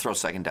 I want to throw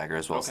second dagger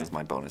as well Okay. since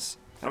my bonus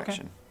Okay.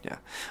 action. Yeah.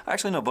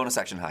 Actually, no, bonus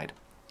action hide.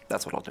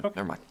 That's what I'll do.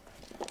 Never mind.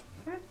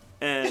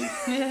 And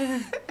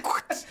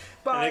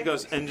it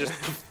goes and just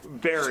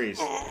buries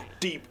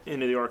deep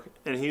into the orc.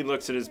 And he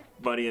looks at his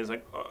buddy and is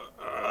like,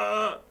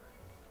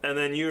 and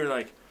then you're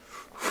like,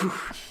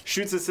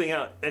 shoots this thing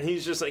out, and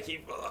he's just like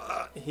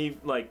he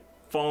like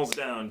falls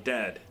down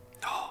dead.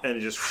 and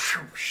it just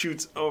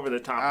shoots over the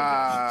top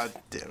Ah,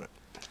 damn it.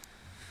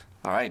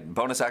 All right,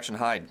 bonus action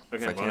hide. of him.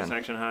 if I Okay, bonus can.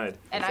 action hide.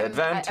 And With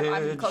I'm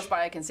advantage. close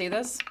by. I can see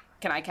this.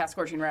 Can I cast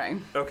Scorching Ray?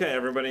 Okay,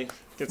 everybody.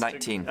 Gets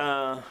 19.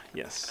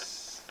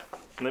 Yes.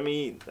 Let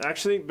me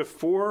actually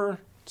before.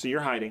 So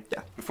you're hiding.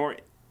 Yeah. Before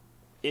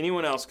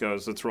anyone else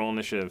goes, let's roll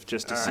initiative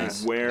just to see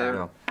Nice. where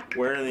There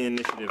where in the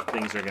initiative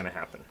things are going to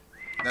happen.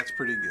 That's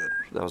pretty good.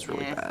 That was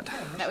really Yeah. bad.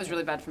 That was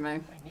really bad for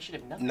me.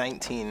 Initiative nothing.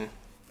 19.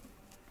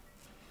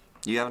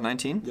 You have a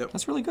 19? Yep.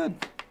 That's really good.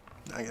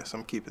 I guess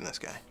I'm keeping this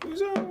guy.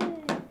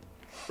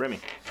 Remy.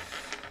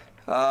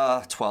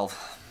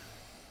 12.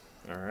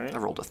 All right. I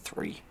rolled a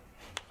 3.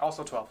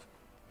 Also 12.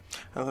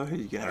 I love how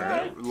you can have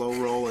that low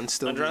roll and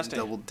still be in Andraste.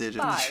 double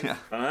digits. 5.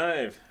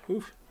 5.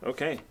 Oof.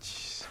 Okay.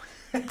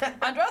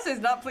 Andraste is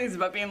not pleased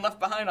about being left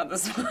behind on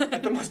this one.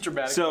 The most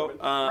dramatic. So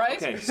moment.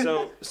 Right? okay.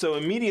 So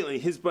immediately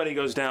his buddy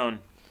goes down,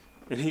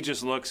 and he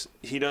just looks.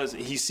 He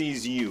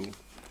sees you,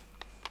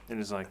 and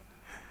is like,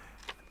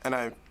 And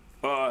I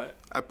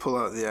pull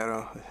out the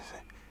arrow.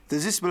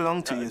 Does this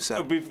belong to you,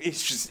 sir?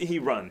 It's just he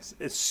runs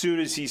as soon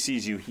as he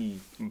sees you. He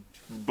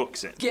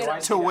books it. Get Do I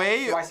up. see To that?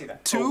 away? Do I see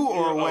that? To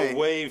or away?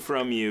 Away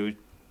from you,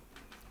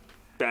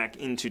 back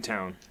into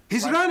town.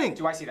 He's running!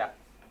 Do I see that?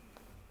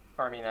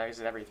 Or I mean, is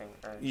it everything?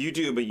 Or... You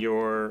do, but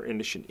your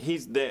initiative.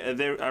 He's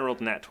there. I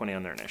rolled nat 20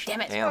 on their initiative.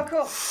 Damn it. Damn.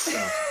 cool.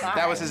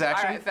 That was his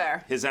action? All right,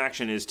 fair. His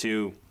action is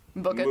to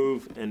Book it.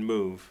 move and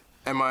move.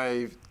 Can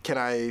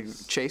I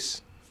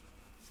chase?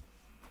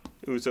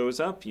 Uzo is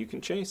up. You can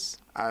chase.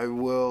 I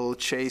will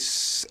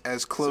chase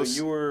as close.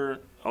 So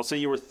I'll say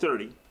you were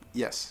 30.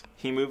 Yes.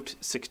 He moved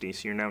 60,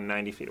 so you're now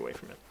 90 feet away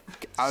from him.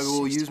 I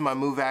will use my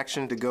move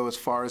action to go as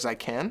far as I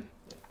can.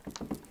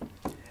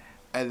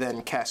 And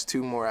then cast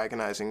 2 more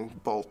agonizing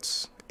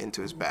bolts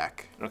into his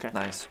back. Okay.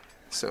 Nice.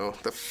 So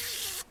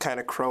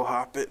kind of crow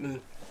hop it and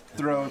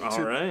throw All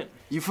 2. right.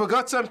 You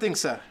forgot something,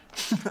 sir.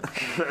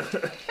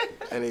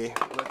 And he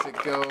lets it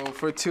go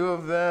for 2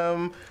 of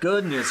them.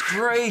 Goodness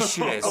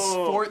gracious.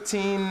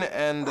 14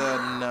 and a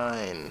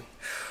 9.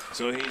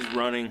 So he's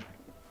running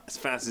as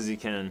fast as he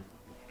can.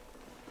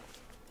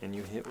 And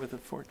you hit with a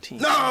 14.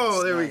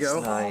 No, there we go.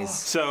 Nice.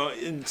 So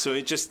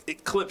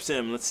it clips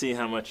him. Let's see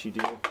how much you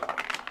do.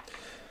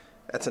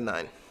 That's a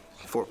 9.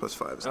 4 plus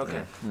 5 is 9.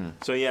 Okay.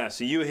 So yeah,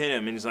 so you hit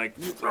him, and he's like,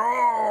 he's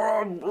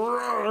like,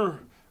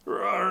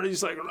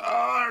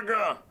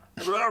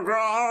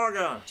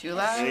 Too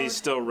loud. and he's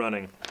still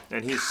running,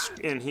 and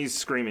he's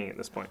screaming at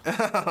this point.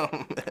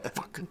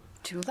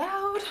 Too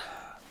loud.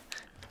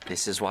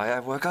 This is why I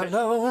work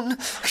alone.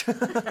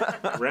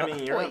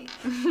 Remy, you're up. Wait.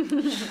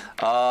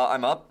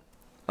 I'm up.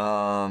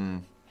 I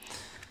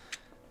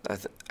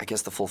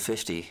guess the full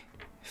 50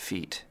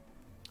 feet,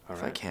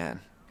 if I can.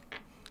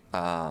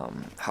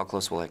 How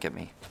close will that get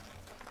me?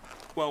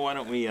 Well, why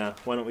don't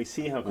we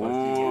see how close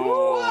you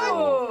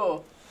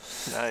Oh.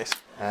 Nice.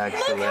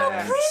 Excellent.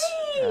 get?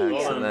 Hold on,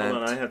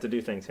 Excellent. I have to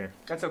do things here.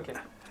 That's okay.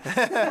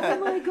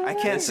 I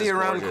can't This see is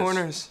around gorgeous.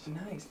 corners.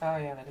 Nice. Oh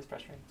yeah, that is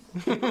frustrating.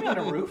 Put me on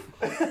a roof.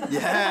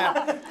 Yeah.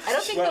 I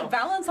don't think Well, the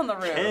balance on the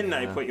roof. And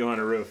I put you on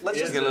a roof. Let's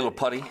just Get a little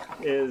putty.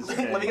 Is Let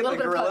me get A little the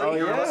bit of gorilla. putty.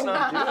 Gorilla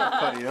snuff.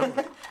 Buddy, don't-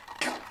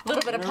 A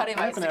little bit of putty I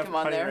might happen to stick have him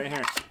on putty there. right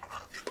here.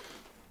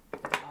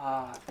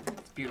 Ah,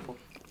 it's beautiful.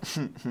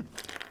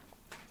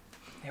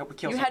 I hope we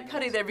kill You had something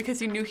putty else. there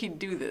because you knew he'd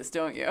do this,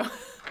 don't you?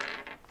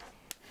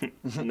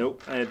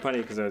 Nope, I had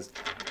putty because I was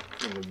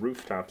in the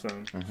rooftop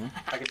zone.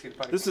 I can see the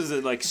putty. This is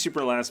like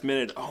super last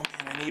minute. Oh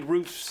man, I need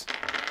roofs.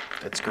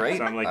 It's great.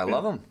 So I'm like I been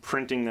love them.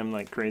 printing them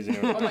like crazy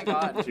over Oh my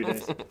god. 2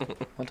 days.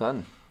 Well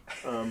done.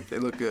 They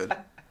look good.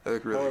 They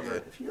look really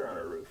good. if you're on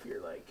a roof, you're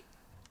like.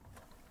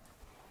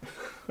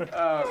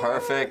 Oh,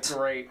 Perfect.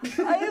 great.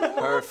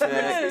 Perfect.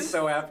 I'm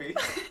so happy.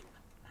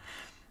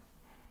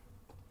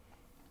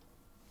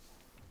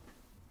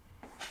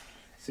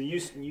 So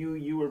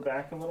you were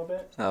back a little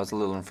bit. I was a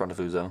little in front of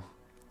Uzo.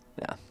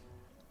 Yeah.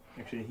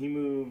 Actually, he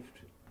moved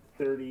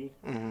 30.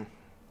 Mm-hmm.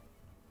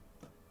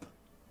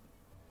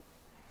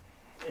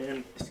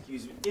 And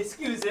excuse me.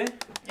 Excuse me.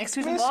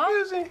 Excuse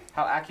me.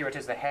 How accurate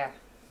is the hair?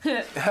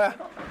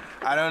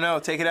 I don't know.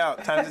 Take it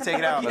out. Time to take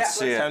it out. Let's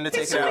see it. Time to take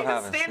Let's it see what out.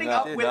 happens. Standing No,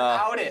 up no.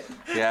 without it.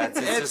 Yeah, it's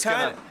It's just kind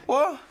gonna. of.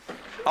 Well,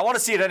 I want to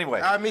see it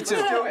anyway. me too.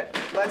 Let's do it.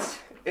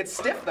 It's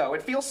stiff though.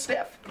 It feels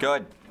stiff.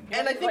 Good.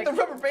 And I think the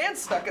rubber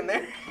band's stuck in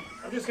there.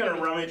 I'm just gonna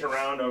rummage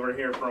around over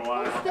here for a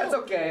while. That's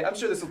okay. I'm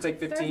sure this will take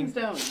 15.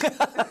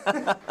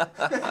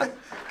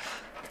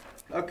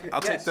 Okay.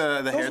 I'll take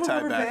the hair Those tie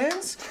rubber back.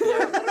 bands?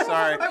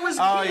 Sorry. I was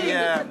Oh kidding.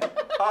 yeah.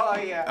 Oh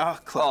yeah. Oh,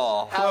 close.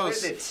 Oh. How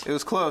Close. is it? It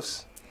was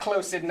close.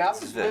 Close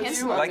enough. It's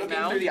You like- are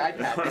looking through the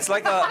iPad. It's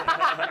like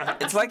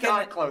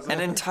Not close an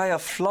enough. entire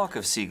flock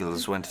of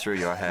seagulls went through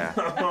your hair.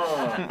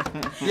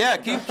 Yeah.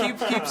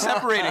 Keep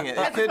separating it.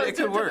 It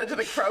could work. To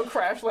the crow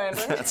crash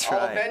landing. That's I'll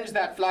right. avenge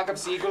that flock of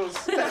seagulls.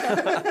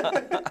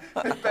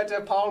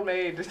 Better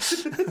pomade.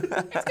 It's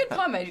good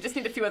pomade. You just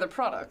need a few other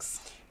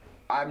products.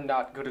 I'm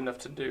not good enough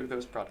to do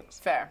those products.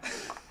 Fair.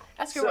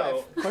 Ask your So,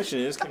 wife. question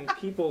is, can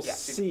people Yeah.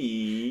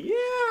 see?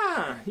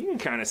 Yeah, you can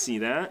kind of see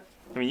that.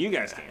 I mean, you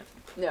guys can.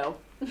 No.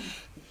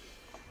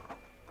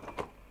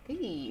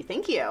 Hey,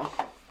 thank you.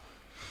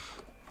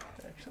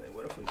 Actually,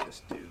 what if we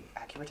just do...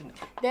 Accurate and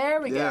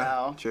There we Yeah.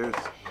 go. Cheers.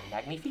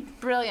 magnifique.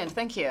 Brilliant,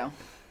 thank you.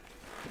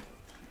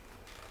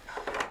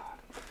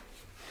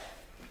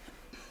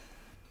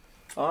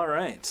 All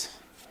right.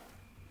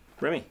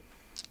 Remy.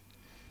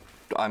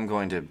 I'm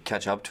going to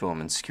catch up to him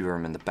and skewer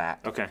him in the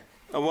back. Okay.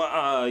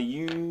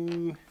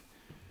 You...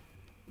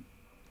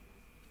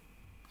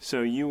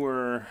 So you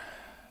were...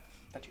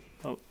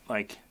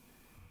 like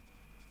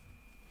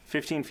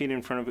 15 feet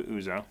in front of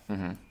Uzo.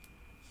 Mm-hmm.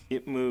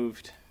 It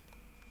moved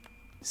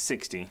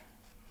 60.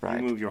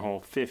 Right. You moved your whole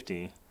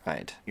 50.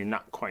 Right. You're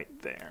not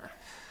quite there.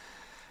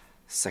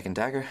 Second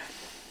dagger.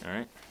 All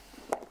right.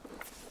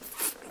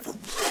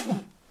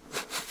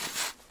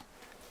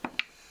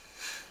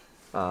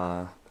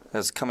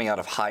 That's coming out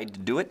of hide to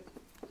do it.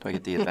 Do I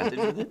get the advantage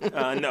with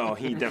it? No,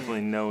 he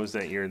definitely knows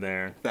that you're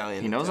there.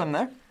 Valiant. He knows I'm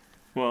there?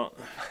 Well,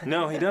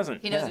 no, he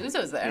doesn't. He knows Yeah.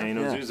 Uzo's there. Yeah, he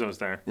knows Yeah. Uzo's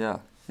there. Yeah.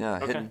 Yeah.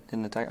 Okay.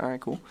 Hidden attack. All right,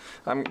 cool.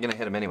 I'm going to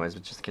hit him anyways,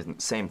 but just the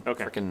same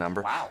Okay. freaking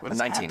number. Wow. A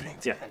 19.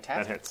 Yeah, Fantastic.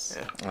 that hits.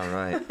 All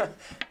right.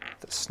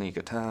 The sneak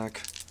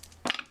attack.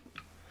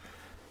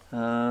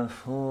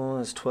 4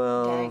 is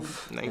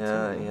 12. Dang.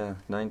 Yeah, 19. yeah.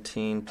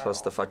 19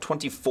 plus the 5.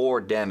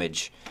 24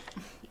 damage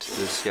to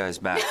this guy's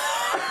back.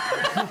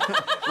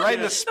 Right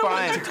in the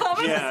spine.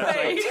 Yeah,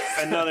 it's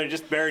like another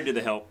just buried to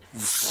the hilt.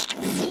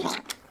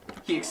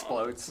 He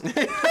explodes.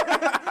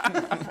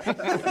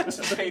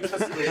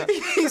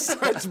 He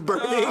starts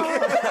burning.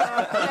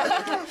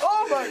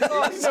 Oh my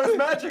god, that was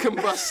magic.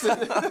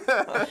 Combusted.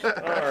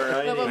 All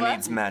right. Who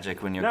needs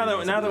magic when you're Now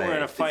gonna that use a we're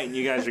in a blade? fight and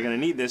you guys are going to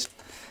need this,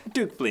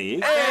 Duke,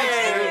 please.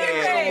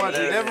 Hey, so much.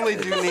 We definitely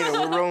do need it.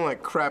 We're rolling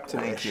like crap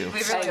today. Thank you.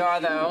 We really are,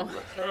 though.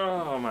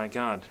 Oh, my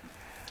God.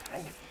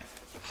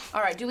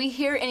 All right, do we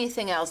hear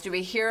anything else? Do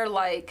we hear,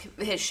 like,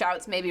 his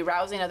shouts maybe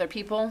rousing other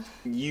people?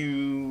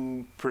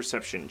 You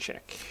perception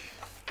check.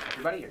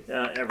 Everybody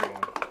here.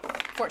 Everyone.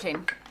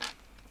 14.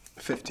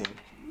 15.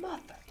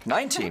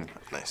 19.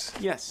 Nice.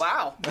 Yes.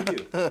 Wow. You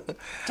do.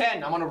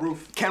 10. I'm on a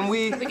roof. Can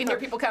we... We can hear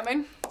people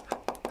coming.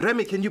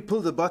 Remy, can you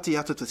pull the body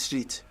out of the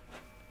street?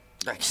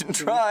 I can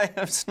try.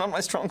 It's not my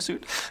strong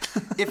suit.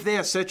 If they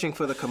are searching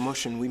for the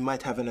commotion, we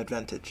might have an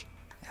advantage.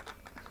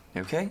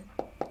 You okay?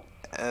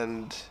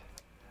 And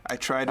I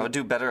tried... I would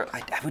do better.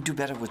 I would do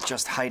better with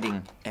just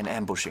hiding and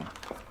ambushing.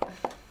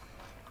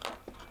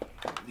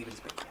 Leave it as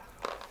big.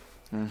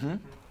 Mm-hmm.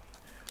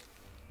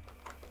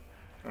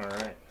 All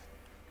right.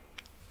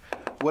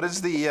 What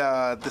does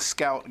the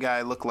scout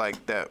guy look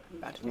like that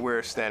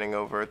we're standing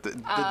over? The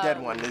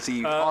dead one. Is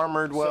he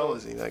armored well?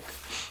 Is he like...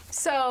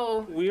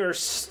 So, We are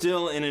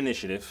still in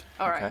initiative.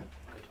 all right. Okay.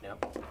 Good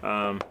to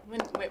know.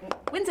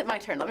 When's it my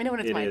turn? Let me know when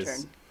it's It my is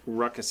turn.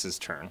 Ruckus's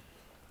turn.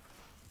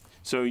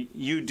 So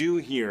you do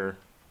hear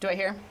Do I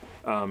hear?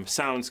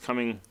 sounds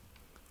coming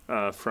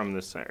from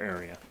this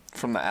area.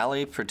 From the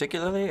alley,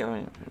 particularly? I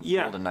mean,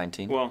 Yeah. rolled a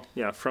 19. Well,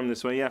 yeah, from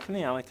this way. Yeah, from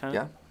the alley, kind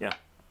of. Yeah? Yeah.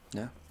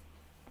 Yeah.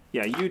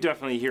 Yeah, you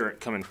definitely hear it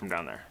coming from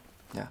down there.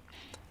 Yeah.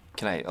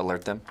 Can I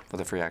alert them with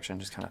a free action?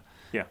 Just kind of.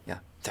 Yeah. Yeah.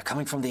 They're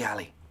coming from the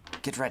alley.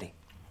 Get ready.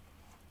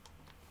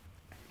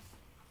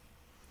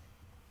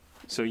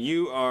 So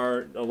you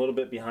are a little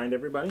bit behind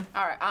everybody.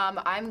 All right,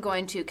 I'm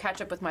going to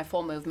catch up with my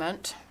full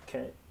movement.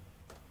 Okay.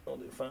 I'll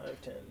do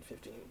 5, 10,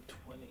 15,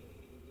 20,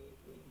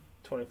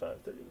 25,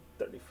 30,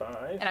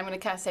 35. And I'm going to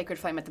cast Sacred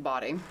Flame at the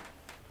body.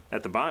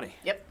 At the body.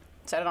 Yep.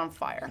 Set it on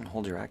fire. And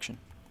hold your action.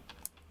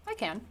 I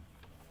can.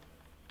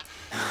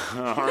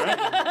 All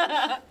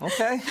right.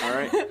 Okay. All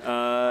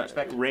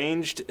right.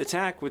 Ranged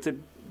attack with a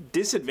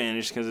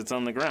disadvantage because it's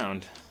on the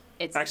ground.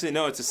 It's Actually,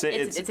 no, it's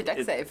a It's a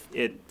dex save.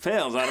 It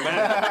fails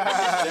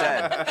automatically.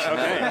 Dead.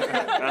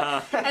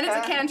 Okay. and it's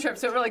a cantrip,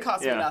 so it really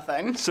costs me Yeah.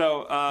 nothing.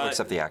 So,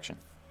 Except the action.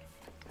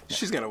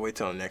 She's got to wait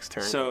till the next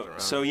turn. comes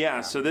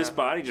around. so this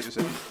body just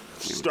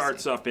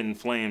starts up in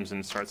flames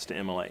and starts to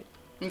immolate.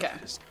 Okay.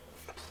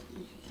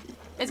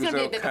 It's going to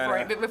be a bit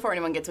kinda- before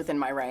anyone gets within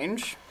my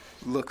range.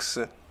 Looks...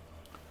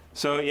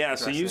 So yeah,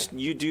 so Interesting.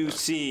 you do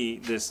see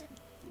this,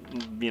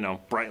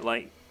 bright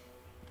light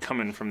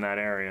coming from that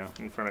area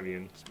in front of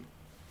you. It's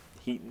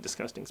heat and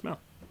disgusting smell.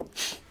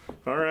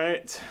 All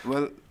right.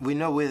 Well, we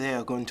know where they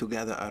are going to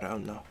gather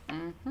around now.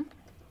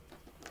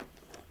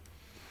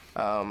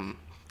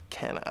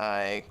 Can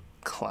I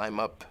climb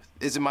up?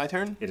 Is it my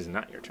turn? It is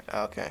not your turn.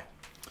 Okay.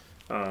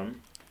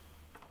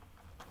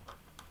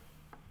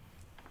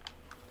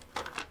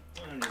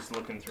 I'm just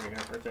looking through here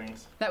for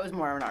things. That was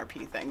more of an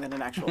RP thing than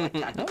an actual like,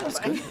 tactical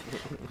thing.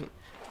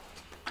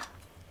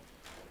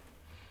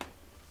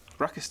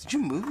 Ruckus, did you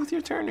move with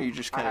your turn, or you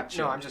just kind of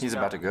No, I'm just. He's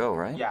about to go,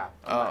 right? Yeah.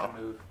 I'm about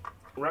to move.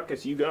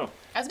 Ruckus, you go.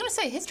 I was going to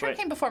say, his turn Wait.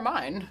 came before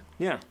mine.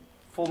 Yeah.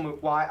 Full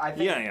move. Well, I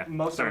think Yeah.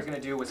 most I was Sorry.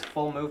 going to do was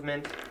full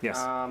movement. Yes.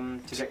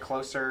 To get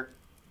closer.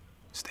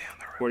 stay on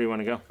the roof. Where do you want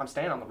to go? I'm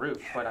staying on the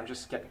roof, but I'm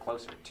just getting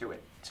closer to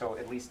it. So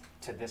at least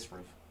to this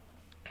roof,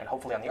 and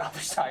hopefully on the other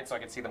side, so I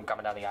can see them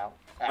coming down the aisle.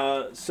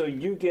 So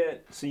you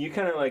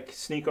kind of like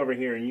sneak over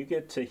here, and you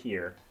get to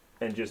here,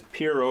 and just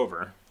peer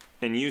over,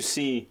 and you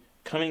see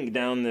coming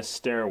down this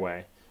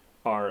stairway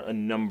are a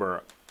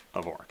number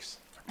of orcs.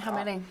 How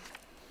many?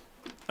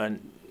 And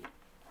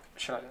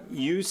Should I?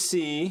 you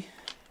see.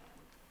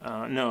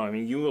 No, I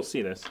mean you will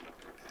see this.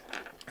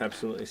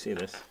 Absolutely see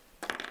this.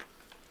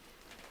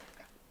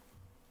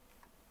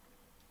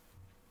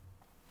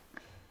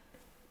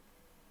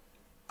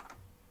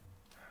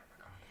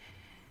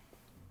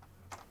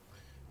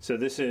 So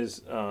this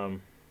is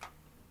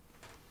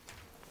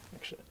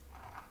actually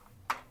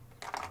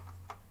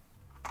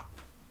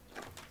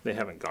they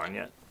haven't gone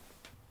yet.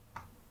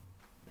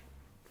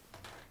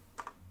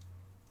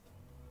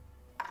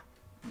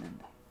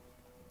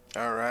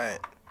 All right.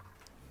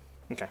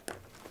 Okay,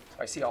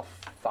 I see all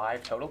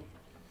 5 total,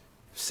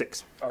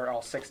 6. or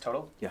all 6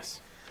 total. Yes.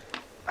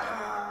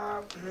 I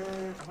want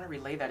to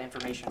relay that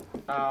information.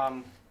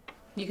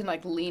 You can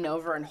like lean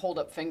over and hold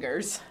up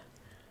fingers.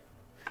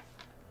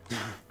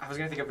 I was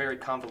gonna think a very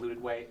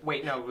convoluted way.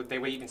 Wait, no, the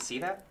way you can see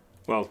that.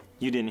 Well,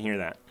 you didn't hear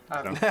that.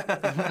 So.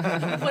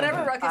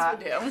 Whatever Ruckus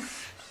would do.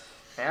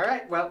 All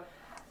right, well,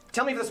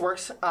 tell me if this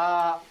works.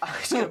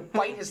 He's gonna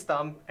bite his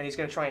thumb, and he's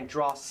gonna try and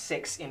draw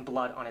 6 in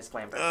blood on his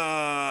flamber.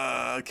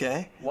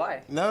 Okay.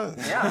 Why? No.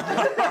 Yeah.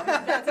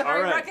 That's a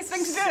very right. Ruckus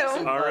thing to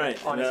do. All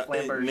right, On his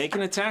flamber. make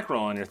an attack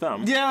roll on your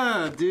thumb.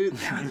 Yeah, dude.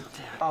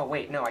 Oh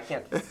wait, no, I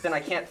can't. Then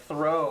I can't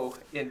throw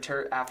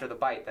after the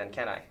bite. Then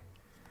can I?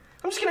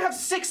 I'm just gonna have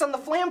 6 on the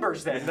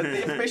flambers. Then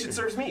the information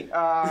serves me.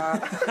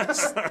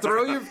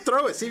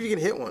 Throw it. See if you can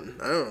hit one.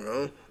 I don't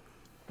know.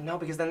 No,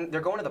 because then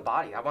they're going to the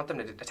body. I want them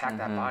to attack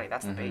that body.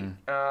 That's the bait.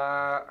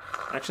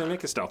 Actually,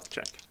 make a stealth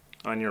check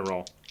on your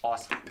roll.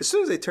 Awesome. As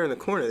soon as they turn the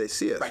corner, they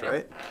see us, Right now.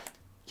 right?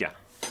 Yeah.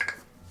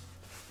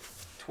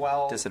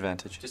 12.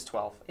 Disadvantage. Just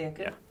 12. Yeah,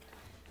 good.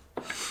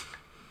 Yeah.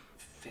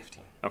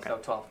 15. Okay. So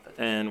 12.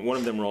 And one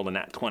of them rolled a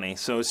nat 20.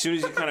 So as soon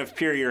as you kind of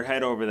peer your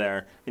head over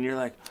there, and you're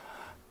like,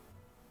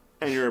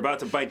 and you're about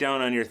to bite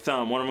down on your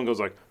thumb, one of them goes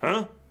like,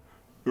 huh?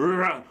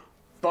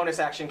 Bonus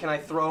action, can I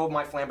throw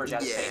my flambers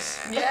at his face?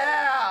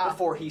 Yeah.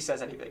 Before he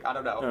says anything. I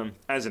don't know.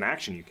 As an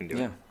action, you can do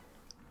Yeah. it.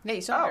 Yeah,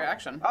 you still have your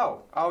action.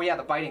 Oh yeah,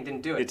 the biting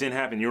didn't do It it. didn't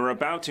happen. You were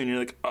about to, and you're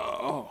like,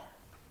 oh.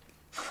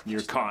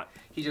 You're caught.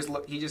 He just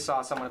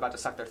saw someone about to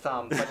suck their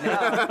thumb, but no,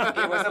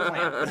 it was a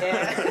plan.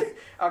 And-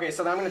 okay,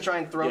 so then I'm gonna try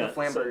and throw the So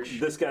flambers.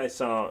 this guy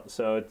saw,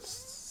 so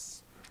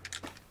it's.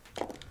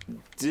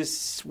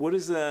 What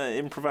is the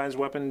improvised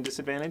weapon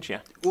disadvantage? Yeah.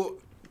 Well,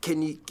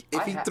 can you?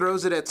 If I he ha-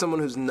 throws it at someone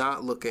who's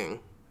not looking,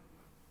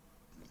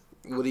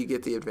 would he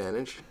get the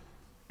advantage?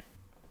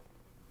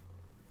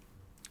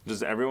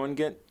 Does everyone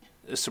get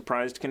a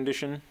surprised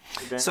condition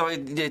advantage? So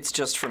it's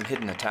just from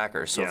hidden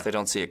attackers. So Yeah. if they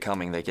don't see it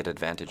coming, they get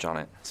advantage on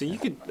it. So you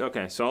could,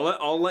 okay, so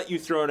I'll let you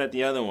throw it at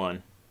the other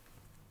one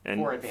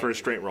and For for a advantage.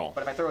 straight roll.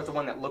 But if I throw it at the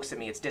one that looks at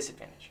me, it's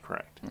disadvantage.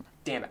 Correct.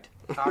 Damn it.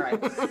 All right.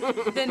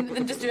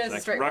 Then just do it as a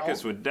Like, straight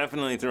Ruckus roll. would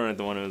definitely throw it at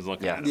the one who was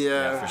looking Yeah. at it.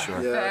 Yeah, for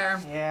sure. Yeah.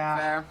 Fair. Yeah.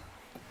 Fair.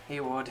 He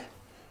would.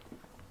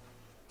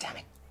 Damn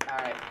it. All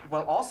right.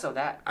 Well, also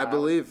that. I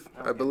believe.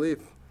 I okay.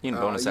 believe. You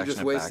can bonus you action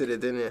just it wasted back.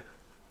 it, didn't you?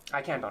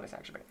 I can bonus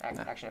action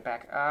it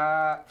back.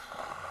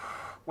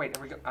 Wait.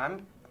 Are we go?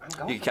 I'm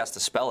going. You could cast a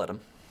spell at him.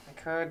 I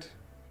could.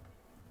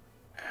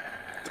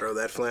 Throw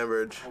that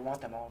flamberge. I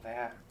want them all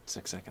there.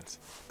 6 seconds.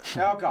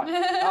 Oh god.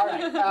 All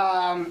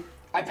right.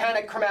 I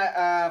panic.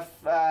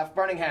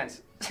 Burning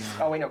hands.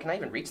 Oh wait, no. Can I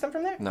even reach them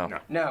from there? No.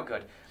 No.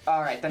 Good.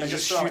 All right. Then I He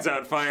just throw shoots it.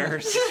 out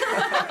fires. Take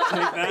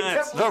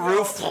that. The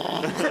roof.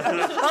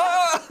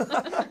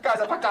 Guys,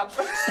 I fucked up.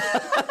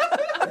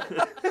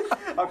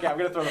 Okay, I'm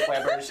gonna throw the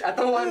flambers at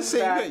the ones Say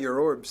you that. got your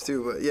orbs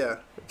too, but yeah,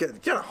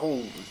 get a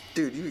hold,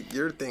 dude.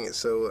 Your thing is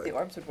so. The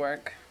orbs would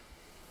work.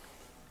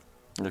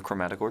 The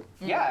chromatic orb.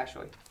 Yeah,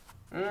 actually.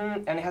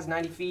 And it has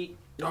 90 feet,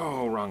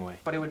 Oh, wrong way.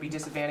 but it would be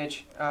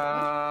disadvantage.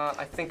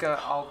 I think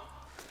I'll.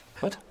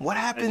 What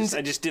happens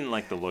I just didn't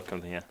like the look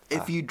of the,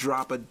 if you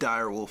drop a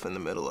dire wolf in the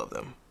middle of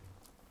them,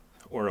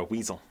 or a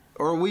weasel.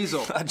 or a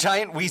weasel? A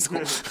giant weasel.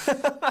 worth,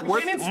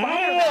 Didn't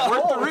inspire that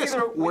worth the hole. It's risk.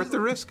 either a Worth the weasel-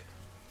 risk.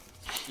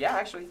 Yeah,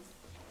 actually.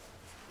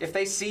 If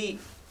they see,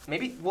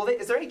 maybe. Well,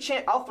 is there any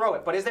chance? I'll throw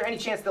it, but is there any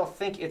chance they'll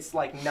think it's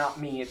like not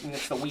me and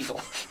it's the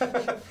weasel? I'm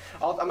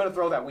gonna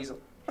throw that weasel.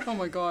 Oh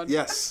my god.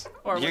 Yes.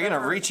 Or You're gonna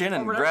whatever. reach in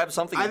and whatever. grab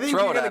something I and think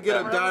throw you're it gonna at get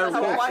them. a dire That's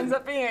how it wolf. winds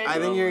up being. I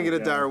think you're gonna get a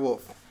God. dire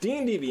wolf.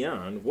 D&D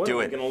Beyond, what Do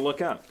am I it. going to look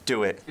up?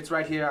 Do it. It's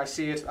right here. I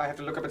see it. I have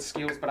to look up its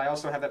skills, but I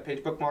also have that page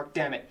bookmarked.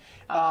 Damn it.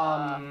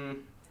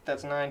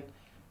 That's 9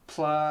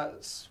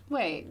 plus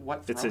Wait,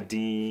 what? It's a throwing?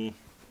 D...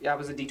 Yeah, it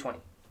was a D20.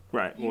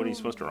 Right, what are you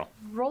supposed to roll?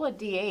 roll a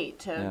d8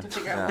 to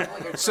figure out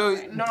what you're So-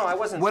 throwing. No, I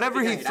wasn't. Whatever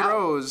he figuring it out.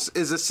 throws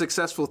is a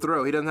successful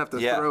throw. He doesn't have to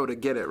Yeah. throw to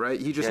get it, right?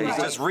 He just Yeah, needs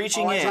he's to. just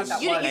reaching Oh, I in, thought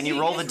that was- and you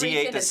You roll the just reach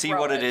D8 in to and see throw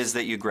what it it. is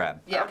that you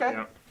grab. Yeah. Okay.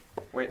 Yeah.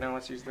 Wait, no.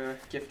 Let's use the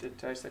gifted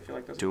dice. I feel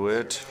like those. Do are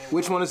it.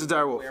 Which one is the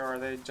dire wolf? Where are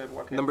they?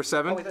 Okay. Number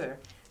 7? Oh, wait, there.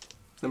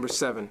 Number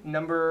 7.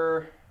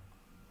 Number.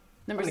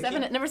 Number I'm gonna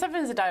seven. keep- Number 7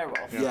 is a dire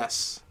wolf.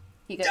 Yes.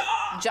 You get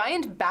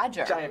giant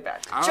badger. Giant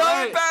badger. All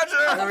Giant right.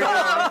 badger!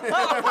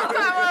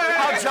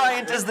 How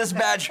giant is this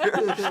badger?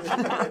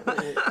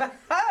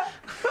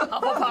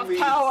 Hufflepuff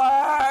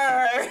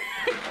power.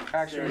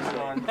 actually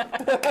on.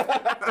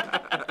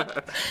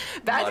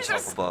 Badgers are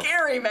up above.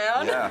 scary,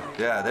 man.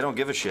 Yeah, they don't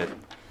give a shit.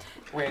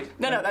 Wait.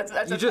 No,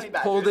 that's You just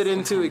pulled it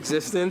into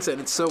existence, and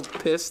it's so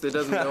pissed it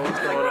doesn't know what's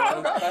going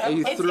on. And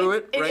you threw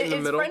it right in the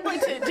middle. It's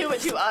friendly to do it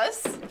to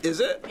us. Is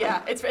it?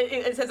 Yeah, it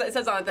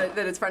says on it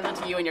that it's friendly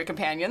to you and your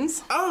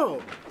companions.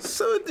 Oh,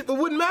 so it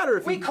wouldn't matter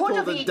if We you could pulled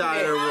have a eaten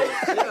dire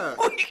wolf. Yeah.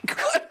 We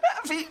could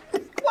have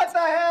eaten. What the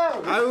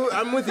hell?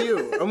 I'm with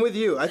you. I'm with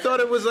you. I thought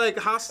it was like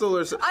hostile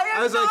or something.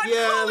 I was like,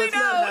 yeah, let's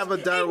not have a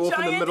dire wolf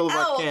in the middle of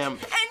our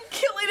camp. And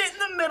killing it in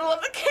the middle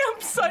of the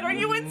campsite. Are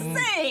you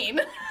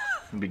insane?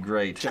 It'd be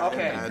great.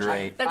 Okay. It'd be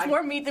great. That's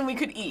more meat than we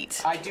could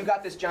eat. I do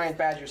got this giant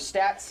badger's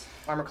stats.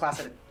 Armor class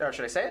at, or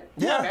should I say it?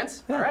 Yeah.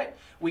 Defense. All right.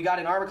 We got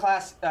an armor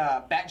class,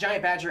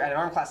 giant badger at an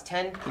armor class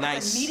 10.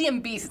 Nice. Medium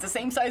beast. It's the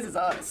same size as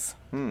us.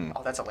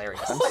 Oh, that's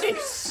hilarious. Holy I'm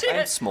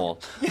shit. small.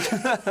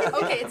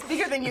 Okay, it's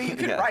bigger than you. You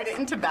could Yeah. ride it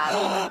into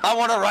battle. I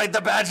want to ride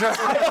the badger.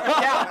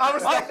 Yeah, I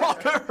was like,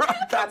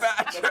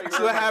 That's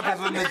what happens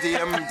when the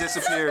DM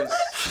disappears.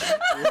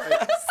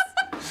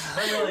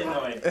 I'm really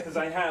annoyed because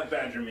I have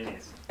badger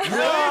minis.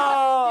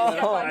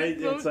 No!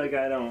 It's like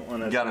I don't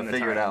want to. Gotta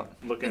figure it out.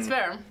 Looking It's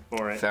fair.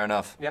 for it. Fair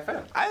enough. yeah,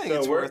 fair. I think So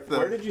it's where, worth the.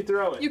 where did you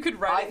throw it? You could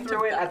ride I it into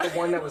threw it at battle. the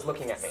one that was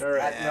looking at me. All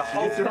right. At the You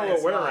whole throw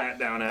a were rat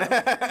down at.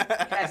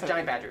 That's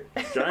giant badger.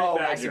 Giant oh,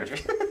 I see badger.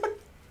 what you're-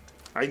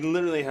 I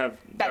literally have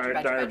Badger,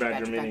 dire badger,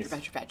 badger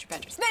minis.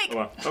 badger. Snake!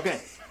 Well,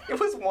 okay. It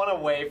was one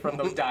away from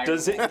the dire.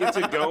 Does it get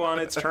to go on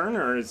its turn,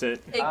 or is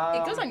it?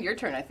 It goes on your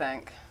turn, I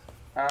think.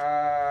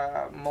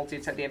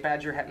 Multi-attack. The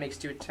badger makes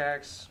 2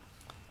 attacks.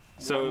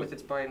 So- one with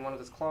its bite and one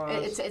with its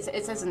claws.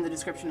 It says in the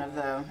description of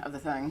the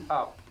thing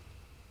Oh,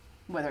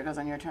 whether it goes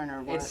on your turn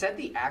or what. it said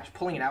the act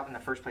pulling it out in the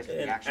first place. Was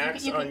It the action.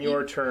 acts You can- on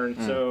your turn,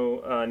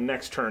 so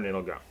next turn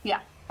it'll go. Yeah.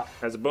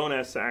 As a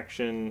bonus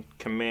action,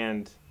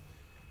 command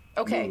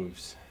Okay.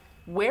 moves.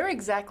 Where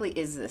exactly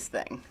is this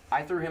thing?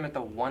 I threw him at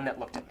the one that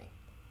looked at me.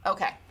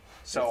 Okay.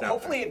 So It's out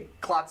hopefully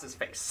it clots his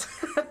face.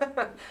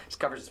 Just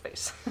covers his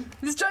face.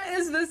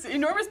 This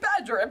enormous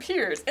badger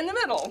appears in the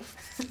middle.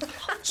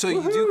 So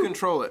you do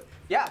control it.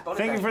 Yeah. Bonus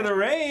Thank you action. for the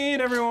raid,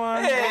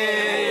 everyone.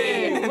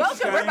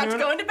 Welcome. We're about to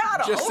go into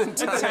battle. Just in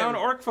It's a town time.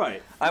 orc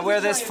fight. I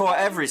wear this for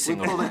every We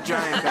single pulled a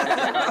giant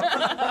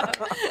back.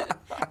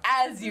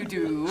 As you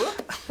do.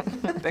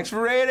 Thanks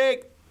for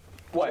raiding.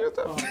 What?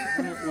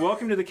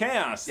 Welcome to the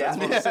chaos. That's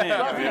what I'm saying.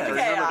 Welcome to the Remember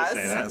chaos. to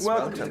say that. Yes,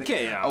 Welcome to the A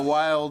chaos.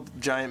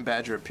 wild giant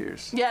badger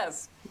appears.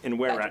 Yes. In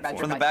where rat form.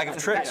 From the bag of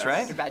tricks,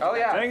 right? Oh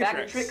yeah. Bag of Bag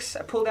of tricks. tricks.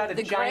 I pulled out a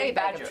The giant gray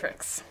bag badger. of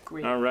tricks.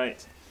 All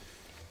right.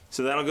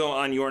 So that'll go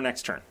on your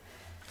next turn.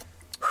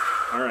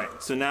 All right.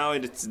 So now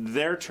it's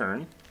their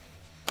turn.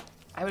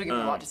 I would have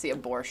given a lot to see a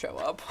boar show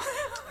up.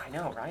 I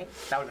know, right?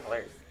 That would have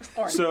been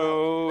hilarious.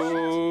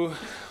 So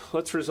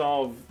let's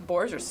resolve.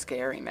 Boars are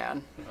scary,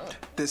 man.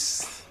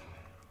 This.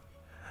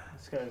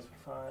 This guy's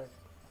 5,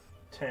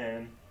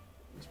 10.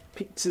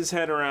 Peeks his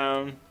head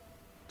around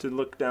to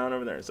look down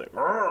over there. It's like,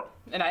 "Arr!"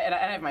 And I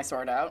have my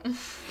sword out.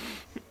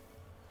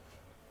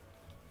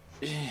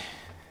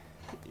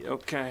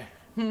 Okay.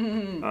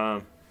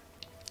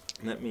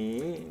 Let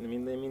me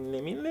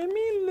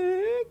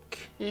look.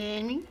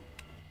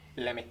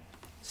 Let me.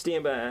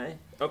 Stand by.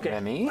 Okay.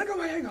 Remy?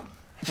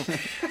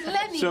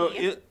 Let me. So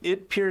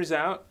it peers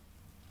out.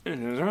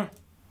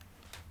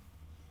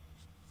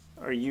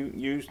 Are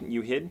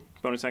you hid?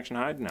 Bonus action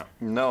hide? No.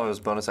 No, it was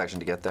bonus action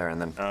to get there, and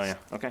then. Oh yeah.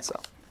 Okay. So.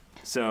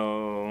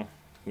 So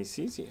he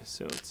sees you.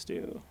 So let's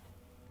do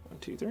 1,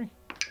 2, 3.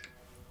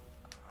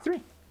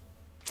 3.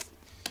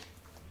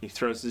 He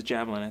throws his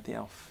javelin at the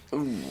elf.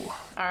 Ooh.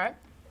 All right.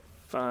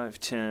 5,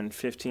 10,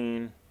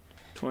 15,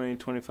 20,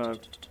 25,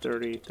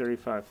 30,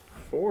 35,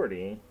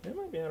 40. That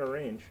might be out of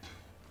range.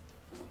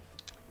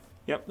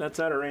 Yep, that's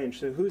out of range.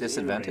 So who's in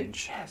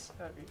Disadvantage. Yes.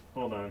 range?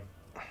 Hold on.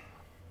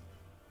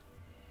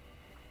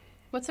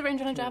 What's the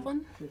range on a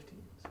javelin? 15.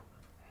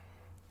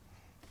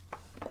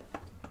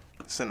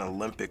 It's an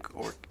Olympic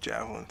orc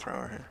javelin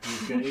thrower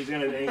here.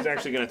 He's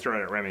actually gonna throw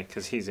it at Remy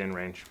because he's in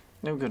range.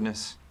 No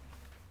goodness.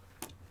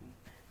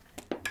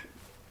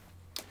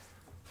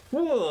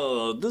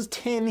 Whoa! Does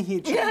 10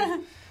 hit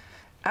you?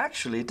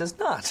 Actually, it does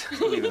not,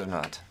 believe it or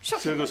not. So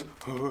he goes.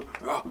 And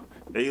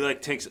he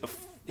like takes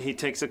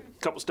a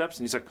couple steps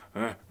and he's like,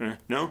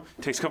 no.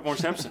 Takes a couple more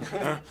steps.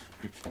 A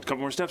couple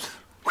more steps.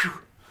 Whew.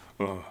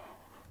 Oh.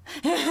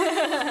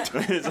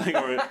 it's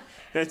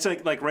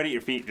like right at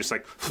your feet, just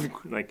like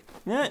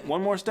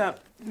one more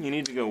step. You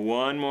need to go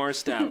one more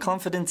step.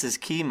 Confidence is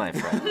key, my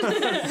friend.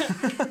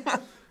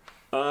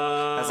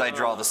 As I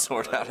draw the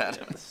sword out at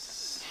him.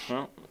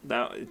 Well,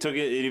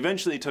 it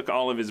eventually took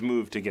all of his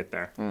move to get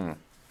there.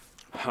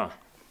 Huh.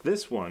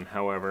 This one,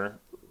 however,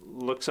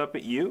 looks up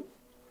at you.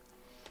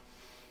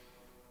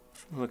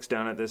 Looks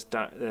down at this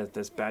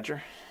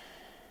badger.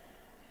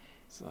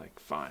 It's like,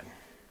 fine.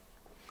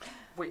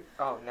 Wait.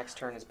 Oh, next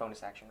turn is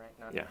bonus action, right?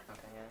 Not, Yeah.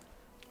 Okay. Yeah.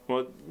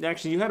 Well,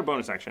 actually, you had a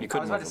bonus action. You I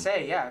was about move to him.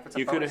 say, yeah. If it's a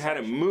You could have bonus had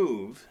it action-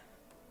 move.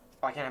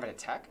 Oh, I can't have an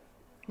attack.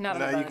 Not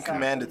No, on a you bonus can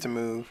command action. it to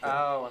move.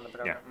 Oh, on the.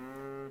 Yeah.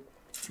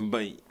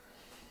 But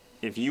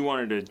if you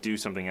wanted to do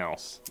something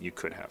else, you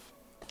could have.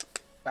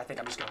 I think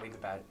I'm just gonna leave the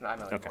bed. I'm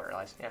gonna Okay.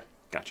 realize. Yeah.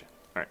 Gotcha.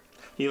 All right.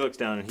 He looks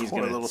down and he's Poor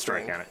going to little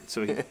strike thing. at it.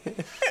 So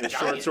the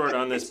short sword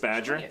on this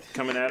badger giant.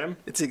 coming at him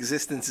Its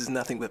existence is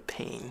nothing but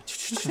pain.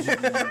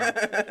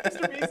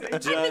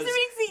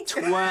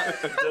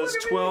 does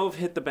 12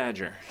 hit the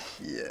badger.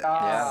 Yeah.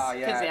 Ah,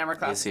 Because the armor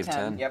class AC is of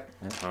 10. 10. Yep.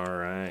 All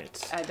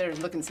right. They're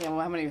looking to see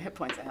how many hit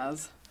points it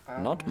has.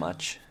 Not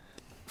much.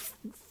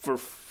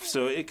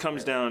 So it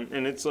comes down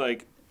and it's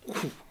like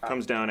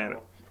comes down at it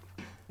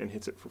and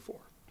hits it for 4.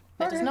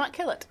 That does not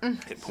kill it.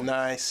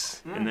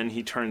 Nice. And then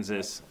he turns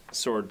this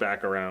sword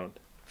back around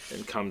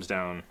and comes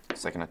down.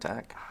 Second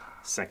attack.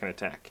 Second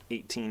attack.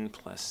 18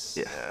 plus.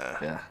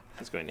 Yeah.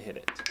 Is going to hit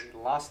it We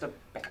lost a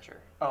badger.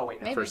 Oh wait.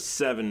 No. Maybe. for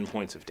 7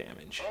 points of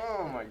damage.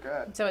 Oh my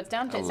god. So it's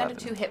down to 11.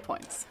 2 hit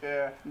points.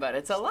 Yeah. But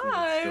it's Still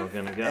alive.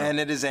 gonna go. And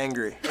it is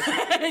angry.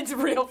 It's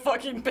real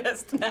fucking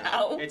pissed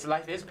now. Its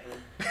life is pain.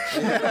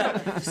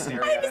 Just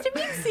staring at it.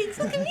 Meeseeks,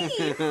 look at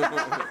me.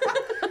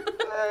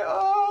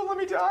 Oh, let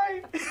me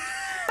die.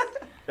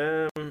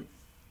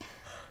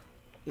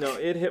 No,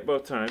 it hit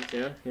both times.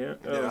 Yeah. Oh.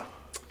 Yeah.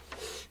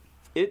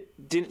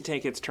 It didn't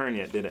take its turn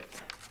yet, did it?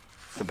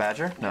 The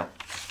badger? No.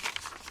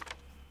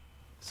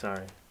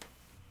 Sorry.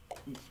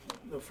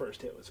 The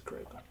first hit was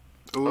critical.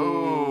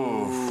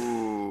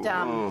 Ooh.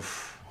 Dumb.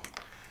 Oof.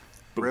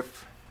 Rip.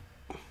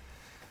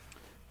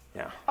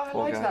 Yeah. I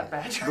Poor like guy. that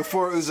badger.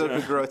 Before Uzo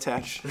could grow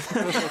attached.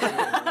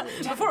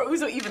 Before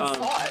Uzo even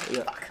saw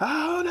it.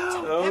 Oh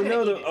no! Oh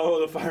no!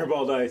 The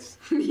fireball dice.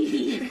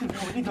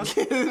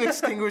 Get an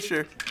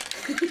extinguisher.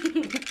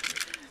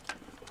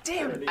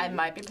 Damn. I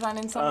might be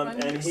planning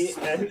something.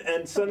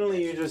 And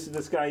suddenly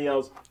this guy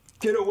yells,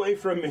 "Get away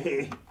from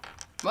me!"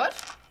 What?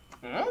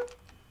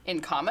 In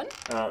common?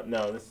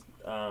 No, this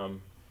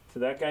so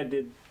that guy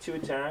did 2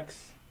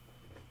 attacks.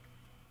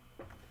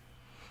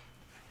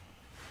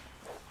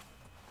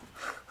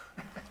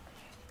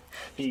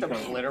 He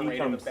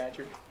Obliterating the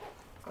badger.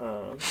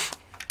 Ugh.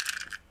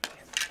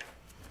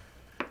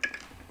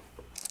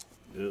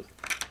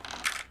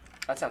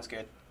 That sounds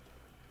good.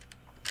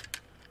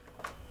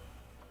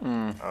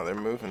 Oh, they're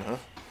moving, huh?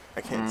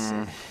 I can't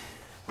see.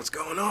 What's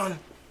going on?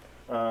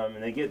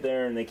 And they get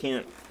there and they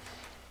can't.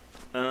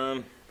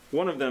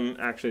 One of them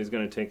actually is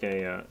going to take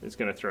is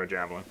going to throw a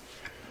javelin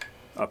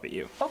up at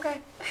you Okay.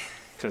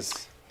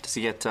 because Does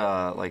he get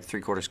like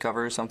 3/4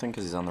 cover or something?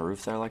 Because he's on the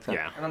roof there like that?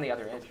 yeah. I'm on the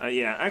other edge.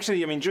 Yeah,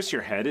 actually, I mean, just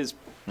your head is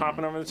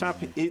popping over the top.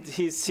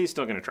 He's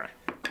still gonna try.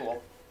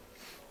 Cool.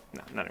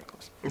 No, not even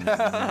close.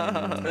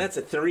 That's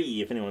a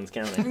 3 if anyone's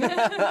counting.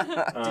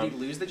 Did he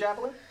lose the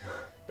javelin?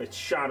 It's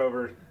shot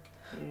over.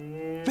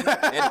 It hit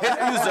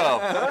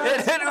Uzo!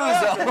 It hit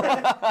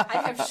Uzo!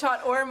 I have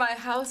shot o'er my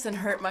house and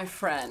hurt my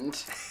friend.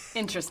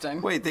 Interesting.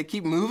 Wait, they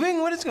keep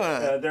moving? What is going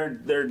on?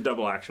 They're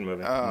double action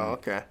moving. Oh,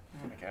 okay.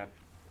 Oh my god.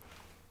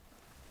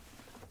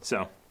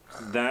 So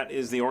that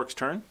is the orc's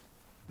turn.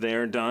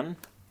 They're done.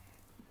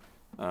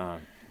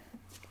 Uzo.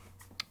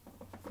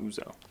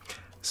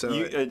 So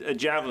A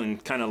javelin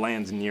kind of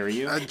lands near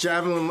you. a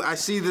javelin. I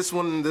see this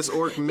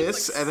orc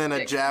miss, and then a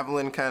stick.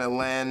 javelin kind of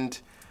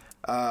land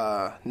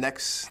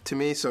next to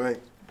me. So I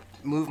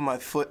move my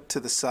foot to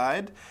the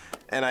side,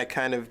 and I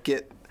kind of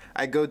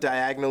I go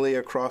diagonally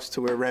across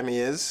to where Remy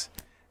is,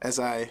 as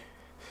I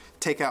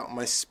take out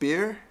my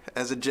spear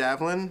as a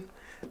javelin,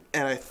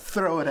 and I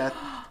throw it at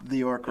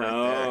the orc right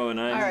Oh,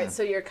 nice. All right,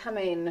 so you're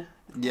coming there.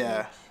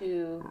 Yeah.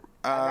 to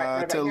To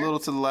a here? little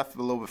to the left,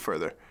 a little bit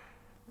further.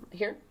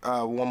 here?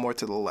 One more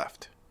to the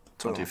left.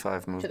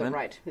 25 To movement. the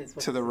right. Is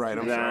what To the right,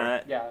 I'm sorry.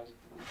 That Yeah.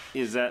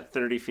 is that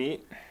 30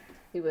 feet?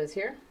 He was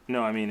here.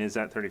 No, I mean, is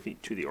that 30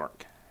 feet to the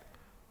orc?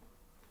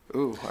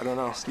 Ooh, I don't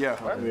know. Yeah,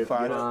 5.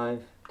 5,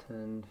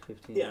 10,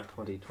 15, Yeah.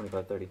 20,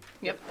 25, 30.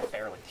 Yep.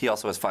 Barely. He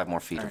also has 5 more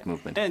feet of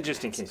movement. And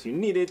just in case you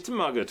need it,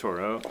 Tamago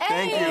Toro.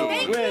 Thank you.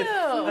 Thank With you.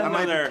 I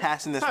might be another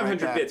passing this right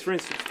 500 back. bits for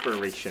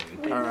inspiration.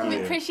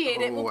 We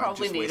appreciate it. We'll Ooh, I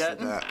probably just need wasted it.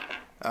 that.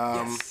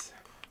 Yes.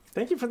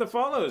 Thank you for the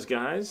follows,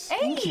 guys.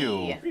 Thank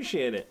you.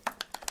 Appreciate it.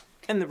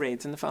 And the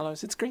raids and the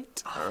follows. It's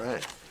great. All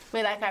right.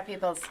 We like our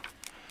peoples.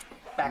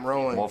 I'm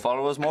rolling. More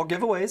followers, more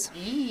giveaways.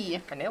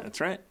 Eee. I nailed it.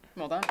 That's right.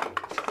 Well done.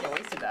 Yeah,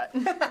 wasted that.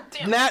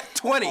 Nat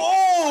 20.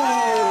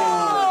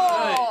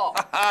 Oh!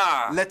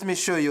 Let me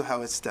show you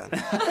how it's done.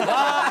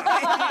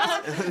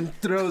 And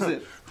throws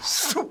it.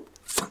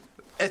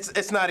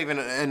 It's not even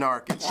an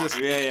arc. It's just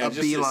a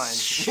just beeline.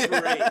 straight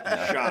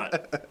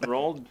shot.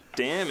 Roll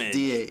damage.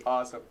 D8.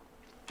 Awesome.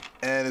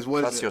 And is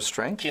what That's is your it?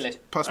 strength? Kill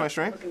it. Plus my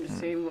strength? Let me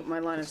see what my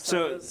line of sight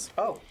So- is.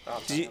 Oh.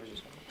 you-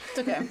 It's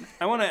okay.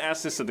 I want to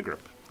ask this of the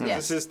group.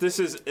 Yes. This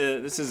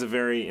is a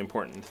very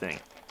important thing.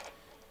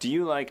 Do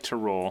you like to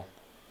roll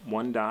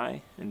 1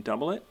 die and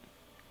double it,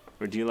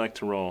 or do you like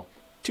to roll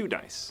 2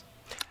 dice?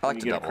 I like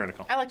you to get double. a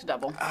critical. I like to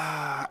double.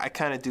 I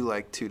kind of do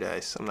like 2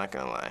 dice. I'm not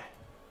going to lie.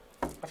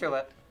 I feel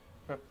that.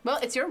 Well,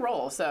 it's your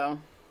roll, so.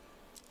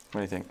 What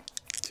do you think?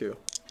 2.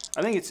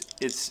 I think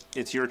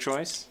it's your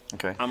choice.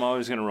 Okay. I'm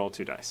always going to roll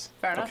 2 dice.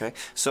 Fair enough. Okay.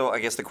 So I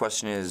guess the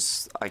question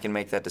is, I can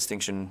make that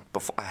distinction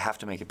before. I have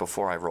to make it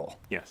before I roll.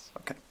 Yes.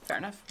 Okay. Fair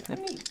enough.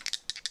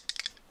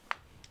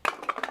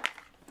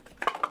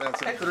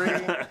 That's a 3,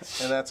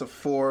 and that's a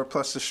 4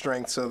 plus the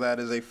strength, so that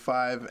is a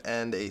 5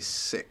 and a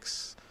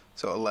 6.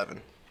 So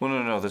 11. Well,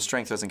 no. The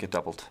strength doesn't get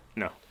doubled.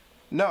 No.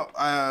 No,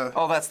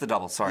 Oh, that's the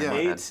double. Sorry, Yeah. my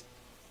bad. 8.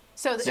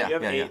 So the Yeah. You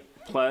have 8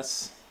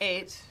 plus.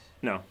 8.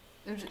 No,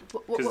 Because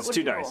because it's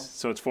 2 dice,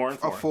 so it's 4 and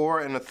 4. a 4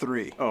 and a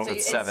 3. Oh, So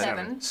it's it's 7.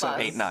 7 So plus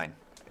 8, 9.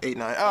 8,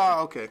 9.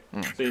 Oh, okay.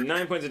 so you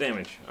 9 points of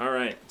damage. All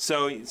right.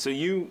 So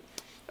you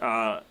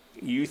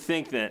you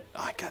think that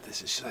I got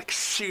this. It's just like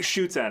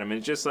shoots at him, and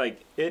it's just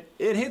like it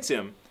hits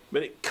him,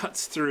 but it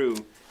cuts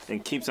through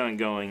and keeps on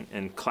going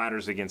and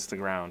clatters against the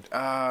ground.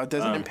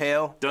 Doesn't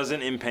impale.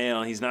 Doesn't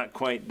impale. He's not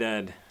quite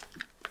dead.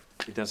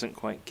 He doesn't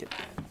quite get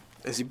dead.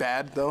 Is he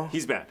bad, though?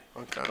 He's bad.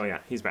 Okay. Oh yeah,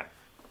 he's bad.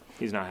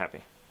 He's not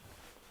happy.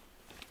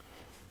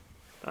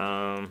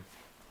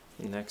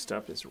 Next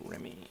up is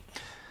Remy.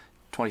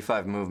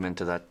 25 movement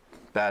to that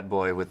bad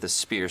boy with the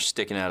spear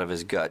sticking out of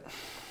his gut.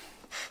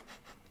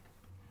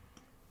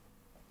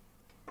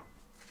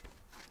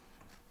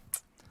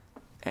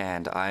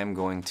 And I'm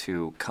going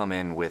to come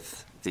in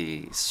with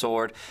the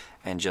sword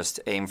and just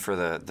aim for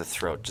the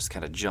throat. Just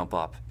kind of jump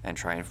up and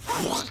try and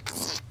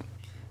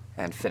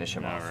finish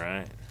him All off.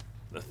 right.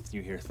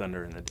 You hear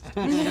thunder in the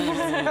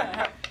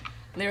distance.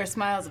 There are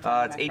smiles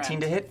upon It's my 18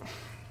 friend. to hit.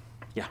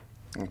 Yeah.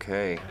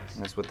 Okay,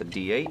 that's with the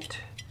D8.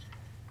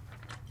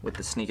 With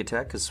the sneak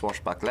attack is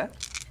swashbuckler.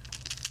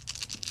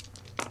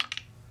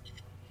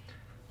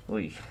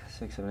 Oy,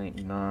 6, 7, 8,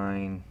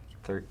 9,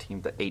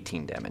 13,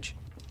 18 damage.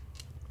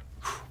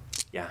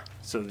 Yeah.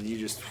 So you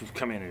just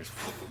come in and just.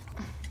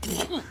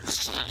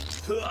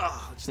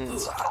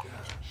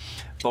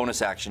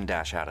 Bonus action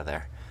dash out of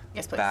there.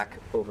 Yes, please. Back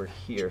over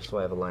here so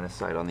I have a line of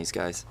sight on these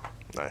guys.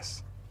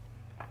 Nice.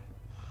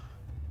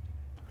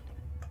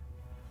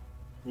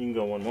 You can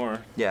go one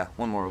more. Yeah,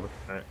 one more over.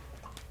 All right.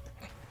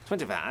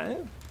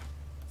 25.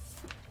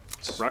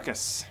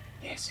 Ruckus.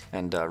 Yes.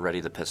 And ready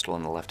the pistol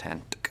in the left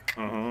hand.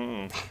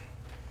 Uh-huh.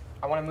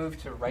 I want to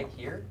move to right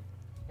here.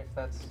 If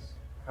that's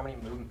how many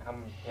move? How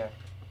many? Yeah.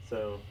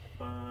 So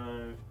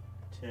 5,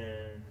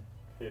 10,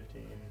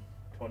 15,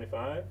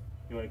 25.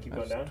 You want to keep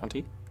going down?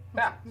 20?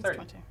 Yeah, It's 30.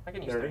 20. I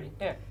can use 30? 30.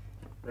 Yeah.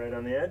 Right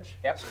on the edge?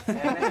 Yep.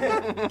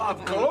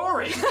 Of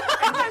glory.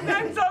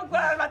 I'm so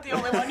glad I'm not the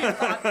only one who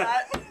thought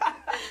that.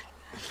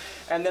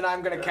 And then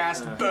I'm gonna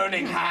cast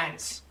Burning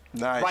Hands.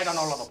 Nice. Right on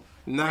all of them.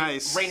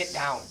 Nice. Rain it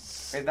down.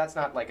 That's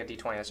not like a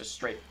D20. That's just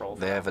straight roll.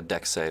 They have a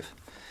dex save.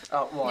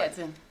 Oh, well. Yeah, it's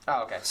in.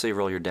 Oh, okay. So you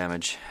roll your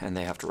damage, and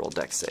they have to roll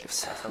dex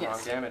saves. That's the Yes.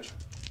 wrong damage.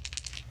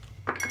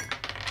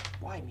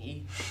 Why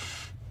me?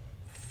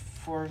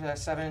 4,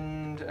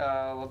 7.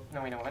 No,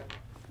 wait, no, what?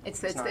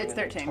 It's not even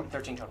 13.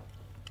 13 total.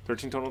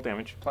 13 total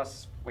damage.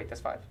 Plus, wait,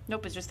 that's 5.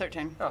 Nope, it's just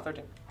 13. Oh,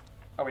 13.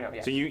 Oh, wait, no,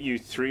 yeah. So you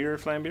threw your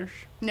flamberge?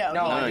 No,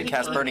 No, you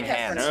cast Burning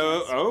Hands.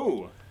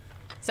 Oh.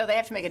 So they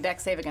have to make a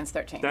dex save against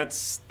 13.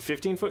 That's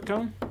 15-foot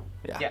cone?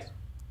 Yeah. Yes.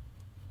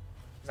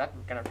 Is that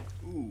gonna?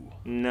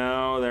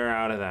 No, they're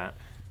out of that.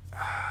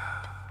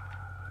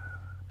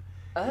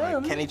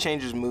 Can he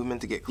change his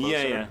movement to get closer?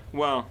 Yeah.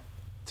 Well,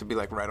 To be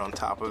like right on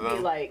top of Be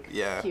them? like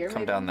Yeah. here,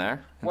 Come maybe? down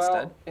there Well,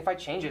 instead. if I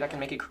change it, I can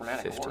make it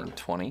chromatic 15, orb.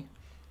 20.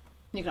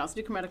 You can also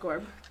do chromatic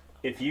orb.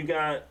 if you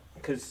got,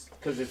 because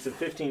it's a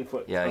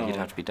 15-foot Yeah, cone, you'd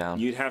have to be down.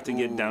 You'd have to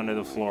get down to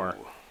the floor,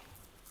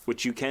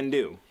 which you can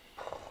do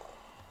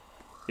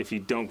if you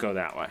don't go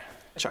that way.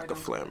 Chuck a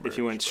flamber. If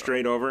you went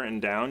straight over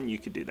and down, you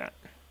could do that.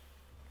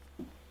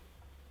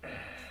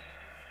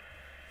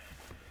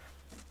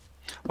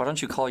 Why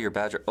don't you call your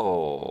badger?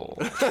 Oh.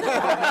 Too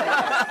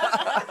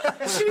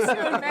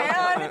soon,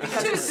 man.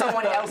 Because it's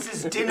someone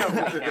else's dinner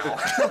right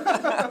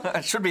now.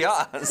 It should be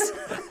us.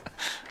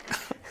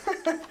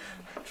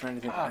 Trying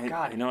to think. Oh,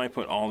 God. I know I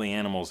put all the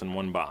animals in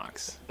one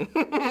box.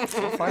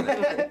 Oh my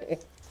god.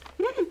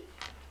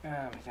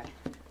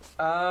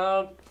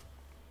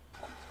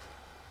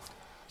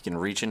 You can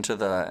reach into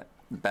the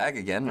bag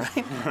again,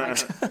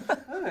 right?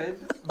 Good,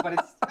 but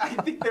it's. I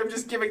think they're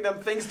just giving them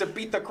things to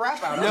beat the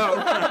crap out of.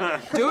 No.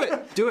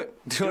 Do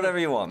it. Do whatever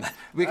you want.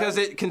 Because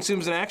it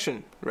consumes an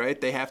action, right?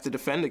 They have to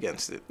defend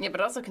against it. Yeah, but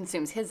it also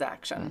consumes his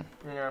action.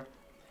 Yeah.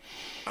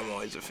 I'm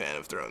always a fan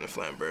of throwing the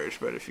flamberge,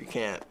 but if you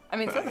can't. I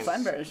mean, throw the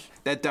flamberge.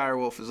 That dire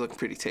wolf is looking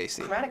pretty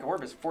tasty. Chromatic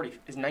orb is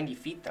 90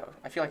 feet though.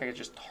 I feel like I could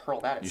just hurl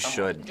that at You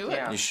someone. should. Do it.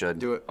 Yeah. You should.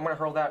 Do it. I'm gonna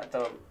hurl that at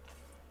the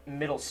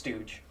middle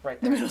stooge right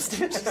there. The middle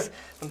stooge. The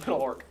middle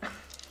orc.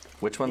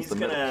 Which one's He's the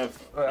gonna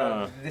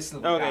middle? have. This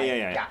little guy. Okay,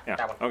 yeah.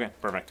 That one. Okay,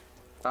 perfect.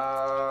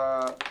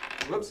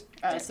 Whoops.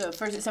 So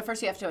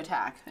first you have to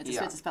attack. It's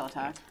Yeah. a spell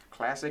attack.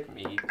 Classic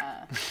me.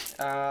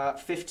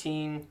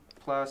 15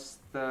 plus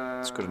the.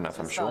 That's good enough,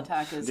 I'm Spell sure.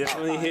 attack is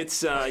Definitely 5.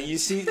 hits. You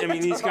see, I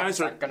mean, these guys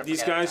are. I'm gonna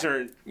These forget guys that.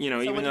 are. You know,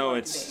 So even what do you though want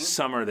it's it to be?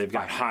 summer, they've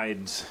got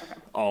hides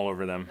all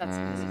over them. That's,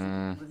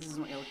 this is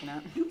what you're looking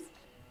at.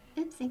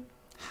 Oopsie.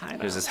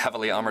 There's this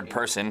heavily armored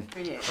person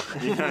 38.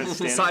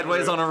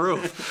 sideways on a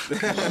roof.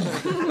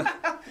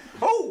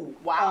 Oh!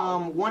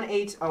 Wow. 1,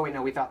 8. Oh, wait,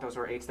 no, we thought those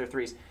were 8s. They're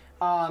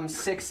 3s.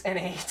 6 and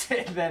 8,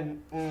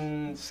 and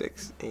then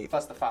 6, 8.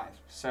 plus the 5.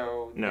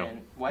 So No.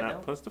 then what? Not No?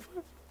 plus the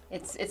 5.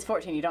 It's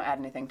 14. You don't add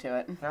anything to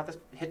it. Not this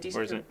hit DC.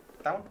 Where is it?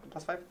 That one?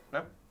 +5?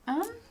 No?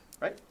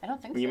 Right? I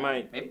don't think You so.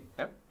 might. Maybe?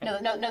 No?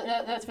 No,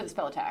 that's for the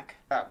spell attack.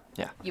 Oh.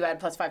 You add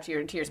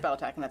 +5 to your spell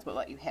attack, and that's what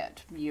let you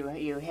hit. You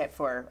hit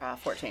for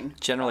 14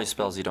 Generally,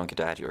 spells you don't get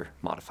to add your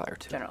modifier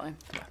to. generally.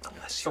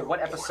 So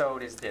what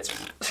episode is this?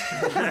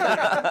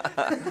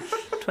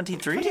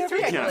 23?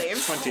 23, I Yeah,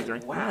 believe. 23.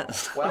 Wow.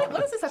 What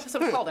Well, is this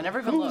episode called? I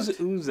never even Who's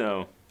looked.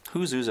 Uzo?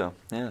 Who's Uzo?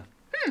 Yeah.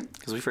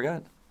 Because we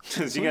forgot.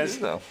 Because you guys,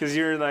 Uzo? because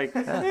you're like,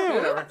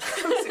 whatever.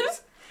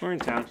 We're in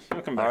town.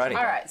 We'll come back. Alrighty.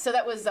 All right, so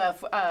that was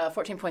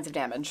 14 points of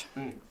damage.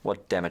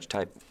 What damage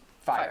type?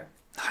 fire.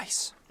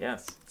 Nice.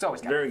 Yes. It's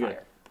always got Very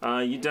fire.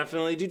 good. You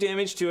definitely do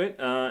damage to it,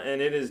 and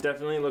it is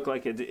definitely look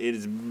like it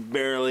is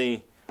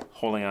barely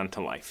holding on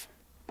to life.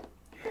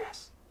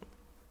 Yes.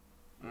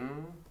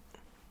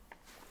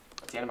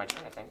 That's the end of my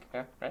turn, I think.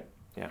 Yeah, right?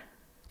 Yeah.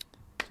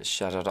 Just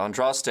shout out,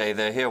 Andraste,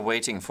 they're here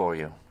waiting for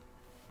you.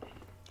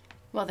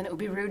 Well, then it would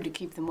be rude to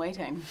keep them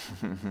waiting.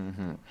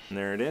 And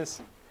there it is.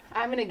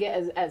 I'm going to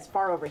get as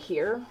far over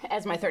here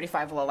as my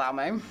 35 will allow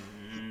me.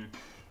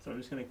 So I'm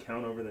just going to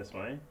count over this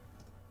way.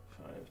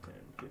 5, 10,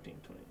 15,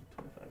 20,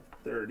 25,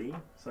 30.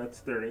 So that's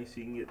 30, so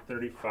you can get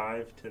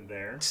 35 to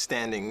there.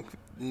 Standing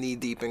knee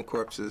deep in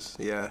corpses.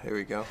 Yeah, here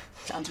we go.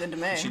 Sounds good to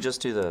me. Should you just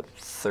do the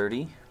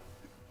 30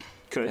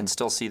 Could. and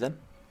still see them?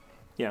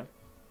 Yeah.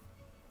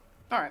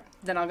 All right,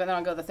 then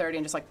I'll go the 30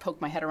 and just like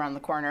poke my head around the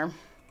corner.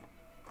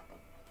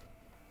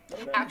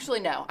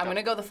 Actually, no. I'm going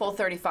to go the full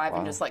 35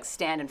 and just like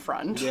stand in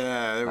front.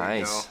 Yeah, there we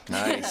Nice, go.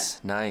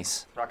 nice,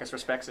 nice. Ruckus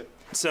respects it.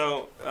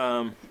 So,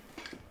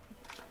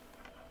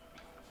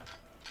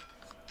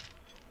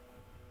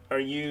 are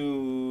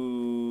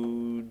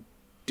you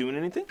doing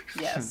anything?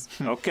 Yes.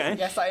 Okay.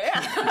 Yes, I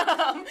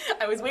am.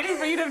 I was waiting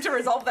for you to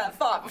resolve that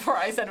thought before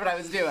I said what I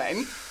was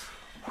doing.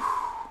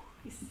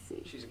 Let's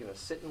see. She's gonna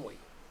sit and wait.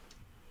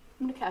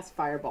 I'm going to cast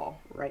Fireball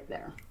right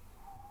there.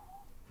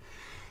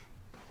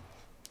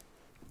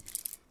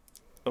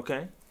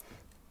 Okay.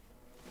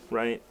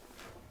 Right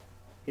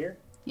here?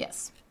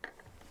 Yes.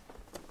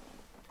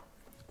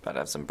 About to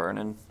have some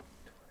burning.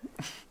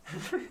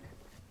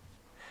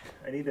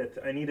 I need a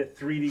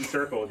 3D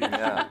circle with these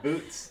Yeah.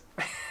 boots.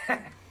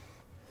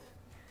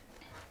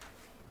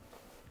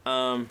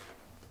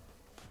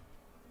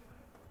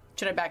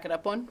 Should I back it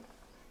up one?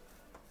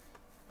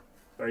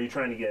 Are you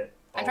trying to get?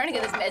 I'm trying to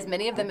get as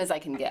many of them as I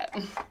can get.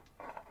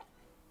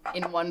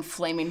 In one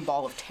flaming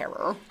ball of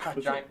terror.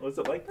 Was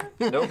it like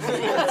that? Nope,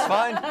 it's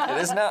fine.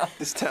 It is now.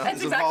 This town That's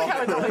is exactly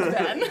how it's evolving. always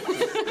been.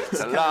 It's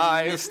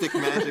alive. Mystic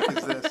magic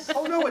is this?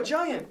 Oh no, a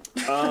giant!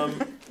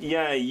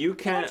 Yeah, you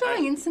can.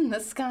 Giants in the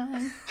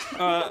sky.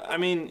 I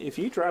mean, if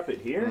you drop it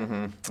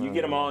here, you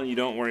get them all, and you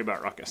don't worry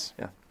about ruckus.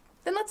 Yeah.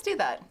 Then let's do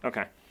that.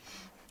 Okay.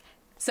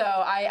 So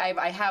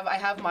I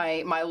have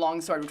my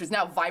long sword, which is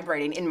now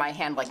vibrating in my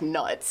hand like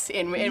nuts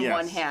in Yes,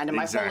 one hand, and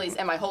exactly.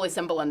 my holy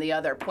symbol in the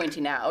other,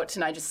 pointing out.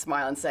 And I just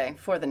smile and say,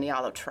 "For the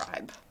Nialo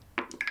tribe."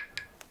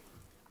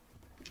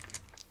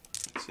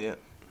 See it.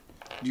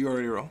 You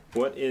already roll.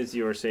 What is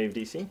your save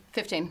DC?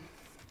 15.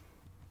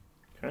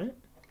 Okay.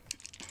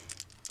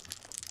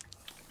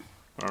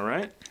 All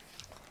right.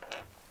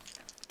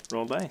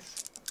 Roll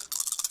dice.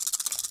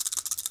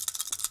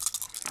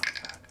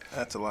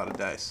 That's a lot of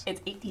dice.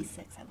 It's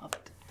 86. I love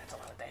it. That's a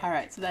lot of damage. All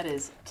right, so that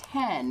is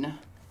 10,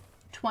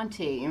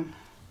 20,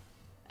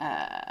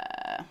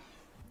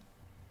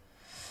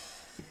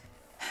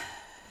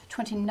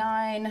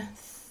 29,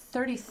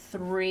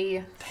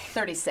 33,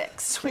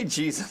 36. Sweet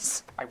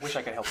Jesus. I wish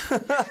I could help.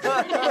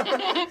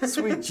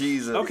 Sweet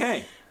Jesus.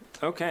 Okay.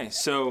 Okay.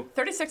 So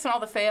 36 on all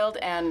the failed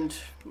and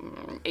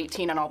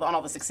 18 on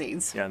all the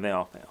succeeds. yeah, they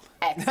all failed.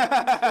 Excellent.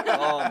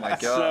 Oh my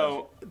god.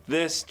 So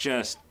this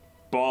just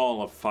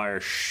ball of fire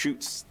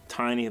shoots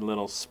tiny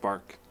little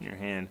spark in your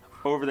hand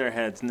over their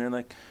heads, and they're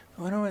like,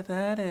 "I wonder what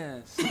that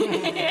is."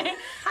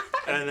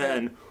 And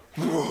then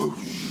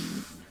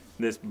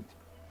this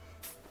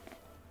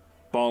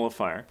ball of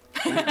fire,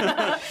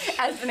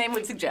 As the name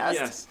would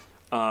suggest.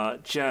 yes,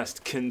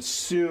 just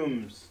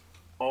consumes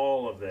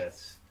all of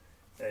this,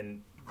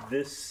 and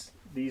these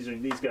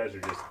guys are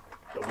just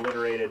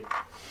obliterated.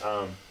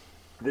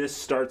 This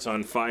starts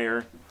on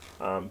fire.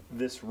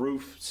 This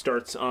roof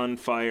starts on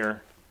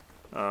fire.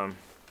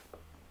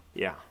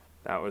 Yeah,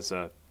 that was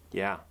a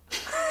yeah.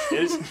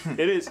 It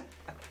is.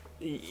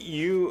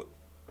 You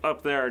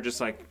up there are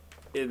just like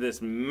in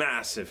this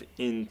massive,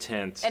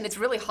 intense. And it's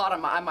really hot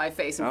on my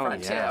face in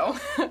front, yeah.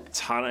 too. It's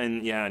hot,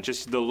 and yeah,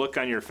 just the look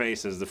on your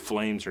face as the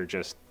flames are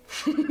just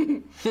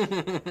looking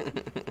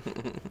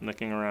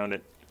around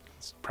it.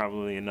 It's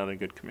probably another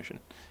good commission.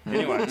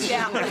 Anyway,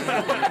 Yeah.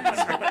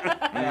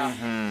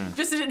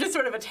 Just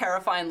sort of a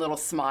terrifying little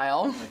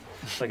smile.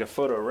 it's like a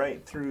photo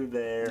right through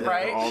there.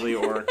 Right. All the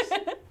orcs.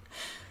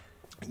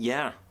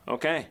 Yeah.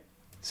 Okay.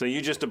 So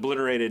you just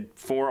obliterated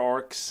 4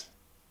 orcs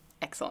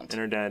Excellent.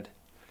 and are dead.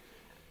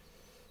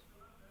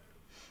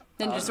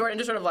 Then just sort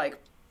of like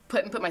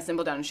put my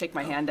symbol down and shake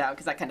my hand out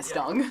because that kind of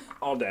stung.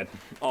 All dead.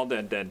 All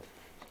dead. Dead.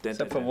 Dead.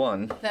 Except dead, for dead.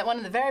 one. That one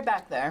in the very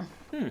back there.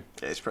 Yeah,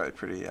 he's probably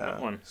pretty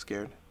one.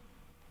 scared.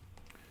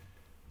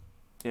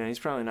 Yeah, he's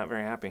probably not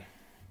very happy.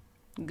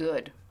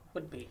 good.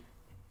 Would be.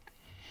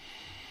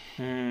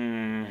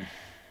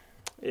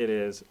 It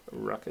is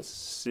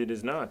Ruckus. It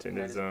is not. It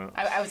is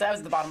I was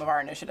at the bottom of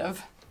our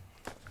initiative.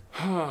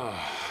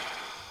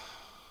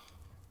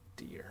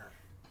 dear.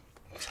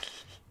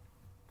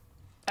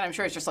 And I'm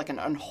sure it's just like an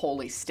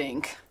unholy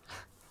stink.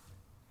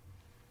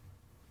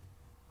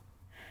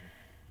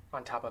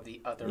 On top of the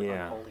other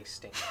Yeah. unholy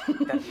stink that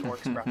the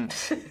orcs brought.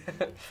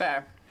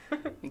 Fair.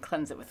 You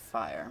cleanse it with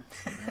fire.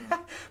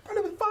 Burn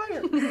it with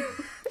fire!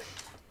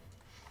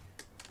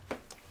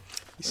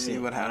 You see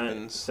what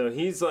happens. So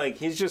he's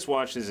just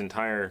watched his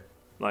entire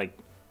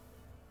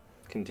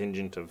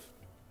contingent of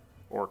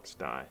orcs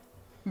die.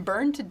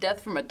 Burned to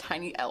death from a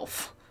tiny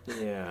elf.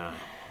 Yeah.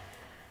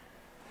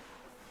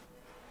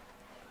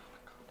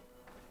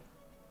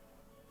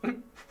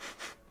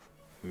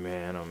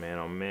 Man, oh man,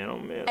 oh man, oh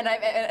man. And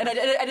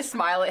I just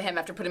smile at him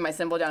after putting my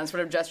symbol down and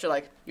sort of gesture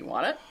like, you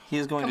want it? He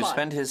is going Come to on.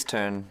 spend his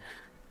turn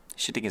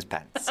shitting his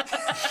pants.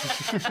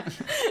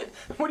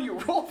 What do you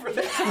roll for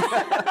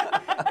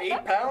that?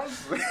 8 pounds?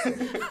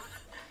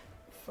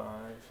 5.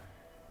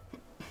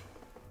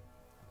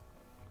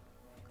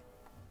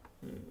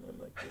 I'm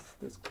like,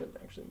 this couldn't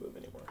actually move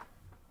anymore.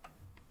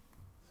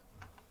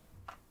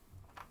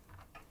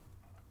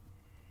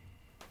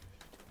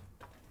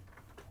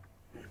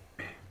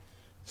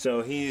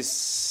 So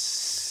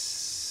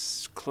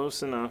he's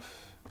close enough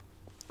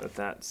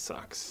that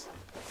sucks.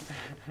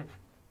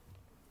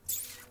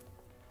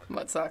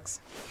 What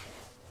sucks?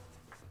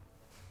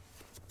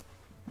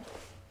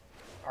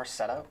 Our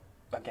setup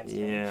against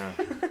him. Yeah.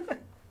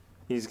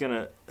 He's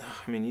gonna.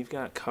 I mean, you've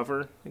got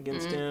cover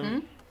against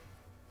him.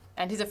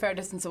 And he's a fair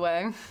distance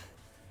away.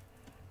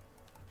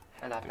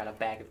 And I've got a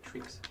bag of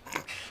treats.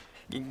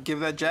 You can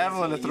give that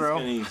javelin a throw.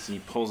 He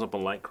pulls up a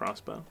light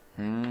crossbow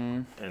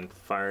and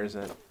fires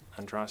at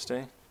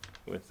Andraste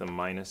with a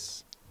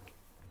 -4.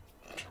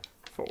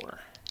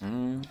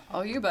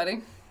 Oh, you,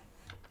 buddy.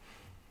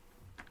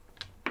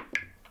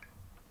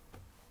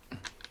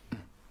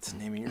 It's the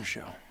name of your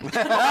show.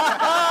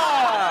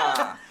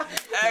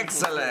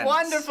 Excellent.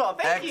 Wonderful.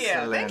 Thank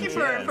you. Thank you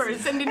for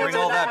sending Bring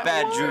over all that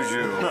bad award.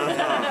 juju.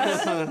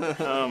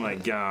 Oh my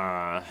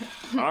god.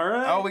 All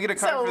right. Oh, we get a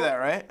card So- for that,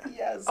 right?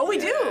 Yes. Oh, we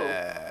do.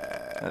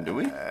 Do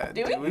we?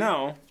 Do we?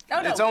 No.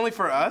 Oh, no. It's only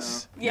for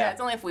us. Yeah, it's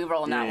only if we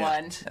roll in that Yeah.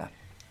 one. Yeah.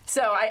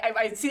 So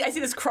I see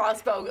this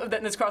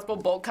crossbow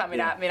bolt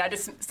coming at me, and I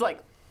just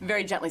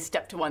very gently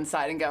step to one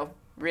side and go,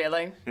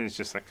 really? And it's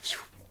just like,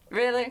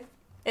 Really?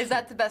 Is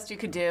that the best you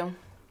could do?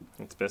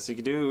 that's the best you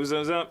can do.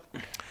 Uzo's up.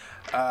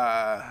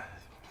 I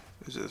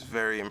was just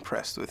very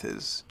impressed with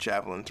his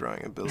javelin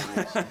throwing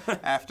abilities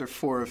after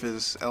 4 of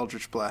his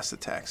Eldritch Blast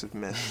attacks have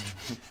missed.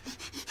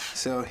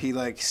 So he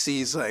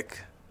sees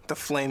the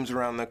flames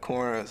around the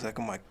corner. It's like,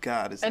 oh my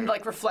god! And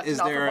reflecting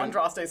off of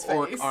Andraste's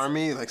orc face.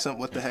 army?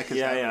 What the heck is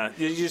that? Yeah.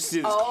 You just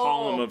see this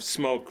column of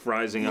smoke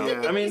rising up.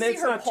 Yeah. I mean, You see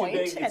it's her not too point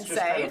big. It's and just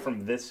kind say- of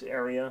from this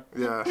area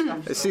Yeah.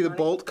 I see the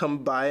bolt come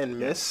by and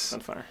miss. on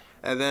fire.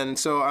 And then,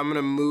 so I'm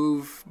gonna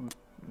move.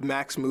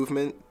 Max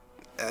movement,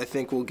 I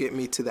think, will get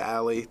me to the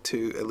alley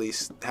to at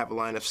least have a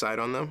line of sight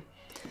on them.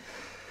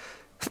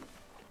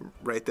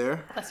 Right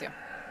there. Bless you.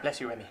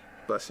 Bless you, Remy.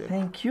 Bless you.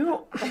 Thank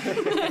you.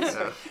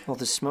 Well,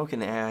 there's smoke in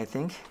the air, I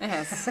think.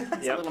 Yes. It's a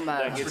Yep. little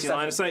That much. gets you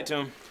line of sight to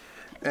him.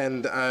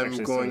 And I'm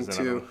Actually, going says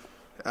to.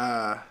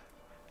 I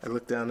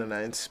look down and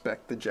I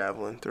inspect the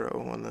javelin throw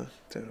on the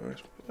doors.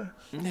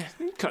 Yeah,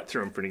 you cut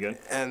through him pretty good.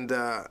 And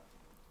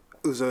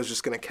Uzo's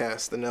just gonna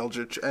cast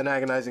an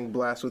agonizing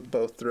blast with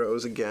both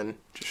throws again.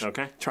 Just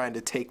Okay. trying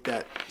to take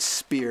that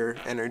spear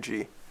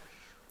energy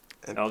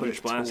and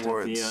Eldritch put it blast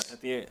towards.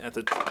 at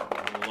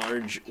the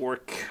large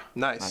orc.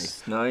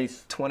 Nice.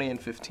 Nice. 20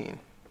 and 15.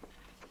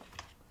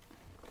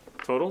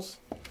 Totals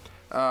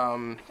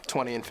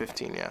 20 and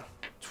 15, yeah.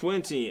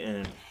 20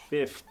 and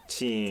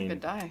 15.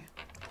 Good die.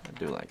 I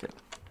do like it.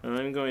 And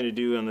I'm going to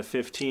do on the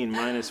 15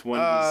 minus So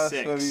have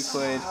you 1d6.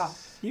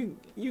 played?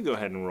 You go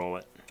ahead and roll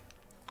it.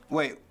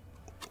 Wait.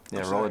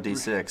 Yeah, I'm roll a sorry.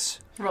 d6.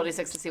 Roll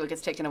d6 to see what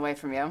gets taken away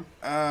from you.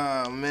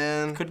 Oh,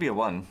 man. Could be a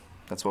 1.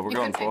 That's what we're You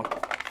going can for.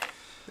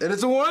 And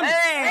it's a 1!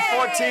 Hey,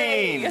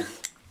 14!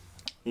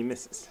 He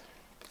misses.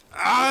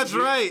 Ah, that's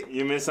right!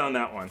 You miss on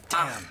that one.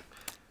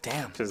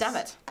 Damn. 'Cause, Damn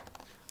it.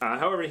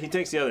 However, he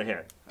takes the other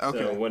hit. Okay.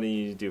 So what do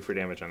you do for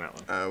damage on that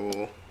one? I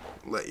will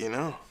let you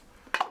know.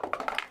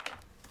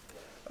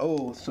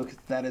 Oh, so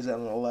that is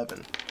an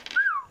 11.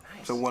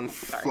 So one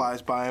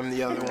flies by him,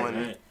 the other one.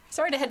 Alright.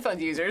 Sorry to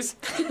headphones users.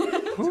 It's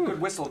a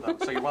good whistle, though,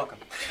 so you're welcome.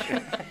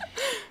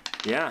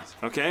 Yeah.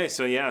 Okay.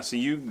 So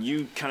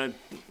you kind of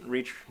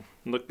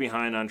look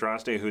behind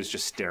Andraste, who's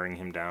just staring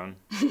him down.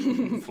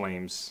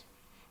 Flames.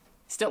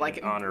 Still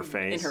On her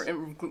face.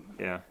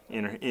 Yeah.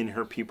 In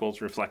her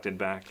pupils reflected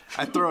back.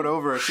 I throw it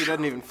over her. She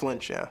doesn't even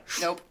flinch, yeah.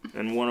 Nope.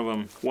 And one of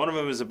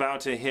them is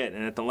about to hit,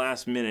 and at the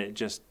last minute, it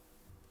just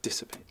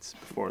dissipates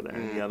before that.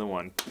 And the other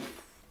one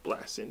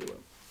blasts into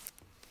him.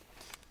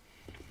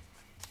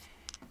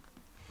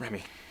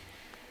 Remy.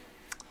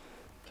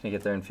 Can I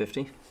get there in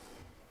 50?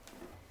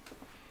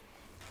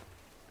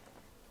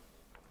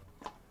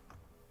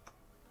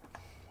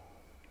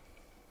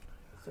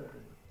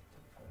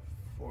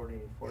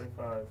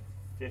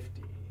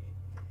 50.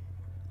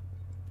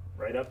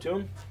 Right up to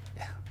him?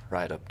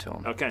 Right up to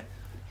him. Okay.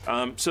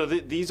 So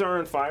these are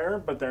on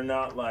fire, but they're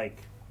not like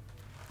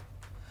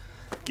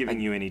giving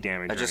you any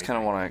damage. I just kind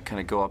of want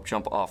to go up,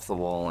 jump off the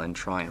wall, and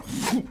try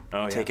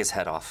and take his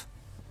head off.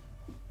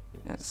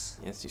 Yes.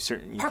 Yes, you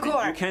certainly.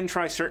 Parkour! You can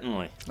try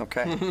certainly.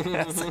 Okay.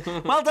 Yes.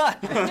 Well done.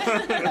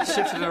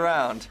 Shift it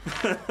around.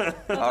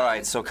 All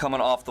right. So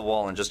coming off the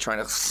wall and just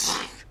trying to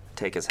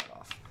take his head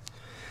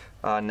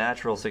off.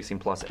 Natural 16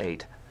 plus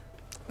 8.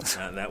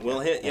 That will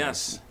hit.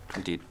 Yes.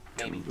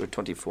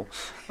 24.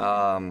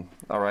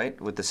 All right.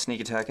 With the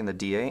sneak attack and the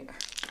D8.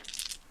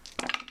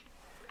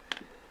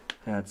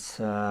 That's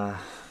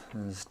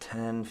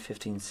 10,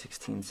 15,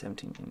 16,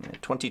 17,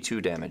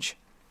 22 damage.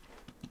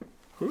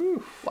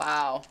 Whew.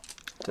 Wow.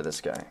 To this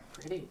guy.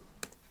 Pretty.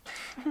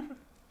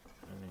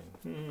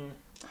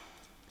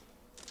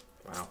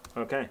 Wow.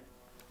 Okay.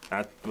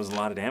 That was a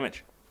lot of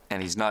damage.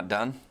 And he's not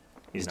done?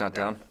 He's not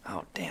down.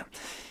 Oh, damn.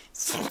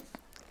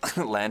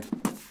 Land.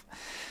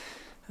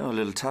 Oh, a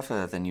little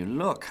tougher than you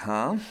look,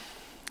 huh?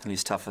 At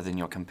least tougher than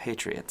your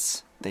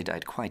compatriots. They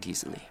died quite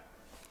easily.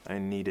 I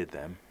needed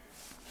them.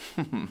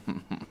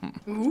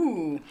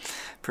 Ooh.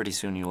 Pretty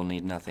soon you will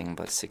need nothing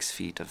but 6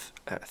 feet of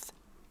earth.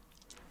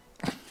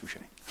 Touche.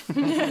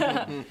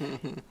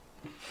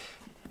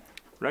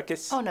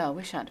 Ruckus. Oh no,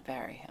 we shan't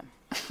bury him.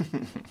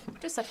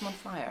 Just set him on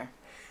fire.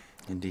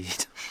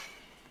 Indeed.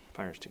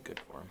 Fire's too good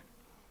for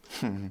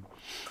him.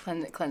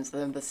 Cleanse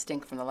the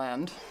stink from the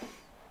land.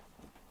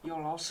 You'll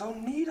also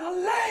need a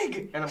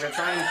leg! And I'm gonna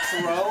try and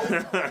throw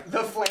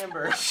the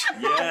flamberge.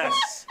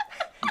 Yes.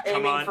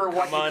 Aiming for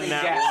what come on, you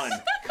can that guess. one.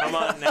 Come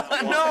on, that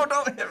one. No,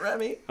 don't hit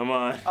Remy. Come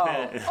on.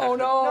 Oh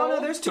no! No,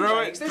 there's two Throw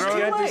legs. it. There's Throw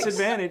two it. legs.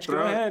 Disadvantage. Go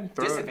ahead.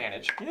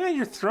 Disadvantage. Yeah,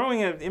 you're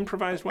throwing an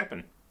improvised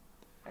weapon.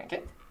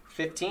 Okay.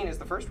 15 is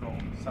the first roll,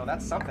 so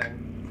that's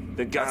something.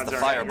 The gods the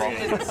are fireball.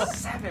 angry. It's a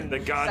 7. The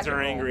gods second are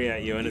roll. angry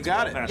at you, and it's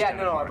got well it. past Yeah, time.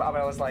 no,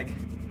 I was like,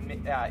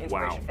 inspiration.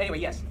 Wow. Anyway,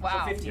 yes.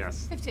 Wow. So 15.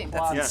 Yes. 15.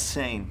 That's Yeah.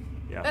 insane.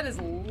 Yeah. That is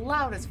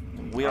loud as.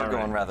 We are All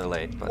going right. rather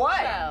late, but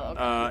What? Well,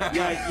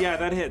 okay. Yeah,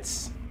 that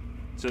hits.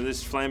 So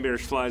this flamberge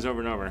flies over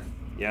and over.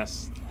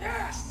 Yes.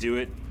 Yes. Do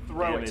it.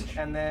 Throw damage. it,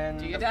 and then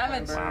Do your the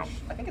damage. flamberge- Wow.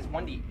 I think it's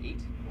 1d8.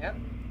 Yeah.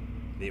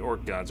 The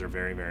orc gods are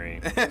very, very.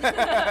 Good.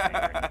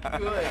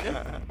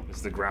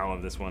 It's the growl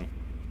of this one.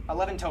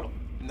 11 total.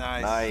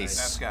 Nice. Nice.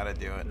 That's gotta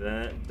do it.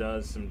 That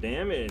does some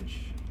damage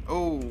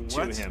Oh, to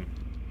what? him.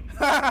 This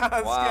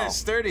Wow. guy's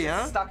sturdy,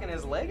 huh? Stuck in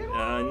his leg at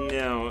all?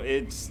 No,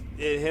 it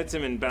hits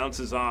him and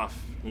bounces off.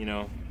 You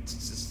know, it's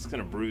just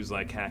gonna bruise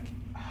like heck.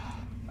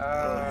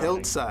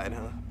 Hilt side,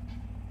 huh?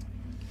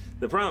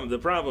 The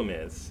problem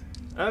is,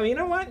 oh, you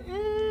know what?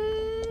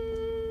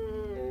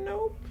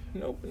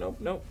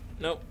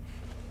 Nope.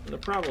 The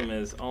problem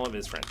is all of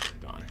his friends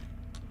are gone.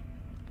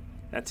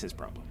 That's his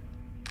problem.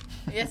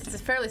 Yes, it's a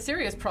fairly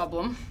serious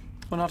problem.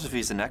 well, not if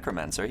he's a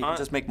necromancer. He can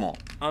just make more.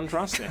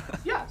 Andraste.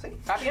 Yeah, see?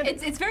 Happy ending.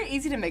 It's very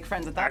easy to make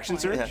friends at that Action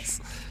point. surge?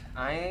 Yes.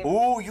 I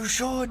Oh, you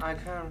should.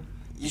 can.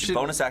 You should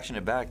bonus action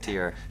it back to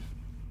your.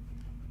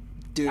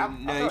 Dude, I'll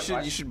no, throw you it should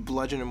twice. you should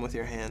bludgeon him with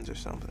your hands or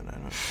something. I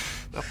don't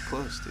know. Up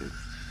close, dude.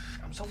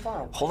 I'm so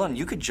far away. Hold on,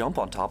 you could jump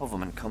on top of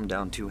him and come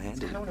down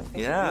two-handed. I know what I'm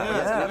thinking. Yeah,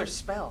 That's yeah. another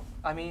spell.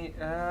 I mean,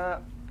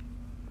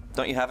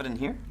 Don't you have it in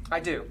here? I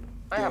do.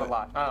 I have a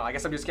lot. I don't know. I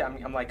guess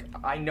I'm like,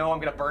 I know I'm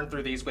gonna burn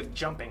through these with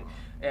jumping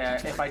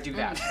if I do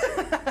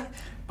that.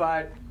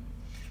 But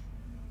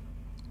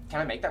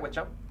can I make that with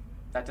jump?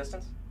 That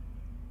distance?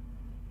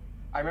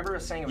 I remember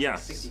us saying it was like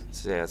Yes. 60,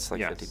 So, yeah, it's like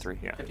Yes. 53.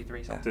 Yeah.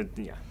 53 something.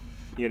 Yeah.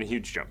 You had a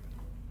huge jump.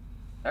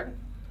 Okay.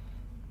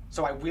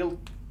 So I will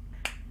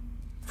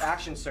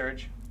action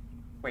surge.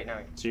 Wait, no.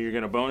 So you're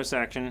gonna bonus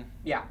action.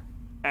 Yeah.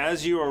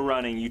 As you are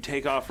running, you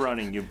take off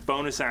running. You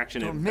bonus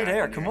action it. back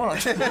Midair, in come your on.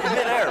 hand.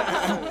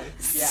 Midair.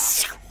 Yeah.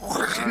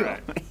 All right.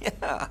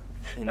 Yeah.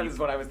 And That you is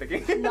what I was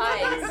thinking.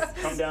 Nice.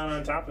 come down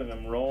on top of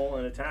him, roll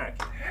an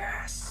attack.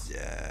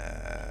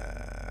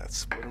 Yeah.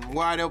 Split him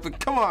wide open.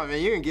 Come on,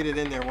 man. You can get it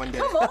in there one day.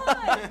 Come on.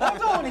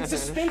 Hold on, it's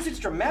suspense, it's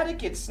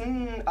dramatic, it's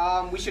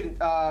we should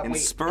wait.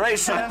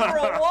 Inspiration. Does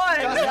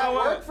that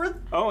work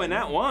for Oh, and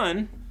that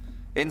one.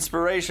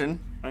 Inspiration.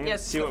 I'm gonna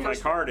Yes, see the what my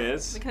first- card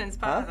is. We can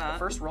inspire the that.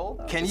 first roll?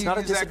 Though? Can It's you not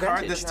a use that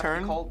card disadvantage. this Doesn't have to be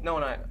turn? called? No,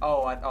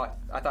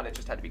 I thought it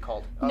just had to be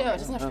called. No, it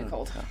doesn't have to be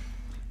cold.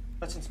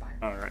 Let's inspire.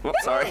 All right.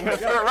 Whoops, sorry. Threw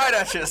it right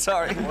at you.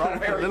 Sorry. all A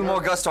very little more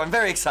nervous. gusto. I'm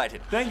very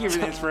excited. Thank you for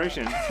the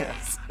inspiration.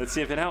 Let's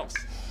see if it helps.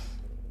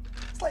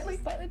 Slightly.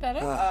 Slightly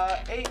better.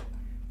 8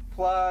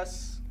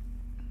 plus.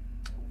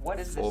 What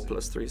is 4 this?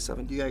 plus 3 is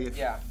 7. You gotta get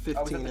Yeah.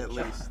 I was 15 the at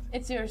jump. least.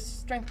 It's your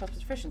strength plus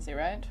proficiency,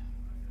 right?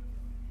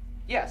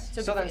 Yes.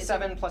 So So then it's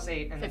 7 plus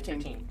 8 and then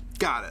 15. 15.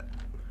 Got it.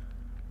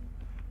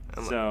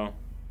 So,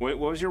 what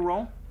was your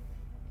roll?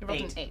 You rolled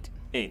an 8. 8.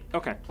 8.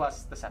 Okay.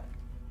 Plus the 7.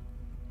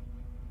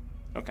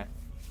 Okay.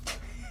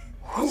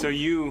 So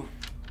you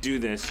do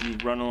this. You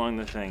run along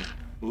the thing,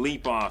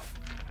 leap off,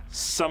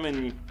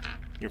 summon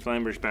your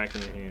flamberge back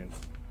in your hand,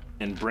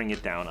 and bring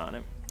it down on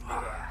him.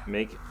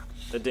 Make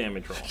a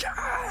damage roll.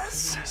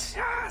 Yes.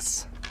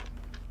 Yes.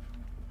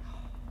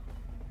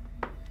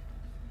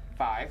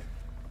 5.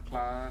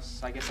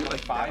 plus, I guess, That'll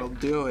 5.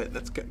 do it.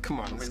 That's good. Come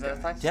on. Was This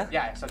that guy. 5? Yeah.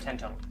 Yeah, so 10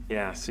 total.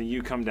 Yeah, so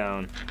you come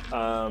down.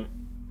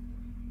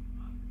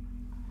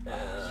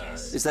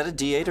 Is that a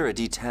D8 or a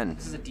D10?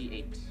 This is a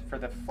D8 for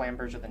the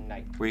Flamberge of the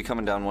Night. Were you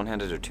coming down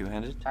one-handed or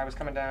two-handed? I was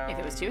coming down. If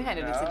it was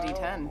two-handed, it's a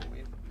D10. No,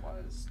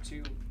 it was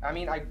 2. I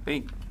mean, I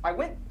Hey,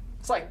 went.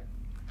 It's like,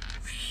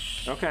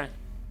 Okay.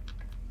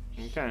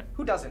 Okay.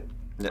 who doesn't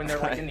when they're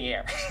like in the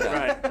air?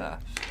 Right.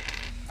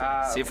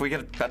 see if we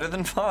get better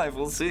than 5.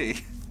 We'll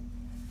see.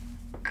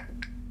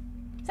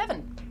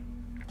 7.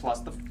 Plus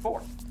the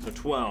 4. So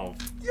 12.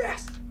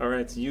 Yes. All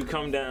right, so you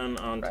come down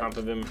on top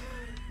of him.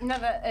 No,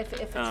 if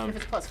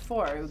it's plus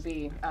 4, it would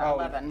be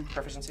 11.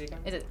 Proficiency again?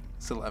 Is it?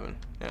 It's 11.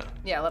 Yeah.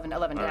 Yeah, 11 All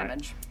right.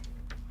 damage.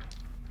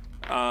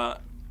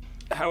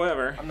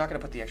 However, I'm not going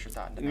to put the extra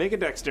thought into make a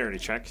dexterity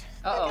check,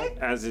 Uh-oh.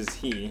 as is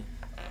he.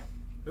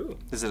 Ooh,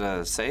 Is it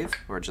a save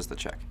or just a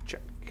check?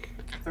 check.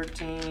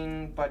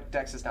 13, but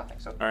Dex is nothing,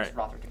 so All it's right.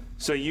 raw 13.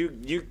 So you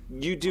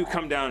do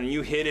come down and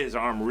you hit his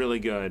arm really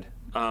good,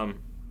 and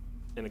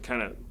it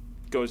kind of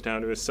goes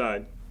down to his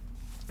side,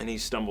 and he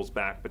stumbles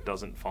back but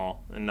doesn't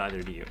fall, and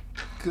neither do you.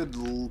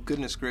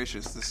 Goodness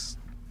gracious, this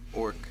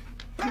orc.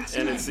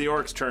 And it's the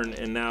orc's turn,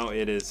 and now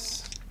it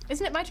is.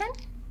 Isn't it my turn?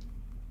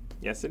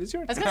 Yes, it is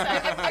yours. I was gonna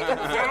say, I go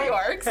before the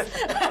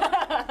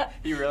orcs.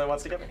 He really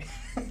wants to get me.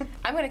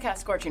 I'm gonna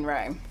cast Scorching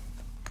Ray.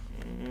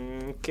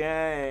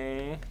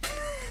 Okay.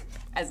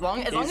 As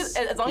long as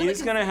He's we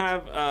can- gonna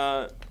have.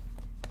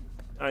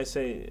 I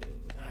say,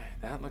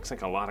 that looks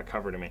like a lot of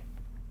cover to me.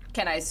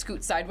 Can I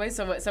scoot sideways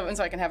so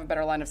I can have a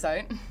better line of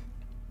sight?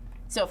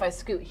 So if I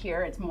scoot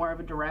here, it's more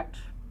of a direct,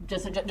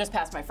 just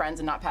past my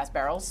friends and not past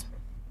barrels.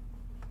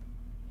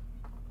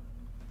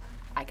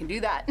 I can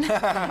do that.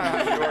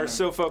 You are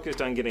so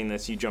focused on getting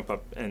this, you jump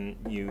up and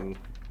you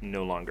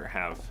no longer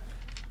have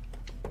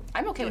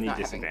I'm okay with any not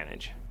having.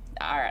 disadvantage.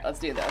 All right, let's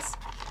do this.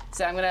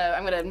 So I'm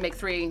gonna make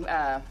 3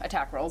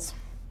 attack rolls.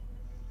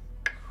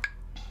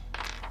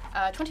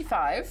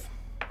 25,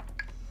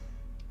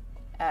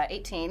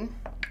 18,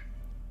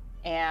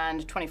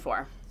 and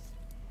 24.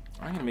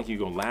 I'm gonna make you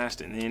go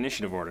last in the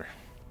initiative order.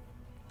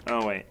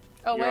 Oh wait.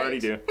 Oh, you wait. already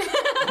do.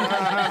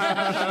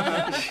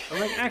 I'm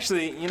like,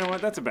 actually, you know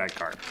what? That's a bad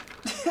card.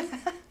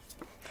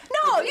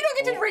 No, you don't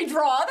get to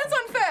redraw. That's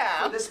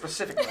unfair. This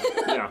specifically.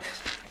 Yeah.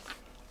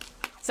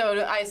 So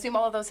I assume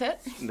all of those hit?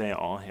 They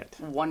all hit.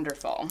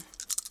 Wonderful.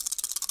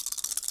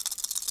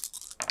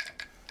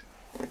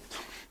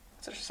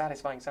 Such a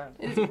satisfying sound.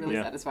 It's a really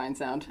Yeah. satisfying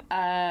sound.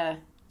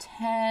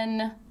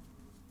 10,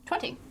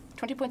 20.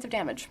 20 points of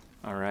damage.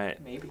 All right.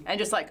 Maybe. And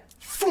just like,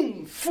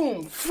 boom,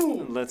 boom,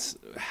 boom.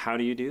 How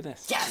do you do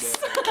this? Yes!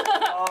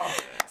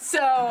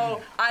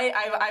 So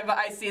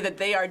I see that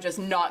they are just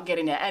not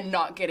getting it and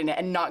not getting it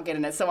and not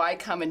getting it. So I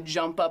come and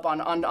jump up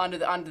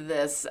onto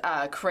this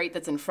crate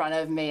that's in front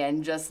of me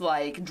and just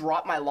like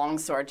drop my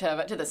longsword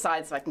to the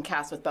side so I can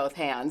cast with both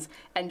hands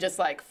and just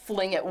like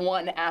fling it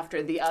one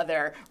after the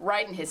other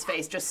right in his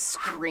face, just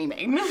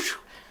screaming.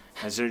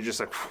 As they're just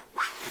like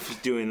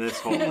doing this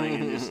whole thing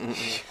and just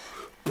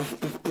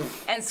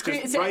And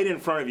just right in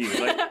front of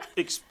you, like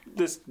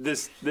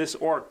this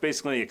orc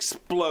basically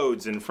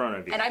explodes in front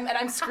of you. And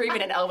I'm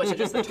screaming in Elvish at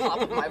just the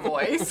top of my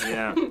voice.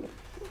 Yeah.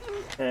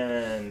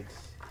 And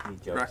he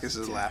goes. Ruckus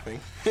is laughing.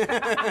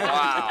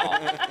 Wow.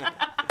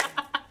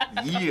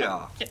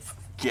 Yeah.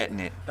 Getting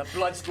it. The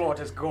blood sport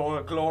is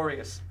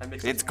glorious.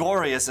 It's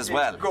glorious as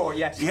well. Gore,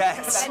 yes.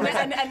 Yes.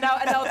 And now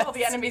with all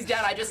the enemies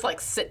down, I just like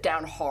sit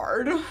down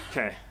hard.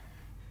 Okay.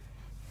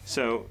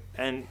 So,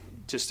 and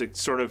just to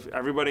sort of,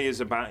 everybody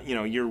is about,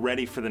 you're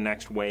ready for the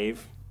next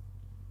wave,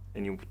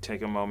 and you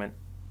take a moment,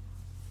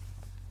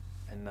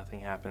 and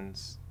nothing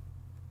happens,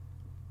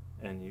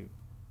 and you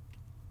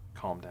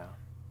calm down.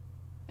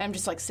 I'm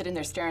just like sitting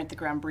there staring at the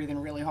ground, breathing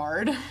really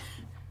hard.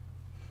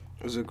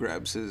 Uzo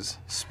grabs his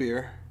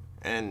spear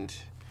and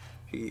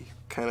he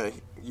kind of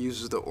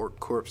uses the orc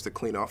corpse to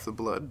clean off the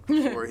blood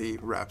before he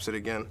wraps it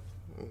again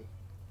and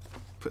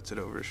puts it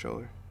over his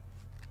shoulder.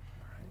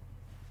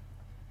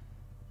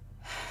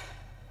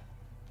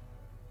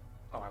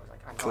 Oh, I was like,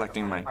 I'm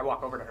Collecting my- I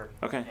walk over to her.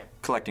 Okay.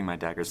 Collecting my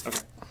daggers.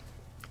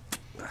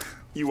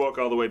 You walk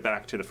all the way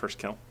back to the first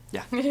kill.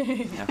 Yeah.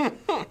 Yeah.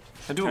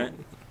 I do. Okay.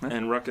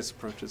 And Ruckus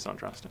approaches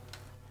Andraste.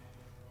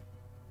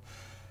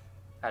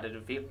 How did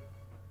it feel?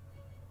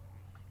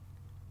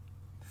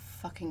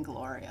 Fucking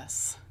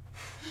glorious.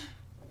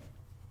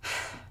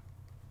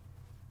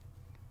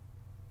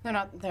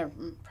 They're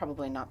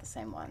probably not the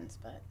same ones,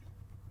 but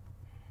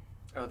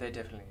Oh, they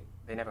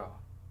never are.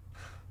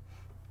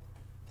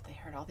 they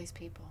hurt all these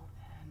people,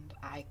 and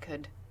I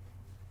could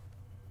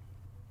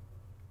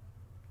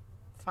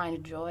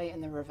find joy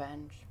in the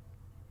revenge.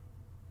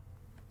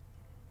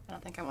 I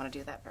don't think I want to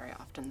do that very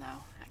often,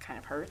 though. That kind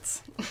of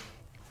hurts.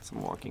 As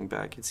I'm walking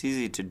back, it's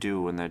easy to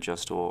do when they're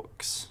just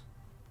orcs.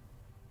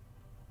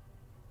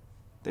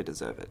 They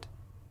deserve it.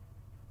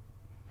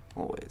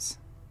 Always.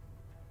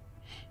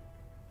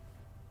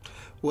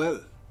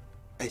 Well,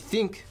 I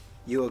think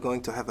you are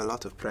going to have a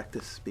lot of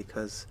practice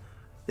because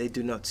they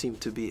do not seem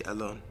to be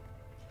alone.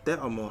 There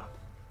are more.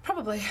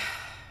 Probably.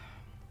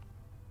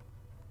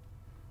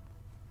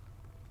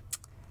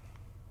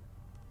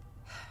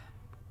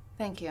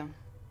 Thank you.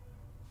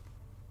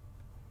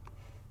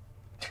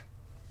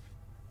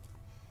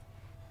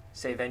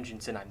 Say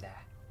vengeance and I'm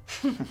there.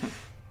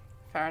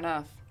 Fair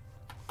enough.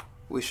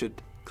 We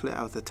should clear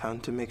out the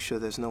town to make sure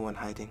there's no one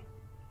hiding,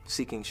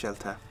 seeking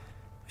shelter.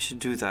 We should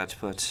do that,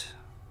 but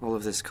all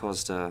of this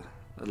caused a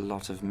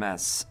lot of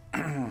mess.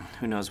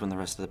 Who knows when the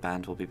rest of the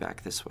band will be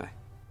back this way.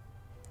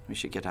 We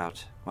should get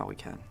out while we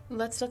can.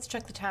 Let's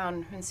check the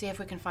town and see if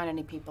we can find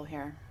any people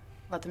here.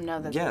 Let them know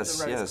that the road is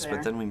Yes, clear.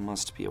 but then we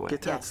must be away.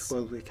 Get Yes. out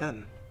while we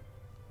can.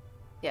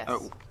 Yes.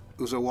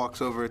 Uzo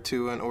walks over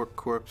to an orc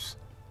corpse.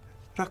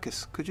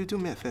 Ruckus, could you do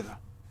me a favor?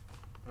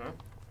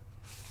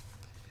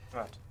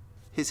 What?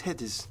 His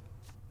head is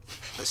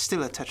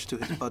still attached to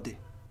his body.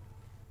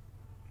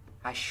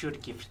 I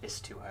should give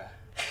this to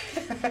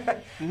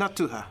her. Not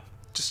to her.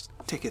 Just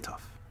take it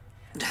off.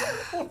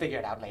 We'll figure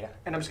it out later.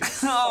 And I'm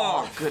just gonna.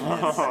 Oh,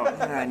 goodness.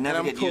 I never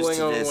I'm get used pulling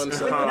to on this. one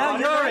side. Now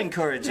you're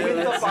encouraging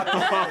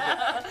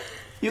it.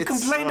 You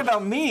complained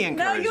about me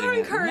now encouraging you're it.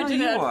 encouraging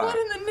Now it. you are. What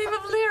in the name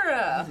of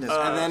Lyra?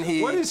 And then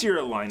he... What is your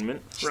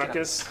alignment,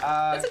 Ruckus?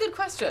 That's a good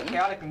question.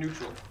 Chaotic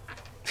neutral.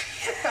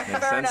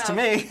 Makes sense to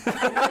me.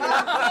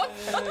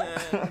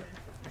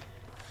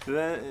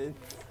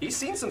 He's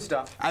seen some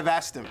stuff. I've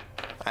asked him.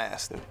 I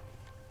asked him.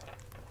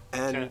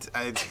 And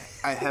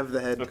I have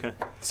the head. Okay.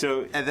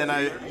 So And then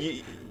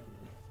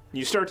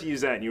you start to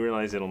use that and you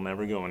realize it'll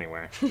never go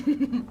anywhere.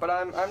 But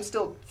I'm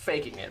still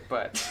faking it,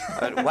 but.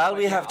 While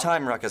we have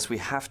time, Ruckus, we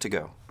have to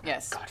go.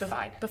 Yes.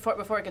 fine.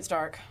 Before it gets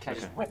dark. Can I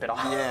just whip it off?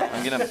 Yeah.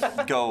 I'm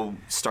gonna go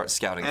start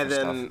scouting And for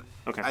then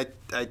stuff. Okay.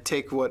 I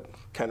take what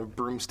kind of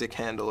broomstick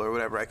handle or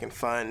whatever I can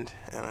find,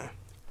 and I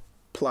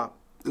plop.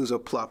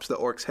 Uzo plops the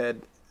orc's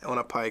head on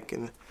a pike,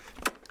 and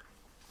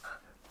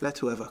let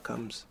whoever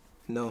comes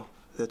know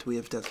that we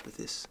have dealt with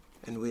this,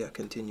 and we are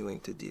continuing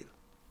to deal.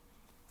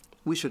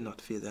 We should not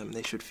fear them;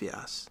 they should fear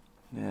us.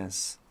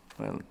 Yes.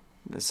 Well,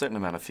 a certain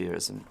amount of fear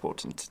is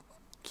important to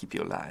keep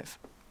you alive.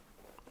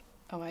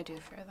 Oh, I do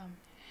fear them.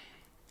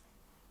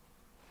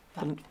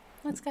 But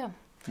Let's go.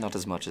 not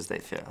as much as they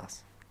fear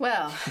us.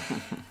 Well,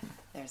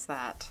 there's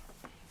that.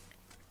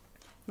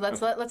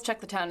 Let's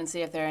check the town and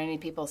see if there are any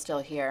people still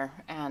here,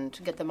 and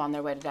get them on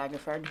their way to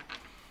Daggerford.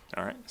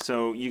 All right.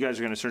 So you guys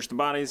are going to search the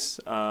bodies,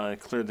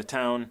 clear the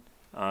town,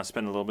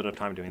 spend a little bit of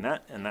time doing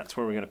that, and that's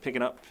where we're going to pick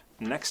it up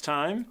next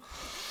time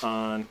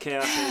on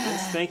Chaos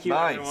Agents. Thank you,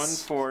 Nice. everyone,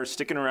 for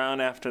sticking around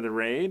after the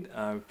raid.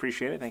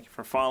 Appreciate it. Thank you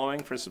for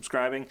following, for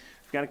subscribing.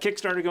 We've got a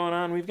Kickstarter going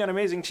on. We've got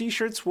amazing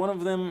T-shirts. One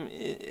of them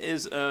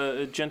is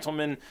a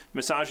gentleman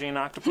massaging an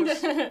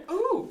octopus.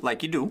 Ooh!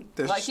 Like you do.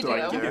 There's Like you a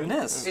story do. there.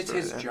 Yes. It's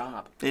his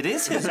job. It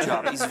is his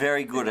job. He's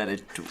very good at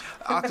it, too.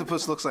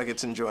 Octopus looks like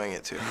it's enjoying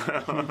it too.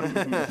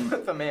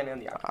 The man in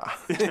the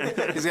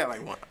octopus. He's got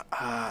like one.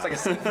 It's like a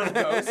scene from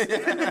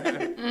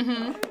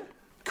Ghost.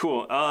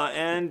 Cool.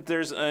 And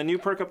there's a new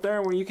perk up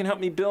there where you can help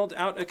me build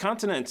out a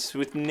continent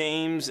with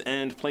names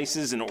and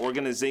places and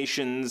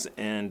organizations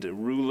and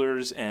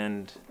rulers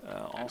and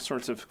all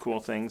sorts of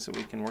cool things that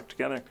we can work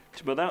together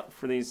to build out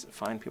for these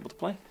fine people to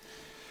play.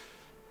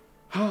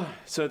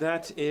 So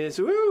that is,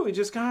 we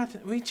just got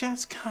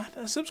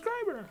a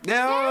subscriber.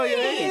 Oh,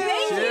 yeah.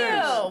 Thank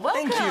you. Welcome.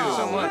 Thank you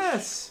so much.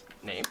 Yes.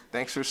 Name.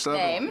 Thanks for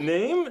subbing.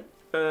 Name?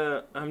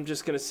 Name? I'm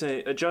just gonna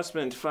say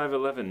adjustment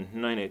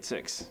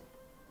 511986.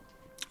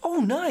 Oh,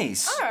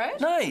 nice. All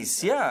right.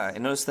 Nice, yeah. I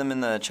noticed them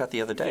in the chat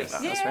the other day. Yes.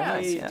 That was very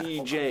nice, yeah.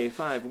 ADJ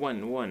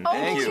 511. Oh,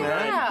 Thank you.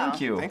 yeah.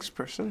 Thank you. Thanks,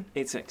 person.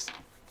 86.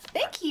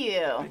 Thank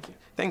you.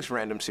 Thanks,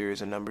 random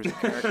series of numbers and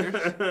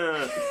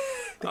characters.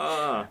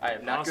 I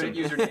am not Awesome.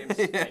 good at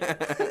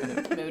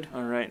usernames. Mood.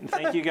 All right, and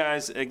thank you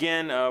guys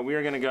again. We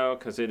are gonna go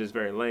because it is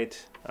very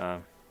late.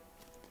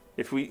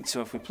 If we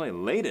play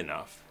late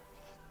enough,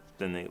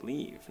 then they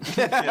leave.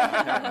 That's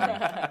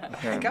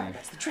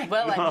the trick.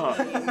 Well,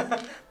 I mean,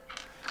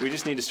 We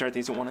just need to start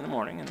these at 1 in the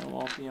morning, and they'll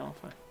all be all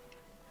fine.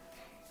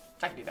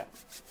 I can do that.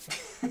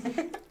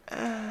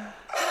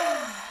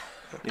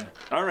 Yeah.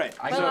 All right.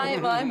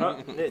 I'm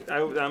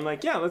I'm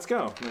like, yeah, let's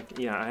go. I'm like,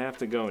 yeah, I have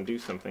to go and do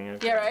something. I have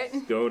to Yeah,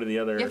 right? Go to the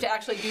other. you have to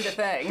actually do the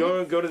thing.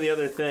 Go to the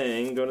other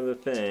thing. Go to the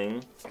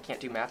thing. I can't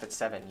do math at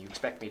 7. You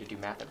expect me to do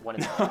math at 1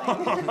 in the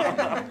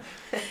morning.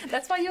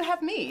 That's why you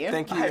have me.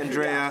 Thank you,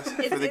 Andrea,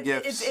 for the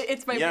gifts.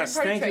 It's my Yes,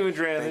 weird party thank you, trick.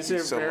 Andrea. Thank This you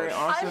is so very much.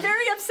 awesome. I'm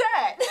very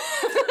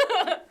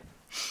upset.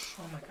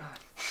 Oh my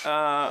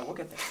god. We'll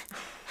get there.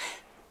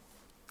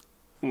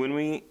 When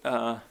we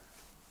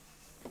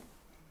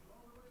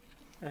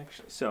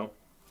actually, so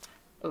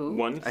Ooh.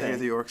 one I hear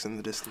thing. the orcs in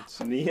the distance.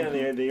 The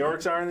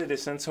orcs are in the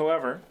distance.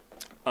 However,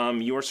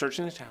 you are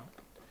searching the town,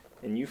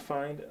 and you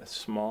find a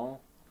small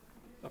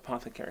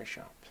apothecary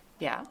shop.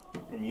 Yeah.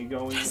 And you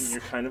go in, and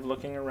you're kind of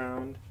looking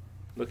around,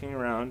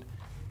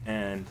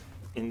 and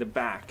in the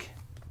back,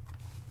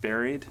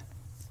 buried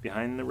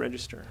behind the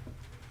register,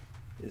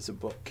 is a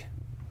book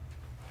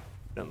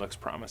that looks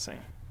promising.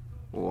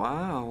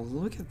 Wow,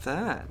 look at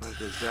that. What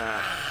is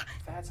that?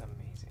 That's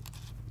amazing.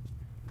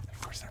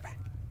 Of course, they're back.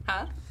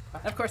 Huh?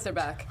 Of course they're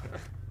back.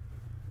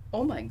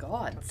 Oh my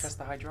god. Trust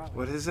the hydraulic.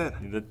 What is it?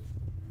 The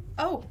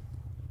Oh.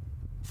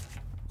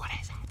 What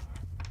is it?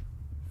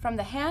 From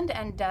the hand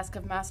and desk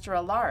of Master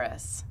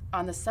Alaris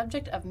on the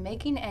subject of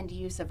making and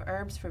use of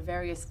herbs for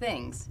various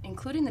things,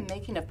 including the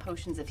making of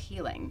potions of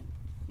healing.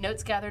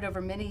 Notes gathered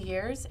over many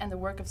years and the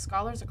work of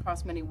scholars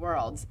across many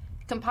worlds,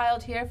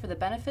 compiled here for the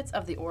benefits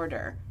of the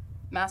Order.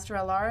 Master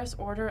Alaris,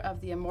 Order of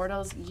the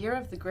Immortals, Year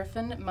of the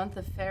Griffin, Month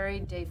of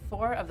Fairy, Day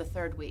 4 of the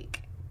 3rd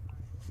week.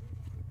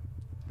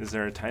 Is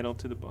there a title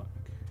to the book?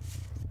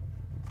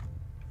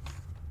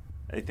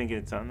 I think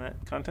it's on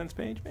that contents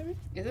page, maybe?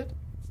 Is it?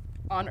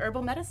 On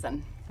herbal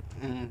medicine.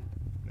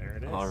 There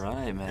it is. All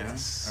right, man.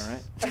 Yes.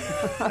 All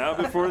right. Now,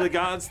 before the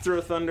gods throw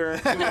too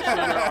much thunder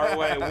our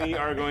way, we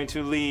are going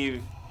to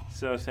leave.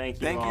 So thank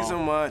you Thank you all so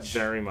much.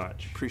 very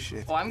much.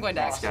 Appreciate it. Well, I'm going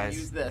to actually guys.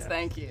 use this. Yeah.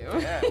 Thank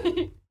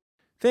you.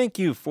 Thank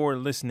you for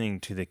listening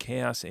to the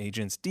Chaos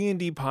Agents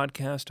D&D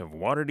podcast of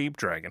Waterdeep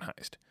Dragon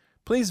Heist.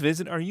 Please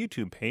visit our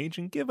YouTube page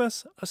and give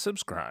us a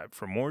subscribe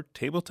for more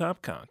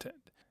tabletop content.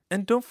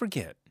 And don't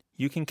forget,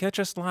 you can catch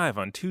us live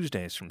on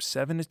Tuesdays from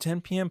 7 to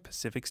 10 p.m.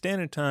 Pacific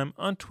Standard Time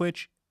on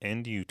Twitch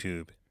and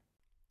YouTube.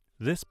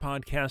 This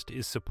podcast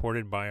is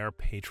supported by our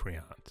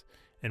Patreons,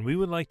 and we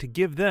would like to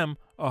give them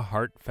a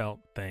heartfelt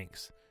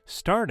thanks,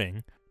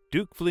 starting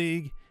Duke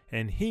Fleeg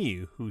and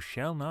He Who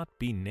Shall Not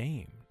Be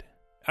Named.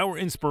 Our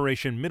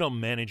inspiration middle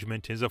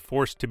management is a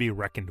force to be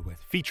reckoned with,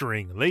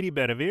 featuring Lady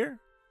Bedivere,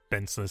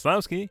 Ben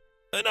Slislawski,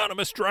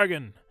 Anonymous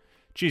Dragon,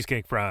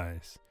 Cheesecake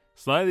Fries,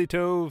 Slyly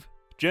Tove,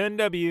 Jen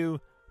W.,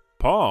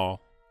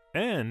 Paul,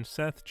 and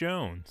Seth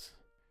Jones.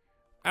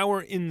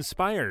 Our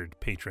inspired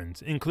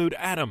patrons include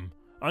Adam,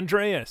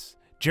 Andreas,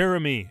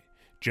 Jeremy,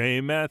 Jay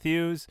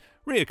Matthews,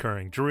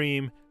 Reoccurring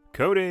Dream,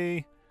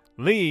 Cody,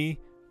 Lee,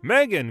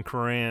 Megan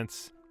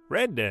Krantz,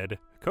 Red Dead,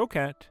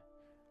 Coquette,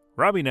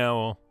 Robbie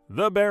Nowell,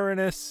 The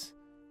Baroness,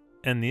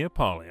 and the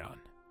Apollyon.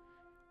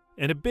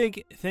 And a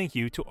big thank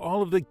you to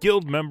all of the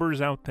guild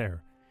members out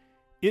there.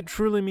 It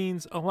truly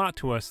means a lot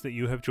to us that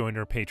you have joined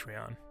our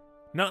Patreon.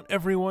 Not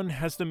everyone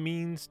has the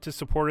means to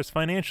support us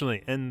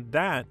financially, and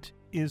that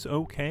is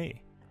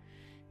okay.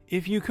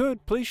 If you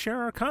could, please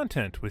share our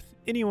content with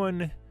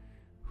anyone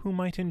who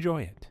might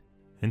enjoy it.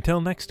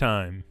 Until next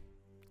time,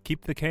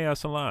 keep the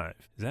chaos alive.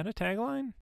 Is that a tagline?